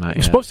think so. Not yet. It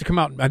was supposed to come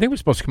out, I think it was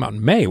supposed to come out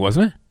in May,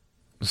 wasn't it?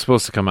 It was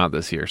supposed to come out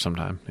this year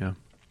sometime, yeah.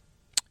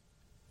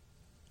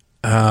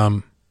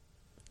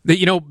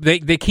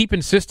 They keep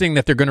insisting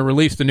that they're going to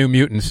release the New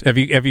Mutants. Have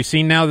you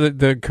seen now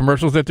the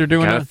commercials that they're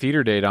doing? Got a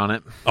theater date on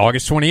it.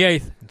 August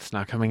 28th. It's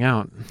not coming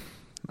out.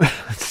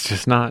 It's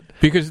just not.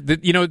 Because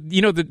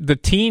the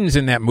teens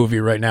in that movie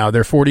right now,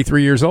 they're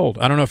 43 years old.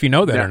 I don't know if you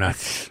know that or not.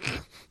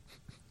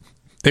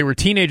 They were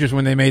teenagers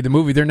when they made the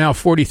movie. They're now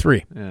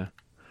 43. Yeah.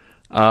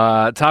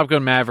 Top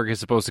Gun Maverick is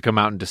supposed to come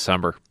out in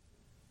December.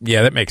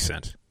 Yeah, that makes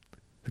sense.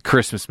 The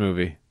Christmas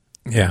movie.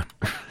 Yeah.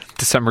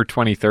 December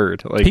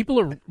 23rd. Like,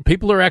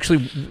 people are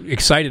actually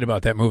excited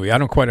about that movie. I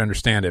don't quite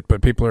understand it,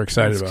 but people are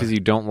excited about it. Because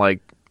you don't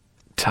like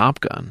Top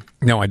Gun.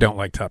 No, I don't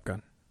like Top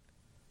Gun.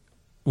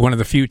 One of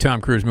the few Tom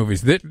Cruise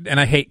movies. And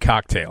I hate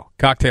Cocktail.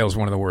 Cocktail is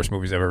one of the worst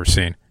movies I've ever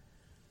seen.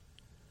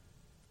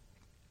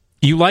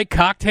 You like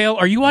Cocktail?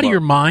 Are you out of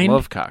your mind?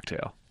 Love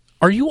Cocktail.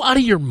 Are you out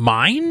of your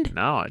mind?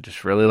 No, I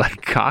just really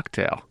like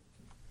Cocktail.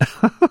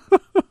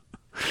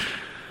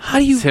 How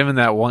do you... It's him and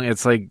that one.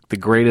 It's like the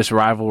greatest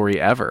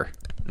rivalry ever.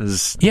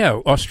 Yeah,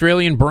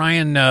 Australian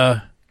Brian...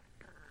 the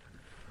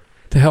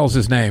hell's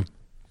his name?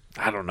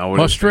 I don't know. What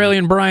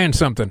Australian Brian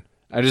something.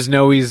 I just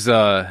know he's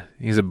a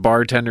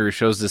bartender who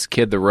shows this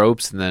kid the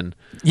ropes and then...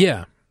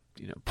 Yeah.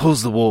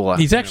 Pulls the wool out.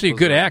 He's actually a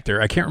good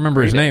actor. I can't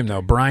remember his name,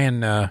 though. Brian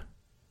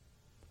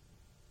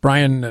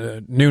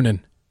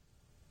Noonan.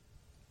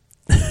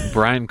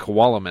 Brian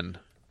Kowalaman.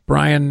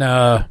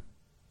 Brian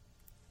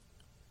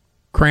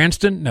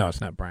Cranston? No, it's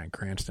not Brian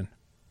Cranston.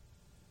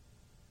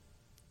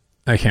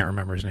 I can't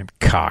remember his name.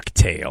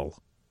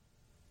 Cocktail.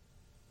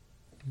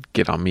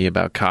 Get on me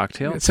about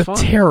Cocktail. It's a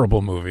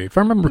terrible movie. If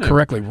I remember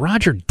correctly,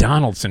 Roger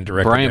Donaldson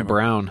directed it. Brian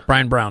Brown.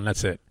 Brian Brown,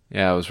 that's it.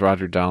 Yeah, it was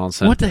Roger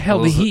Donaldson. What the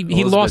hell?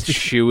 He lost his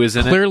shoe,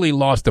 isn't it? Clearly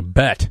lost a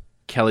bet.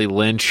 Kelly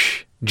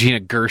Lynch, Gina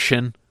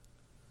Gershon.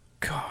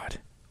 God.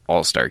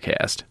 All-star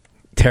cast.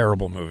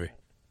 Terrible movie.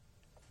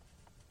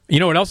 You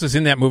know what else is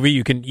in that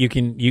movie?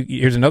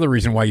 Here's another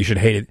reason why you should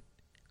hate it.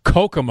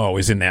 Kokomo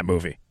is in that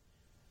movie.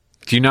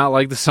 Do you not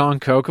like the song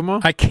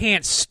Kokomo? I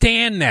can't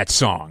stand that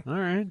song. All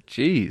right,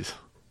 jeez.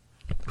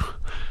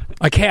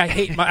 I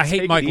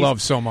hate Mike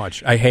Love so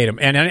much. I hate him,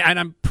 and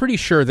I'm pretty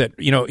sure that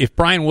if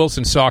Brian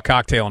Wilson saw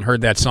Cocktail and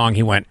heard that song,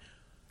 he went,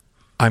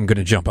 "I'm going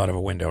to jump out of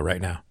a window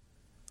right now."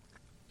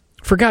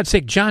 For God's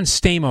sake, John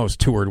Stamos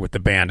toured with the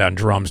band on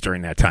drums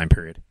during that time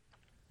period,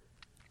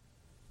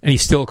 and he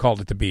still called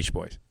it the Beach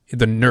Boys.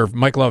 The nerve,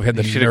 Mike Love had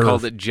the nerve. He should have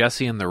called it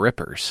Jesse and the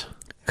Rippers.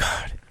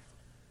 God.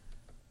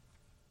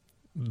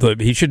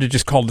 He should have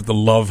just called it the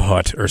Love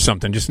Hut or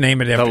something. Just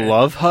name it after the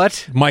Love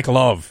Hut. Mike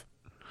Love.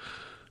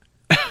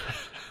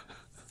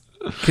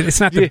 It's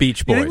not the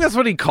Beach Boys. You think that's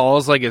what he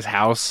calls like his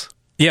house?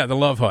 Yeah, the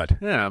Love Hut.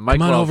 Yeah, Mike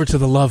Come on Love. over to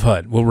the Love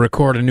Hut. We'll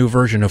record a new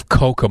version of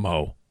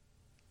Kokomo.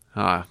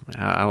 I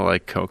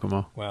like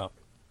Kokomo. Wow.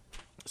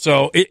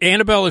 So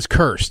Annabelle is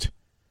cursed.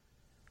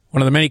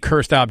 One of the many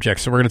cursed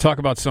objects. So we're going to talk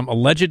about some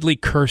allegedly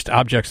cursed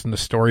objects and the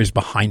stories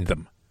behind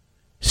them.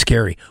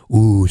 Scary.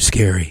 Ooh,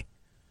 scary.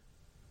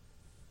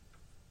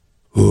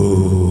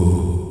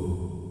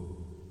 Ooh.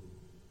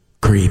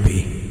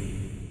 Creepy.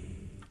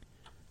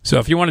 So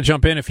if you want to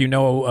jump in, if you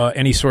know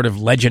any sort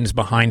of legends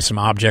behind some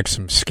objects,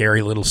 some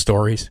scary little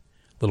stories,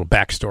 little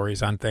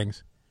backstories on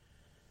things,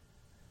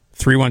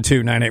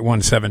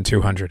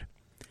 312-981-7200.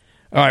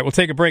 All right, we'll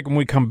take a break. When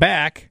we come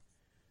back,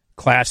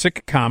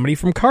 classic comedy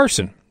from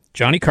Carson.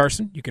 Johnny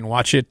Carson. You can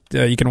watch it.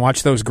 You can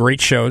watch those great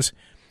shows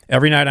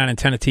every night on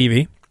Antenna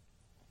TV.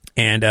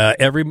 And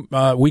every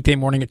weekday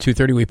morning at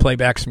 2:30, we play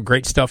back some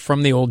great stuff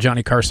from the old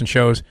Johnny Carson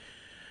shows.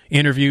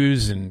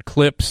 Interviews and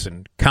clips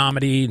and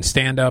comedy and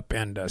stand-up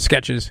and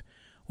sketches.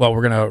 Well,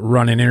 we're going to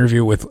run an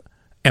interview with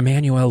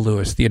Emmanuel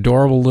Lewis, the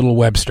adorable little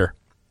Webster.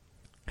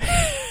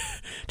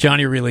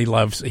 Johnny really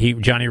likes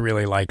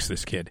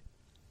this kid.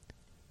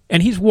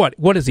 And he's what?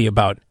 What is he,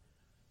 about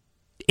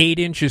 8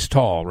 inches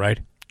tall, right?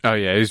 Oh,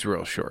 yeah, he's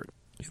real short.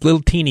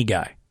 Little teeny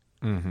guy.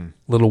 Mm-hmm.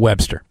 Little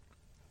Webster.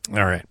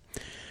 All right.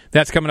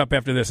 That's coming up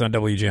after this on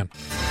WGN.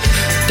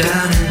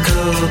 Down in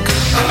Coca,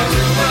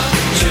 Aruba,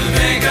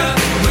 Jamaica,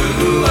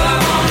 ooh, I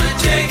wanna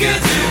take you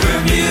to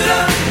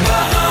Bermuda,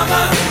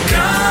 Bahama,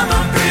 come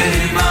on,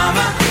 pretty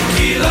mama,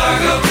 Key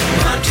Largo,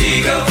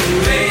 Montego,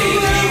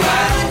 baby,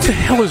 why What the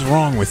hell is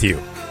wrong with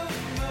you?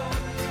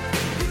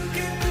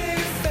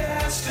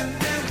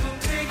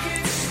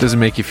 Does it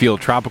make you feel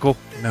tropical?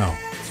 No.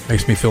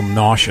 Makes me feel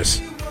nauseous.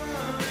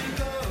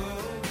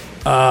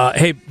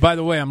 Hey, by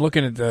the way, I'm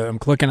clicking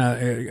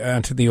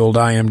onto the old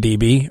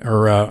IMDb,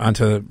 or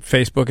onto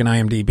Facebook, and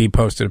IMDb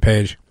posted a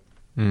page.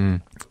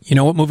 Mm. You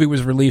know what movie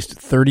was released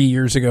 30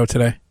 years ago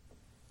today?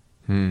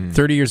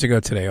 30 years ago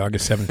today,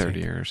 August 17th. 30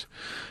 years.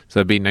 So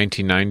that'd be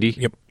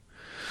 1990? Yep.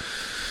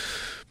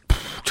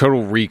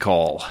 Total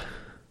Recall.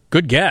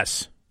 Good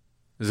guess.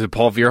 Is it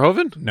Paul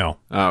Verhoeven? No.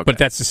 Oh, okay. But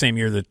that's the same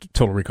year that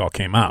Total Recall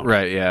came out.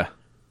 Right, yeah.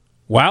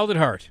 Wild at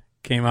Heart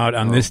came out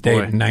on this date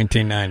in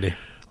 1990.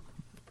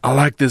 I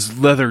like this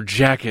leather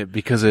jacket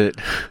because it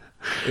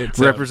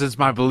represents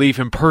my belief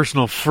in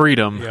personal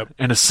freedom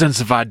and a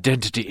sense of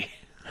identity.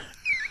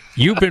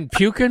 You been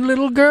puking,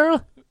 little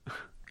girl?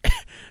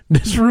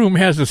 This room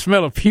has the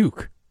smell of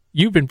puke.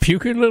 You been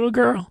puking, little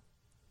girl?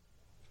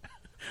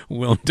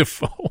 Willem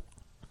Dafoe.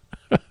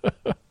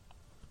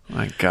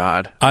 My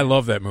God. I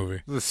love that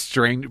movie.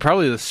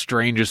 Probably the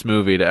strangest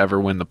movie to ever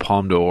win the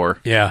Palme d'Or.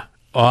 Yeah.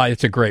 Oh,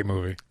 it's a great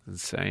movie.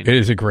 Insane. It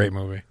is a great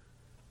movie.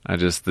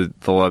 The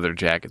leather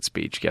jacket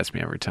speech gets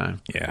me every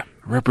time. Yeah.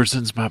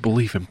 Represents my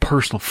belief in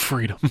personal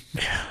freedom.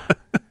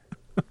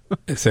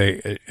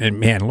 And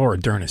man, Laura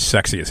Dern is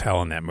sexy as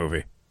hell in that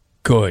movie.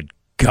 Good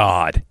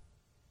God.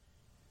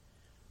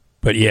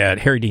 But yeah,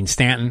 Harry Dean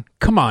Stanton.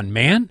 Come on,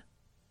 man.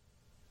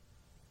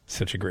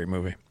 Such a great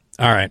movie.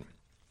 All right.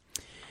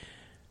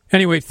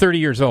 Anyway, 30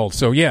 years old.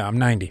 So yeah, I'm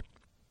 90.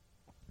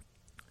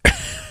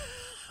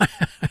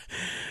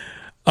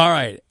 All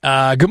right.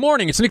 Good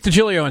morning. It's Nick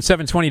Digilio on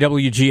 720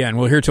 WGN.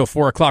 We're here till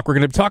 4 o'clock. We're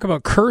going to talk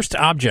about cursed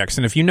objects.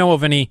 And if you know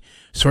of any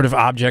sort of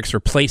objects or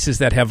places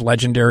that have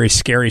legendary,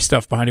 scary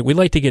stuff behind it, we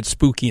like to get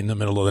spooky in the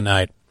middle of the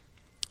night.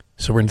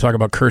 So we're going to talk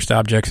about cursed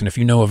objects. And if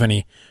you know of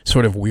any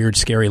sort of weird,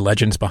 scary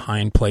legends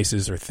behind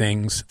places or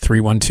things,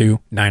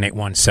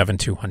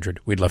 312-981-7200.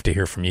 We'd love to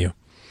hear from you.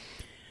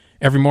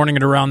 Every morning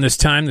at around this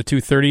time, the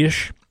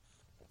 2:30-ish,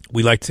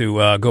 we like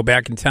to go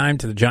back in time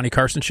to the Johnny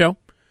Carson Show.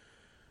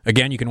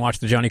 Again, you can watch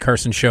the Johnny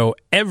Carson Show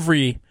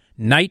every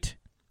night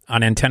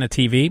on Antenna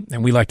TV,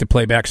 and we like to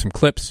play back some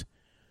clips,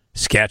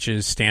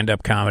 sketches,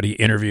 stand-up comedy,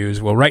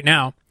 interviews. Well, right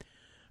now,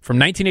 from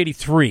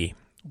 1983,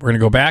 we're going to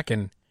go back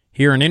and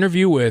hear an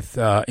interview with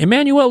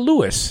Emmanuel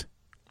Lewis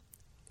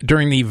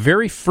during the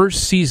very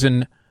first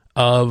season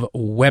of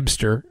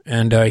Webster,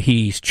 and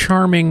he's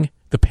charming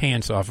the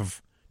pants off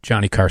of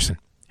Johnny Carson.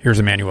 Here's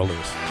Emmanuel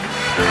Lewis.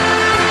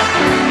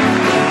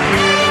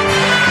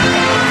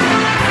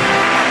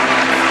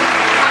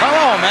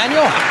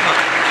 Emmanuel.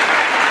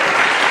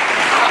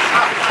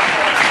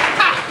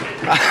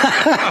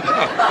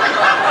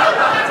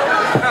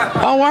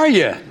 How are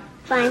you?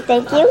 Fine,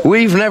 thank you.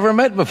 We've never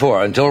met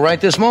before until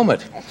right this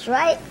moment. That's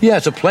right. Yeah,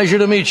 it's a pleasure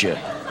to meet you.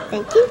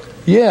 Thank you.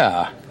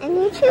 Yeah. And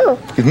me too.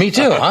 Me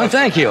too, huh?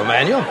 Thank you,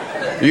 Emmanuel.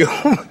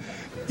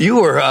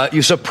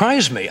 You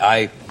surprised me.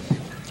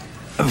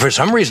 For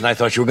some reason, I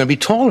thought you were going to be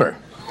taller.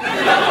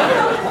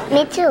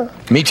 Me too.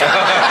 Me too.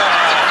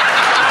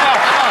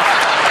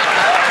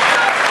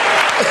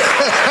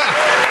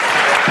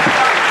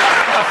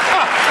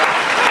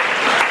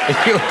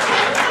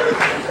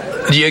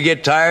 Do you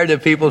get tired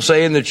of people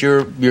saying that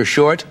you're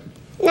short?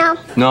 No.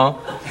 No?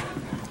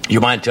 You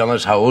mind telling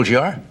us how old you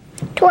are?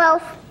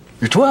 12.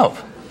 You're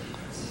 12.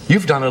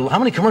 You've done how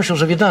many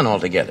commercials have you done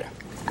altogether?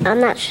 I'm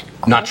not sure.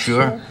 Not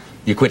sure?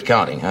 You quit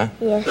counting, huh?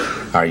 Yes.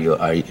 Are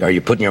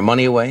you putting your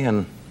money away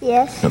in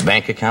Yes. a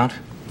bank account?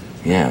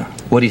 Yeah.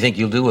 What do you think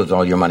you'll do with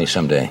all your money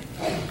someday?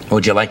 What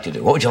would you like to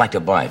do? What would you like to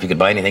buy if you could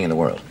buy anything in the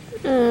world?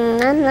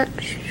 I'm not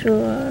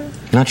sure.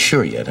 Not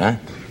sure yet, huh?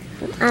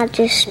 I'll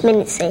just spend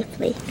it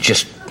safely.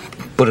 Just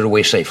put it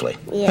away safely.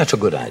 Yeah. That's a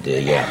good idea,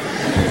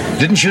 yeah.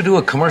 Didn't you do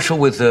a commercial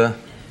with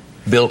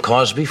Bill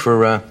Cosby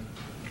for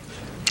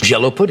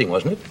Jell-O pudding,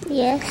 wasn't it?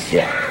 Yes.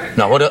 Yeah.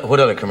 Now, what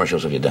other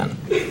commercials have you done?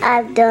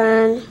 I've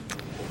done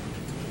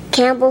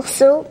Campbell's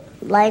Soup,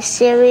 Life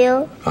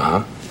Cereal,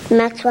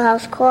 Maxwell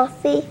House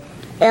Coffee,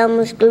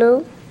 Elmer's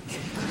Glue,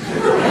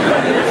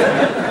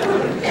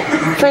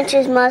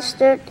 French's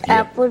Mustard,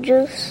 Apple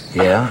Juice.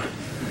 Yeah.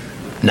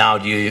 Now,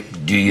 do you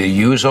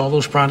use all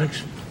those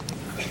products?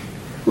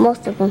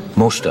 Most of them.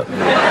 Most of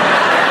them.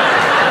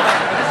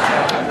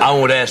 I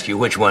won't ask you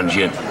which ones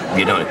you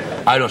don't.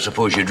 I don't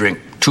suppose you drink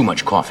too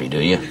much coffee, do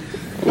you?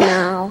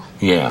 No.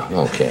 Yeah.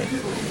 Okay.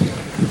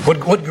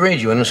 What grade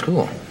are you in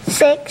school?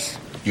 6.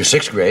 You're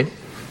 6th grade.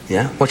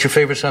 Yeah. What's your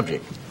favorite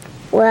subject?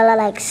 Well, I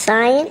like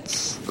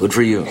science. Good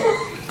for you.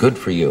 Good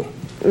for you.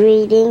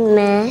 Reading,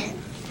 math.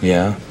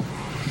 Yeah.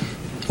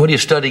 What are you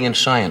studying in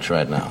science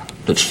right now?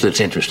 That's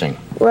interesting.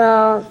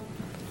 Well,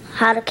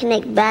 how to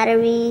connect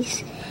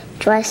batteries,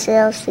 dry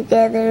cells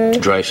together.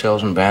 Dry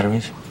cells and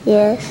batteries?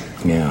 Yes.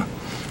 Yeah.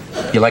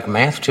 You like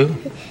math too?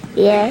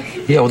 Yes.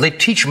 Yeah. Well, they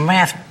teach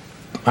math,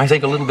 I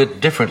think, a little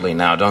bit differently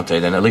now, don't they?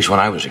 Than at least when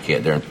I was a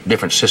kid. They're a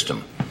different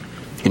system.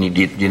 Do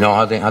you know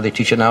how they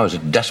teach it now? Is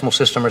it decimal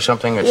system or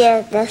something?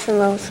 Yeah,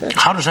 decimal system.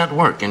 How does that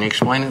work? Can you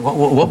explain it?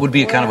 What would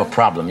be a kind of a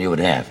problem you would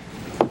have?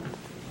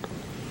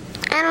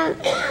 I don't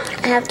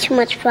have too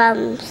much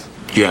problems.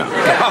 Yeah.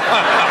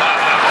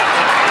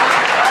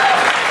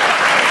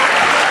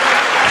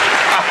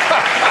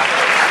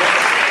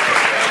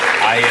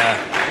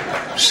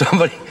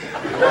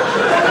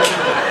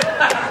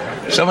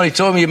 Somebody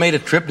told me you made a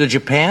trip to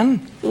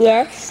Japan?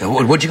 Yes.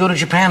 What'd you go to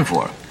Japan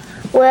for?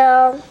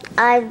 Well,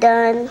 I've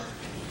done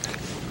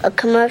a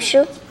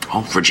commercial.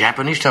 Oh, for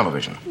Japanese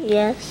television?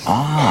 Yes.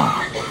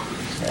 Ah.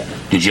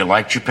 Did you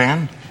like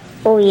Japan?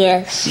 Oh,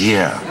 yes.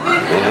 Yeah.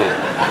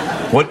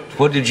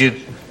 What did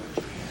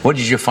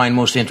you find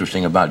most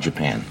interesting about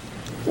Japan?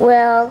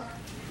 Well,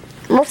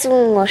 most of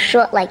them were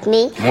short like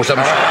me. Most of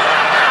them.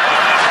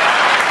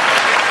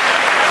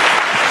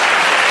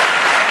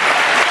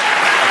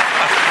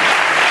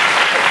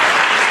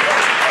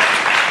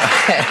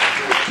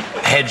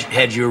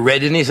 Had you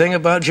read anything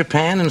about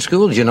Japan in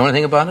school? Did you know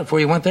anything about it before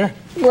you went there?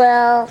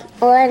 Well,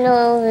 all I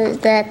know is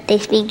that they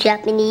speak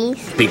Japanese.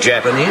 Speak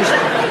Japanese?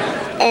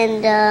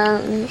 And,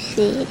 let me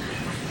see.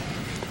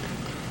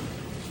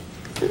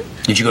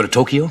 Did you go to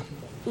Tokyo?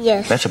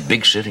 Yes. That's a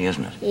big city,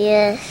 isn't it?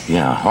 Yes.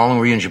 Yeah. How long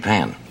were you in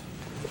Japan?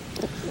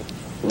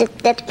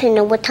 That depends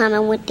on what time I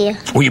went there.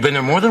 Well, you've been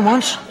there more than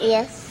once?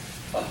 Yes.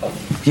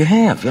 You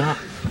have, yeah.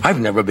 I've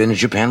never been to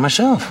Japan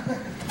myself.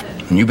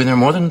 And you've been there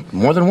more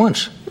than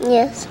once?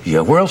 Yes.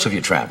 Yeah. Where else have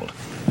you traveled?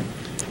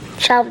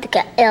 Traveled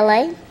to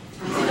L.A.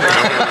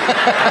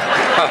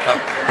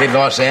 In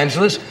Los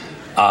Angeles?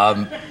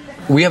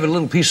 We have a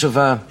little piece of,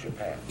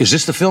 is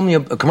this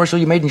the a commercial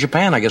you made in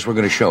Japan? I guess we're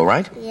going to show,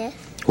 right? Yes.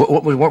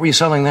 What were you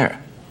selling there?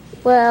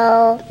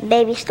 Well,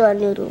 baby store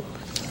noodles.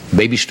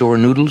 Baby store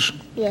noodles?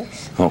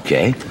 Yes.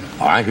 Okay.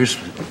 All right, here's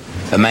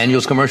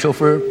Emmanuel's commercial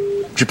for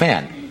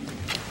Japan.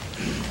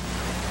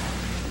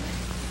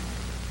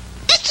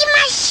 It's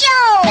my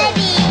show!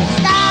 Baby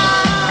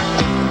star,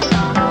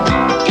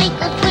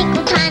 twinkle,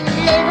 twinkle, tiny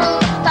little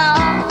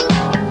star.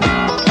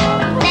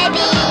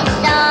 Baby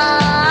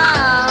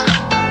star,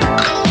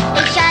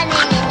 it's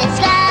shining in the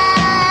sky.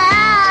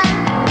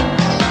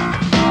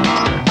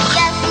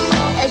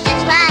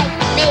 Just like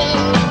me,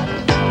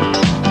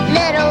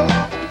 little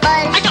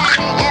buzz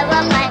shining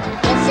ever bright.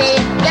 Yes,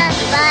 it's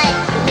just like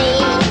me.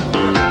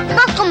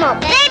 Oh, come on,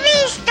 baby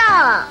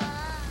star.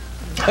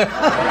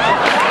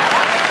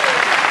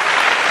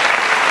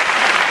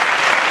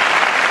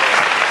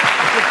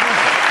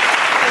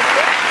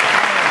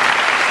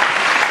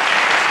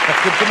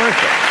 Good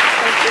commercial.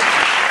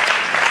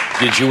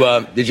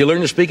 Did you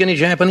learn to speak any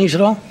Japanese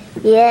at all?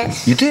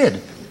 Yes. You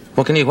did.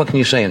 What can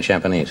you say in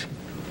Japanese?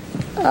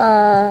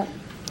 Uh,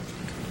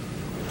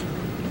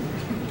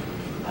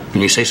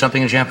 Can you say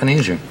something in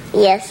Japanese? Or?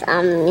 yes,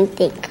 let me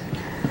think.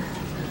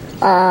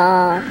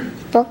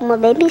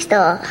 Pokemon Baby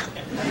Star.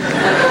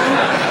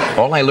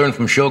 All I learned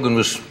from Shogun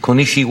was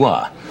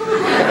konnichiwa.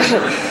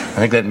 I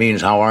think that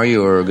means how are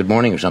you or good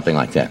morning or something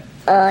like that.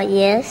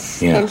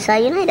 Yes. Yeah. And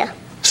sayonara.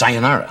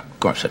 Sayonara. Of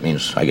course, that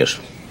means, I guess,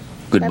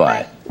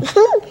 goodbye.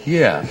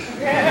 Yeah.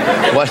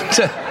 What?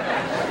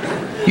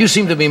 You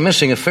seem to be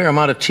missing a fair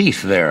amount of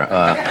teeth there,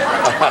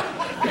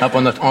 up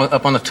on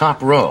the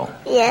top row.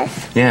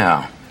 Yes.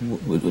 Yeah.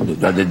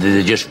 Did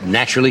they just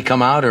naturally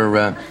come out, or?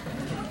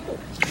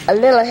 A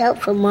little help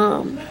from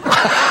Mom.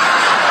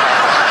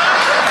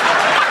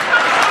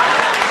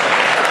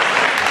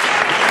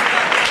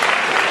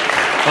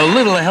 A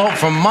little help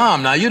from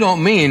Mom. Now, you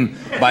don't mean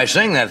by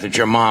saying that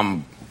your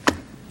mom...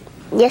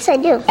 Yes, I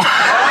do.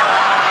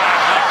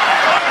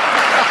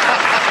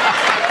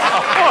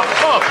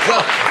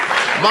 Well,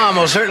 Mom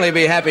will certainly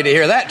be happy to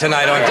hear that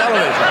tonight on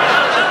television.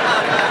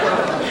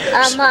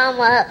 Mom,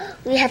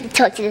 we have to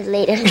talk to this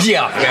later.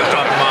 Yeah, we have to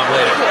talk to Mom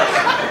later.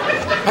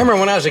 I remember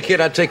when I was a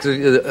kid, I'd take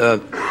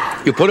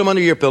you put them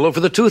under your pillow for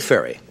the tooth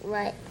fairy.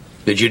 Right.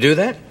 Did you do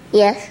that?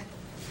 Yes.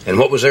 And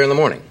what was there in the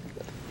morning?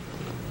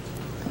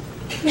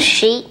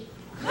 Sheet.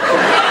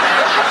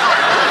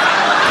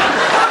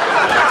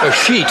 A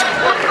sheet.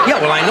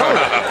 Yeah, well, I know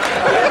that.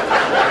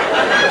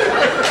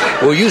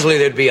 Well, usually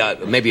there'd be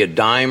maybe a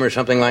dime or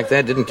something like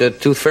that. Didn't the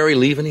Tooth Fairy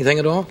leave anything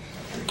at all?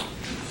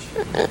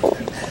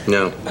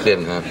 No,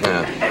 didn't, huh?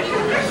 No.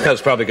 That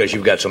was probably because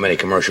you've got so many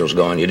commercials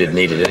going, you didn't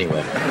need it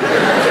anyway.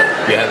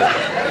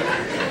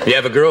 You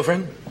have a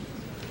girlfriend?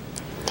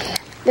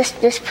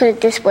 Let's put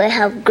it this way, I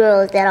have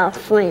girls that are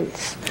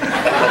friends.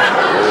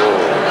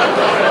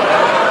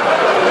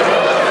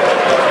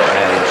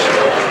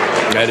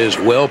 That is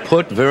well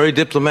put, very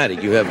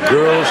diplomatic. You have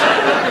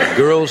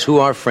girls who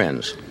are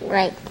friends.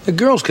 Right. The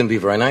girls can be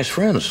very nice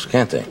friends,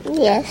 can't they?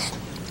 Yes.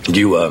 Do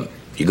you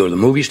go to the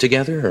movies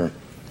together, or?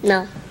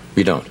 No.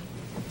 You don't?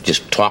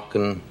 Just talk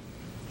and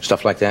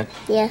stuff like that?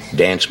 Yes.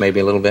 Dance maybe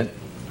a little bit?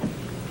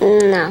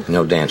 No.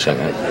 No dancing,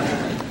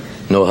 huh?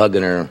 No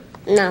hugging or?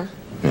 No.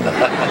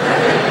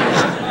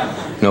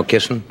 No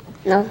kissing?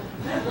 No.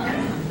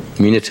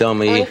 You mean to tell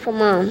me? Only for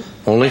Mom.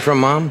 Only from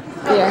Mom?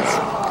 Yes.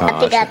 Oh, I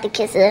think I have to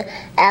kiss her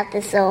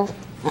after, so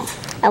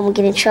I won't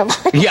get in trouble.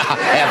 Yeah.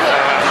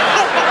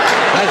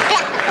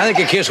 I think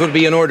a kiss would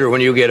be in order when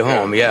you get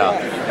home,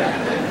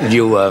 yeah. Do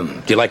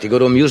you like to go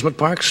to amusement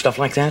parks, stuff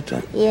like that?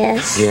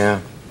 Yes. Yeah.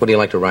 What do you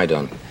like to ride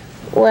on?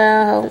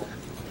 Well,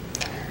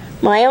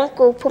 my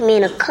uncle put me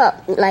in a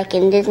cup, like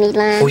in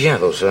Disneyland. Oh, yeah,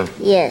 those,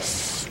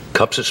 Yes.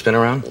 cups that spin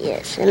around?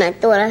 Yes, and I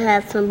thought I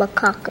had some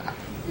bakaka.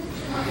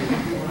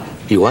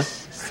 You what?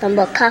 Some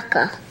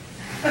bakaka.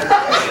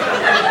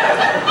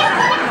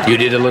 You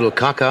did a little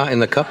caca in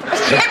the cup?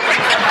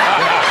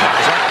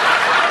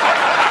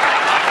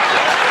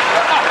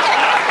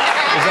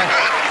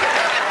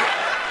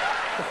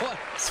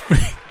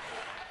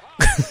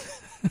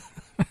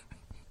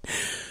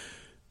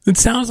 It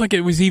sounds like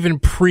it was even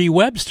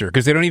pre-Webster,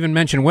 because they don't even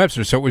mention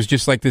Webster, so it was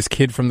just like this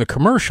kid from the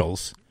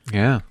commercials.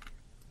 Yeah.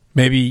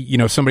 Maybe,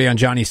 somebody on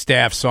Johnny's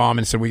staff saw him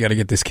and said, we got to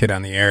get this kid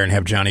on the air and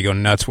have Johnny go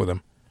nuts with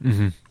him.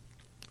 Mm-hmm.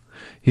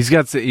 He's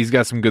got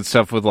some good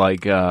stuff with,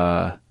 like,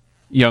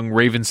 young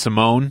Raven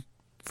Simone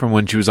from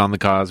when she was on the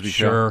Cosby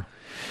Show.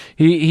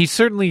 He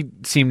certainly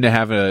seemed to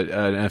have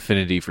an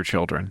affinity for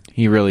children.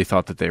 He really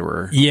thought that they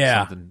were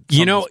something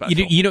special.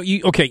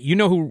 You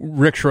know who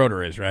Rick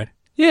Schroeder is, right?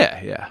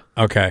 Yeah.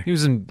 Okay. He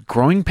was in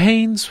Growing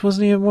Pains,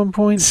 wasn't he, at one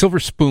point? Silver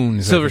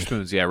Spoons.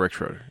 Yeah, Rick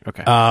Schroeder.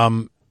 Okay.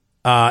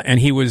 And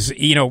he was,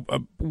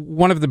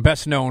 one of the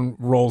best known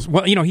roles.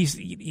 Well,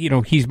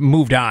 he's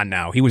moved on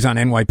now. He was on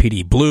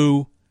NYPD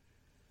Blue.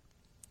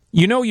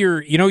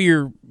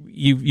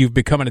 You've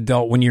become an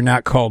adult when you're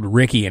not called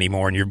Ricky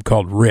anymore and you're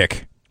called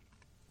Rick.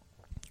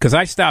 Because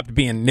I stopped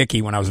being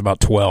Nicky when I was about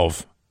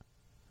 12.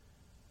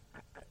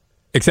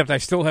 Except I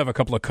still have a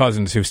couple of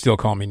cousins who still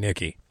call me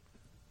Nicky.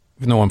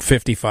 Even though I'm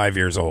 55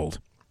 years old.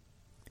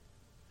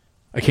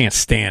 I can't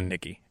stand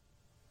Nicky.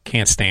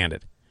 Can't stand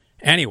it.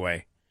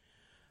 Anyway,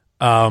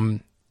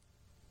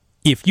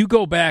 if you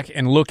go back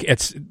and look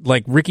at,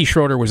 like, Ricky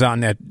Schroeder was on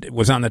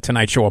the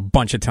Tonight Show a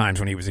bunch of times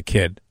when he was a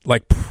kid,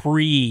 like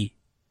pre-Silver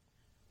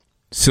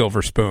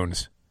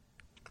Spoons,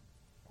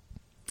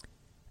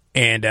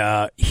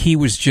 and he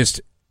was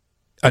just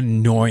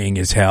annoying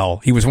as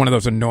hell. He was one of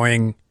those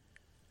annoying,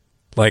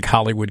 like,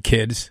 Hollywood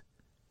kids,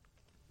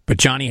 but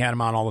Johnny had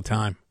him on all the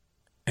time,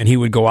 and he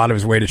would go out of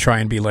his way to try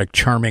and be like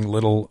charming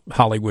little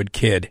Hollywood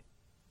kid.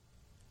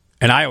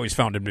 And I always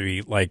found him to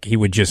be like, he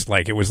would just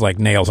like, it was like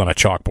nails on a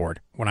chalkboard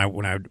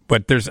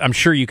but I'm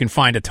sure you can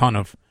find a ton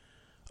of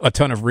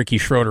Ricky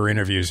Schroeder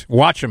interviews.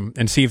 Watch them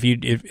and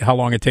see how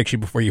long it takes you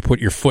before you put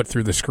your foot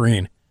through the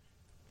screen.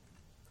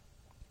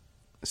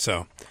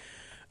 So,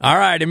 all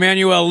right,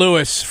 Emmanuel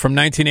Lewis from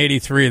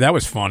 1983. That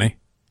was funny.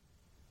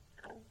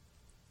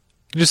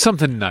 Just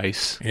something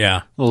nice.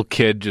 Yeah. Little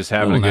kid just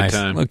having a good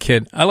time. Little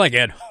kid. I like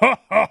Ed. Ha,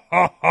 ha,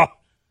 ha, ha.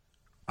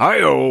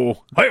 Hi-oh.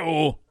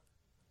 Hi-oh.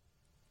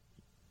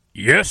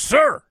 Yes,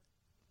 sir.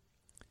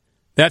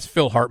 That's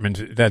Phil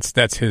Hartman's.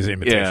 That's his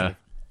imitation. Yeah.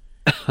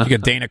 You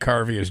got Dana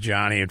Carvey as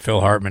Johnny and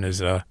Phil Hartman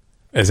as Ed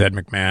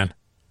McMahon.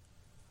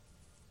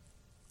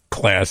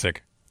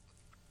 Classic.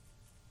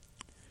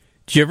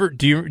 Do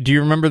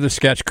you remember the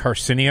sketch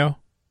Carcinio?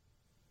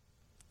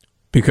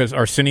 Because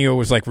Arsenio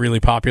was like really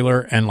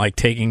popular and like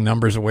taking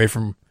numbers away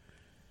from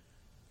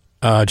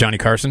Johnny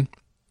Carson.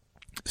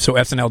 So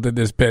SNL did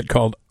this bit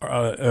called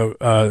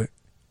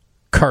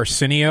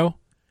Carcinio.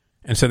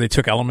 And so they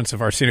took elements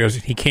of Arsenio's.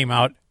 He came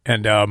out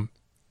and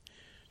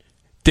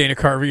Dana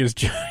Carvey is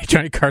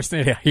Johnny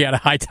Carson. He had a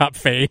high top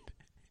fade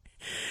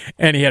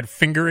and he had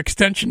finger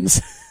extensions.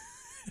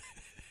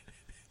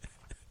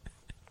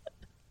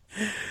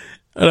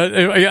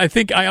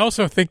 I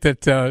also think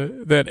that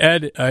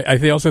Ed.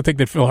 I also think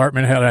that Phil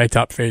Hartman had a high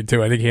top fade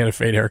too. I think he had a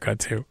fade haircut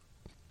too.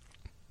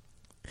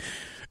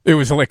 It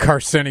was like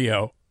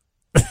Carcinio.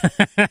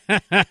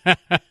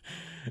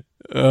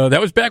 That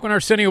was back when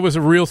Arsenio was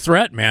a real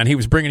threat, man. He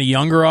was bringing a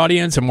younger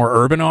audience, a more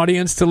urban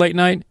audience to late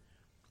night.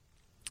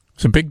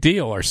 It's a big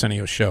deal,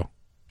 Arsenio's show.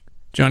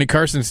 Johnny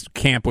Carson's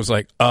camp was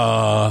like,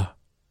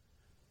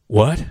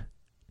 what?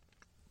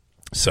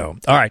 So,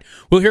 all right.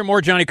 We'll hear more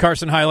Johnny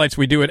Carson highlights.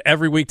 We do it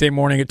every weekday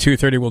morning at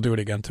 2:30. We'll do it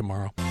again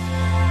tomorrow.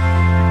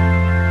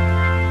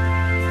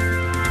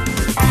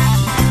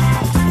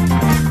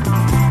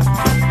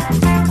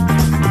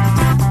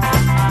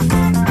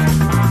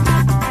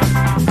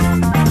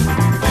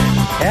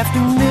 after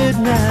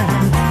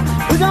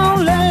midnight, we're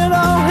gonna let it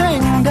all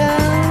hang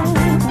down.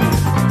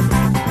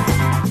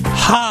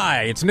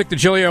 Hi, it's Nick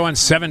Digilio on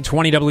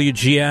 720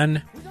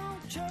 WGN,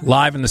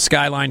 live in the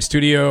Skyline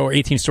Studio,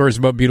 18 stories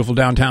above beautiful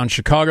downtown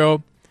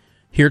Chicago.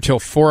 Here till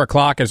 4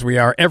 o'clock, as we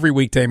are every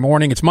weekday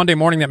morning. It's Monday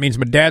morning. That means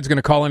my dad's going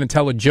to call in and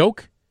tell a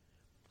joke.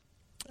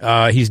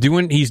 He's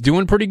doing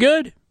pretty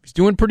good. He's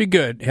doing pretty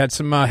good. Had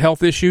some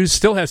health issues.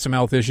 Still has some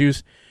health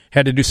issues.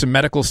 Had to do some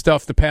medical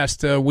stuff the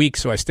past week,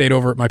 so I stayed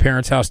over at my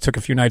parents' house. Took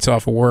a few nights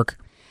off of work.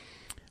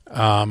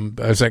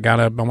 As I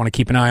want to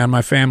keep an eye on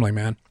my family,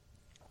 man.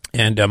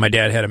 And my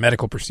dad had a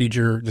medical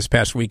procedure this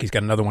past week. He's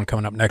got another one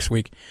coming up next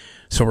week,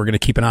 so we're going to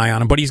keep an eye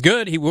on him. But he's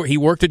good. He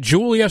worked at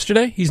Jewel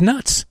yesterday. He's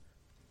nuts.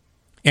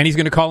 And he's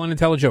going to call in and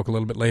tell a joke a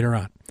little bit later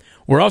on.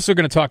 We're also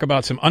going to talk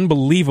about some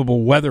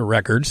unbelievable weather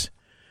records.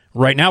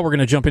 Right now, we're going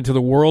to jump into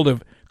the world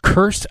of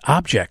cursed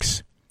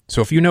objects. So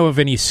if you know of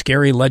any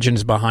scary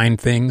legends behind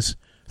things,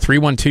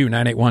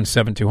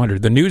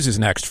 312-981-7200. The news is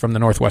next from the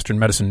Northwestern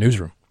Medicine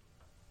Newsroom.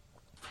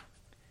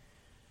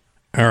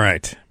 All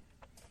right.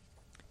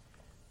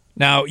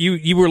 Now,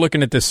 you were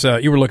looking at this.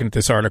 You were looking at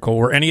this article.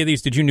 Were any of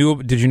these? Did you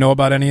know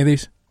about any of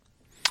these?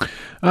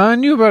 I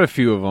knew about a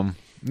few of them.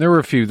 There were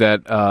a few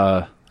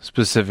that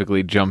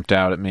specifically jumped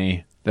out at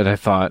me that I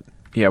thought,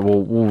 yeah,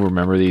 we'll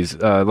remember these.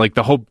 Like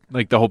the Hope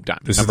Diamond.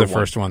 This is the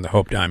first one, the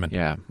Hope Diamond.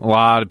 Yeah, a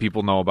lot of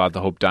people know about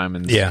the Hope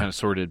Diamond's kind of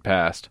sordid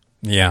past.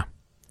 Yeah,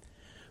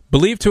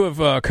 believed to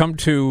have come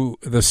to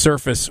the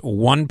surface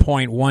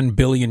 1.1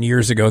 billion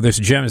years ago. This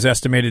gem is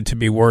estimated to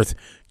be worth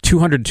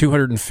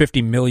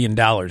 $250 million.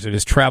 It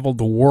has traveled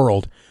the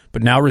world,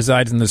 but now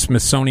resides in the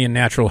Smithsonian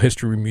Natural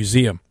History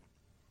Museum.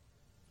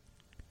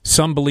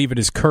 Some believe it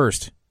is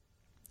cursed.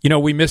 You know,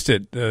 we missed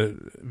it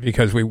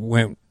because we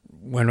went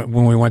when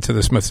we went to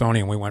the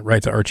Smithsonian. We went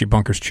right to Archie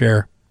Bunker's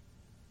chair.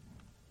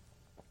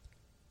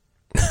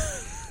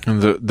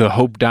 And the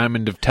Hope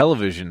Diamond of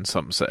television,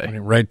 some say.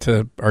 Right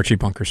to Archie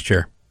Bunker's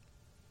chair.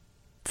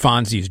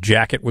 Fonzie's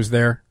jacket was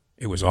there.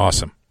 It was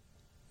awesome.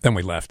 Then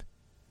we left.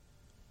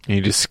 And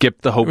you just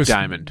skipped the Hope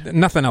Diamond.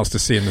 Nothing else to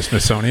see in the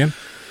Smithsonian.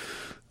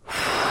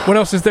 What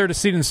else is there to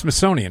see in the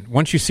Smithsonian?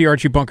 Once you see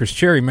Archie Bunker's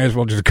chair, you may as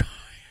well just go.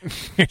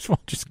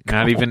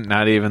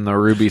 Not even the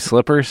ruby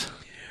slippers.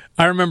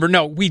 I remember.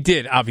 No, we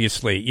did.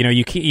 Obviously, you know,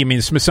 you can't. I mean,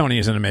 the Smithsonian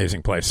is an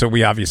amazing place, so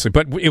we obviously.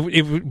 But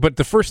but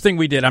the first thing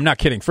we did, I'm not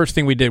kidding. First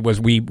thing we did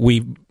was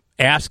we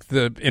asked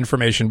the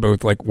information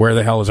booth, like, where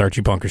the hell is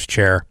Archie Bunker's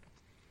chair?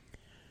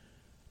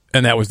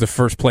 And that was the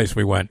first place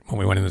we went when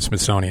we went in the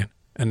Smithsonian.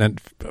 And then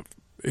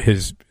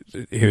his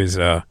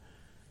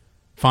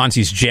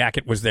Fonzie's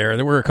jacket was there.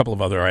 There were a couple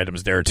of other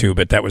items there too,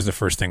 but that was the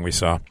first thing we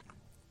saw.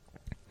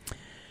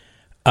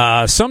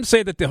 Some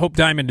say that the Hope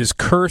Diamond is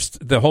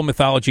cursed, the whole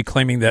mythology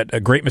claiming that a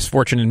great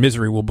misfortune and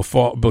misery will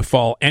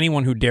befall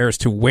anyone who dares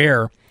to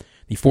wear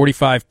the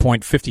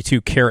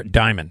 45.52 carat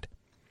diamond.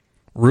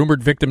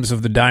 Rumored victims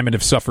of the diamond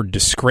have suffered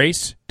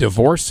disgrace,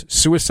 divorce,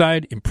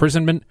 suicide,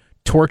 imprisonment,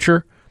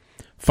 torture,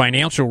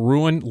 financial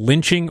ruin,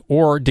 lynching,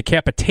 or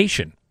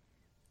decapitation.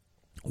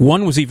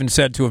 One was even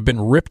said to have been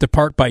ripped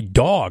apart by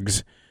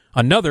dogs,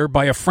 another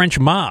by a French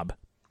mob.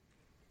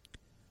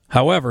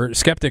 However,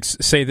 skeptics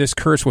say this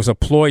curse was a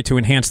ploy to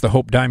enhance the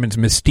Hope Diamond's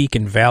mystique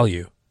and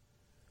value.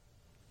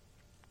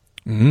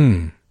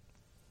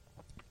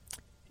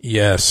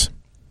 Yes.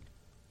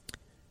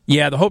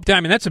 Yeah, the Hope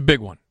Diamond, that's a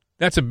big one.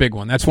 That's a big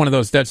one. That's one of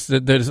those,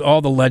 there's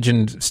all the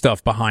legend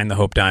stuff behind the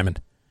Hope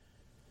Diamond.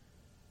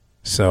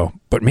 So,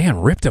 but man,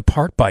 ripped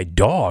apart by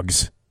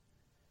dogs.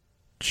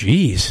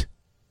 Jeez.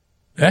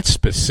 That's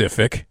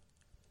specific.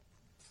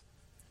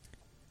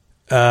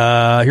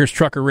 Here's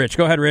Trucker Rich.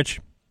 Go ahead, Rich.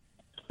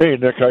 Hey,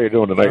 Nick, how you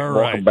doing tonight? All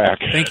Welcome right. back.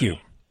 Thank you.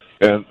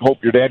 And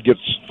hope your dad gets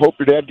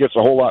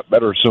a whole lot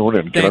better soon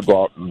and can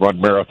go out and run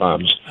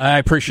marathons. I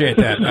appreciate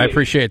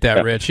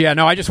that. Rich. Yeah,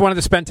 no, I just wanted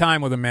to spend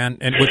time with him, man,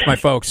 and with my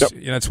folks. Yep.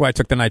 You know, that's why I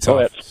took the nights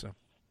off.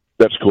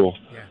 That's cool.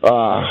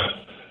 Yeah.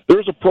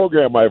 There's a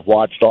program I've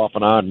watched off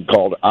and on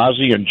called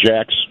Ozzy and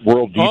Jack's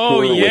World Detour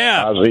with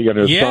Ozzy and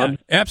his son.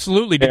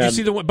 Absolutely. Did you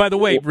see the one? By the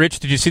way, Rich,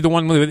 did you see the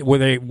one where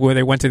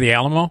they went to the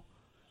Alamo?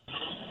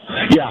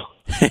 Yeah.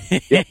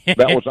 Yep,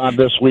 that was on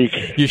this week.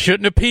 You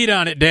shouldn't have peed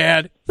on it,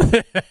 Dad.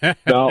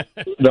 No.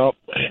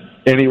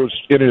 And he was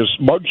in his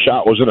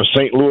mugshot was in a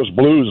St. Louis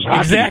Blues hockey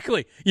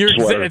Exactly.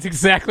 That's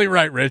exactly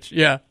right, Rich.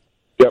 Yeah.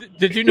 Yep.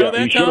 Did you know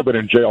that, he Tom? should have been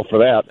in jail for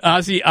that.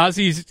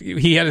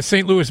 He had a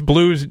St. Louis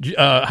Blues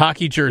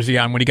hockey jersey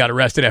on when he got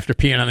arrested after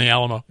peeing on the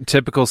Alamo.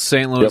 Typical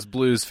St. Louis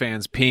Blues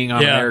fans peeing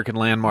on American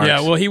landmarks. Yeah,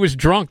 well, he was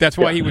drunk. That's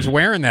why he was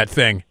wearing that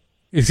thing.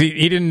 He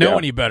didn't know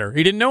any better.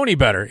 He didn't know any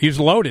better. He was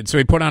loaded, so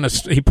he put on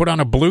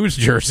a Blues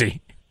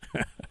jersey.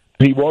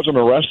 He wasn't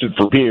arrested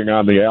for peeing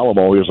on the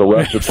Alamo. He was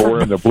arrested for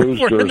wearing the Blues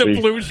jersey. Wearing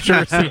the Blues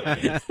jersey.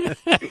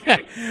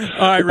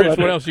 All right, Rich,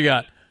 what else you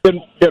got?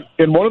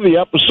 In one of the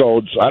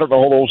episodes, I don't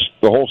know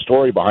the whole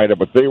story behind it,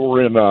 but they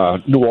were in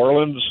New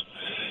Orleans,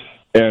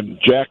 and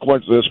Jack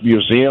went to this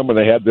museum, and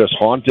they had this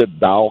haunted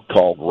doll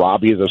called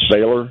Robbie the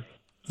Sailor.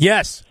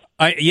 Yes.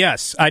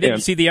 I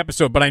didn't see the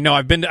episode, but I know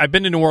I've been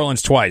to New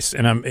Orleans twice,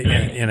 and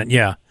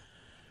yeah.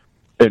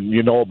 and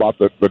you know about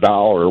the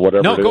doll or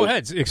whatever. No, it go is.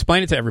 ahead.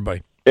 Explain it to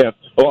everybody. And,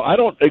 well, I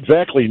don't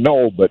exactly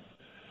know, but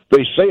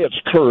they say it's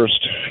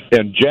cursed,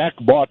 and Jack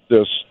bought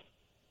this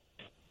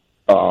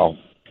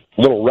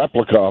little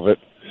replica of it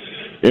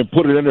and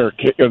put it in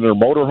their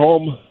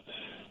motorhome,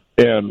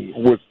 and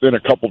within a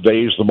couple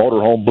days, the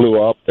motorhome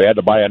blew up. They had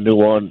to buy a new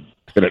one,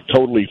 and it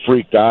totally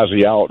freaked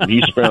Ozzy out, and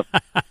he spent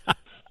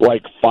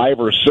like 5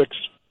 or 6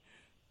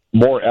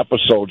 more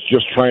episodes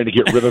just trying to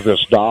get rid of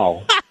this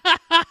doll.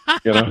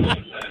 You know,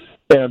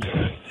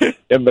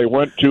 and they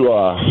went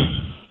to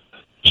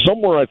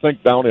somewhere, I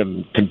think down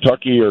in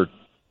Kentucky or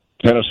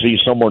Tennessee,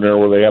 somewhere there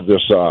where they have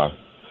this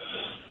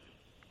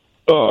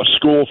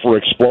school for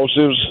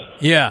explosives.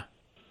 Yeah,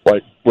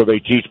 like where they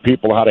teach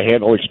people how to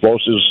handle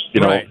explosives.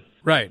 You know,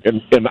 right.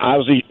 And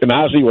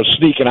Ozzy was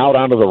sneaking out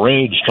onto the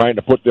range trying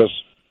to put this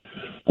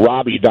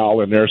Robbie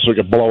doll in there so he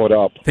could blow it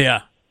up.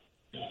 Yeah,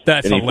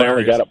 that's and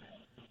hilarious.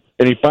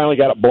 He finally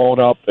got it blown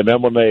up, and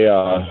then when they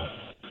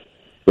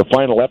the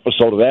final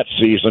episode of that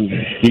season,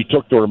 he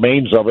took the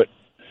remains of it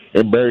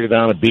and buried it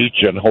on a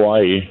beach in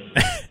Hawaii.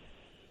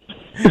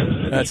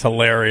 That's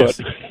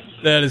hilarious.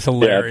 That is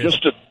hilarious.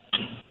 Yeah,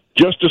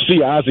 just to see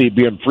Ozzy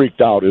being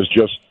freaked out is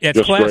just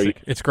classic. Great.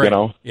 It's great. You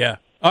know? Yeah.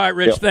 All right,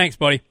 Rich. Yep. Thanks,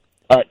 buddy.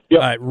 All right.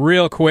 Yep. All right.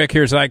 Real quick.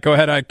 Here's Ike. Go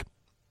ahead, Ike.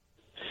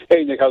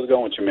 Hey, Nick. How's it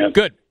going with you, man?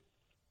 Good.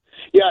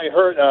 Yeah, I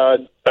heard.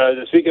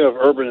 Speaking of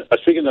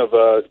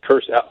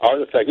cursed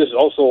artifact, this is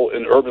also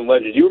an urban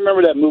legend. Do you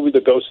remember that movie,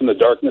 The Ghost in the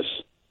Darkness?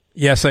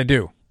 Yes, I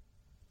do.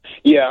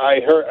 Yeah, I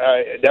heard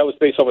that was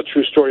based off a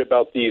true story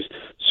about these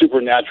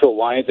supernatural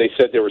lions. They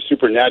said they were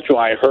supernatural.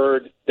 I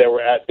heard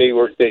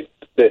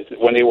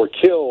when they were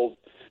killed,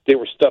 they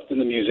were stuffed in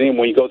the museum.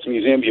 When you go to the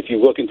museum, if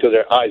you look into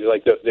their eyes,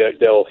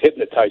 they'll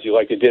hypnotize you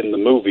like they did in the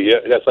movie.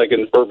 That's like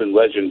an urban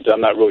legend. I'm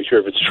not really sure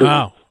if it's true.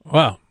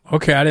 Wow.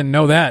 Okay, I didn't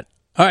know that.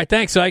 All right,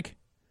 thanks, Ike.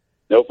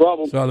 No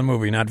problem. Saw the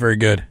movie. Not very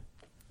good.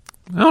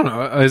 I don't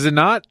know. Is it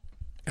not?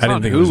 I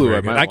didn't think it was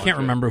very good. I can't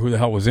remember who the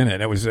hell was in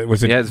it. Was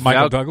it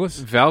Michael Douglas?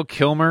 Val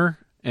Kilmer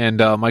and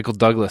Michael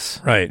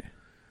Douglas. Right.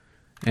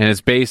 And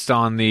it's based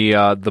on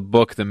the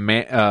book the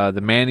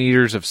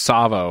Man-Eaters of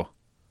Tsavo.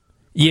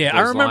 Yeah,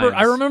 I remember.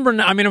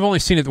 I mean, I've only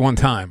seen it one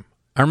time.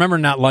 I remember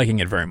not liking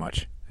it very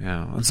much.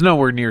 Yeah, it's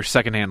nowhere near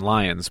Secondhand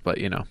Lions, but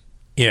you know.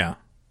 Yeah.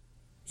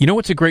 You know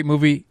what's a great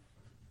movie?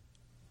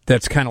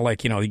 That's kind of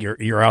like, you know,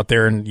 you're out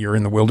there and you're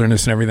in the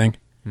wilderness and everything.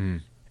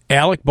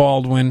 Alec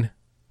Baldwin,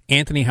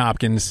 Anthony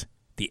Hopkins,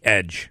 The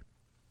Edge.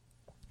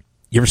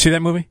 You ever see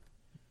that movie?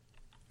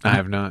 I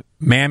have not.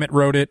 Mamet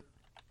wrote it.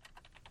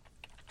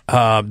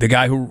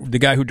 The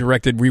guy who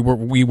directed We Were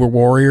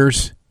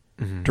Warriors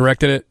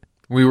directed it.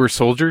 We Were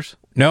Soldiers?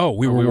 No,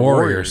 We Were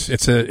Warriors.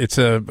 It's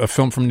a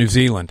film from New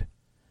Zealand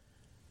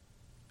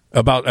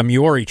about a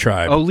Maori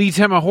tribe. Oh, Lee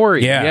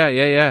Tamahori.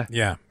 Yeah.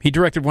 Yeah. He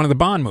directed one of the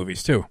Bond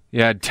movies too.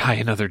 Yeah, Die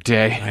Another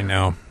Day. I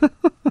know.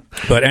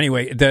 But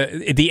anyway,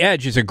 the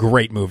Edge is a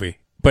great movie,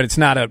 but it's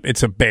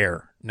a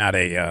bear, not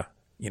a All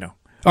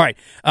right.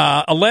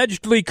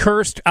 Allegedly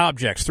cursed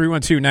objects.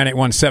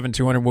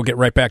 312-981-7200. We'll get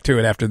right back to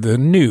it after the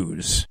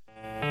news.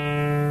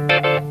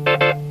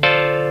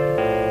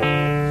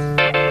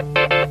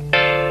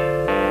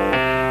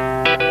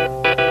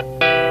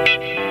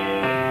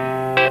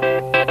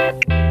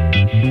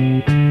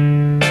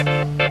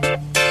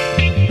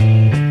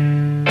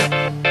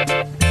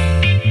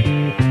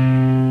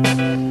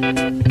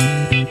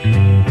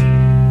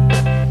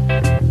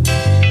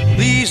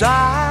 These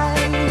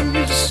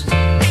eyes.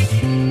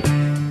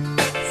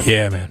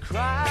 Yeah, man.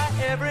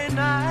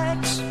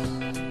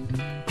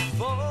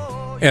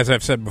 As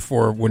I've said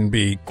before, it wouldn't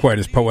be quite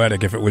as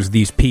poetic if it was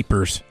These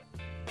Peepers.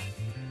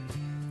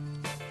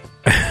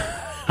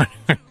 I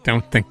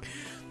don't think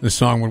the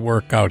song would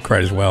work out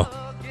quite as well.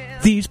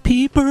 These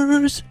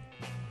Peepers.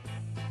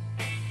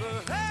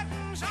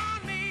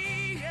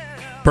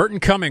 Burton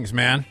Cummings,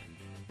 man.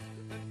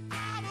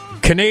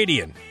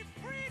 Canadian.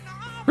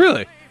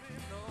 Really?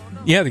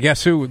 Yeah,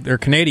 Guess Who? They're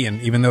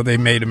Canadian, even though they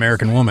made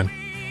American Woman.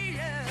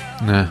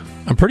 Nah.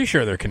 I'm pretty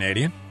sure they're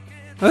Canadian.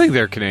 I think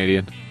they're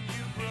Canadian.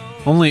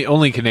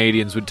 Only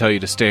Canadians would tell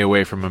you to stay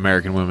away from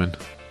American women.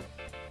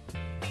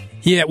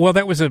 Yeah, well,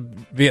 that was a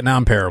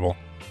Vietnam parable.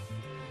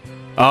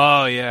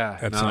 Oh, yeah.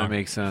 That's that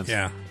makes sense.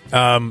 Yeah.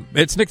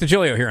 It's Nick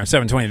Digilio here on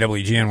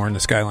 720 WGN. We're in the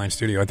Skyline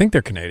studio. I think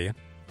they're Canadian.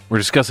 We're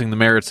discussing the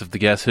merits of the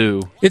Guess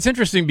Who. It's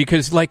interesting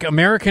because, like,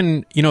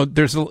 American,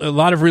 there's a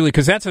lot of really,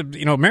 because that's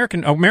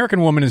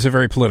American Woman is a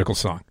very political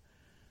song.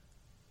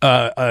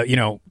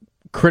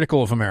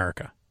 Critical of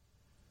America.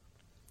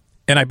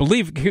 And I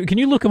believe, can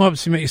you look them up and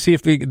see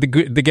if the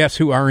Guess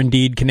Who are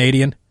indeed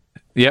Canadian?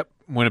 Yep,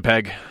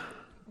 Winnipeg.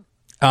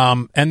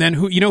 And then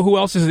who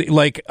else is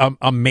like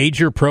a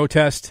major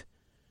protest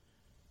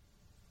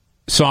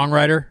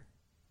songwriter?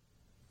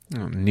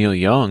 Oh, Neil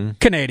Young.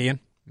 Canadian.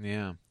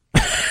 Yeah.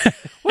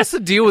 What's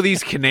the deal with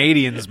these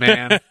Canadians,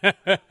 man?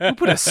 Who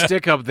put a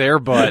stick up their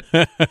butt?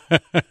 They're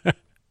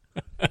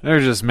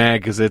just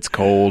mad because it's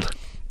cold.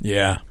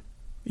 Yeah.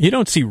 You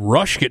don't see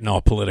Rush getting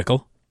all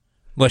political.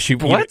 Unless you're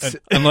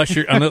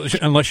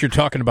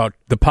talking about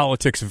the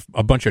politics of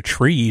a bunch of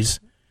trees.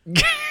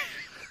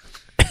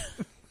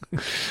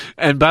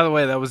 And by the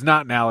way, that was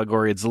not an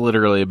allegory. It's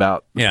literally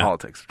about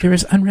politics. There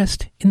is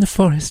unrest in the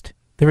forest.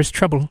 There is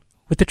trouble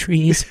with the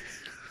trees.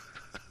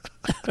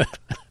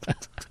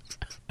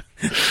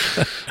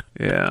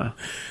 Yeah.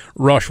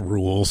 Rush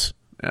rules.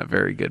 Yeah,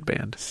 very good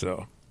band.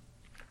 So,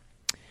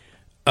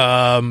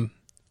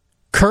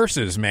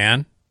 curses,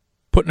 man.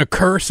 Putting a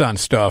curse on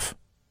stuff.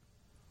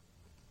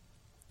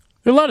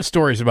 There are a lot of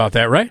stories about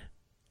that, right?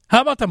 How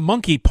about the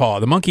monkey paw?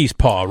 The monkey's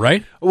paw,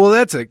 right? Well,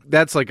 that's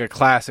like a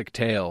classic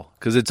tale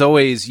because it's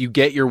always you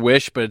get your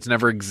wish, but it's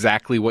never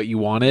exactly what you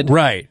wanted.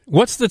 Right.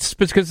 What's the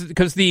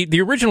because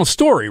the original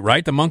story,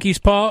 right? The monkey's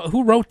paw.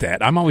 Who wrote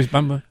that?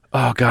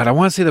 Oh God, I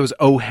want to say that was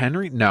O.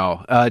 Henry.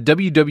 No,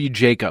 W.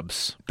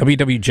 Jacobs.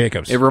 W.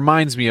 Jacobs. It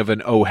reminds me of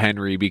an O.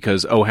 Henry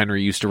because O.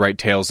 Henry used to write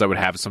tales that would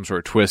have some sort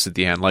of twist at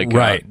the end, like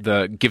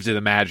the Gift of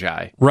the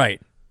Magi.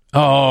 Right.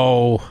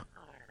 Oh.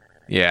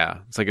 Yeah,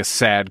 it's like a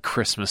sad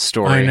Christmas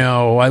story. I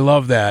know. I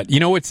love that. You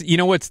know what's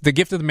the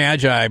Gift of the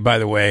Magi, by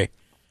the way.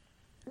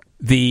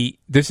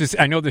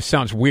 I know this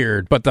sounds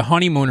weird, but the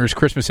Honeymooners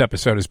Christmas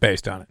episode is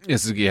based on it.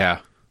 Yeah.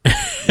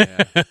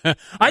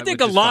 I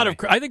think a lot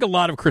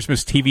of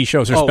Christmas TV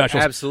shows or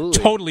specials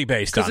absolutely. Totally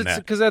based on that.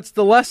 Because that's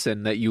the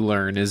lesson that you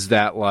learn is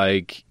that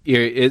like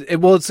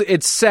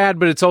it's sad,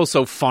 but it's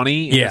also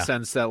funny in the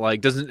sense that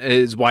like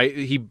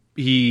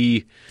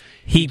he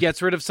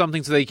gets rid of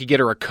something so that he could get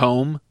her a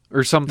comb.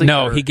 Or something?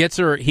 No, he gets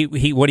her.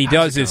 What he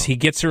does is he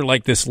gets her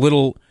like this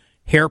little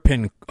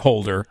hairpin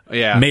holder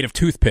made of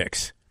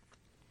toothpicks,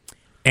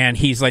 and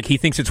he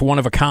thinks it's one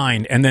of a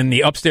kind. And then the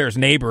upstairs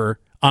neighbor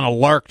on a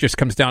lark just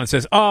comes down and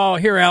says, "Oh,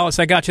 here, Alice,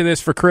 I got you this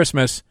for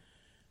Christmas."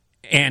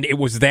 And it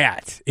was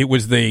that. It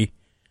was the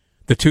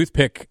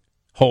toothpick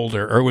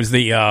holder, or it was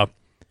the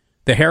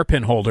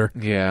hairpin holder.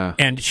 Yeah.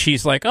 And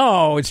she's like,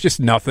 "Oh, it's just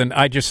nothing.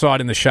 I just saw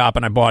it in the shop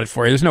and I bought it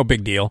for you. There's no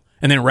big deal."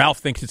 And then Ralph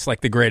thinks it's like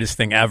the greatest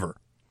thing ever.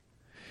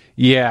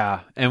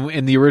 Yeah, and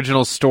in the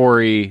original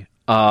story,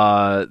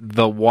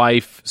 the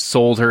wife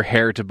sold her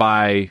hair to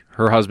buy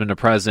her husband a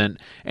present,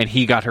 and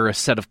he got her a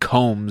set of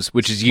combs,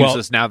 which is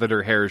useless now that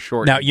her hair is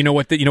short. Now you know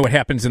what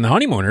happens in the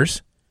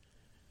Honeymooners.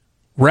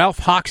 Ralph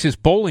hawks his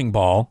bowling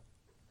ball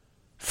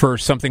for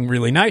something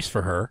really nice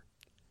for her.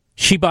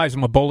 She buys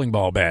him a bowling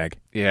ball bag.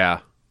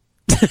 Yeah.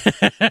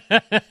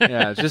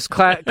 Yeah, just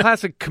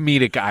classic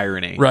comedic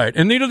irony. Right,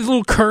 and there's a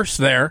little curse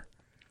there.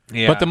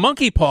 Yeah. But the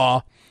monkey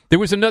paw. There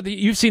was another.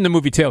 You've seen the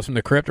movie Tales from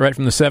the Crypt, right,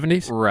 from the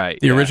 70s? Right.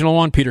 The original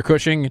one, Peter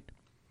Cushing.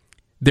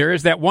 There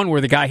is that one where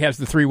the guy has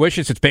the 3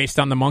 wishes. It's based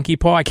on the monkey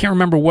paw. I can't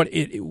remember what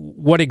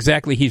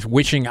exactly he's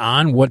wishing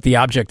on, what the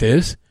object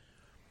is.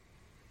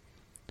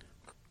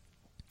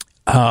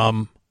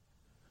 But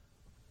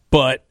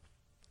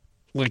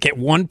like at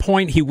one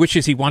point he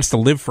wishes he wants to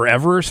live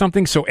forever or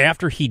something. So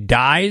after he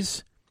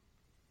dies,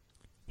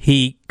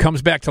 he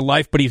comes back to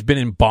life, but he's been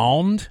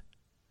embalmed.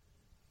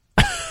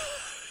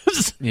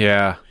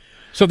 Yeah.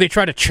 So they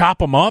try to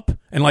chop him up,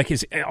 and like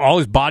all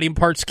his body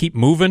parts keep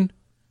moving.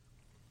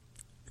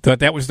 Thought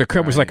that was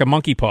was like a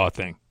monkey paw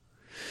thing.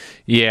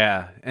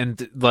 Yeah,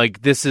 and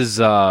like this is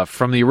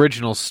from the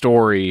original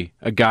story.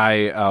 A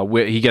guy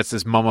he gets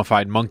this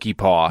mummified monkey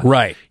paw.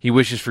 Right. He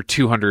wishes for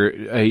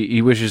 200.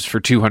 He wishes for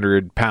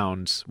 200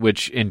 pounds,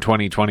 which in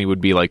 2020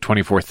 would be like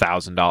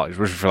 $24,000.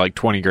 Wishes for like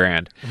 20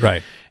 grand.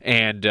 Right.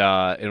 And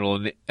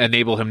it'll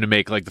enable him to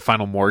make like the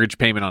final mortgage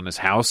payment on his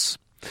house.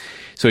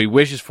 So he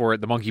wishes for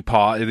it. The monkey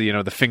paw,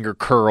 the finger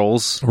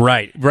curls.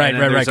 Right.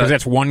 Because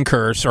that's one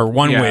curse or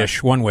one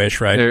wish,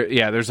 right?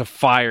 There's a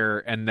fire,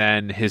 and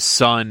then his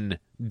son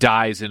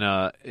dies in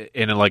a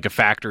like a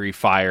factory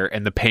fire,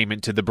 and the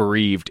payment to the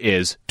bereaved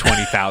is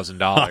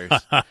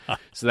 $20,000.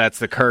 So that's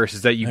the curse: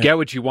 is that you get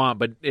what you want,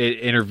 but it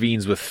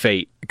intervenes with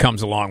fate. It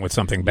comes along with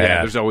something bad. Yeah,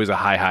 there's always a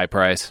high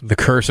price. The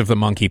curse of the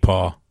monkey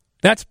paw.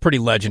 That's pretty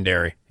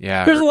legendary.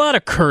 Yeah, there's a lot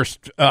of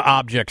cursed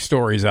object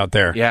stories out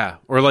there. Yeah,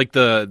 or like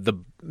the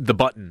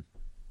button.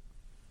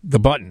 The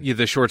button. Yeah,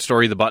 the short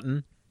story, The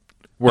Button,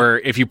 where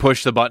if you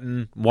push the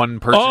button, one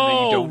person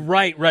that you don't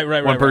right.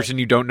 One person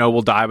you don't know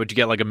will die, but you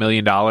get like $1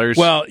 million.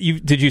 Well,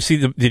 did you see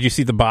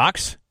the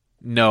box?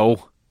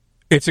 No.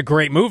 It's a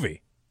great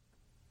movie.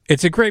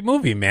 It's a great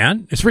movie,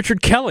 man. It's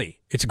Richard Kelly.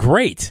 It's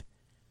great.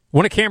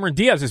 One of Cameron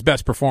Diaz's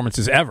best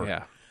performances ever.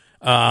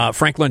 Yeah.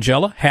 Frank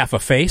Langella, Half a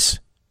Face.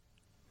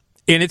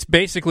 And it's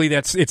basically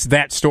that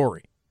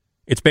story.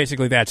 It's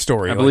basically that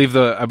story. I believe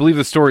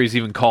the story is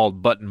even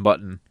called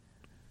Button.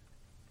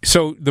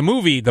 So the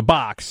movie, The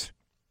Box,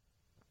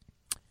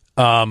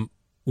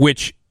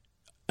 which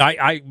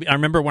I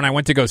remember when I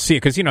went to go see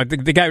it, because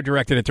the guy who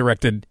directed it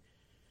directed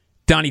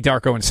Donnie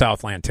Darko and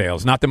Southland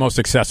Tales, not the most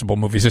accessible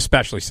movies,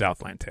 especially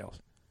Southland Tales.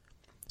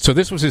 So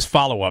this was his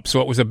follow-up.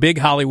 So it was a big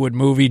Hollywood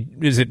movie.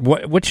 Is it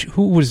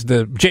who was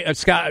the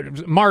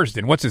Scott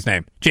Marsden? What's his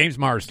name? James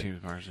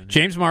Marsden.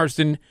 James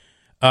Marsden,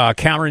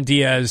 Cameron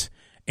Diaz,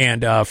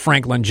 and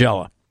Frank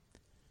Langella.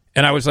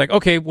 And I was like,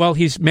 okay, well,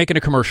 he's making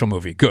a commercial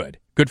movie. Good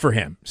for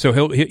him. So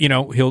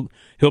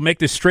he'll make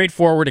this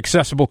straightforward,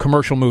 accessible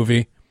commercial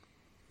movie,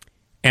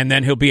 and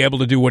then he'll be able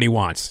to do what he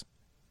wants.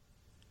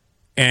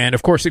 And,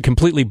 of course, it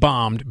completely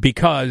bombed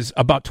because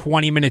about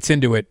 20 minutes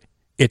into it,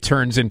 it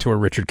turns into a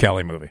Richard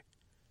Kelly movie.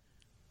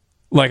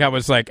 Like, I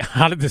was like,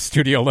 how did the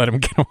studio let him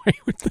get away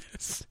with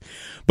this?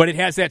 But it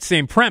has that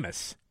same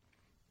premise.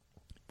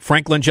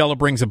 Frank Langella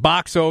brings a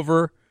box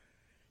over.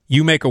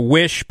 You make a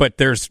wish, but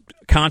there's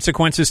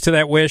consequences to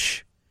that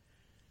wish.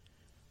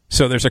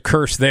 So there's a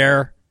curse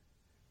there.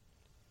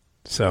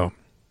 So,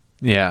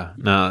 yeah,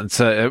 no,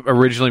 it's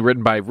originally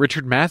written by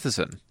Richard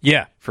Matheson.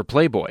 Yeah, for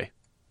Playboy.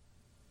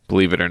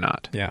 Believe it or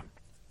not. Yeah,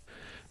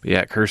 but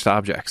yeah, cursed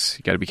objects.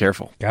 You got to be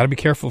careful. Got to be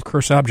careful of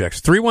cursed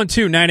objects.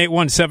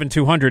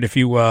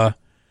 312-981-7200.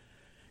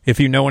 If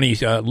you know any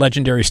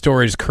legendary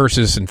stories,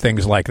 curses, and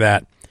things like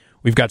that,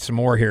 we've got some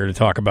more here to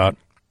talk about.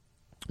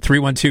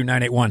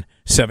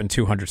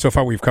 312-981-7200. So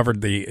far, we've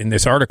covered in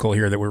this article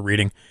here that we're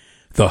reading,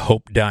 the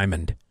Hope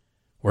Diamond,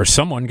 where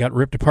someone got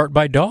ripped apart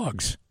by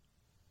dogs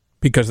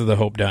because of the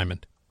Hope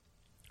Diamond.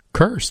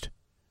 Cursed.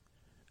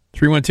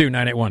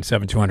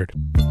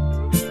 312-981-7200.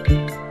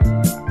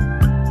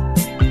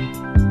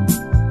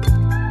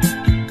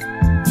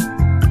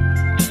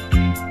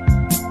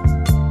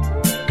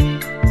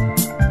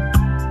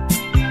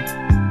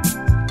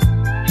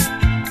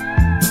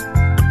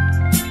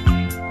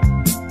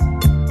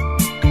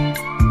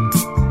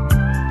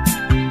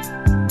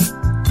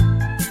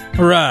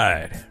 All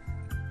right.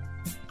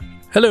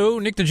 Hello,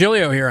 Nick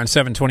Digilio here on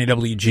 720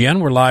 WGN.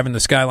 We're live in the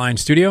Skyline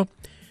studio,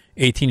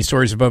 18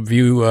 stories above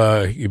view,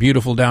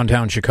 beautiful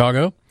downtown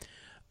Chicago.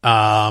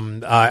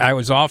 I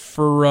was off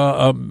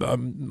for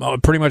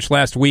pretty much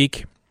last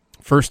week.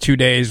 First 2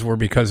 days were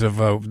because of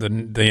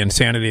the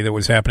insanity that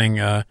was happening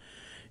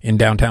in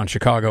downtown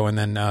Chicago, and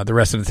then the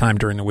rest of the time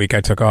during the week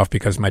I took off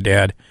because my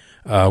dad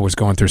was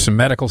going through some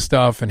medical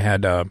stuff and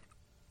had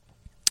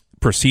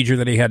procedure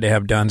that he had to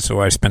have done,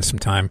 so I spent some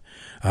time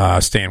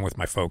staying with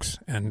my folks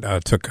and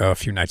took a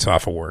few nights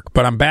off of work.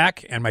 But I'm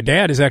back, and my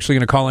dad is actually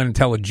going to call in and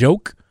tell a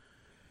joke.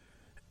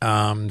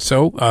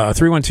 So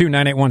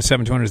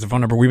 312-981-7200 is the phone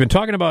number. We've been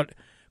talking about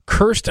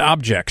cursed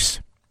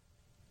objects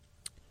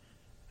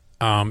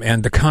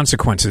and the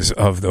consequences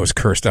of those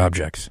cursed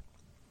objects.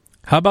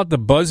 How about the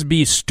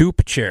Busby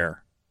stoop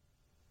chair?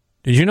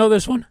 Did you know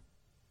this one?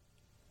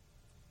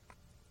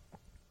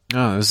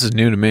 Oh, this is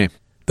new to me.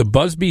 The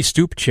Busby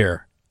stoop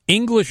chair.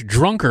 English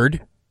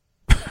drunkard.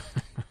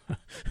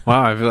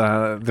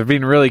 Wow, they're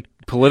being really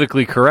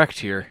politically correct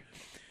here.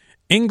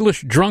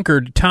 English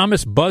drunkard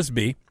Thomas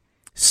Busby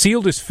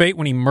sealed his fate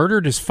when he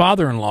murdered his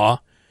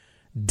father-in-law,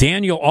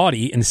 Daniel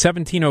Audie, in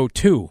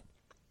 1702.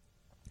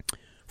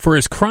 For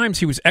his crimes,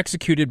 he was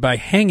executed by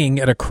hanging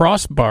at a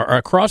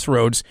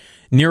crossroads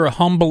near a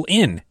humble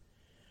inn.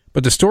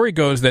 But the story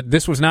goes that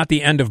this was not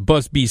the end of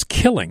Busby's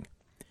killing.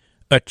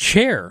 A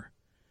chair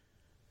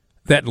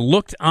that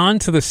looked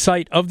onto the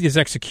site of his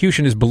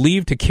execution is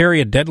believed to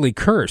carry a deadly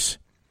curse.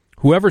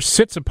 Whoever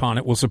sits upon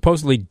it will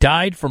supposedly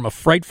die from a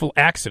frightful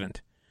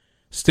accident.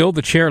 Still,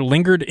 the chair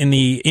lingered in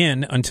the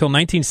inn until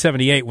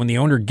 1978 when the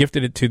owner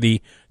gifted it to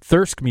the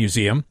Thirsk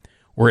Museum,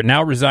 where it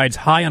now resides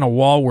high on a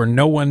wall where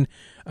no one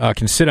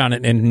can sit on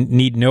it and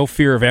need no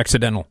fear of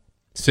accidental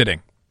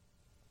sitting.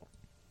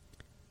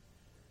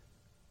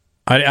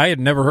 I had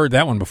never heard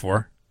that one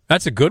before.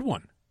 That's a good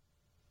one.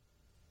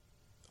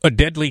 A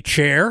deadly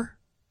chair?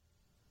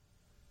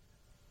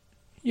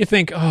 You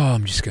think, oh,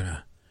 I'm just going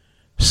to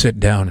sit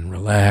down and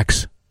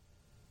relax.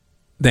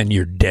 Then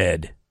you're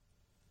dead.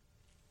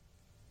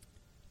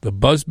 The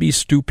Busby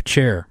stoop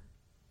chair.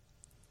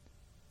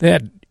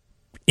 That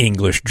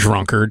English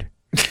drunkard.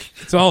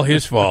 It's all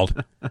his fault.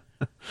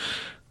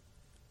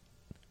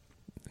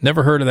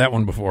 Never heard of that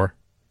one before.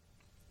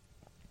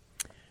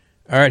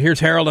 All right, here's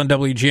Harold on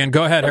WGN.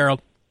 Go ahead,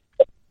 Harold.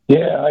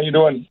 Yeah, how you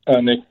doing,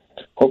 Nick?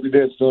 Hope your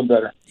dad's doing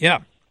better. Yeah.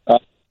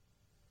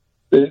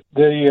 The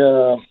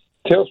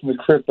Tales from the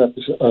Crypt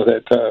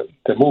episode,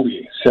 the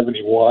movie,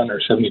 71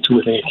 or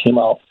 72, I think it came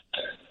out.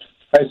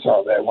 I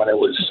saw that when I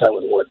was 8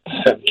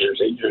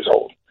 years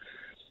old.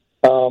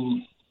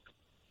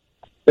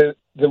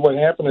 What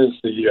happened is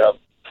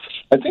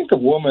I think the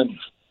woman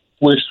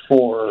wished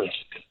for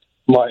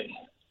money,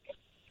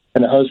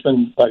 and the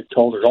husband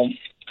told her, don't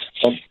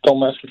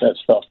mess with that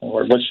stuff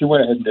anymore. But she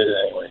went ahead and did it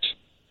anyways.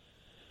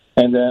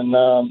 And then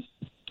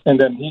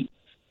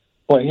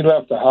when he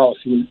left the house,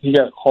 he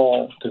got a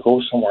call to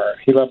go somewhere.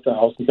 He left the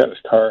house, he got his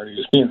car, and he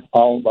was being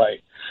followed by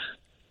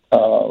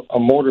a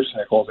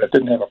motorcycle that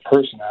didn't have a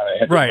person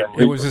on it. Right,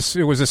 it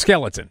was a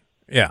skeleton.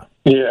 Yeah.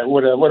 Yeah,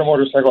 with a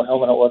motorcycle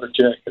helmet and a leather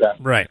jacket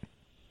on. Right.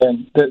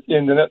 And then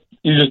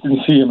you just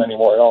didn't see him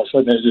anymore. All of a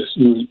sudden,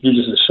 you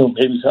just assumed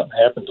maybe something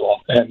happened to him.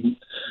 And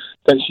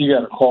then she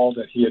got a call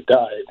that he had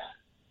died.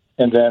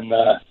 And then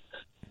a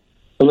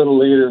little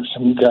later,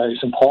 some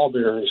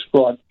pallbearers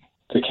brought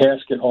the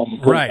casket home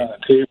and put it on a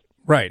table.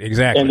 Right,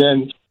 exactly. And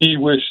then she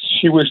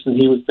wished that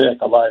he was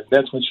back alive.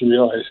 That's when she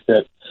realized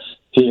that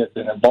he had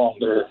been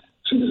embalmed, or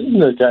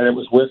the guy that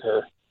was with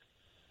her,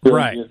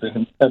 right, had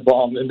been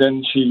embalmed. And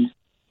then she,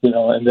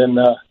 and then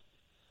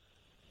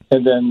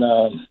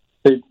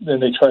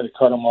they tried to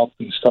cut him up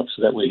and stuff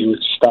so that way he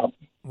would stop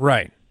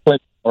right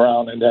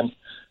around. And then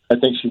I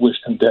think she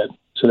wished him dead.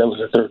 So that was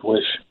her third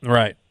wish.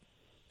 Right.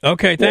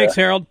 Okay, thanks,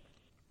 Harold.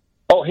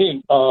 Oh,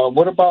 hey,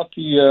 what about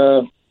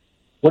the,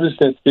 what is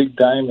that big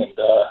diamond?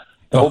 The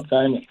Hope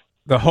Diamond.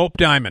 The Hope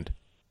Diamond.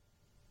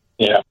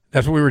 Yeah.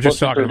 That's what we were just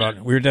talking about.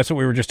 That's what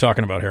we were just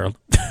talking about, Harold.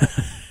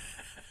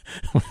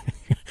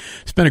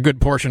 Spent a good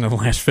portion of the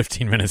last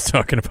 15 minutes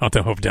talking about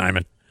the Hope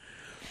Diamond.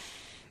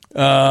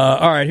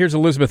 All right, here's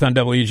Elizabeth on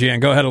WGN.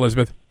 Go ahead,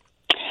 Elizabeth.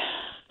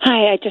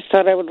 Hi, I just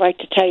thought I would like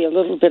to tell you a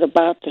little bit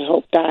about the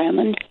Hope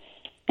Diamond,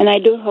 and I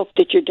do hope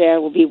that your dad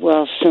will be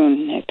well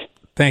soon, Nick.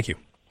 Thank you.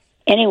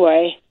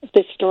 Anyway,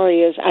 the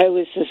story is I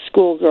was a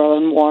schoolgirl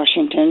in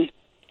Washington,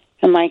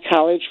 and my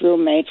college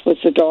roommate was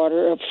the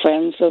daughter of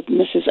friends of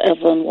Mrs.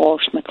 Evelyn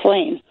Walsh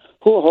McLean,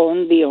 who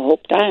owned the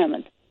Hope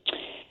Diamond.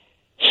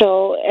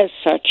 So, as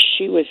such,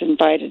 she was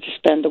invited to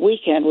spend the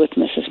weekend with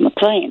Mrs.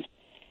 McLean.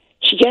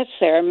 She gets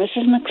there,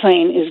 Mrs.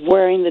 McLean is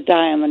wearing the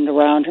diamond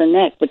around her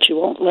neck, but she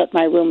won't let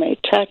my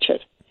roommate touch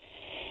it.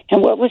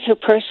 And what was her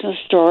personal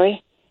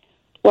story?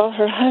 Well,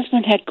 her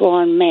husband had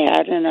gone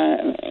mad in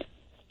a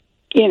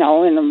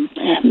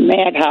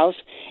madhouse,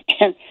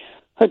 and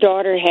her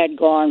daughter had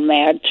gone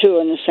mad, too,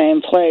 in the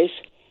same place.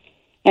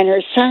 And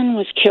her son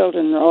was killed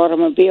in an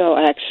automobile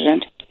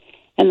accident,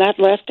 and that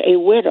left a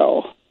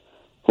widow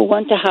who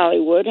went to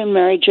Hollywood and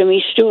married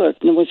Jimmy Stewart,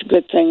 and it was a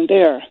good thing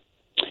there.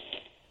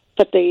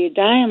 But the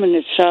diamond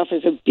itself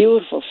is a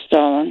beautiful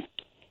stone.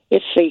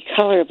 It's the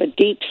color of a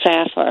deep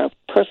sapphire,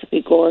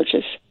 perfectly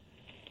gorgeous.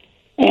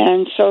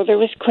 And so there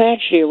was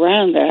tragedy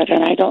around that,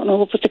 and I don't know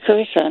who put the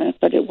curse on it,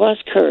 but it was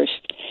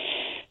cursed.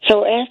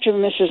 So after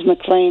Mrs.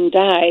 McLean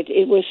died,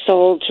 it was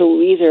sold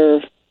to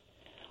either,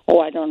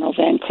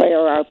 Van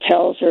Clair or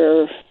Arpels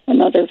or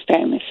another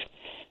famous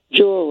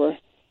jeweler.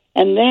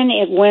 And then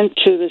it went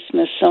to the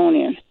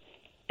Smithsonian.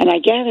 And I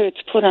gather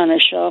it's put on a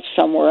shelf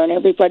somewhere, and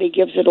everybody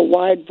gives it a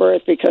wide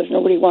berth because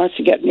nobody wants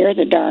to get near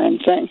the darn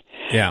thing.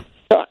 Yeah.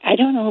 So I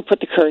don't know who put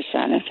the curse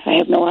on it. I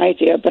have no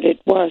idea, but it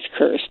was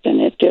cursed,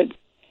 and it did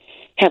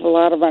have a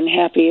lot of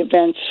unhappy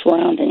events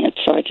surrounding it.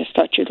 So I just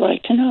thought you'd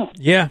like to know.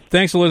 Yeah.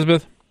 Thanks,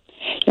 Elizabeth.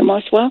 You're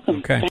most welcome.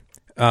 Okay.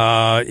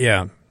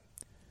 Yeah.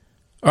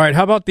 All right.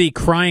 How about the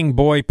Crying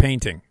Boy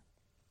painting?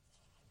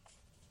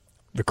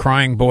 The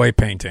Crying Boy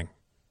painting.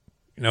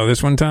 You know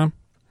this one, Tom?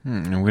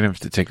 We're going to have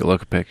to take a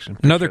look at picture.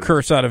 Another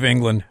curse out of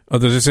England. Oh,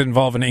 does this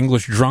involve an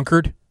English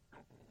drunkard?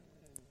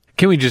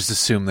 Can we just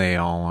assume they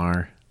all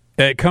are?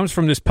 It comes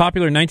from this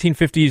popular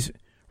 1950s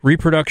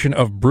reproduction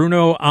of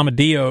Bruno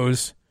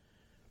Amadio's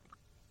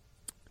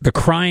The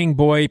Crying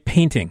Boy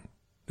painting.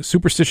 The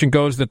superstition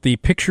goes that the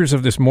pictures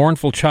of this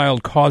mournful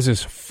child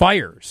causes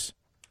fires.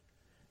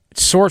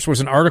 Its source was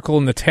an article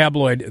in the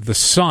tabloid The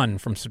Sun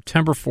from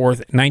September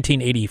 4th,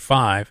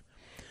 1985.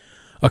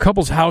 A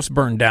couple's house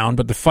burned down,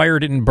 but the fire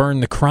didn't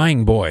burn the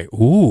crying boy.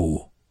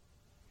 Ooh.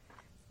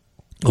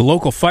 A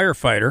local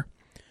firefighter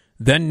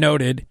then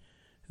noted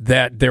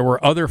that there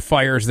were other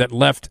fires that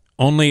left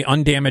only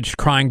undamaged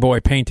crying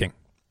boy painting.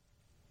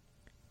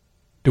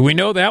 Do we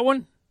know that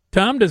one,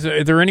 Tom?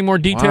 Are there any more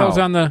details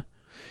on the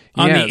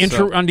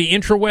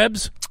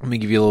intrawebs? Let me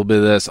give you a little bit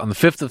of this. On the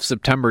 5th of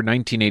September,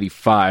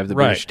 1985, the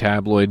British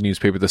tabloid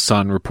newspaper The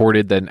Sun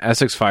reported that an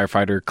Essex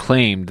firefighter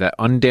claimed that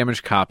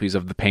undamaged copies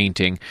of the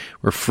painting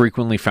were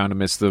frequently found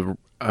amidst the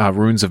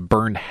ruins of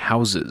burned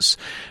houses.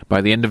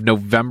 By the end of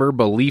November,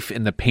 belief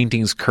in the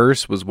painting's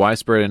curse was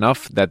widespread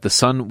enough that The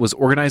Sun was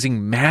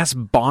organizing mass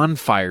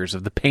bonfires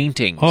of the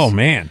paintings. Oh,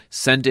 man.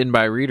 Sent in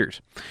by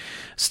readers.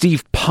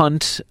 Steve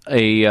Punt,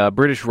 a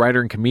British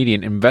writer and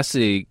comedian,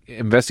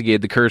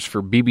 investigated the curse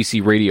for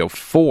BBC Radio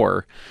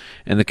 4,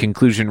 and the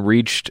conclusion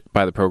reached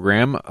by the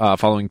program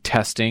following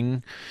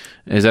testing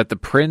is that the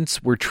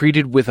prints were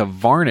treated with a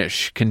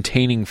varnish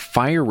containing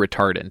fire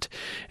retardant,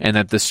 and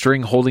that the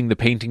string holding the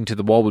painting to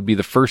the wall would be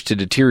the first to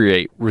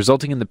deteriorate,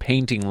 resulting in the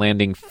painting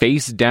landing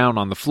face down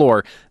on the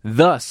floor,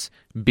 thus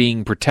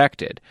being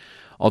protected.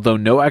 Although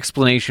no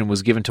explanation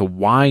was given to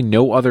why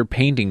no other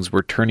paintings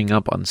were turning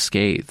up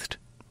unscathed.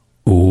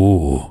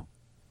 Ooh.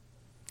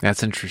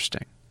 That's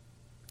interesting.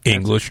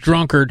 English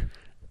drunkard.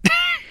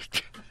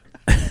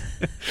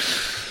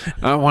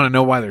 I want to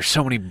know why there's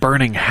so many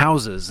burning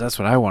houses. That's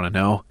what I want to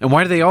know. And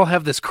why do they all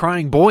have this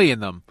crying boy in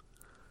them?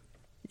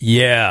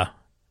 Yeah.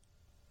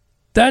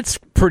 That's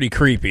pretty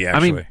creepy,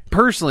 actually. I mean,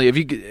 personally, if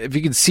you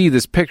can see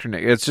this picture,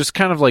 Nick, it's just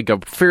kind of like a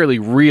fairly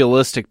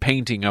realistic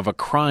painting of a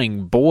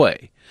crying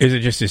boy. Is it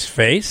just his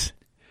face?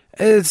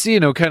 It's,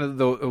 kind of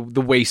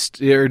the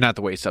waist, or not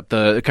the waist up,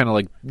 the kind of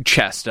like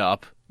chest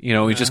up.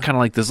 He's just kind of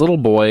like this little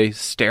boy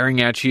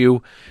staring at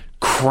you,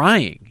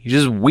 crying. He's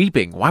just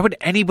weeping. Why would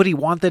anybody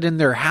want that in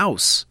their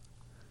house?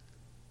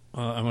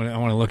 I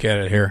want to look at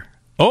it here.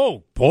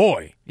 Oh,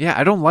 boy. Yeah,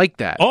 I don't like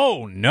that.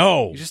 Oh,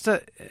 no. Just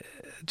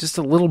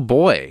a little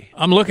boy.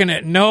 I'm looking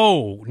at,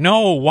 no.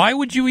 Why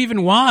would you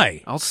even,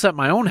 why? I'll set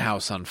my own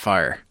house on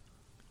fire.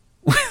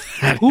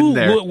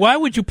 Why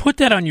would you put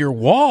that on your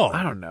wall?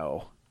 I don't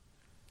know.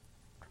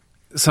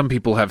 Some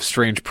people have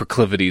strange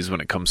proclivities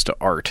when it comes to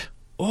art.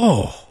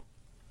 Oh.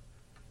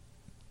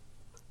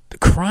 The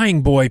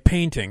crying boy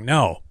painting,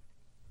 no.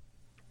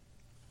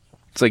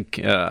 It's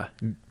like,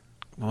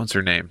 what's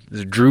her name?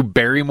 Is it Drew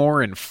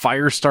Barrymore in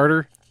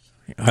Firestarter?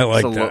 I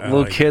like it's a that.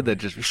 little kid that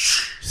just...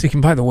 See,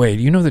 by the way,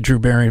 do you know that Drew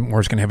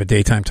Barrymore's going to have a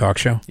daytime talk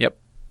show? Yep.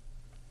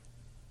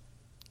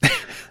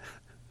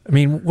 I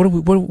mean,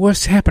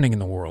 what's happening in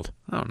the world?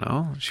 I don't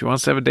know. She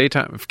wants to have a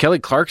daytime. If Kelly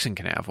Clarkson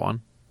can have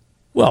one.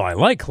 Well, I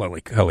like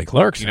Kelly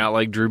Clarkson. You not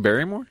like Drew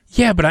Barrymore?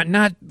 Yeah, but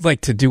not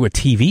like to do a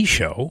TV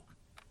show.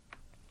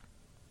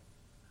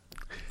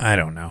 I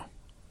don't know.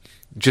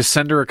 Just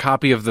send her a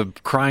copy of The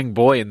Crying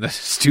Boy and the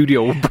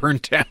studio will burn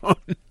down.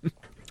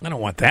 I don't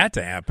want that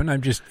to happen. I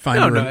just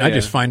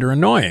find her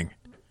annoying.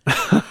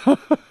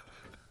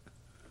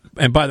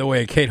 And by the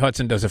way, Kate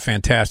Hudson does a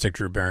fantastic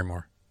Drew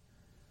Barrymore.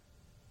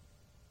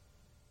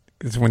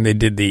 It's when they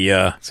did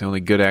it's the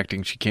only good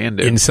acting she can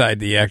do. Inside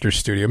the Actors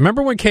Studio.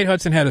 Remember when Kate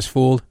Hudson had us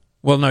fooled?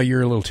 Well, no,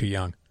 you're a little too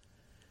young.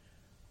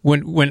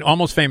 When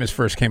Almost Famous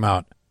first came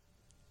out.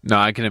 No,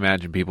 I can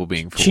imagine people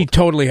being fooled. She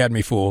totally had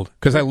me fooled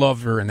because I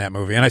loved her in that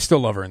movie, and I still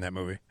love her in that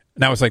movie.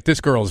 And I was like,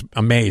 this girl is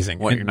amazing.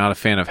 What, you're not a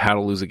fan of How to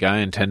Lose a Guy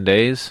in 10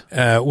 Days?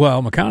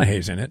 Well,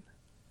 McConaughey's in it.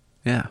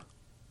 Yeah.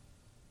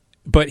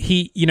 But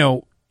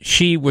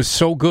she was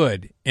so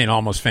good in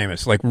Almost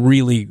Famous, like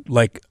really,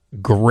 like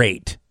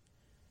great.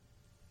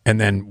 And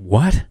then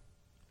what?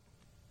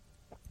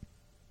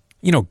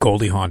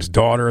 Goldie Hawn's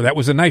daughter. It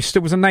was a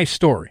nice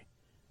story.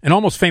 And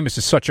Almost Famous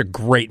is such a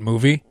great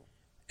movie,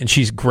 and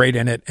she's great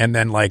in it. And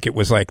then it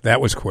was like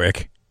that was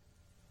quick.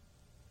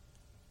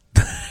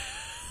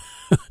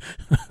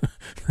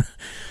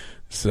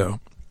 So,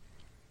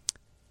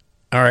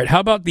 all right. How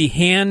about the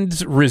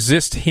Hands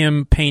Resist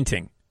Him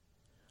painting?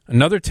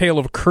 Another tale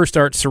of cursed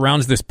art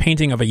surrounds this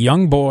painting of a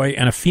young boy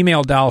and a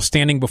female doll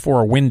standing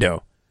before a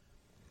window.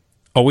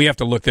 Oh, we have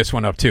to look this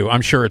one up, too.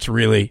 I'm sure it's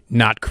really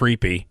not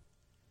creepy.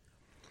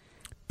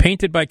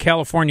 Painted by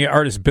California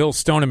artist Bill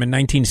Stoneham in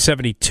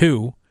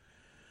 1972,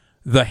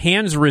 The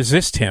Hands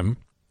Resist Him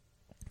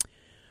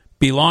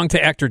belonged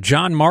to actor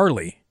John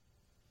Marley.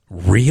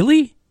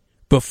 Really?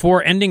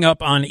 Before ending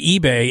up on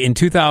eBay in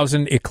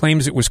 2000, it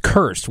claims it was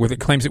cursed.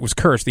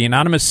 The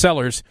anonymous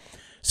sellers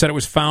said it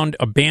was found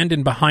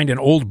abandoned behind an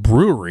old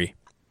brewery.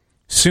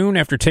 Soon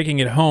after taking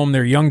it home,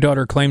 their young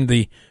daughter claimed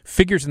the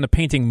figures in the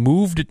painting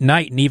moved at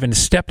night and even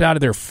stepped out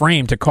of their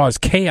frame to cause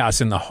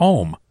chaos in the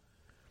home.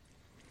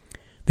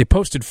 They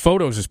posted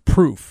photos as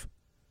proof.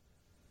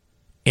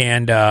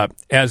 And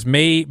as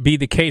may be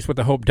the case with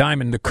the Hope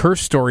Diamond, the curse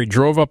story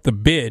drove up the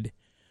bid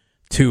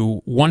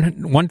to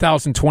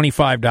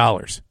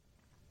 $1,025.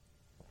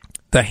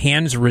 The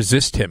Hands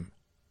Resist Him.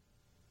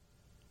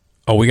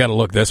 Oh, we got to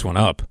look this one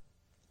up.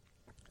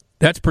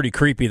 That's pretty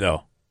creepy,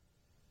 though.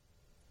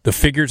 The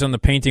figures on the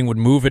painting would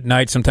move at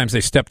night. Sometimes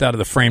they stepped out of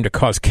the frame to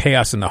cause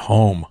chaos in the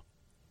home.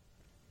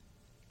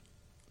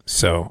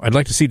 So I'd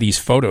like to see these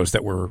photos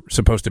that were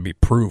supposed to be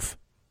proof.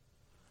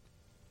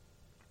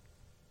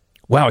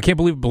 Wow, I can't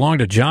believe it belonged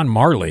to John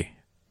Marley.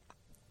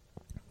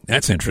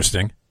 That's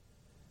interesting.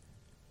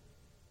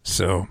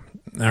 So,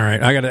 all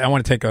right, I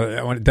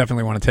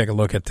definitely want to take a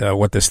look at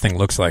what this thing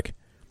looks like.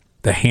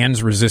 The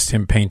Hands Resist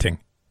Him painting.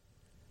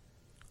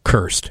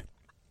 Cursed.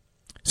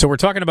 So we're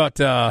talking about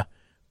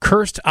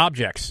cursed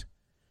objects.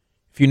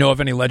 If you know of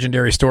any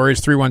legendary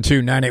stories,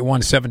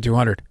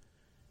 312-981-7200.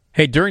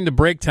 Hey, during the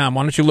break, Tom,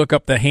 why don't you look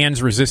up the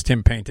Hands Resist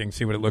Him painting,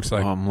 see what it looks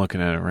like. Oh, I'm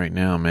looking at it right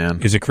now,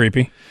 man. Is it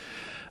creepy?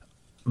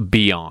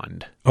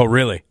 Beyond. Oh,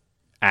 really?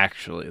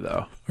 Actually,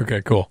 though.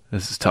 Okay, cool.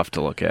 This is tough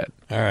to look at.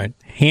 All right.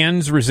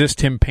 Hands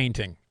Resist Him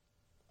painting.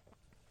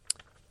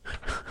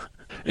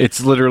 It's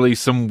literally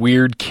some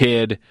weird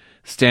kid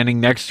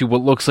standing next to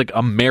what looks like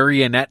a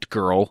marionette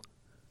girl,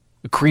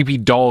 a creepy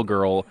doll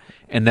girl,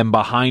 and then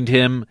behind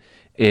him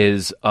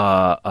is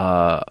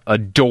a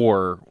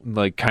door,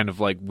 kind of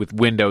with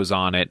windows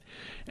on it,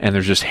 and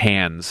there's just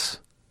hands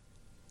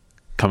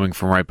coming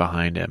from right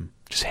behind him.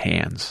 Just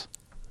hands.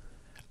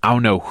 I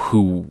don't know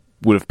who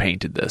would have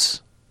painted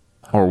this,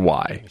 or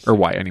why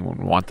anyone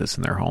would want this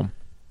in their home.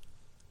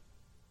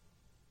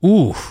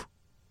 Ooh.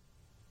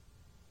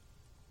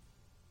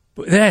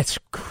 That's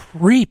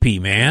creepy,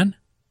 man.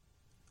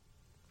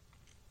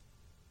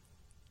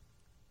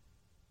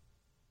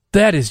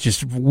 That is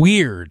just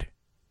weird.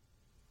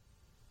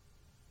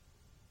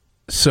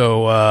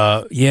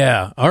 So,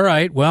 yeah. All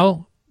right.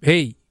 Well,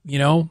 hey,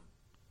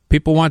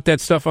 people want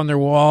that stuff on their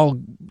wall.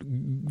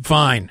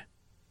 Fine.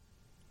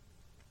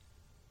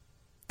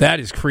 That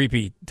is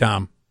creepy,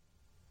 Tom.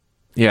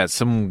 Yeah, it's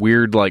some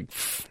weird,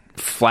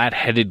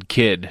 flat-headed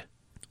kid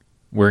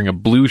wearing a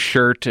blue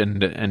shirt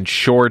and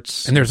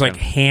shorts. And there's,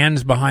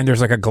 hands behind.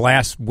 There's, a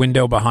glass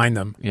window behind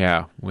them.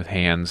 Yeah, with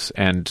hands.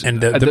 And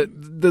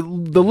the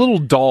little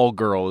doll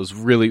girl is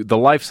really... The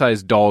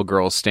life-size doll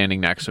girl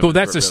standing next to him. Oh,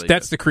 that's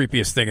the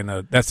creepiest thing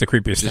that's the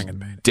creepiest thing in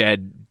the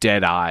painting.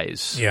 Dead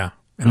eyes. Yeah.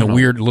 And the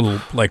weird little,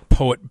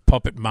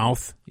 puppet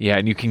mouth. Yeah,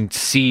 and you can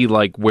see,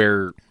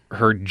 where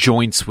her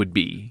joints would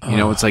be.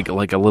 It's like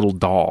a little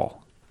doll.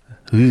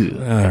 Ugh. All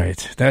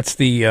right. That's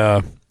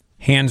the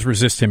Hands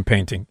Resist Him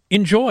painting.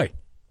 Enjoy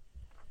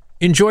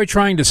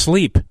trying to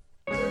sleep.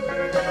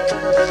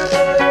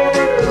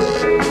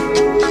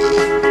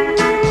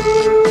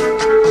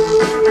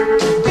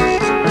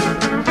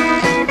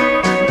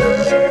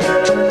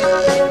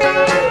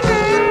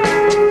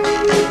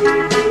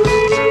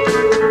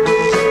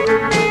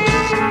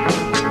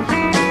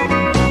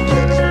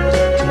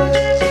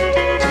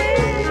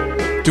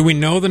 Do we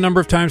know the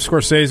number of times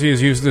Scorsese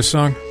has used this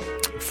song?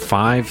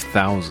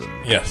 5,000.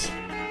 Yes.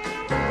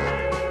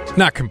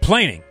 Not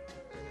complaining,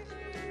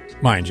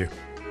 mind you.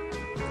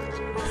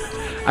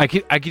 I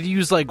could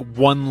use like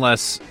one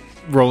less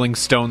Rolling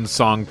Stones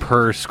song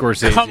per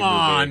Scorsese Come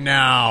on movie.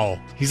 now.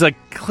 He's like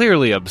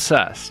clearly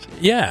obsessed.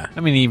 Yeah.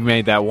 I mean, he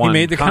made that one. He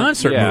made the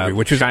concert movie,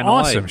 which is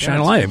awesome. Shine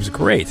a Light. It was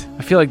great.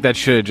 I feel like that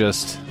should have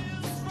just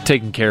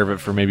taken care of it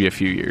for maybe a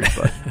few years,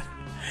 but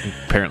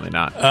apparently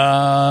not.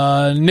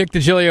 Nick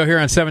Digilio here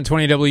on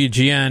 720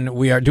 WGN.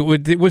 We are.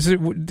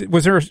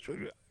 Was there a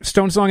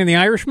Stone song in The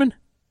Irishman?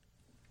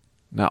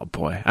 No,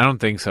 boy. I don't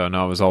think so.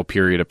 No, it was all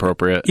period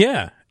appropriate.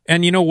 Yeah.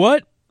 And you know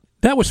what?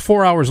 That was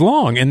 4 hours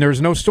long, and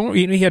there's no Stone.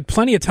 He had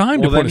plenty of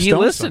time to put a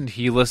Stone song.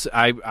 He listened.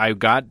 I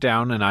got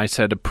down and I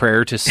said a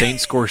prayer to Saint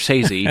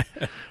Scorsese.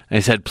 I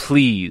said,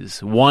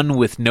 please, one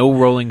with no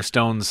Rolling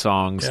Stones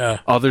songs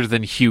other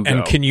than Hugo.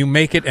 And can you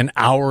make it an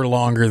hour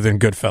longer than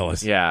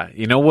Goodfellas? Yeah.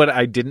 You know what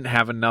I didn't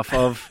have enough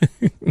of?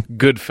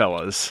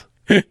 Goodfellas.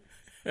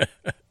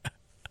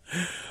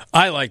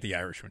 I like The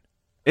Irishman.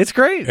 It's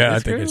great. Yeah, I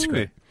think it's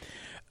great.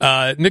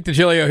 Nick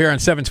Digilio here on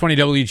 720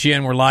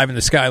 WGN. We're live in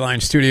the Skyline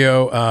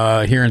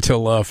studio here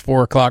until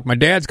 4 o'clock. My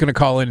dad's going to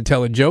call in and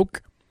tell a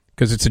joke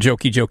because it's a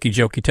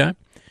jokey time.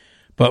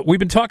 But we've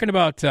been talking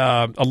about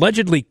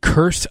allegedly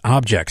cursed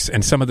objects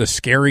and some of the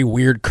scary,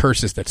 weird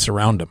curses that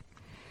surround them.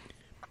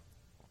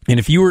 And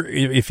if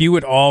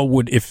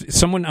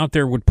someone out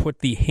there would put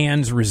the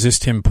Hands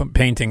Resist Him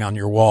painting on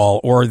your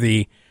wall or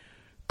the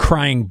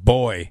Crying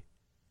Boy,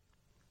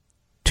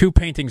 two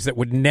paintings that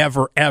would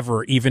never,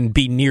 ever even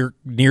be near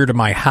to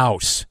my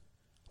house,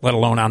 let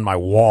alone on my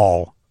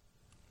wall.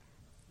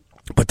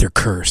 But they're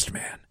cursed,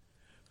 man.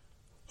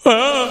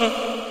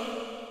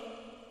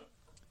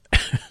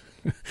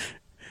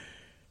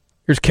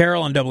 Here's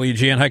Carol on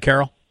WGN. Hi,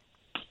 Carol.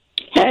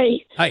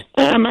 Hey. Hi.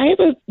 I have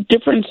a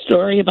different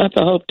story about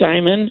the Hope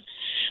Diamond.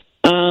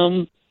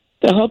 The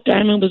Hope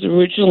Diamond was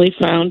originally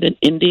found in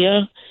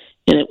India,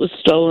 and it was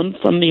stolen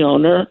from the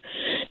owner,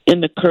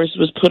 and the curse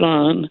was put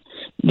on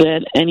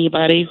that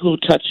anybody who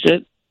touched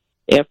it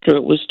after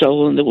it was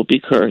stolen, that would be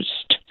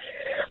cursed.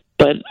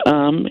 But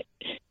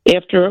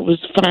after it was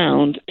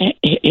found,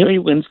 Harry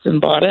Winston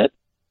bought it,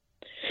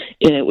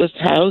 and it was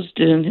housed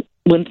in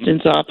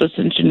Winston's office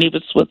in Geneva,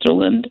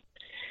 Switzerland.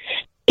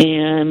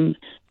 And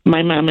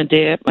my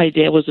dad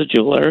was a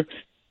jeweler,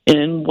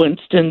 and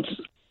Winston's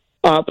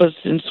office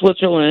in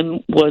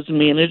Switzerland was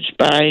managed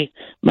by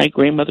my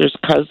grandmother's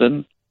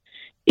cousin.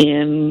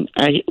 And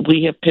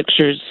we have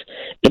pictures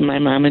of my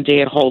mom and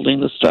dad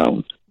holding the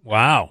stone.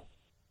 Wow.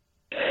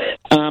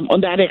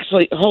 Not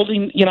actually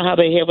holding, you know how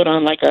they have it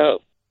on like a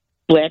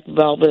black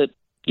velvet,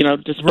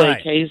 display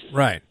case?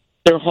 Right.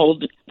 They're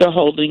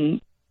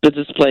holding the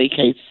display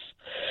case.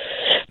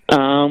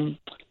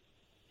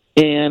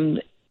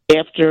 And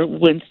after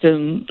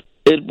Winston,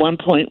 at one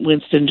point,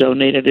 Winston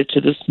donated it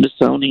to the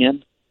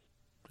Smithsonian.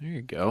 There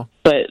you go.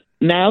 But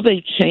now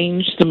they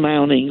changed the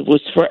mounting. It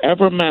was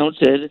forever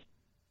mounted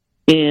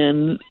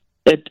in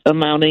a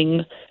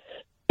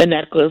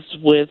necklace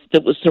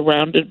that was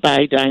surrounded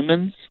by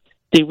diamonds,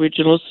 the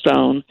original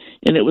stone,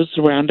 and it was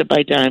surrounded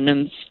by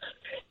diamonds.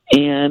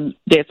 And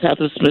that's how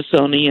the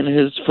Smithsonian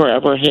has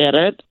forever had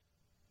it.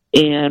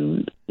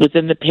 And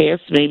within the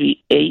past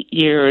maybe 8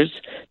 years,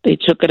 they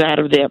took it out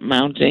of that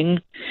mounting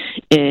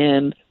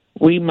and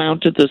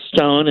remounted the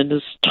stone in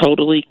this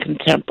totally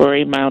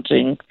contemporary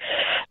mounting,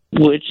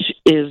 which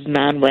is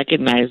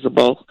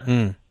non-recognizable.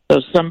 So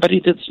somebody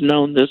that's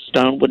known this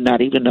stone would not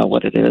even know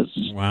what it is.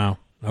 Wow.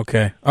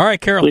 Okay. All right,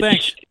 Carol,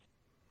 thanks.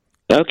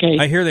 Okay.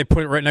 I hear they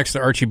put it right next to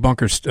Archie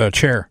Bunker's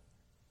chair.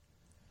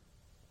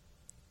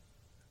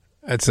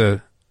 That's I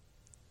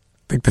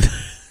think that...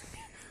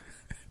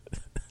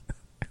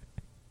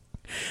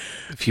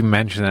 If you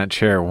mention that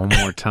chair one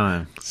more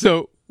time.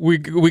 So we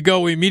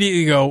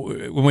immediately go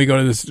when we go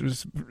to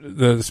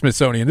the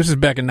Smithsonian. This is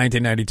back in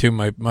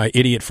 1992. My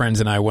idiot friends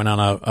and I went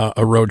on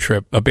a road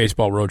trip, a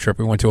baseball road trip.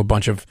 We went to a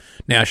bunch of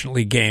National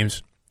League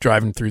games,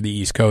 driving through the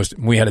East Coast.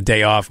 We had a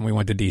day off, and we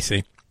went to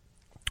D.C.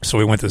 So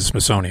we went to the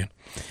Smithsonian,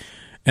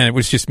 and it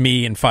was just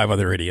me and 5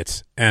 other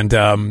idiots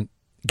and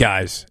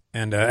guys.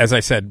 And as I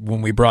said,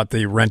 when we brought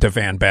the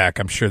rent-a-van back,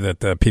 I'm sure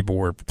that the people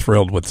were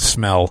thrilled with the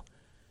smell.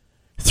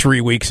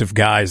 3 weeks of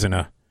guys in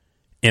a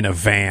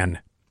van.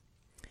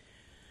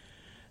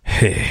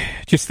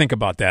 Just think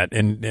about that,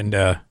 and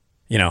I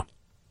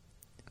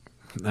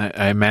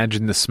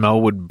imagine the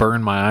smell would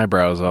burn my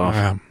eyebrows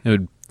off. It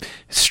would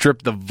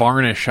strip the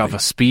varnish off a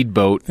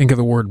speedboat. Think of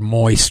the word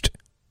moist.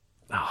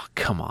 Oh,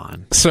 come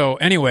on. So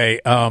anyway,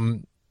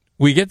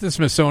 we get to the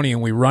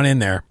Smithsonian, we run in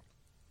there,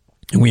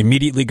 and we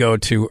immediately go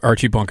to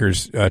Archie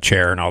Bunker's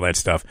chair and all that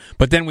stuff.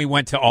 But then we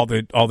went to all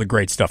the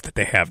great stuff that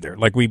they have there.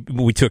 Like we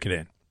took it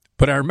in.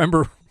 But I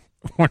remember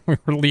when we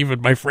were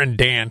leaving, my friend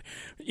Dan,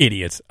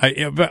 idiots.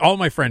 All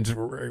my friends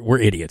were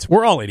idiots.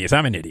 We're all idiots.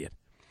 I'm an idiot.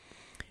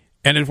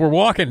 And as we're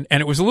walking,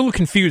 and it was a little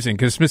confusing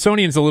because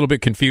Smithsonian's a little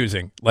bit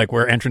confusing, like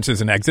where entrances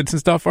and exits and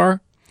stuff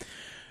are.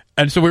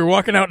 And so we were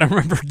walking out, and I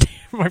remember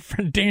my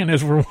friend Dan,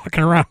 as we're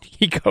walking around,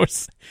 he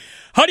goes,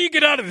 "How do you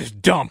get out of this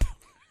dump?"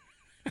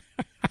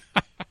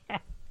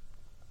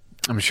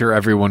 I'm sure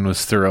everyone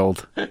was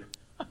thrilled.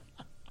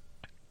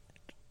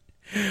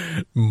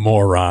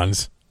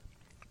 Morons.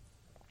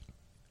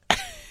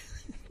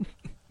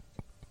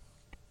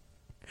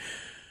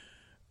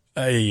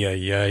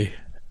 Ay.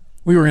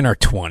 We were in our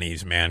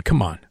 20s, man.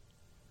 Come on.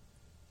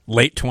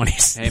 Late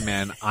 20s. Hey,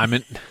 man,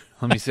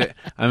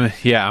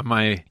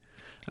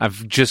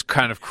 I've just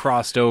kind of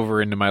crossed over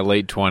into my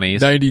late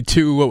 20s.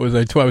 92, what was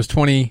I? I was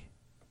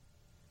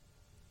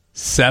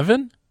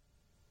 27?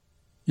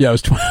 Yeah, I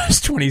was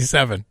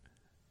 27.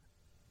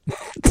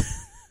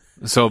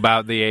 So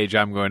about the age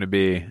I'm going to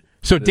be.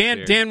 So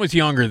Dan was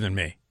younger than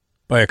me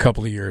by a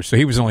couple of years. So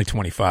he was only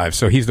 25.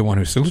 So he's the one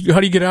who said, "How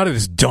do you get out of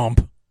this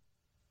dump?"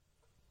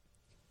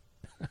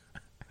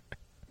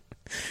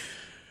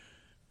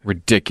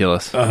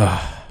 Ridiculous.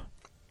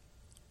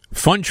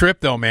 Fun trip,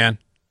 though, man.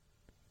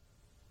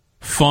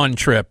 Fun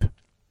trip.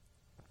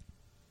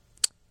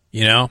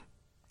 You know,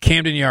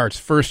 Camden Yards,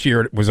 first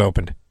year it was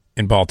opened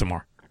in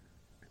Baltimore,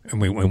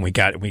 and we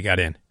got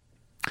in.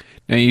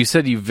 Now you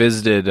said you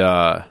visited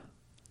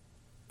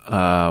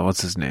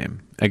what's his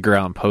name? Edgar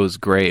Allan Poe's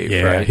grave.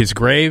 Yeah, right? his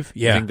grave.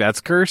 Yeah, you think that's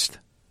cursed?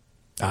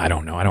 I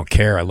don't know. I don't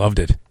care. I loved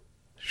it.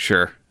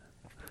 Sure.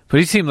 But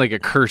he seemed like a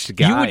cursed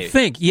guy. You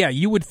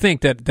would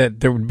think that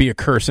there would be a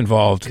curse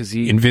involved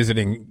in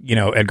visiting,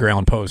 Edgar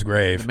Allan Poe's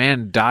grave. The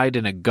man died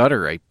in a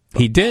gutter.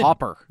 He did.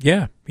 Pauper.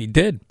 Yeah, he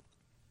did.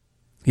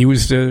 He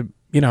was,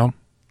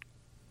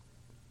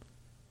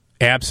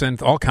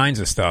 absinthe, all kinds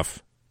of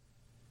stuff.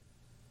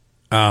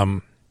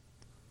 My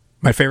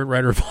favorite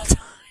writer of all time.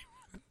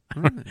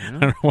 I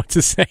don't know what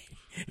to say.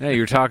 Yeah,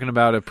 you were talking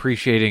about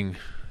appreciating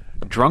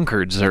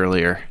drunkards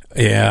earlier.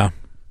 Yeah.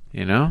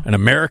 An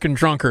American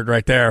drunkard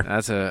right there.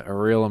 That's a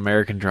real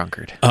American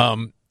drunkard.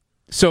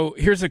 So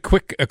here's a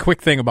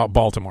quick thing about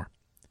Baltimore.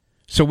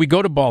 So we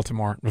go to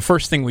Baltimore. The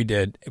first thing we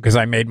did, because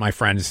I made my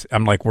friends,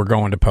 I'm like, we're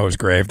going to Poe's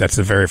grave. That's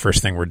the very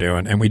first thing we're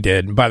doing. And we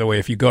did. And by the way,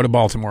 if you go to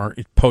Baltimore,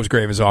 Poe's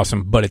grave is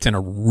awesome, but it's in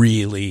a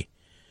really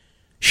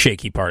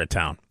shaky part of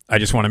town. I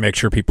just want to make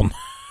sure people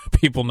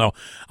know.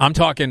 I'm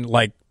talking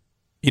like,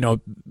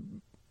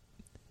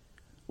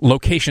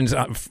 locations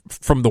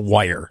from The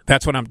Wire.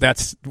 That's what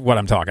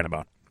I'm talking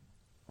about.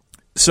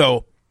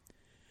 So,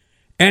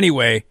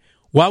 anyway,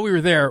 while we were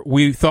there,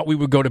 we thought we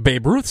would go to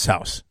Babe Ruth's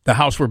house, the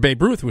house where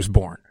Babe Ruth was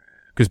born,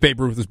 because Babe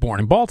Ruth was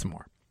born in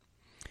Baltimore.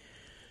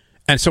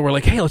 And so we're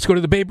like, hey, let's go to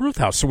the Babe Ruth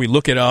house. So we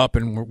look it up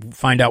and we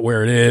find out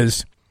where it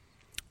is.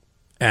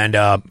 And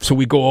so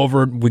we go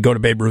to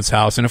Babe Ruth's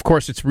house, and of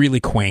course it's really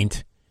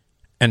quaint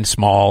and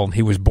small.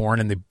 He was born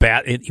in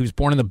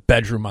the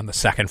bedroom on the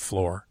second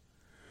floor,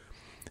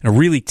 in a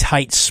really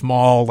tight,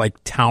 small,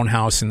 like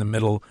townhouse in the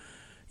middle.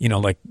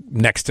 Like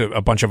next to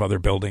a bunch of other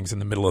buildings in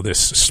the middle of this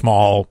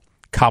small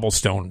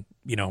cobblestone,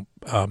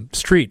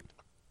 street.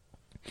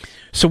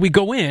 So we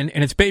go in,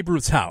 and it's Babe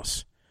Ruth's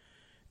house.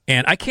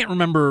 And I can't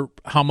remember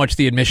how much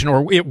the admission,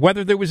 or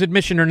whether there was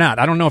admission or not.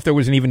 I don't know if there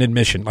was even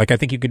admission. Like, I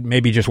think you could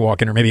maybe just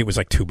walk in, or maybe it was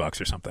like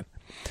 $2 or something.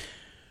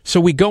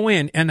 So we go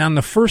in, and on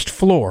the first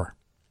floor,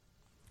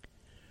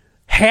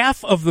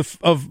 half of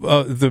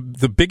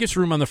the biggest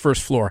room on the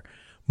first floor,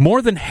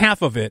 more than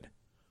half of it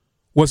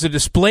was a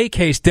display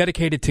case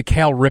dedicated to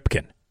Cal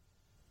Ripken.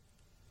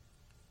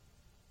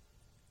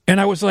 And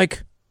I was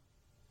like,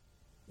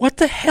 what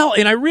the hell?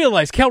 And I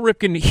realized Cal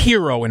Ripken,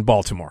 hero in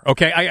Baltimore.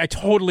 Okay, I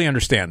totally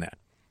understand that.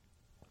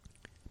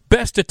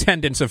 Best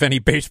attendance of any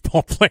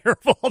baseball player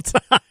of all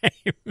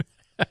time.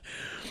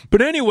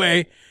 But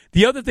anyway,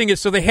 the other thing is,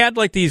 so they had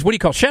like these, what do you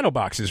call, shadow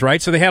boxes,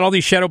 right? So they had all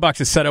these shadow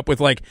boxes set up with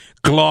like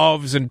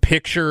gloves and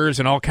pictures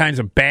and all kinds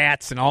of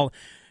bats and all,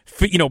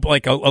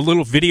 like a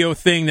little video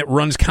thing that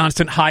runs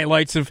constant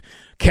highlights of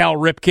Cal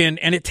Ripken,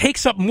 and it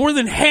takes up more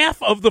than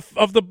half of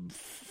the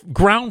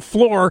ground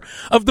floor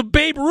of the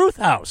Babe Ruth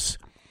house.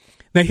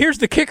 Now, here's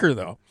the kicker,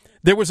 though.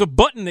 There was a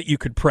button that you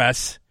could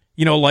press,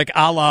 like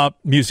a la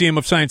Museum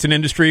of Science and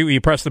Industry, where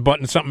you press the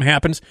button and something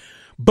happens.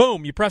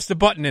 Boom, you press the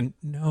button, and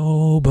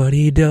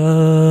Nobody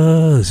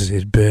Does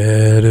It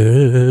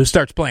Better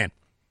starts playing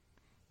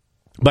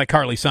by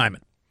Carly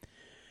Simon.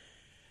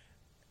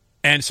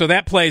 And so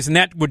that plays, and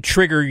that would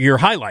trigger your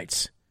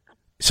highlights.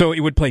 So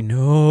it would play,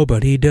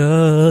 Nobody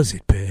Does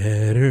It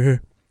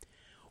Better.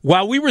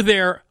 While we were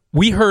there,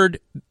 we heard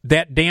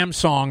that damn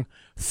song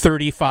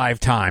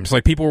 35 times.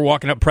 Like, people were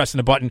walking up, pressing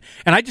the button.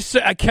 And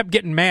I kept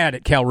getting mad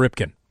at Cal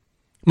Ripken. I'm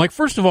like,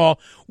 first of all,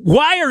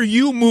 why are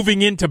you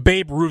moving into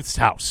Babe Ruth's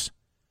house?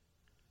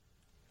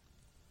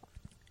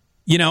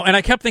 And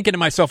I kept thinking to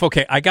myself,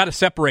 okay, I got to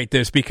separate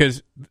this,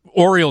 because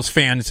Orioles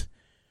fans,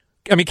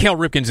 Cal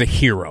Ripken's a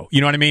hero.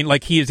 You know what I mean?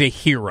 Like, he is a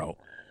hero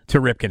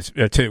to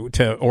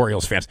to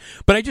Orioles fans.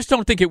 But I just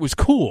don't think it was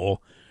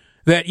cool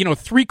that,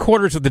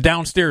 3/4 of the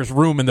downstairs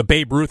room in the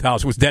Babe Ruth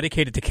house was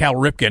dedicated to Cal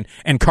Ripken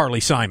and Carly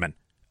Simon.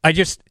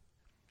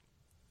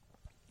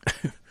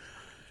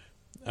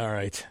 All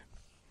right.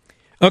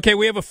 Okay,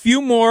 we have a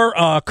few more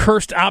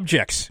cursed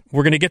objects.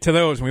 We're going to get to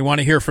those, and we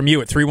want to hear from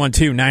you at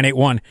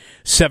 312-981-7200.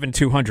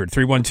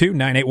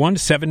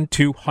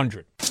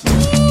 312-981-7200.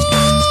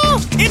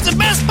 It's the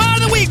best part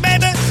of the week,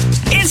 baby.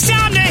 It's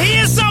time to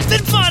hear something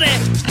funny.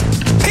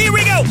 Here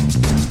we go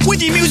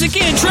with the music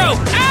intro.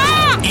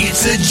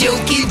 It's a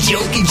jokey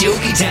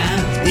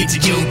time. It's a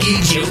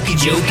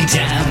jokey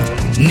time.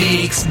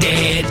 Nick's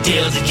dad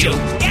tells a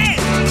joke. Yeah.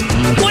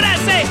 What I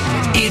say?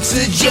 It's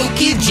a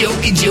jokey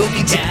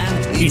time.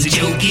 It's a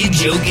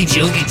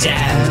jokey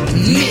time.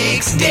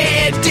 Nick's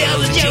dad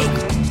tells a joke.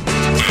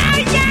 Oh,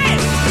 yeah!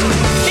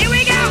 Here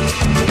we go!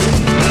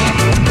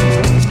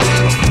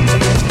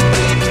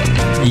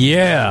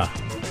 Yeah.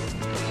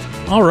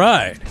 All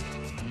right.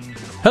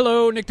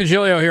 Hello, Nick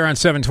Digilio here on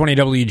 720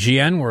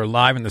 WGN. We're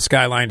live in the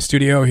Skyline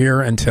studio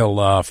here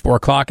until 4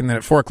 o'clock, and then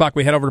at 4 o'clock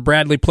we head over to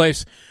Bradley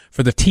Place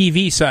for the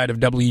TV side of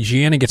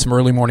WGN and get some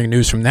early morning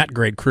news from that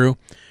great crew.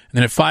 And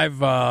then at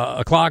 5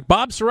 o'clock,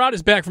 Bob Surratt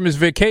is back from his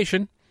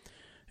vacation,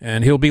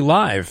 and he'll be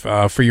live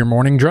for your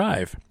morning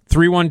drive.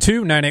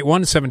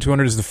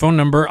 312-981-7200 is the phone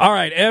number. All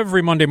right,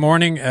 every Monday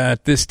morning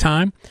at this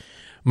time,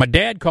 my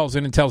dad calls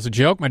in and tells a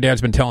joke. My dad's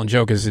been telling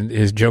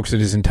his jokes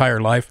his entire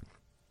life.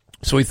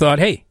 So we thought,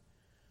 hey,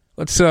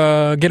 let's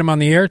get him on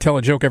the air, tell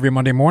a joke every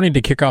Monday morning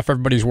to kick off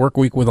everybody's work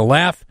week with a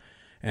laugh.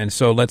 And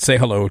so let's say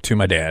hello to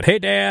my dad. Hey,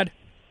 Dad.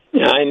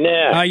 Hi,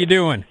 Nick. How you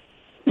doing?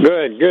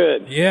 Good.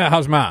 Yeah,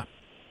 how's Ma?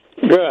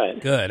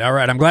 Good. All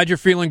right, I'm glad you're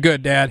feeling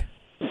good, Dad.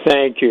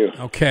 Thank you.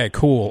 Okay,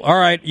 cool. All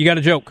right, you got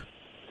a joke?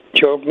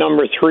 Joke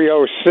number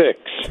 306.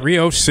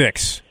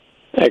 306.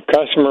 A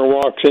customer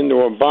walks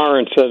into a bar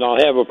and says,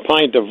 "I'll have a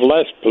pint of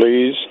less,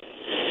 please."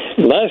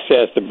 Les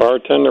asked the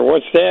bartender,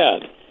 "What's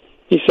that?"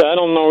 He said, "I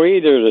don't know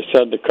either,"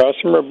 said the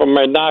customer, "but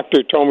my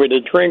doctor told me to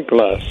drink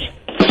less."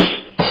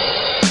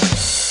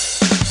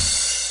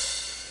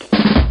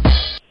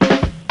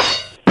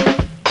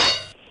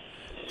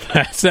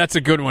 That's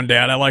a good one,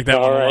 Dad. I like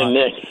that one a lot. All right,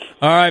 Nick.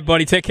 All right,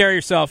 buddy. Take care of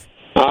yourself.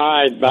 All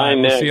right, bye,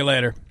 Nick. We'll see you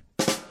later.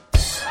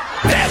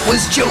 That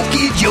was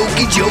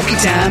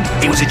jokey time.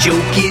 It was a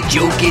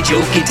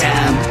jokey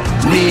time.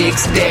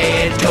 Nick's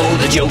dad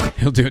told a joke.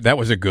 He'll do it. That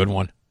was a good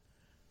one.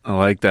 I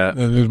like that.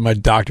 My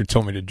doctor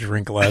told me to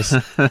drink less.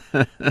 So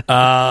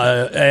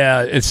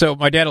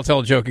my dad will tell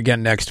a joke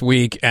again next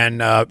week,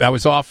 and I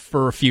was off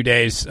for a few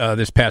days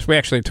this past. We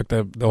actually took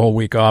the whole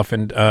week off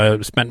and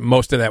spent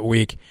most of that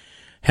week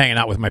hanging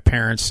out with my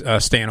parents,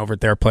 staying over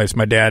at their place.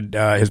 My dad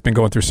has been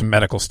going through some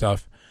medical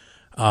stuff.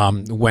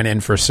 Went in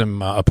for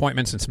some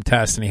appointments and some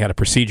tests, and he had a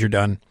procedure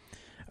done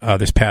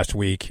this past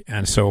week,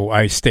 and so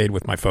I stayed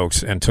with my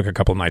folks and took a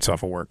couple of nights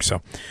off of work.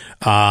 So,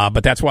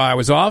 but that's why I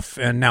was off,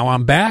 and now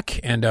I'm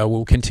back, and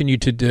we'll continue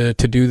to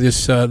do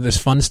this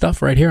fun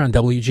stuff right here on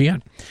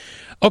WGN.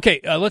 Okay,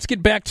 let's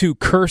get back to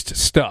cursed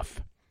stuff.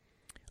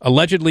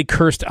 Allegedly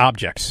cursed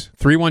objects.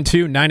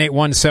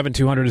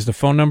 312-981-7200 is the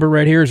phone number.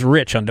 Right here is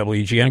Rich on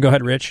WGN. Go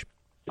ahead, Rich.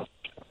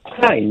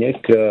 Hi,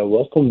 Nick.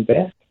 Welcome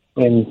back,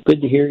 and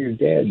good to hear your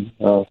dad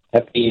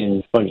happy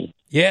and funny.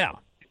 Yeah.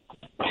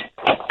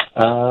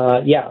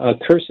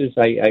 Curses.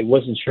 I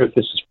wasn't sure if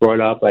this was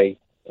brought up. I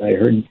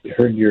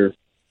heard your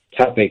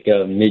topic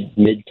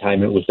mid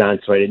time it was on,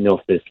 so I didn't know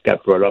if this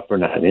got brought up or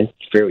not. And it's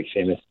very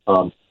famous.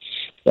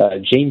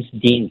 James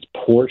Dean's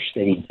Porsche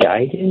that he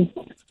died in.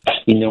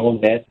 You know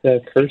that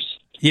curse?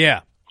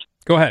 Yeah.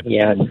 Go ahead.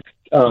 Yeah.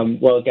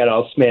 Well, it got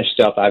all smashed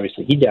up.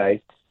 Obviously, he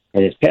died,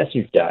 and his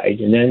passenger died.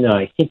 And then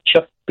I think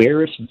Chuck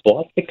Barris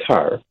bought the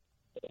car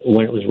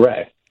when it was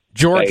wrecked.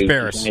 George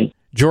Barris,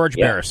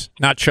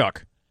 not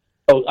Chuck.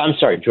 Oh, I'm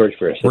sorry, George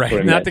Barris.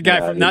 Right, not the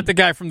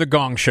guy from the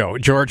Gong Show,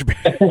 George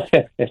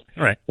Barris.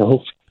 Right.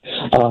 But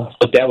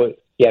that was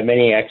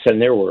many acts on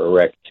there were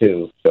wrecked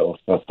too. So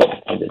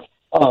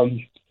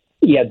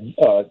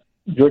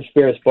George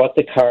Barris bought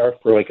the car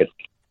for like a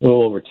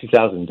little over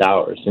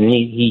 $2,000, and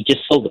he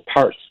just sold the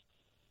parts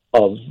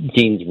of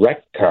Dean's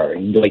wrecked car,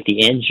 like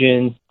the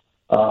engine,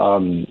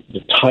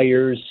 the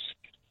tires,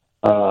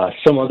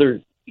 some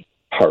other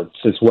parts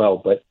as well.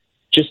 But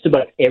just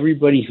about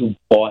everybody who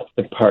bought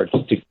the parts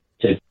to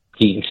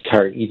Dean's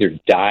car either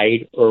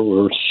died or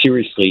were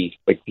seriously,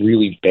 like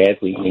really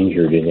badly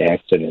injured in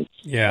accidents.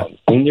 Yeah.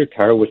 In their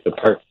car with the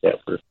parts that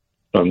were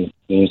from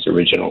Dean's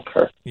original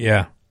car.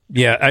 Yeah.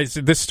 Yeah,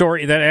 this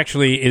story, that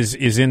actually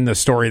is in the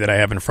story that I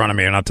have in front of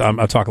me, and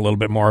I'll talk a little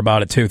bit more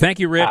about it, too. Thank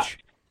you, Rich.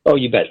 Oh,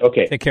 you bet.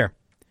 Okay. Take care.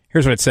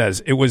 Here's what it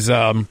says. It was,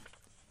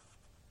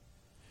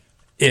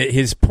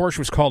 his Porsche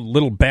was called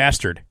Little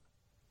Bastard.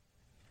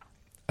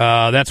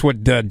 That's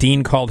what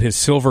Dean called his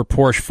silver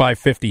Porsche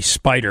 550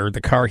 Spider, the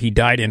car he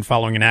died in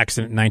following an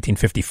accident in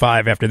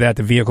 1955. After that,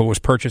 the vehicle was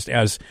purchased,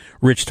 as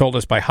Rich told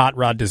us, by hot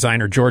rod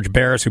designer George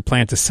Barris, who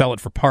planned to sell it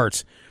for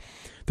parts.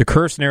 The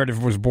curse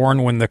narrative was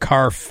born when the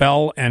car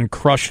fell and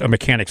crushed a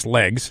mechanic's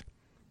legs.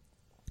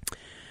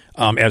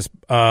 As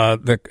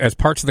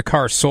parts of the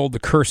car sold, the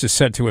curse is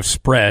said to have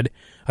spread.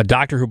 A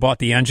doctor who bought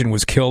the engine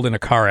was killed in a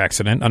car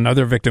accident.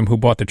 Another victim who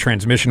bought the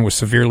transmission was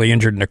severely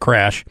injured in a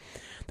crash.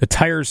 The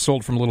tires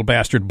sold from Little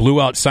Bastard blew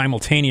out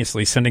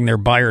simultaneously, sending their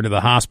buyer to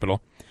the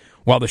hospital.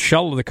 While the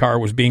shell of the car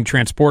was being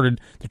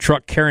transported, the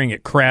truck carrying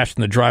it crashed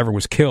and the driver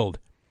was killed.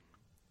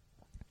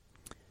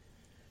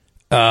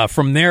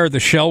 From there, the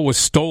shell was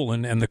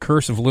stolen and the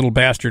curse of Little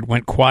Bastard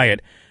went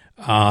quiet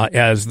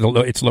as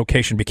its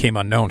location became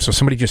unknown. So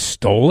somebody just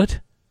stole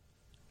it?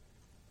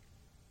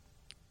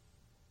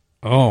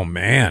 Oh,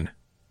 man.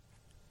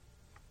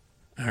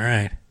 All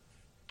right.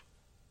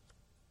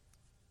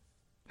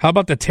 How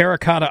about the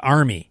Terracotta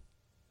Army?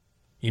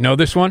 You know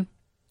this one?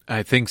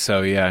 I think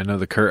so, yeah. I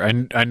know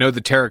I know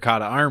the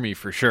Terracotta Army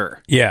for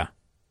sure. Yeah.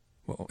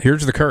 Well,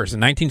 here's the curse. In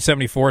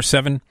 1974,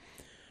 7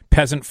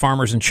 peasant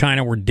farmers in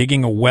China were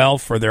digging a well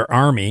for their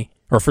army,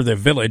 or for their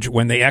village,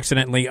 when they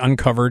accidentally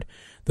uncovered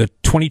the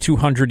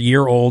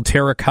 2,200-year-old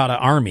Terracotta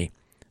Army,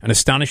 an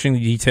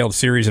astonishingly detailed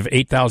series of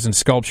 8,000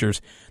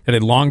 sculptures that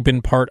had long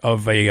been part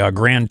of a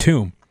grand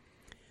tomb.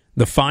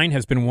 The find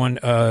has been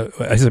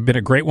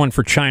a great one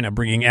for China,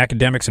 bringing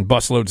academics and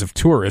busloads of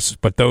tourists,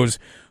 but those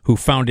who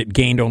found it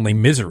gained only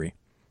misery.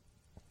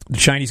 The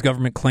Chinese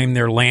government claimed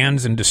their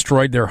lands and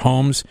destroyed their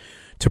homes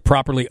to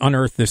properly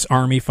unearth this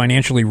army,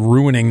 financially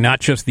ruining not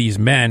just these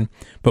men,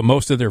 but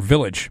most of their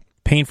village.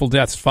 Painful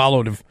deaths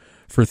followed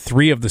for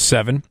 3 of the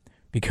 7,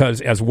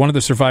 because, as one of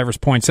the survivors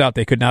points out,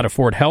 they could not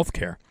afford health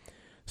care.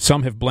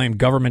 Some have blamed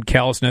government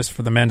callousness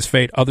for the men's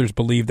fate. Others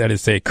believe that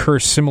it's a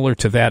curse similar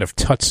to that of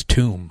Tut's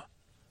tomb.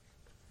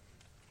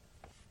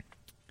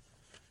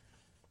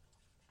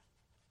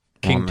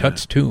 King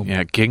Tut's tomb.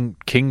 Yeah,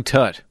 King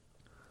Tut.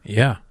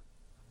 Yeah.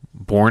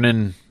 Born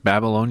in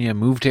Babylonia,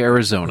 moved to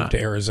Arizona.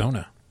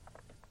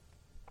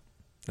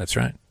 That's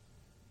right.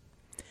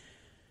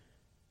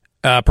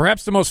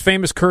 Perhaps the most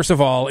famous curse of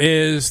all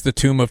is the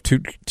tomb of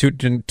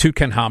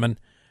Tutankhamun,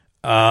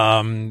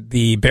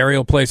 the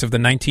burial place of the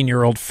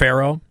 19-year-old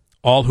pharaoh.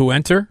 All who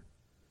enter,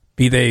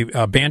 be they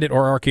bandit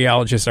or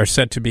archaeologists, are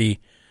said to be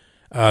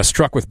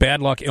struck with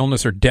bad luck,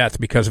 illness, or death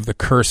because of the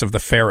curse of the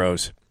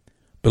pharaohs.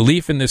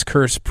 Belief in this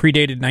curse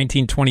predated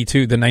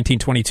the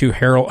 1922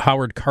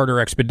 Howard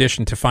Carter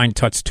expedition to find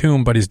Tut's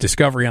tomb, but his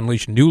discovery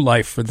unleashed new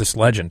life for this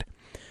legend.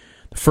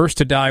 The first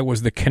to die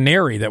was the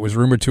canary that was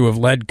rumored to have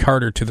led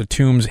Carter to the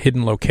tomb's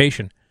hidden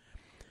location.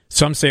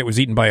 Some say it was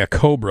eaten by a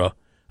cobra,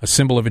 a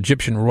symbol of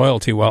Egyptian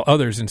royalty, while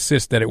others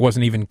insist that it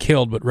wasn't even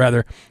killed, but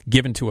rather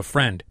given to a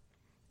friend.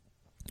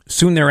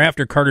 Soon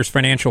thereafter, Carter's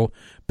financial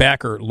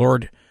backer,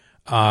 Lord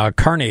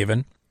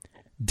Carnarvon,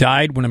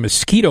 died when a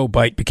mosquito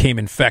bite became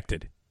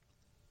infected.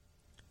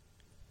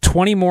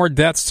 20 more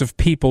deaths of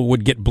people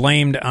would get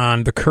blamed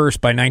on the curse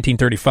by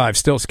 1935.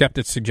 Still,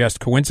 skeptics suggest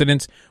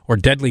coincidence or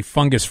deadly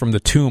fungus from the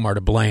tomb are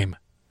to blame.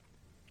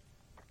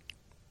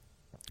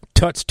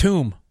 Tut's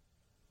tomb.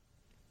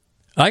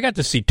 I got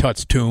to see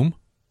Tut's tomb.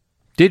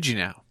 Did you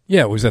now?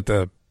 Yeah, it was at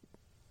the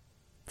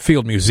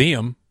Field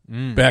Museum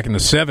back in the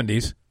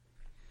 70s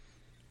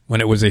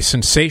when it was a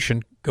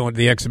sensation,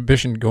 the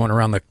exhibit going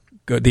around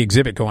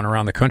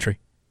the country.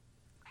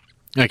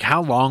 Like,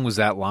 how long was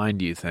that line,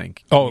 do you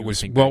think? Oh, it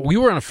was, well, we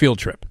were on a field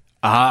trip.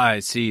 Ah, I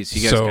see. So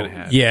you guys kind of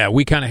had... Yeah,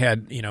 we kind of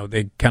had,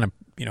 they kind of,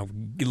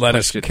 let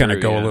us kind of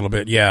go a little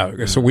bit.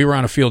 Yeah. So we were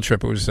on a field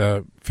trip. It was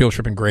a field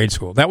trip in grade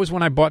school. That was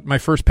when I bought my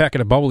first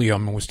packet of bubble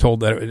gum and was told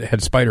that it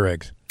had spider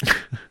eggs.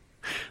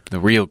 The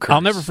real curse.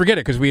 I'll never forget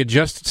it because we had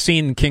just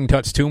seen King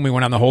Tut's tomb. We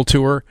went on the whole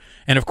tour.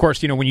 And, of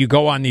course, when you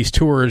go on these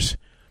tours,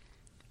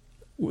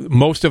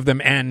 most of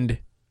them end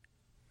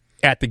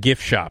at the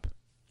gift shop.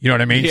 You know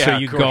what I mean? Yeah, so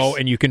you go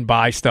and you can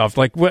buy stuff.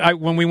 Like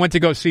when we went to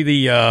go see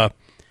the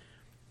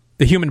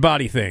human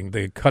body thing,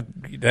 the cut,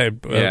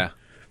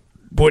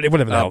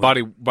 whatever the hell,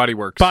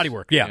 Bodyworks.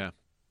 Bodywork, yeah.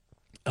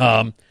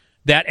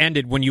 That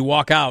ended when you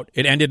walk out.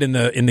 It ended in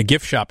the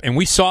gift shop, and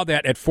we saw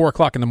that at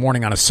 4:00 in the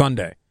morning on a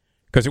Sunday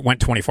because it went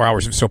 24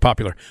 hours. It was so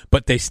popular,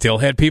 but they still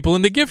had people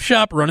in the gift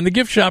shop running the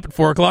gift shop at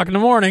 4:00 in the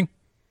morning.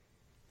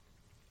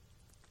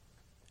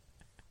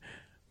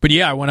 But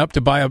yeah, I went up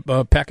to buy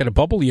a packet of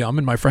bubble yum,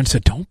 and my friend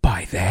said, "Don't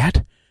buy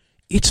that.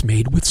 It's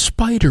made with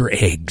spider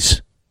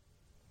eggs."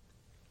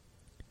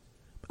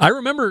 I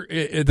remember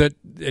that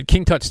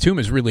King Tut's tomb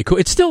is really cool.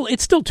 It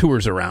still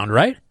tours around,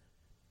 right?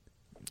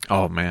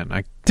 Oh man,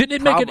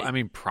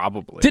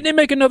 probably. Didn't it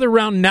make another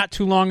round not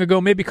too long ago,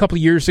 maybe a couple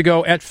of years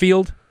ago at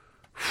Field?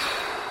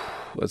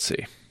 Let's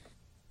see.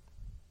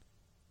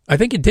 I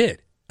think it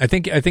did. I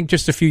think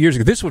just a few years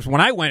ago. This was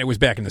when I went. It was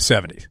back in the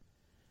 70s.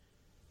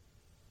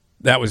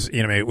 That was,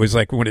 it was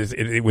like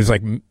it was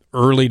like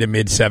early to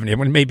mid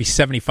 70s, maybe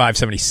 75,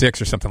 76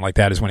 or something like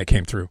that is when it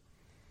came through.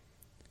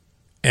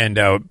 And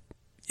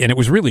it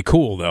was really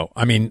cool though.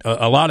 I mean,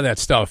 a lot of that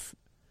stuff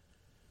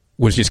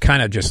was just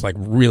kind of just like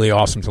really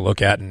awesome to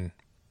look at and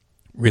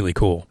really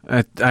cool.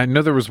 I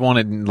know there was one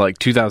in like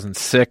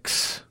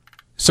 2006.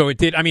 So it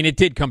did. I mean, it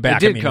did come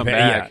back. It did come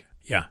back.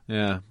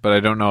 Yeah. But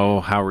I don't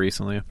know how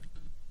recently.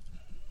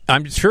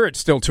 I'm sure it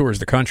still tours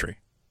the country.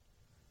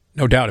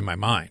 No doubt in my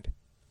mind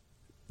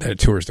that it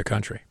tours the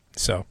country.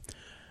 So,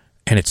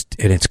 and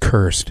it's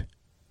cursed.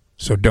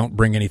 So don't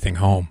bring anything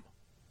home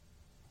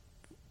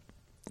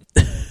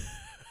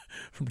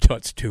from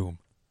Tut's tomb.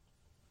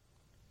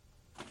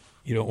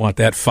 You don't want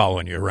that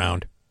following you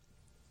around.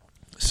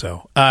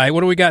 So,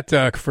 what do we got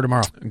for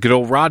tomorrow? Good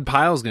old Rod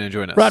Pyle's going to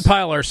join us. Rod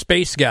Pyle, our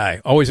space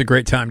guy. Always a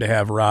great time to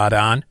have Rod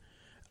on.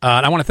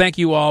 And I want to thank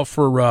you all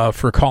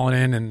for calling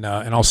in and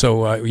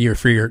also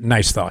for your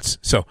nice thoughts.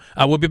 So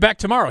we'll be back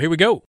tomorrow. Here we go.